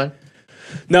 Yeah. Wasn't fun?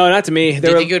 No, not to me. Do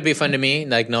you think it would be fun to me,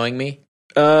 like knowing me?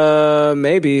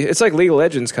 Maybe it's like League of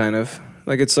Legends, kind of.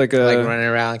 Like it's like a running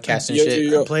around casting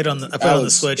shit. I played on the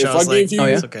Switch. I was like, gave you,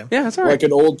 it's okay. Yeah, that's all right. like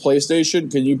an old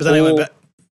PlayStation, can you pull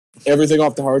everything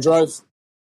off the hard drive?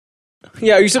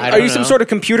 Yeah, are you some sort of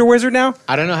computer wizard now?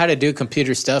 I don't know how to do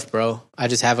computer stuff, bro. I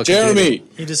just have a Jeremy.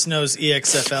 computer. He just knows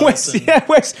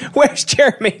EXFL. Where's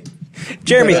Jeremy?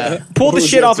 Jeremy, pull the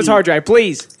shit off his hard drive,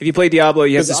 please. If you play Diablo,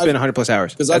 you have to spend 100 plus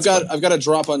hours. Because I've got a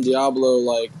drop on Diablo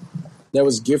like that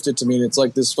was gifted to me, and it's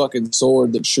like this fucking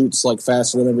sword that shoots like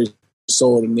faster than every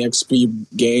sword, and the XP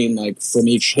gain like from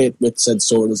each hit with said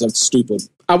sword is like stupid.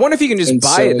 I wonder if you can just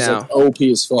buy it now. Like OP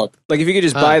as fuck. Like if you could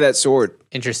just buy that sword.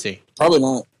 Interesting. Probably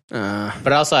not.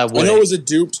 But also I know it was a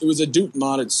duped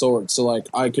modded sword, so like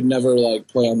I could never like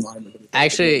play online.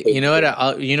 Actually, you know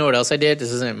what else I did?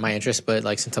 This isn't my interest, but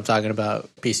like since I'm talking about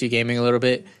PC gaming a little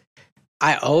bit,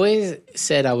 I always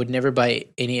said I would never buy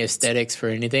any aesthetics for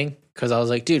anything because I was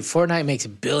like, dude, Fortnite makes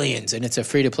billions and it's a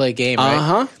free to play game,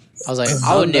 right? I was like,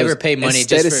 I would never pay money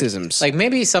just for, like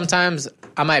maybe sometimes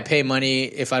I might pay money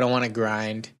if I don't want to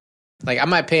grind. Like I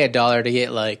might pay $1 to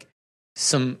get like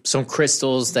some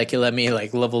crystals that can let me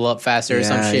like level up faster or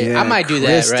some shit. I might do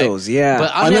that, right? Yeah.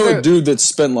 But I know a dude that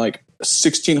spent like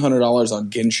 $1,600 on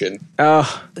Genshin.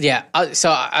 Yeah. So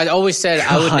I always said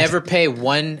I would never pay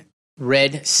 1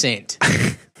 red cent,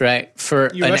 right, for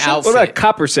an outfit. What about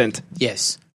copper cent?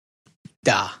 Yes.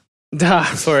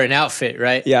 For an outfit,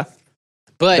 right? Yeah.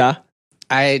 But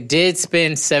I did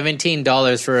spend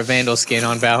 $17 for a Vandal skin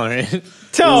on Valorant.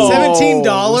 $17?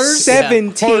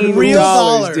 $17 real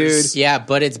dollars, dude. Yeah,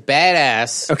 but it's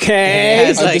badass. Okay. It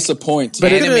has, I disappoint.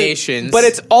 But animations. But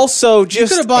it's also just... You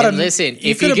could have bought listen,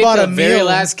 if you get the very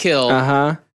last kill,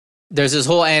 there's this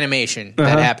whole animation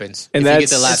that happens. And if you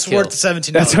get the last kill. Worth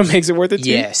 $17. That's what makes it worth it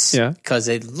too? Yes. Yeah. Because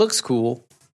it looks cool.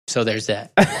 So there's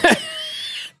that.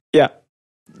 Yeah.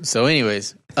 So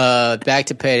anyways, back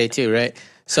to Payday 2, right?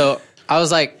 So I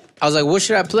was like, what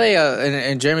should I play?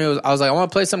 And Jeremy I was like, I want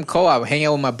to play some co-op, hang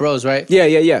out with my bros, right? Yeah.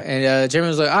 And Jeremy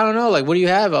was like, I don't know, like, what do you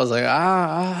have? I was like,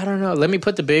 I don't know. Let me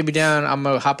put the baby down. I'm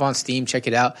gonna hop on Steam, check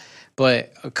it out.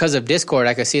 But because of Discord,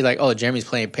 I could see like, oh, Jeremy's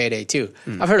playing Payday 2.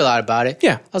 I've heard a lot about it.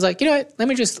 Yeah. I was like, you know what? Let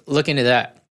me just look into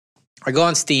that. I go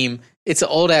on Steam. It's an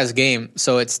old ass game,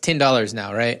 so it's $10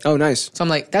 now, right? Oh, nice. So I'm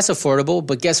like, that's affordable.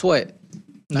 But guess what?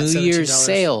 New Year's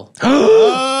sale.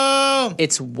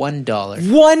 It's $1.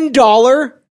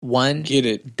 $1? Get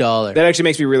it. $1. That actually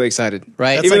makes me really excited.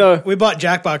 Right? That's Even though we bought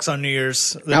Jackbox on New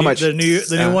Year's. How much? The new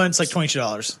one, it's like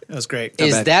 $22. It was great.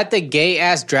 Is that the gay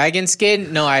ass dragon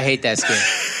skin? No, I hate that skin.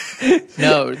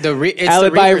 No, it's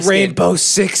Alibi the Reaver Rainbow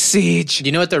Six Siege. Do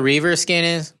you know what the Reaver skin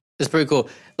is? It's pretty cool.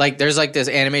 Like there's like this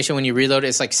animation when you reload it,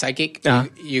 it's like psychic.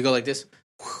 You go like this.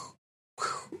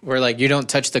 Where like you don't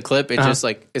touch the clip, it's just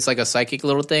like it's like a psychic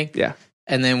little thing. Yeah.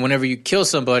 And then whenever you kill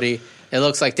somebody, it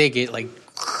looks like they get like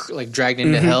dragged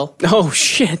into hell. Oh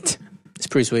shit. It's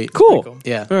pretty sweet. Cool.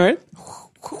 Yeah. All right.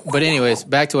 But anyways,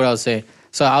 back to what I was saying.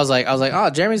 So I was like,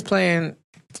 oh, Jeremy's playing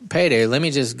Payday. Let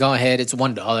me just go ahead. It's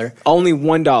 $1. Only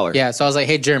 $1. Yeah. So I was like,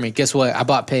 hey, Jeremy, guess what? I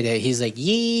bought Payday. He's like,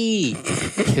 yee.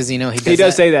 Because, he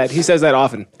does say that. He says that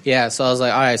often. Yeah. So I was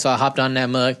like, all right. So I hopped on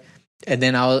that mug. And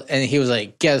then he was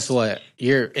like, guess what?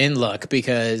 You're in luck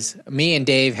because me and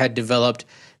Dave had developed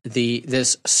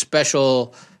this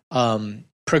special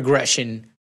progression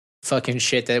fucking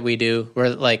shit that we do where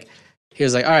like he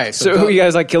was like, all right, so you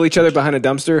guys like kill each other behind a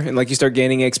dumpster and like you start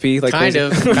gaining XP like kind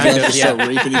of yeah.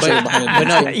 But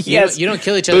no, you don't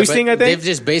kill each other. Boosting, I think? They've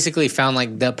just basically found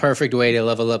like the perfect way to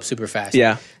level up super fast.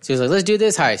 Yeah. So he was like, let's do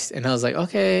this heist, and I was like,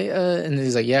 okay. And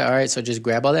he's like, yeah, all right. So just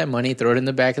grab all that money, throw it in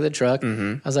the back of the truck.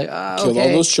 I was like, okay. Kill all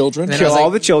those children. Kill all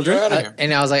the children.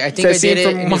 And I was like, I think I did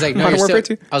it. And he's like, no,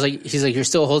 he's like, you're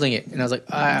still holding it. And I was like,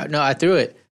 no, I threw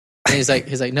it. And he's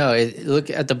like, no,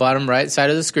 look at the bottom right side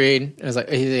of the screen. And I was like,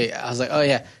 oh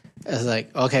yeah. I was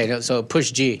like, okay, no, so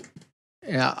push G.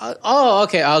 And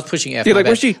okay. I was pushing F. You're like,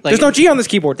 where's G? Like, there's no G on this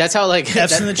keyboard. That's how like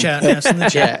F's in the chat. F's in the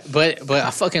chat. Yeah, but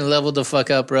I fucking leveled the fuck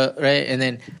up, right? And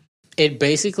then it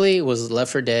basically was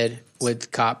Left 4 Dead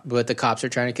with the cops are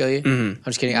trying to kill you. I'm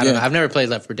just kidding. I don't know. I've never played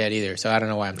Left 4 Dead either, so I don't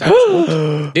know why I'm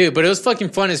talking. Dude, but it was fucking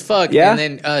fun as fuck. Yeah?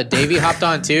 And then Davey hopped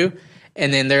on too.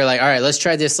 And then they're like, all right, let's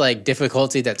try this like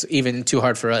difficulty that's even too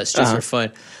hard for us just for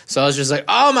fun. So I was just like,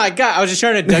 oh my God. I was just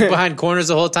trying to duck behind corners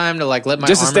the whole time to like let my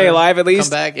just to stay alive at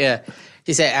least. Come back. Yeah.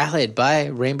 He said, Aled, buy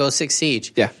Rainbow Six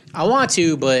Siege. Yeah. I want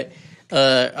to, but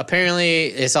apparently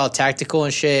it's all tactical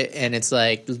and shit. And it's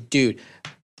like, dude,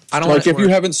 I don't like if you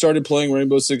haven't started playing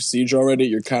Rainbow Six Siege already,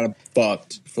 you're kind of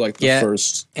fucked for like the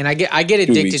first. And I get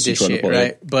addicted to shit,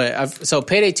 right? But so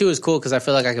Payday 2 is cool because I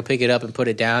feel like I can pick it up and put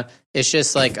it down. It's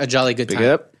just like a jolly good time. Pick it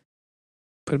up,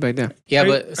 Put it back down. Yeah, Are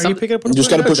but you picking up? You just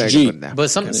got to push G. But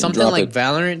something drop like it.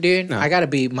 Valorant, dude, I got to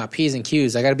be my P's and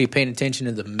Q's. I got to be paying attention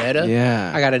to the meta.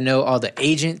 Yeah. I got to know all the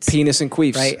agents. Penis and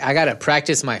queefs. Right? I got to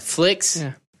practice my flicks.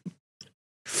 Yeah.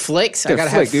 Flicks? Yeah, I got to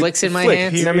flick, have dude. flicks in my Flick.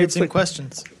 hands. Periods and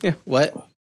questions. What?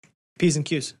 P's and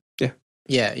Q's.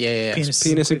 Yeah. Penis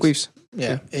Penis and queefs.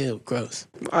 Yeah. Ew, gross.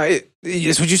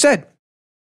 That's what you said.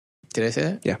 Did I say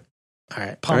that? Yeah. All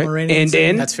right. Pomeranians.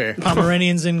 And That's fair.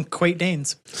 Pomeranians and Great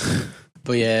Danes.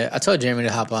 But yeah, I told Jeremy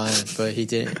to hop on, but he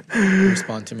didn't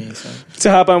respond to me. So To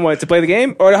hop on what? To play the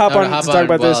game? Or to hop on to talk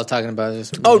about while this? talking about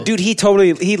this. Oh, dude, he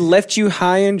left you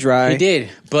high and dry. He did,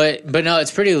 but no,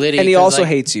 it's pretty litty. And he 'cause, also like,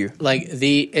 hates you. Like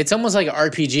it's almost like an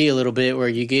RPG a little bit, where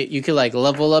you could like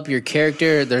level up your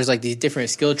character. There's like these different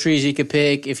skill trees you could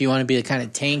pick if you want to be kind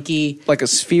of tanky. Like a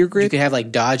sphere You grid? could have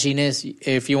like dodginess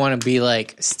if you want to be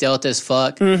like stealth as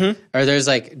fuck. Mm-hmm. Or there's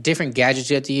like different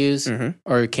gadgets you have to use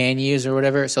or can use or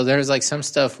whatever. So there's like some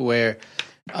stuff where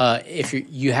if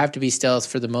you have to be stealth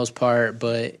for the most part,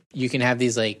 but you can have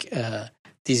these like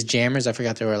these jammers. I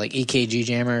forgot they were like EKG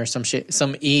jammer or some shit,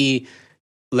 some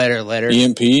letter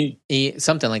EMP.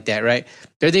 something like that, right?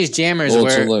 They're these jammers Well,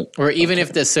 where so like- where even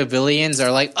if the civilians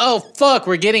are like, oh fuck,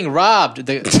 we're getting robbed,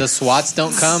 the SWATs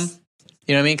don't come.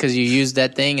 You know what I mean? Because you use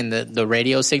that thing and the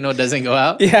radio signal doesn't go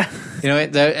out. Yeah. You know,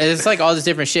 it's like all this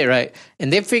different shit, right?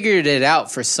 And they figured it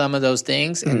out for some of those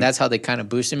things, and that's how they kind of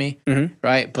boosted me,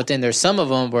 right? But then there's some of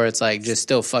them where it's like just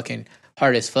still fucking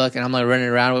hard as fuck, and I'm like running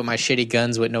around with my shitty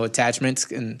guns with no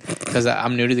attachments, and because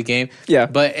I'm new to the game. Yeah.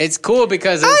 But it's cool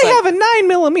because it's I like, have a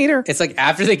 9mm. it's like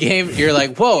after the game, you're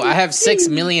like, whoa, I have $6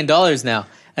 million now.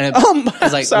 And I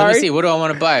was like, sorry. let me see, what do I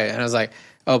want to buy? And I was like,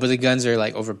 oh, but the guns are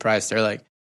like overpriced. They're like,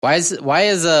 why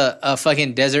is a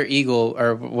fucking Desert Eagle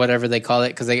or whatever they call it?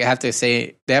 Because they have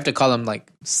to call them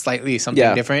like slightly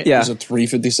something different. Yeah. Is it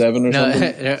 357 or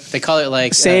something? No, they call it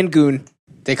like Sandgoon.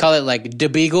 they call it like De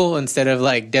Beagle instead of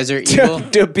like Desert Eagle,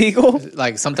 De Beagle?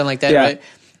 like something like that, Yeah. right?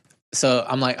 So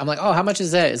I'm like, oh, how much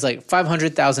is that? It's like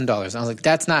 $500,000. I was like,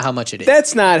 that's not how much it is.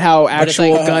 That's not how But it's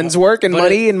actual like- guns work and but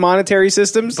money and monetary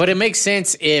systems. But it makes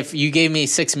sense if you gave me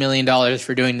 $6 million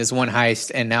for doing this one heist,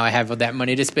 and now I have that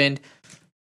money to spend.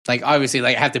 Like, obviously,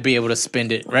 like I have to be able to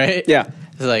spend it, right? Yeah.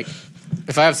 It's like,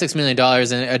 if I have $6 million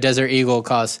and a Desert Eagle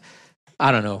costs,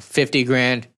 I don't know,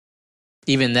 $50,000,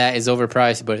 even that is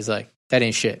overpriced. But it's like, that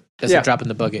ain't shit. That's a drop in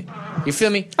the bucket. You feel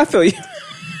me? I feel you.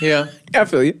 Yeah. I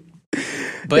feel you.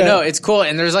 But no, it's cool,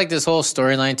 and there's like this whole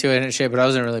storyline to it and shit. But I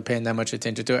wasn't really paying that much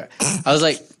attention to it. I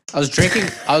was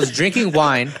drinking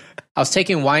wine. I was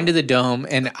taking wine to the dome,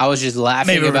 and I was just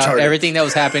laughing Maybe about retarded. everything that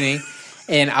was happening.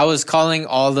 And I was calling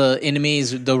all the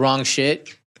enemies the wrong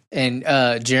shit. And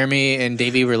Jeremy and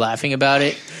Davey were laughing about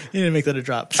it. You need to make that a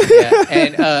drop. Yeah.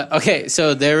 And okay,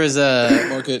 so there was a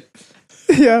Market.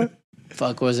 Yeah.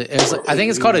 fuck was it? It was like, I think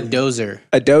it's called a dozer.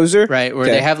 A dozer? Right, where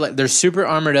Okay. they have like they're super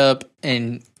armored up,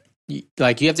 and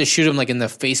like you have to shoot them like in the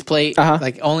faceplate,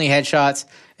 like only headshots,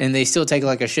 and they still take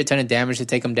like a shit ton of damage to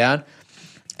take them down,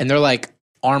 and they're like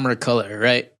armor color,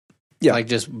 right? Yeah. Like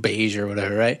just beige or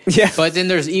whatever, right? Yeah. But then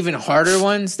there's even harder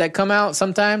ones that come out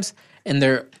sometimes, and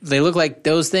they look like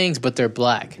those things, but they're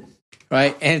black.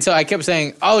 Right, and so I kept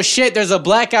saying, "Oh shit, there's a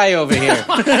black guy over here."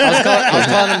 I was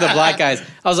calling them the black guys.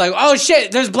 I was like, "Oh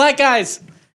shit, there's black guys."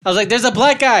 I was like, "There's a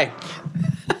black guy."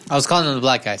 I was calling them the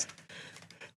black guys,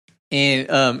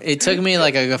 and it took me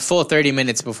like a full 30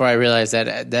 minutes before I realized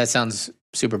that sounds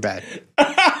super bad.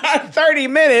 30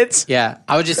 minutes? Yeah,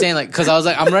 I was just saying like because I was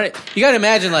like, I'm running. You got to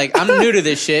imagine like I'm new to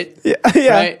this shit, Yeah.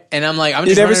 right? And I'm like, I'm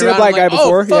You've just never running seen a around, black I'm guy like,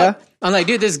 before, oh, fuck. yeah? I'm like,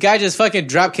 dude, this guy just fucking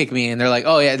drop kicked me, and they're like,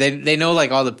 oh yeah, they know like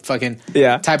all the fucking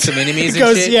types of enemies and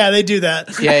Because shit. yeah, they do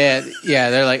that. Yeah.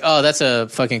 They're like, oh, that's a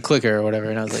fucking clicker or whatever,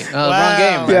 and I was like, oh,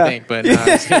 Wow. wrong game, I think. But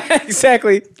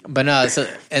exactly. but no. So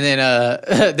and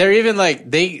then they're even like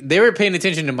they were paying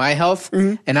attention to my health,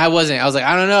 and I wasn't. I was like,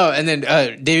 I don't know. And then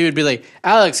Davey would be like,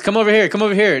 Alex, come over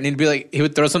here, and he'd be like, he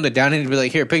would throw something down, and he'd be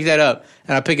like, here, pick that up,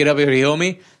 and I pick it up, he would heal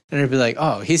me. And they'd be like,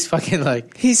 oh, he's fucking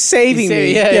like... He's saving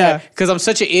me. Yeah. Because I'm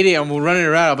such an idiot. I'm running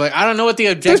around. I'm like, I don't know what the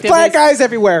objective There's black is. guys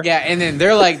everywhere. Yeah, and then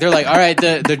they're like, all right,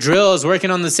 the drill is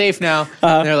working on the safe now.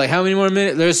 And they're like, how many more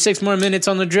minutes? There's 6 more minutes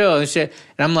on the drill and shit.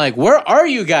 And I'm like, where are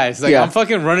you guys? Like, Yeah. I'm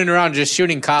fucking running around just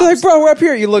shooting cops. They're like, bro, we're up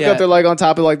here. You look Yeah. up, they're like on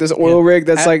top of like this oil rig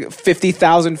that's like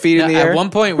 50,000 feet in the air. At one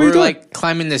point, What are we you were doing? like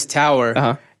climbing this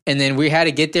tower, and then we had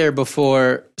to get there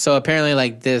before. So apparently,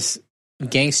 like this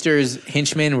gangsters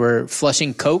henchmen were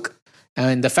flushing coke,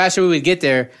 and the faster we would get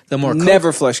there, the more coke,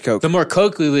 Never flush coke. the more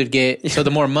coke we would get. So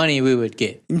the more money we would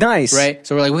get. Nice. Right.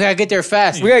 So we're like, we gotta get there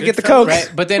fast. We gotta get the coke.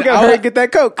 Right. But then we gotta hurry and get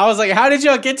that coke. I was like, how did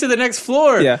y'all get to the next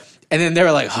floor? Yeah. And then they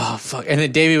were like, oh fuck. And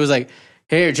then Davey was like,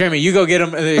 here, Jeremy, you go get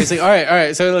him. And he's like, all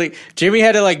right. So like Jeremy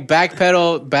had to like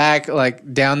backpedal back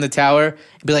like down the tower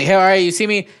and be like, hey, all right, you see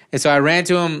me? And so I ran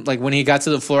to him like when he got to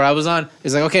the floor I was on.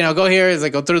 He's like, okay, now go here. He's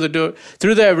like, go through the door,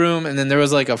 through that room, and then there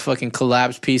was like a fucking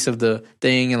collapsed piece of the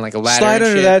thing and like a ladder. Slide and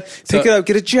under shit. that, pick it up,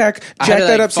 get a jack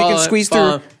that up so you can squeeze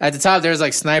through. At the top, there was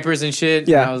like snipers and shit.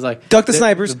 Yeah, and I was like, duck the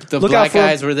snipers. The Look black out for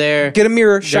guys them. were there. Get a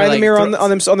mirror, shine like, the mirror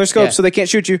on their scopes so they can't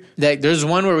shoot you. There's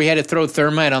one where we had to throw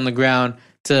thermite on the ground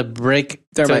to break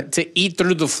to eat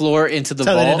through the floor into the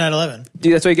That's how vault. they did 9/11.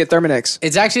 Dude, that's why you get Therminex.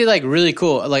 It's actually like really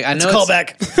cool. Like I know It's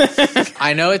a callback.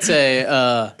 I know it's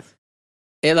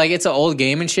it's an old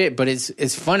game and shit, but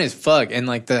it's fun as fuck. And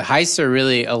like the heists are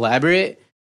really elaborate.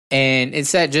 And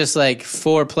it's that just like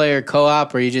 4-player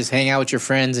co-op where you just hang out with your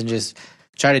friends and just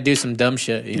try to do some dumb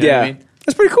shit. You know what I mean?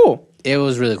 That's pretty cool. It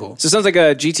was really cool. So it sounds like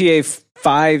a GTA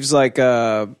 5's like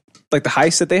the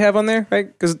heists that they have on there, right?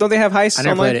 Because don't they have heists? I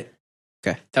never online? played it.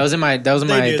 Okay, that was in my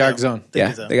dark zone. They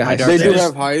got heists. They do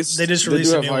have heists. They just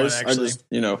released a new one. heists. Actually,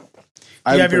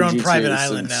 I you have your haven't own played private GTA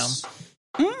island now.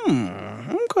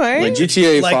 Okay, Like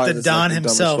GTA Like 5 the is Don the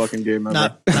dumbest himself, fucking game ever.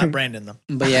 not Brandon though.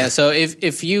 But yeah, so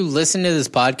if you listen to this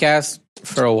podcast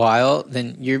for a while,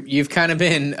 then you've kind of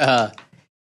been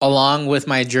along with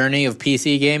my journey of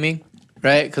PC gaming,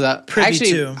 right? Because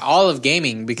all of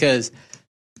gaming so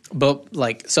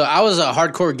I was a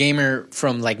hardcore gamer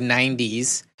from like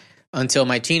 90s until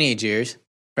my teenage years,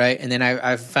 right? And then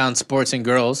I found sports and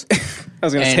girls. I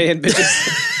was gonna say it,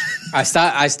 bitches.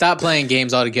 I stopped playing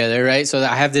games altogether, right? So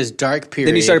I have this dark period.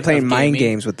 Then you started playing of mind gaming.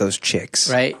 games with those chicks,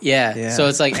 Right? Yeah. So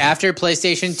it's like after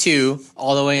PlayStation 2,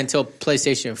 all the way until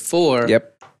PlayStation 4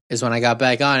 is when I got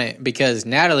back on it because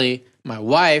Natalie, my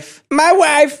wife,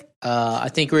 I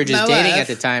think we were just dating at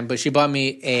the time, but she bought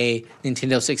me a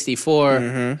Nintendo 64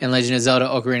 and Legend of Zelda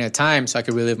Ocarina of Time so I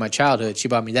could relive my childhood. She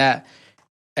bought me that.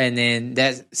 And then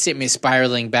that sent me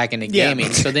spiraling back into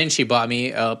gaming. So then she bought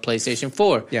me a PlayStation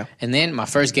 4. Yeah. And then my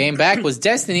first game back was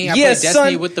Destiny. I played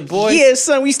Destiny with the boys. Yes,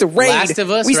 son. We used to raid. Last of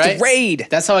Us, we used right? to raid.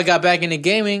 That's how I got back into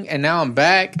gaming, and now I'm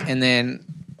back. And then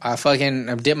I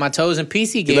dipped my toes in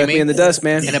PC gaming. You left me in the dust,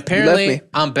 man. And apparently,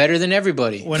 I'm better than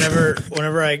everybody. Whenever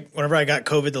I got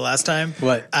COVID the last time,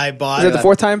 what I bought Is that the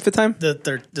fourth time, fifth time?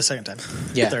 the second time,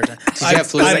 Yeah. the third time. Did you have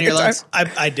flu in your lungs?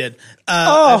 I did.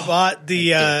 I bought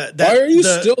the. Why are you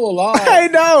still alive? I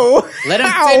know. Let him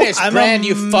finish, I'm Brand, a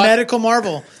you fuck. medical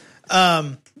marvel.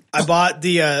 I bought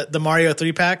the Mario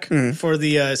 3-pack for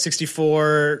the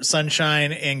 64,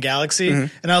 Sunshine, and Galaxy,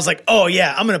 and I was like, "Oh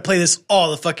yeah, I'm gonna play this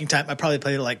all the fucking time." I probably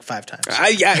played it like 5 times.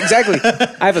 Yeah, exactly.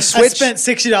 I have a Switch. I spent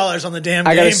 $60 on the damn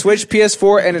game. I got a Switch,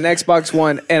 PS4, and an Xbox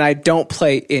One, and I don't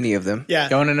play any of them. Yeah,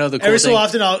 You want to know the cool every thing? so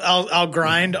often I'll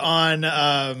grind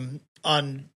on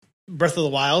Breath of the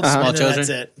Wild, Small and then children. that's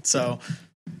it. So,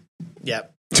 yeah.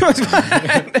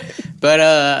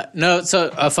 But no,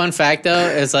 so a fun fact though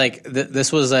is like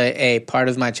this was a part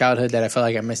of my childhood that I felt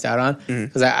like I missed out on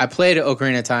because I played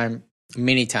Ocarina of Time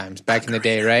many times back in the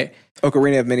day, right?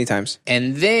 Ocarina of many times.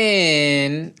 And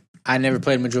then I never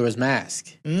played Majora's Mask,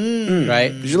 right?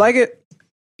 Did you like it?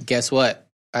 Guess what?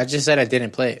 I just said I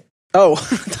didn't play it. Oh,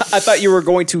 I thought you were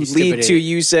going to stupid lead to idiot.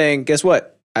 you saying, "Guess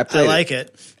what? I played like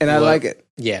it, and I What? like it."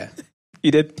 Yeah.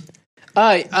 You did.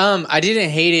 I didn't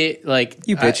hate it. Like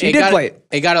You bitch. You did play it.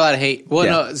 It got a lot of hate. Well,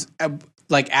 Yeah. no, it's,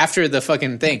 like after the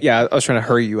fucking thing. Yeah, I was trying to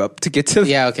hurry you up to get to.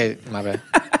 Yeah. Okay. My bad.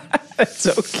 It's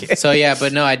okay. So yeah,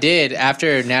 but no, I did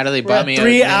after Natalie We're bought at me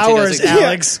 3 a Nintendo hours, 64.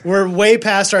 Alex. We're way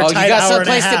past our Oh, you tight got hour and a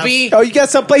someplace half. to be. Oh, you got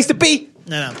someplace to be.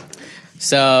 No.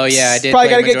 So yeah, I did. Probably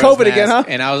play gotta get Majora's COVID again, Mask,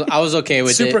 huh? And I was okay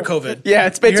with Super it. COVID. Yeah,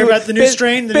 it's been You hear too about the new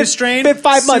strain? The new strain? Been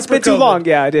 5 months. Super Been too COVID. long.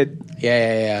 Yeah, I did.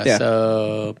 Yeah. Yeah.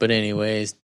 So, but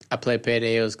anyways, I played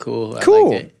Payday. It was cool. I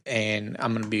Cool. liked it, and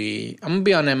I'm gonna be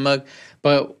on that mug.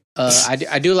 But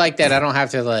I do like that I don't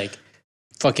have to like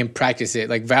fucking practice it.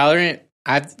 Like Valorant,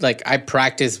 I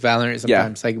practice Valorant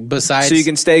sometimes. Like besides, So you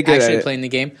can stay good at actually it. playing the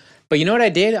game. But you know what I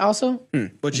did also?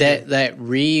 What'd you do? That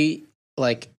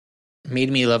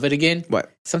made me love it again.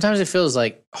 What? Sometimes it feels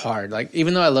like hard. Like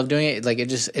even though I love doing it, like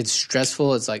it's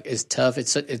stressful. It's like it's tough.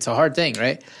 It's a hard thing,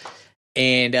 right?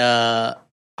 And I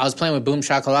was playing with Boom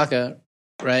Shakalaka,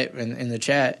 right, in the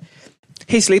chat.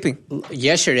 He's sleeping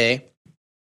yesterday,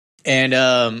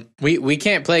 and we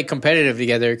can't play competitive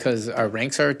together because our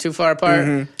ranks are too far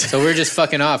apart. So we're just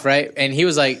fucking off, right? And he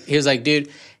was like, dude.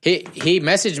 He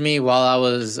messaged me while I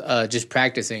was just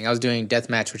practicing. I was doing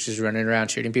deathmatch, which is running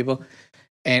around shooting people.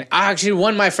 And I actually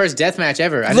won my first death match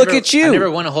ever. Look at you. I never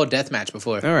won a whole death match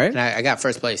before. All right. And I got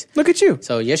first place. Look at you.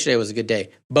 So yesterday was a good day.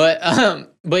 But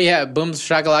yeah, Boom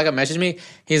Shakalaka messaged me.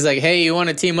 He's like, hey, you want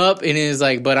to team up? And he's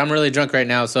like, but I'm really drunk right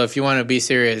now. So if you want to be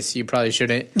serious, you probably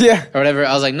shouldn't. Yeah. Or whatever.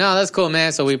 I was like, no, that's cool,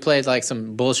 man. So we played like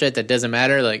some bullshit that doesn't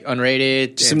matter, like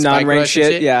unrated. Some non-ranked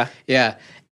shit. Yeah. Yeah.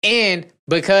 And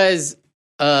because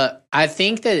I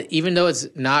think that even though it's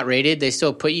not rated, they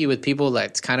still put you with people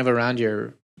that's kind of around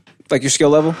your... Like your skill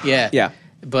level? Yeah. Yeah.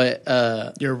 But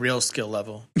your real skill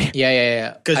level.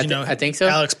 Yeah. Because I think so.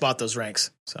 Alex bought those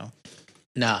ranks. So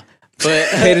nah. But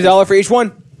paid $1 for each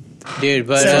one. Dude,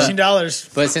 but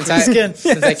 $17. But since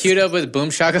I queued up with Boom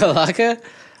Shakalaka,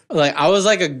 like I was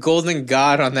like a golden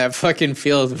god on that fucking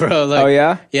field, bro. Like, oh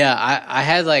yeah? Yeah, I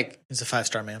had like he's a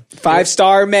 5-star man.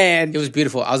 5-star man. It was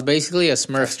beautiful. I was basically a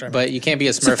Smurf, but you can't be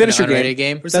a Smurf in an unrated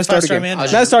game. Where's the 5-star man?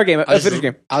 Not a star game, a finisher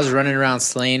game. I was running around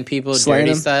slaying people,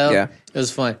 dirty style. Yeah. It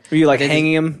was fun. Were you like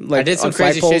hanging him? Like I did some on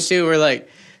crazy flagpoles? shit too. Where like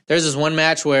there's this one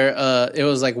match where it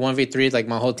was like 1v3. Like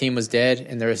my whole team was dead,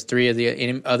 and there was 3 of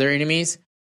the other enemies,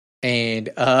 and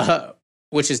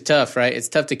which is tough, right? It's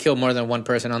tough to kill more than one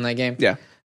person on that game. Yeah.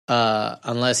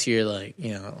 Unless you're like,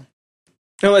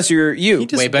 unless you're you.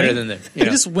 Way better than them. He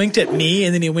just winked at me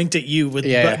and then he winked at you with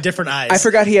different eyes. I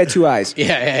forgot he had 2 eyes.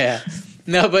 Yeah.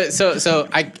 No, but so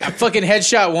I fucking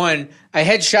headshot one. I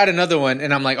headshot another one,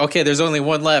 and I'm like, okay, there's only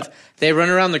one left. They run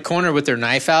around the corner with their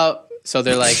knife out, so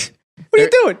they're like, what are you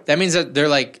doing? That means that they're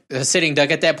like a sitting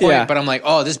duck at that point. Yeah. But I'm like,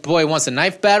 oh, this boy wants a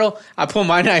knife battle. I pull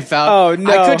my knife out. Oh no!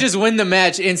 I could just win the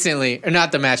match instantly, or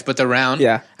not the match, but the round.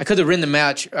 Yeah, I could have win the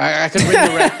match. I could win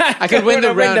the round. I could win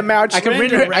the round. I could win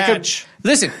the match.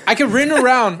 Listen, I could win a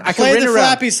round. I could play win the a round.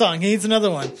 Flappy song. He needs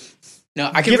another one. No,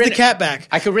 I could give the cat back.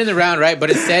 I could win the round, right?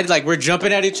 But instead, like we're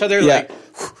jumping at each other, like.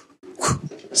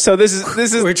 So this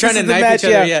is we're trying to knife match, each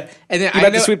other, yeah. And then I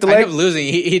to sweep the leg? end up losing.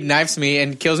 He knifes me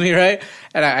and kills me, right?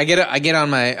 And I get on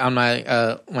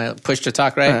my push to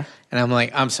talk, right? And I'm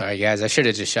like, I'm sorry, guys, I should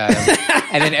have just shot him.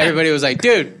 And then everybody was like,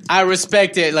 dude, I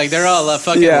respect it. Like they're all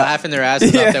fucking laughing their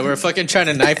asses off that we're fucking trying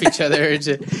to knife each other.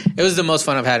 It was the most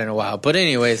fun I've had in a while. But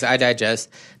anyways, I digest.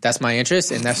 That's my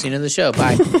interest, and that's the end of the show.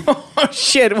 Bye. Oh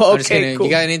shit! Well, okay, cool.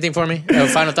 You got anything for me?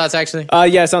 Final thoughts, actually?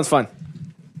 Yeah, sounds fun.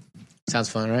 Sounds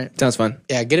fun, right? Sounds fun.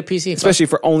 Yeah, get a PC. Especially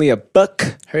for only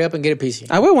 $1. Hurry up and get a PC.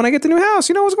 I will when I get the new house.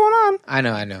 You know what's going on. I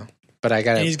know. But I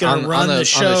got to. He's going to run the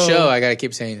show. On the show, I got to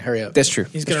keep saying, hurry up. That's true.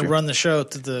 He's going to run the show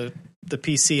to the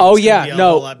PC. Oh, yeah.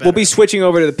 No, we'll be switching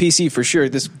over to the PC for sure.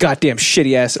 This goddamn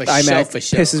shitty ass iMac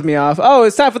pisses me off. Oh,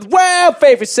 it's time for the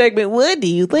favorite segment. What do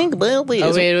you think about this?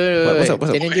 Oh, wait. What's up?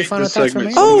 They didn't do final thoughts for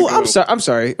me? Oh, I'm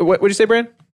sorry. What did you say, Brand?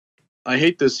 I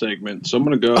hate this segment, so I'm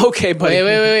going to go. Okay, buddy.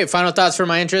 Wait. Final thoughts for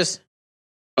my interest?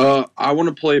 I want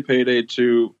to play Payday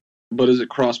 2, but is it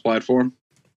cross-platform?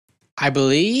 I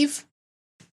believe.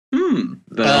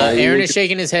 Aaron is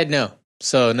shaking his head no.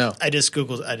 So, no. I just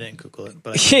Googled. I didn't Google it.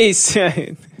 But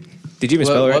did you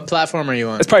misspell it right? What platform are you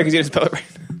on? That's probably because you didn't spell it right.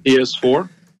 PS4?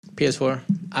 PS4?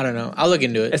 I don't know. I'll look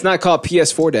into it. It's not called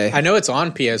PS4 Day. I know it's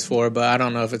on PS4, but I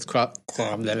don't know if it's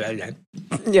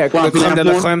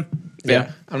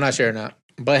Yeah, I'm not sure or not.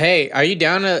 But hey, are you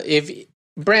down to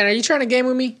Brand, are you trying to game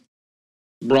with me?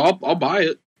 Bro, I'll buy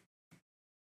it.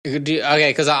 Okay,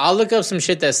 because I'll look up some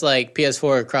shit that's like PS4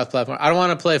 or cross-platform. I don't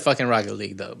want to play fucking Rocket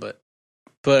League though, but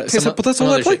that's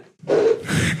all I play.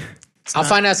 I'll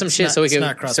find out some shit so we can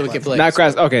play. Not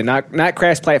cross. Okay, not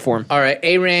crash platform. All right,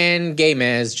 Aaron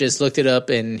Gamez just looked it up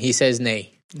and he says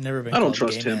nay. Never been. I don't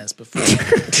trust him before.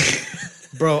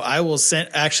 Bro, I will send.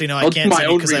 Actually, no, I can't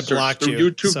send because I blocked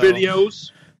you. YouTube videos.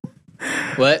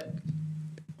 What?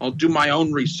 I'll do my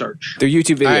own research. They're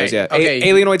YouTube videos, right, yeah. Okay,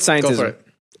 Alienoid scientism. Go for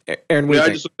it. Aaron, I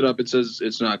just looked it up. It says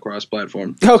it's not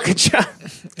cross-platform. Oh, good job.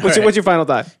 What's your final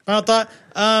thought? Final thought.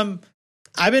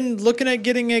 I've been looking at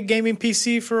getting a gaming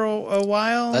PC for a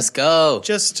while. Let's go.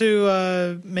 Just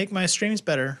to make my streams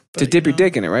better. But, to dip your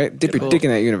dick in it, right? Dip your dick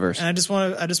in that universe. And I just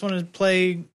want to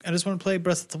play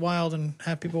Breath of the Wild and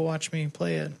have people watch me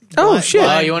play it. Oh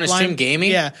shit! You want to stream gaming?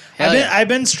 Yeah. I've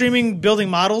been streaming building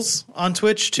models on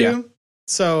Twitch too. Yeah.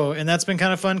 So, and that's been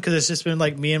kind of fun because it's just been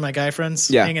like me and my guy friends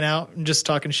hanging out and just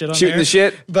talking shit on shooting there. The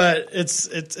shit. But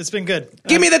it's been good.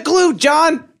 Give me the glue,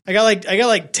 John. I got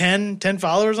like 10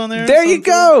 followers on there. There you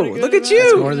go. Look at you.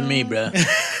 That's more than me, bro.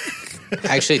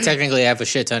 Actually, technically, I have a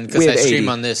shit ton because I stream 80.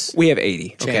 on this. We have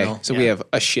 80. Channel. Okay, so we have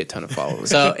a shit ton of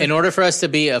followers. So, in order for us to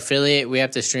be affiliate, we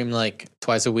have to stream like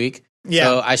twice a week. Yeah.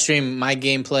 So I stream my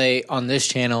gameplay on this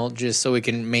channel just so we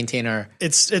can maintain our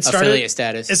affiliate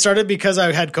status. It started because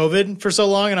I had COVID for so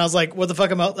long, and I was like, "What the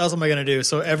fuck else am I going to do?"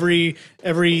 So every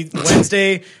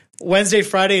Wednesday,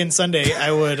 Friday, and Sunday,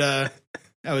 I would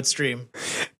I would stream.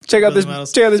 Check out this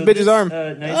bitch's arm.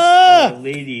 Nice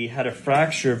lady had a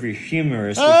fracture of her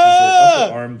humerus, which is her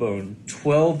upper arm bone,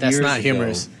 12 years ago. That's not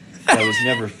humerus. That was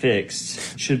never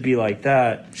fixed. Should be like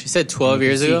that. She said 12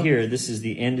 years ago. Here, this is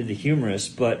the end of the humerus,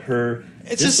 but her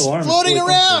it's just floating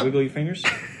around. Wiggle your fingers.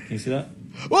 Can you see that?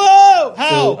 Whoa!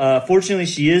 How? So, fortunately,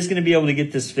 she is going to be able to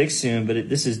get this fixed soon. But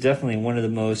this is definitely one of the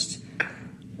most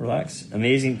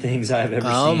amazing things I've ever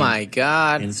seen. Oh my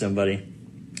god! In somebody.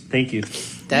 Thank you.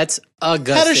 That's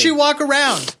augustic. How does she walk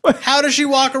around? How does she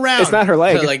walk around? It's not her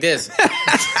leg. Like this.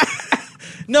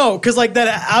 No, because like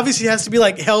that obviously has to be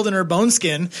like held in her bone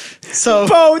skin. So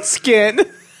bone skin.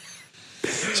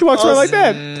 She walks around like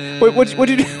that.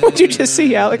 What'd you just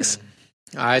see, Alex?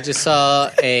 I just saw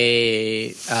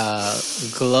a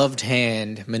gloved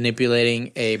hand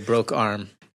manipulating a broke arm.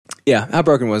 Yeah, how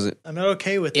broken was it? I'm not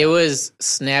okay with it. It was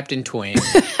snapped in twain.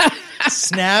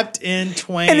 Snapped in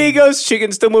twain. And he goes, she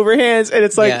can still move her hands, and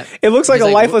it's like it looks like a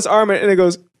lifeless arm, and it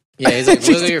goes. Yeah, he's like,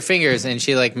 wiggle your fingers, and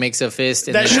she like makes a fist.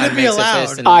 And that shouldn't be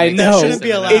allowed. I know. That shouldn't be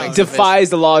allowed. It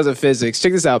defies the laws of physics.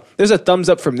 Check this out. There's a thumbs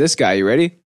up from this guy. You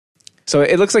ready? So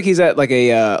it looks like he's at like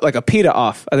a PETA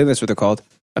off. I think that's what they're called.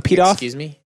 A PETA off. Excuse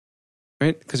me.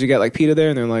 Right? Because you got like PETA there,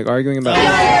 and they're like arguing about.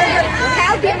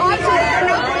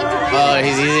 Oh,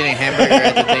 he's eating a hamburger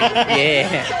at the thing.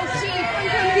 Yeah.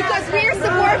 Because we're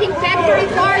supporting factory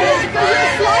farmers because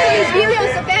we're slaughtering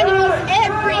billions of animals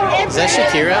every Is that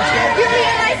Shakira? You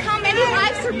realize how many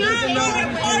lives are being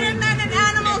taken? More than an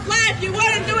animal's life. You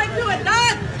wouldn't do it to a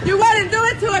dog. You wouldn't do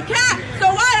it to a cat. So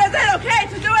why is it okay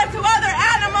to do it to other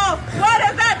animals? What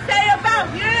does that say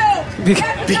about you?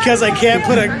 Because I can't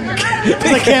put a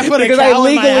cow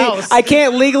in my house. I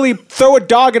can't legally throw a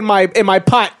dog in my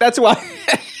pot. That's why.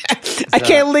 I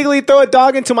can't legally throw a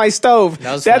dog into my stove.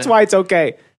 That's why it's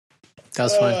okay. That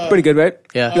was fun. Pretty good, right?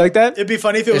 Yeah. You like that? It'd be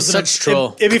funny if it was such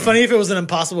troll. It'd be funny if it was an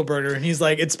Impossible Burger, and he's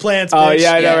like, "It's plants." Oh bitch.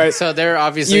 yeah, I know, right? So they're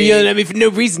obviously you yelling at me for no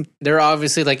reason. They're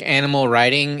obviously like animal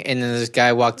riding, and then this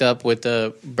guy walked up with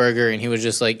the burger, and he was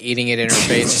just like eating it in her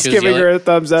face. Just giving her a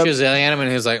thumbs up. She was yelling at him, and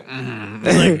he was like,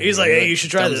 he's like, "Hey, you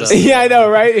should try this." Yeah, I know,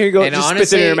 right? Here you go. Just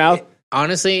spits it in her mouth.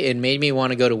 Honestly, it made me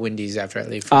want to go to Wendy's after I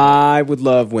leave. I would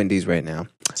love Wendy's right now.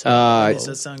 Does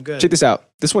that sound good? Check this out.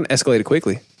 This one escalated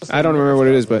quickly. I don't remember what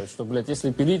it is, but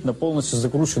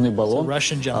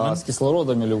Russian gentleman.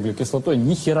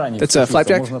 That's a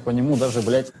flapjack.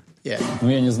 Yeah.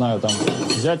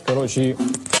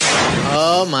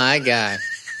 Oh my god.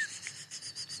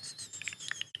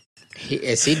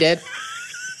 Is he dead?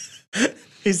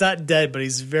 He's not dead, but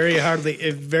he's very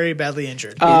badly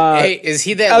injured. Hey, is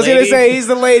he that? I was going to say he's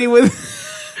the lady with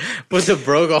the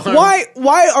broke arm.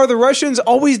 Why are the Russians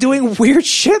always doing weird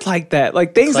shit like that?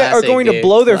 Like things that are going to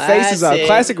blow their faces out.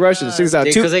 Classic Russians.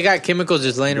 Because they got chemicals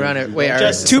just laying around. Wait,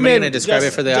 two men. Going to describe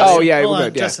it for the audience? Oh yeah, hold on,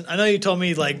 good, yeah. Justin. I know you told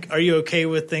me like, are you okay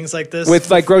with things like this? With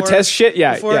like grotesque shit?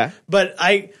 Yeah, yeah. But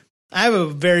I have a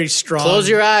very strong. Close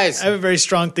your eyes. I have a very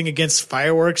strong thing against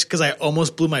fireworks because I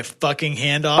almost blew my fucking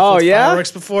hand off with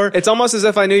fireworks before. It's almost as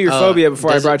if I knew your phobia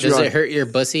before I brought you on. Does it hurt your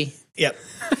bussy? Yep.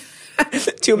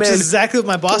 Two men. Which is exactly what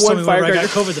my boss told me when I got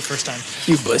COVID the first time.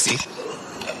 You pussy.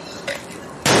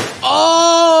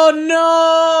 Oh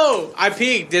no! I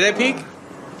peeked. Did I peek?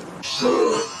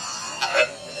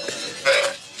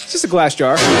 It's just a glass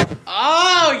jar.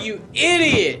 Oh, you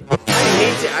idiot! I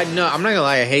hate it. I'm not gonna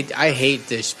lie. I hate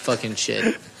this fucking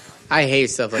shit. I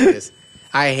hate stuff like this.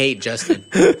 I hate Justin,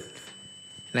 and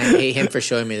I hate him for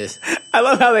showing me this. I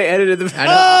love how they edited the. I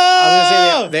know. I was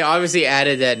gonna say they obviously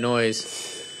added that noise.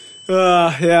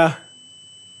 Yeah.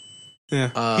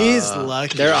 He's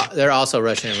lucky. They're also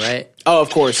Russian, right? Oh, of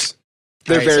course.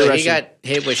 They're very Russian. He got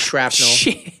hit with shrapnel.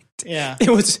 Shit. Yeah.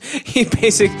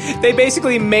 They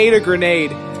basically made a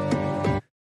grenade.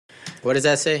 What does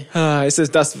that say? It says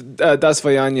das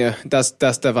Vayanya, das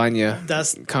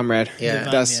Davanya, comrade. Yeah,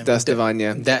 das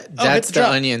Davanya. That's the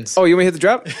onions. Oh, you want to hit the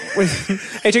drop?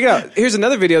 Hey, check it out. Here's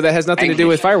another video that has nothing to do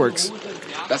with fireworks.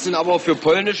 Das sind aber für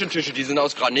polnische Tische, die sind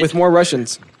aus Granit. With more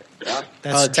Russians.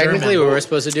 Technically, we were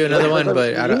supposed to do another one,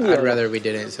 but I'd rather we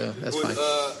didn't, so that's fine.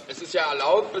 Es ist ja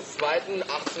erlaubt, bis 2.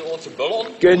 18 Uhr zu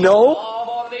böllern. Genau.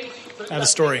 I have a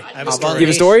story. You have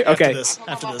a story? Okay.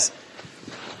 After this.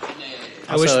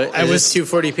 I wish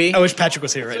 240p. I wish Patrick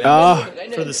was here right now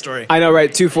for the story. I know,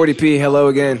 right? 240p. Hello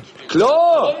again.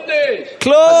 Klo!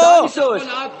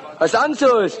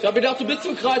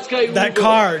 That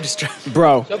car just.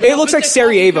 Bro, it looks like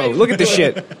Sarajevo. Look at this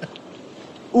shit.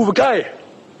 Uwe Kai.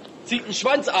 Zieht ein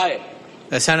Schwanzei.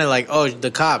 That sounded like, the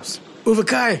cops. Uwe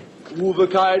Kai. Uwe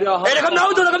Kai, der hat... Hey, da kommt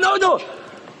ein Auto,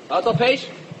 Hat er Pech?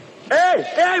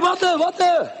 Hey, warte! Hey,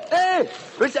 warte!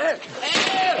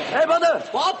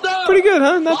 Pretty good,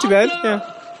 huh? Not too bad. Yeah.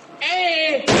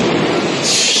 Hey!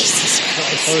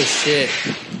 Oh shit!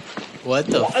 What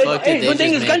the fuck did they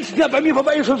just make? Ganz knapp bei mir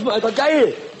vorbeigeschossen, Alter.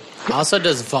 Geil! Also,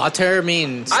 does Water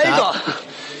mean stop?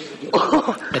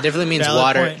 Alter! That definitely means Valid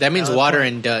water. point. That means Valid water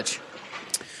point. in Dutch.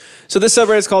 So this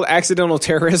subreddit is called Accidental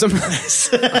Terrorism.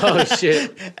 Oh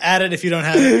shit! Add it if you don't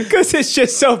have it. Because it's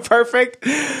just so perfect.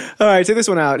 All right, check this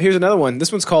one out. Here's another one.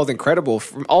 This one's called Incredible,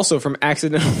 also from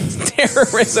Accidental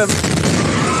Terrorism.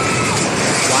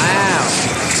 Wow.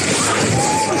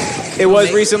 It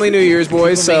was recently New Year's,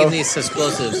 boys. People So making these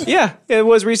explosives. yeah, it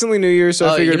was recently New Year's. So I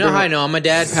Oh, figured. you know how I know I'm a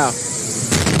dad? How?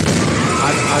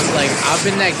 I've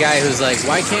been that guy who's like,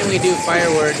 why can't we do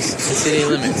fireworks in city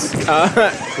limits?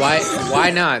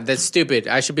 Why not? That's stupid.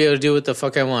 I should be able to do what the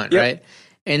fuck I want, right?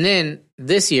 And then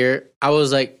this year, I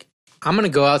was like, I'm gonna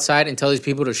go outside and tell these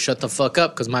people to shut the fuck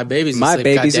up because my baby's asleep. My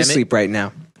baby's goddammit. asleep right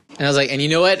now. And I was like, and you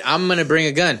know what? I'm gonna bring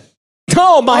a gun.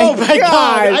 Oh my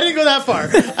God! I didn't go that far.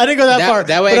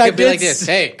 That way but I could be did like this.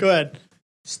 Hey, go ahead.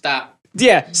 Stop.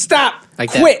 Yeah, stop.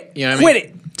 Like that. Quit. You know what I mean? Quit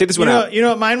it. Take this one out. You know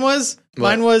what mine was? What?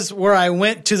 Mine was where I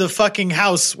went to the fucking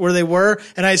house where they were,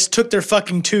 and I took their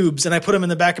fucking tubes and I put them in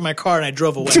the back of my car and I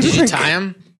drove away. Did you tie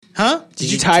them? Huh? Did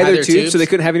you tie their tubes so they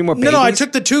couldn't have any more babies? No, I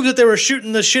took the tubes that they were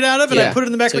shooting the shit out of, and I put it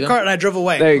in the back of the car, and I drove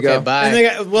away. There you go. Okay, bye. And the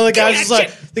guy was like,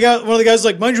 one of the guys was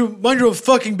like, mind your own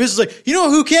fucking business. Like, you know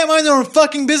who can't mind their own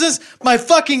fucking business? My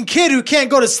fucking kid who can't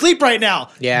go to sleep right now.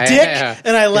 Yeah, dick. yeah.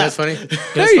 And I You know left. what's funny?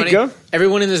 There you go.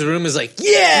 Everyone in this room is like,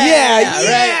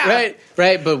 Yeah.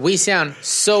 right. But we sound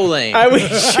so lame. I was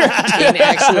sure. In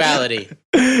actuality.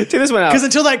 Take this one out. Because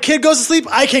until that kid goes to sleep,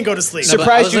 I can't go to sleep. No, but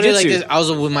Surprise I was literally jujitsu. like this. I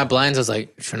was with my blinds. I was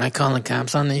like, shouldn't I call the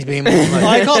cops on these people? Well,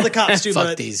 I called the cops too, Fuck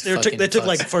but these they fucking took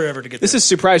like fucks. forever to get This there. is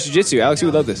surprise jiu-jitsu. Alex, you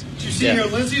would love this. You see here,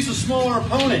 Lindsay's a smaller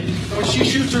opponent. When she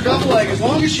shoots her double leg, as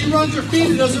long as she runs her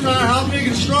feet, it doesn't matter how big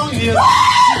and strong he is,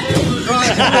 she's able to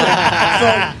drive through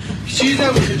it. So she's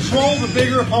able to control the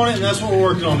bigger opponent, and that's what we're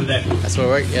working on today. That's what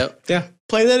worked. Yep. Yeah.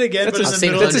 Play that again, That's but a- in the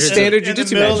seen middle. That's a hundreds standard in the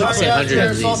jiu-jitsu middle match. of the- I've seen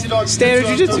hundreds of these. Standard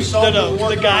jiu-jitsu. No,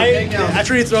 the guy,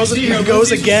 after he throws it, he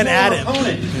goes again at him.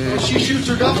 When she shoots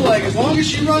her double leg, as long as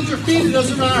she runs her feet, it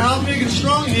doesn't matter how big and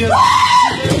strong he is,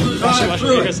 she's able to drive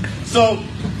through it. So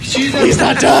he's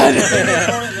not done.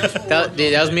 That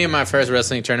was me in my first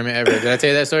wrestling tournament ever. Did I tell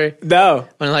you that story? No.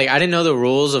 When like I didn't know the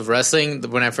rules of wrestling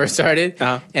when I first started,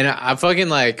 Uh-huh. and I fucking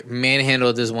like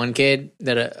manhandled this one kid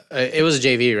that it was a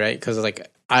JV, right? Because like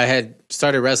I had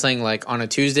started wrestling like on a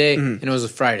Tuesday and it was a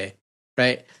Friday,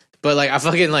 right? But like I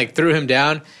fucking like threw him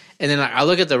down, and then like, I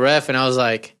look at the ref and I was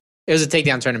like, it was a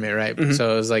takedown tournament, right?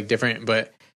 So it was like different,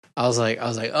 but I was like,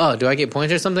 oh, do I get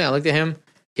points or something? I looked at him,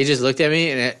 he just looked at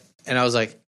me, and I was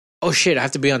like, oh shit, I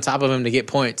have to be on top of him to get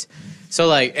points. So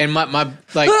like, and my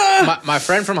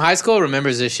friend from high school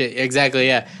remembers this shit exactly.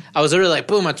 Yeah, I was literally like,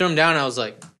 boom, I threw him down. And I was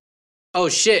like, oh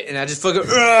shit, and I just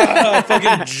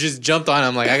fucking just jumped on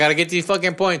him. Like, I gotta get these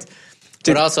fucking points.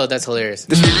 But also, that's hilarious.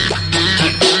 That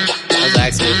was an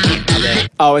accident.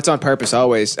 Oh, it's on purpose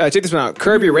always. Check this one out.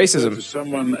 Curb your racism. To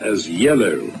someone as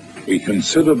yellow, we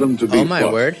consider them to be Oh my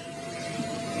what? word.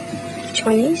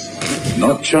 Chinese?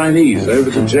 Not Chinese. Over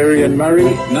to Jerry and Murray?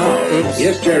 No.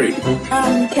 Yes, Jerry.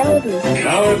 Cowardly.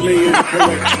 Cowardly is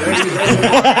correct.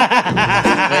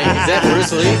 Wait, is that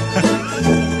Bruce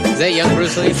Lee? Is that young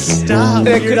Bruce Lee? Stop.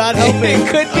 You're not helping. It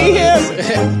could be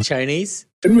him. Chinese?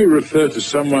 When we refer to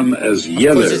someone as Of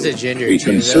yellow, course, it's a ginger. we too.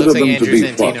 That consider looks like them to Andrew be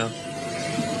Santino.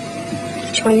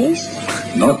 what? Chinese?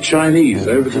 Not Chinese.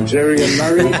 Over to Jerry and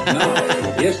Murray? No.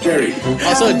 Yes, Jerry.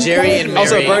 Also, Jerry and Mary.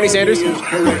 Also, Bernie Sanders.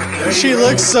 She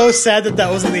looks so sad that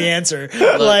wasn't the answer.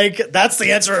 Like, that's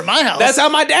the answer at my house. That's how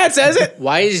my dad says it.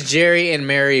 Why is Jerry and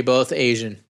Mary both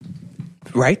Asian?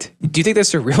 Right? Do you think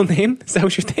that's their real name? Is that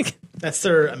what you're thinking? That's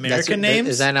their American names?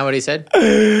 Is that not what he said? I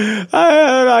don't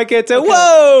know. I can't tell.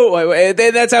 Whoa! Wait,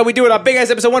 that's how we do it on Big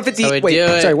Ass episode 150. That's how we Wait, do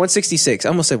it. sorry, 166. I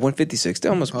almost said 156. They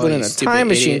almost put you in a stupid time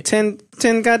machine idiot.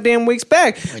 10 goddamn weeks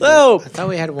back. I Oh, thought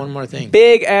we had one more thing.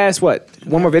 Big Ass what?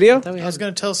 One more video? I was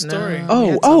going to tell a story.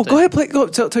 Oh, go ahead. Go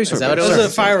tell your story. that what it This was? is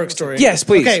a fireworks story. Yes,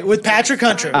 please. Okay, with Patrick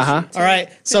Hunter. Uh-huh. All right.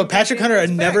 So Patrick Hunter had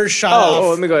never shot Oh, off.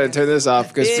 let me go ahead and turn this off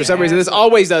because for some reason this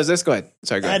always does this. Go ahead.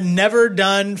 Sorry, go Had ahead. never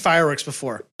done fireworks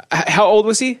before. How old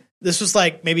was he? This was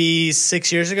like maybe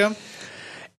 6 years ago.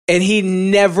 And he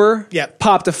never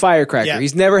popped a firecracker. Yeah.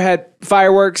 He's never had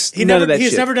fireworks. None of that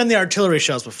He's shit. never done the artillery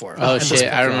shells before. Oh shit!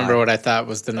 I remember what I thought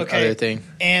was the other thing.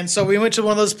 And so we went to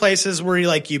one of those places where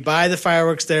you buy the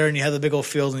fireworks there and you have the big old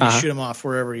field and you shoot them off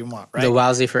wherever you want, right? The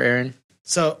wowsy for Aaron.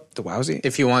 So the wowsy,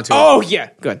 if you want to. Oh yeah,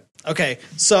 good. Okay,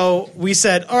 so we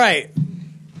said, all right,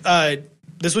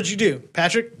 this is what you do,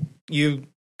 Patrick. You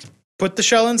put the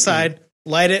shell inside,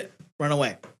 light it, run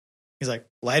away. He's like,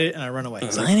 light it, and I run away.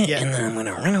 He's light like, it, yeah. and then I'm going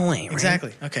to run away. Right?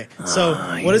 Exactly. Okay. So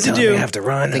what does he do? I have to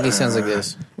run. I think he sounds like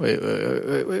this. Wait.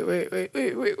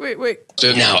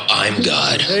 Now I'm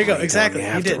God. There you go. Exactly. You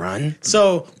have to run.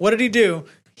 So what did he do?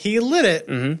 He lit it.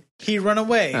 Mm-hmm. He run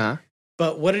away.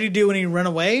 But what did he do when he ran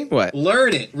away? What?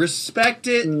 Learn it. Respect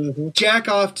it. Jack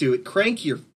off to it. Crank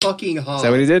your fucking hog. Is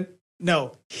that what he did?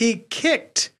 No. He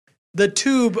kicked the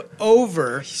tube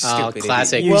over.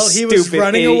 Classic. Well, he was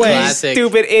running away. Classic.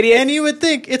 Stupid idiot. And you would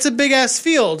think it's a big ass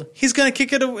field. He's going to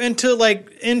kick it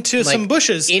into some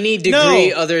bushes. Any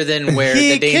degree other than where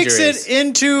the danger is. He kicks it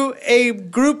into a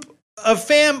group of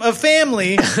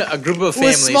family. A group of families.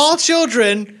 With small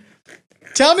children.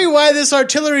 Tell me why this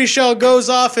artillery shell goes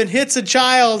off and hits a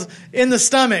child in the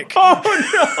stomach. Oh,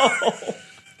 no.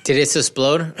 Did it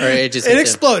explode? Or it just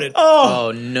exploded.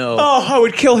 Oh, no. Oh, I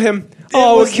would kill him.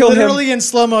 I would kill him. Literally in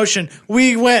slow motion.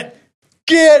 We went,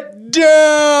 get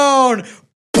down.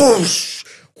 Boosh.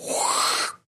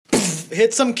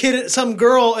 Hit some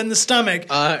girl in the stomach.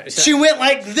 She went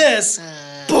like this.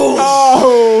 Boom.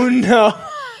 Oh, no.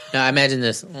 Now, imagine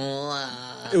this.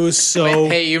 It was so.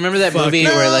 Hey, you remember that movie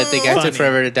where like the guy took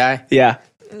forever to die? Yeah.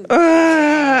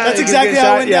 That's exactly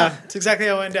how it went down. That's exactly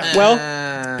how it went down. Well,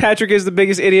 Patrick is the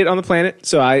biggest idiot on the planet,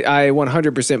 so I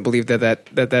 100% believe that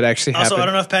actually happened. Also, I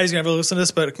don't know if Patty's going to ever listen to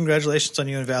this, but congratulations on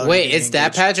you and Valerie. Wait, it's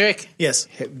that Patrick? Yes.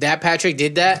 That Patrick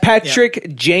did that?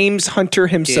 Patrick James Hunter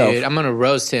himself. Dude, I'm going to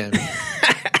roast him.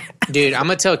 Dude, I'm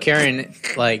going to tell Karen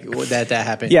like that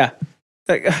happened. Yeah.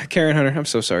 Like, Karen Hunter, I'm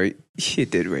so sorry. You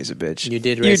did raise a bitch. You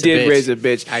did raise a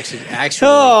bitch. Actually.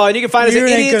 Oh, and you can find us at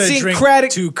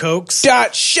idiosyncratic. 2 Cokes.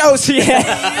 .shows.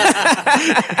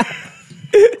 Yeah.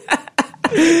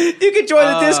 You can join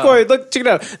the Discord. Look, check it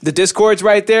out. The Discord's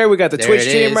right there. We got the Twitch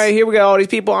stream right here. We got all these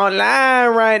people online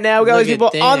right now. We got all these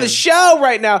people on the show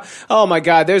right now. Oh my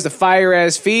God, there's the fire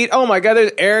ass feed. Oh my God,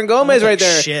 there's Aaron Gomez right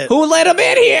there. Shit. Who let him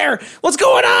in here? What's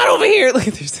going on over here? Look,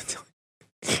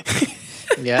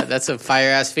 yeah, that's a fire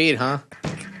ass feed, huh?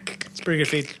 It's pretty good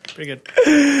feed. Pretty good.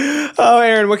 Oh,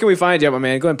 Aaron, what can we find you, my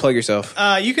man? Go ahead and plug yourself.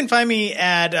 You can find me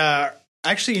at.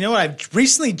 Actually, you know what? I've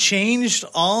recently changed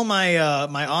all my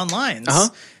my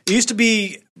onlines. It used to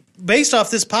be based off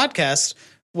this podcast.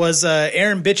 Was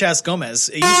Aaron Bitch Ass Gomez?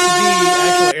 It used to be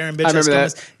actual Aaron Bitch Ass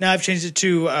Gomez. Now I've changed it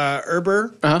to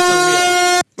Erber. For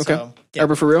real. Okay, So, yeah.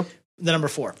 Erber for real. The number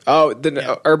 4. Oh, the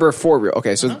Erber for real.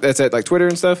 Okay, so that's at like Twitter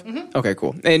and stuff. Okay,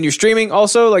 cool. And you're streaming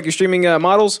also, like you're streaming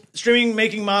models. Streaming,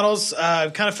 making models.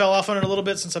 Kind of fell off on it a little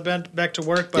bit since I've been back to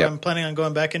work, but I'm planning on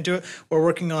going back into it. We're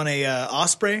working on a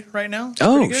Osprey right now.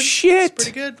 It's shit! It's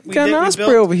pretty good. We got an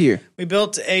Osprey over here. We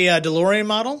built a DeLorean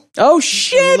model. Oh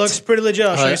shit! It looks pretty legit.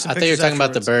 I'll show you some I thought you were talking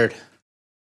about the bird.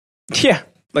 Yeah.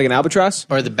 Like an albatross?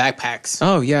 Or the backpacks.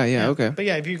 Oh, yeah, okay. But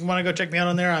yeah, if you want to go check me out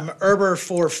on there, I'm Erber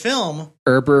for Film.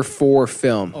 Erber for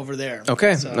Film. Over there.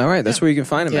 Okay, all right. That's where you can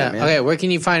find him at, man. Okay, where can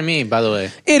you find me, by the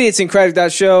way?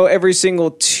 Idiotsincratic.show every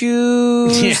single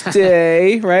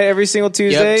Tuesday, right? Every single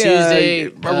Tuesday. Tuesday.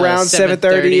 Around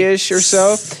 7:30-ish or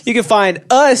so. You can find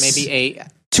us. Maybe 8.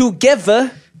 Together.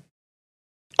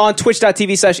 On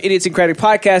twitch.tv/idiotsincratic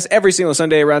podcast every single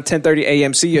Sunday around 10:30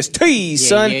 a.m. CST,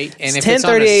 son. And it's if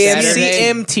 10:30 a.m. Saturday,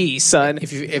 CMT, son.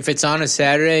 If it's on a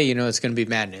Saturday, you know it's going to be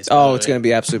madness. Oh, it's going to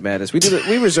be absolute madness.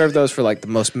 We reserve those for like the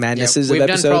most madnesses of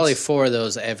episodes. We've done probably 4 of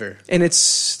those ever. And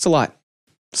it's a lot.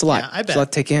 It's a lot. Yeah, I bet. It's a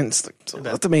lot to take in. It's a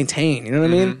lot to maintain. You know what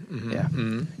I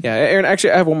mean? Yeah. Aaron,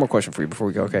 actually, I have one more question for you before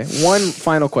we go, okay? One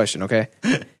final question, okay?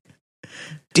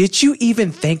 Did you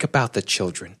even think about the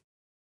children?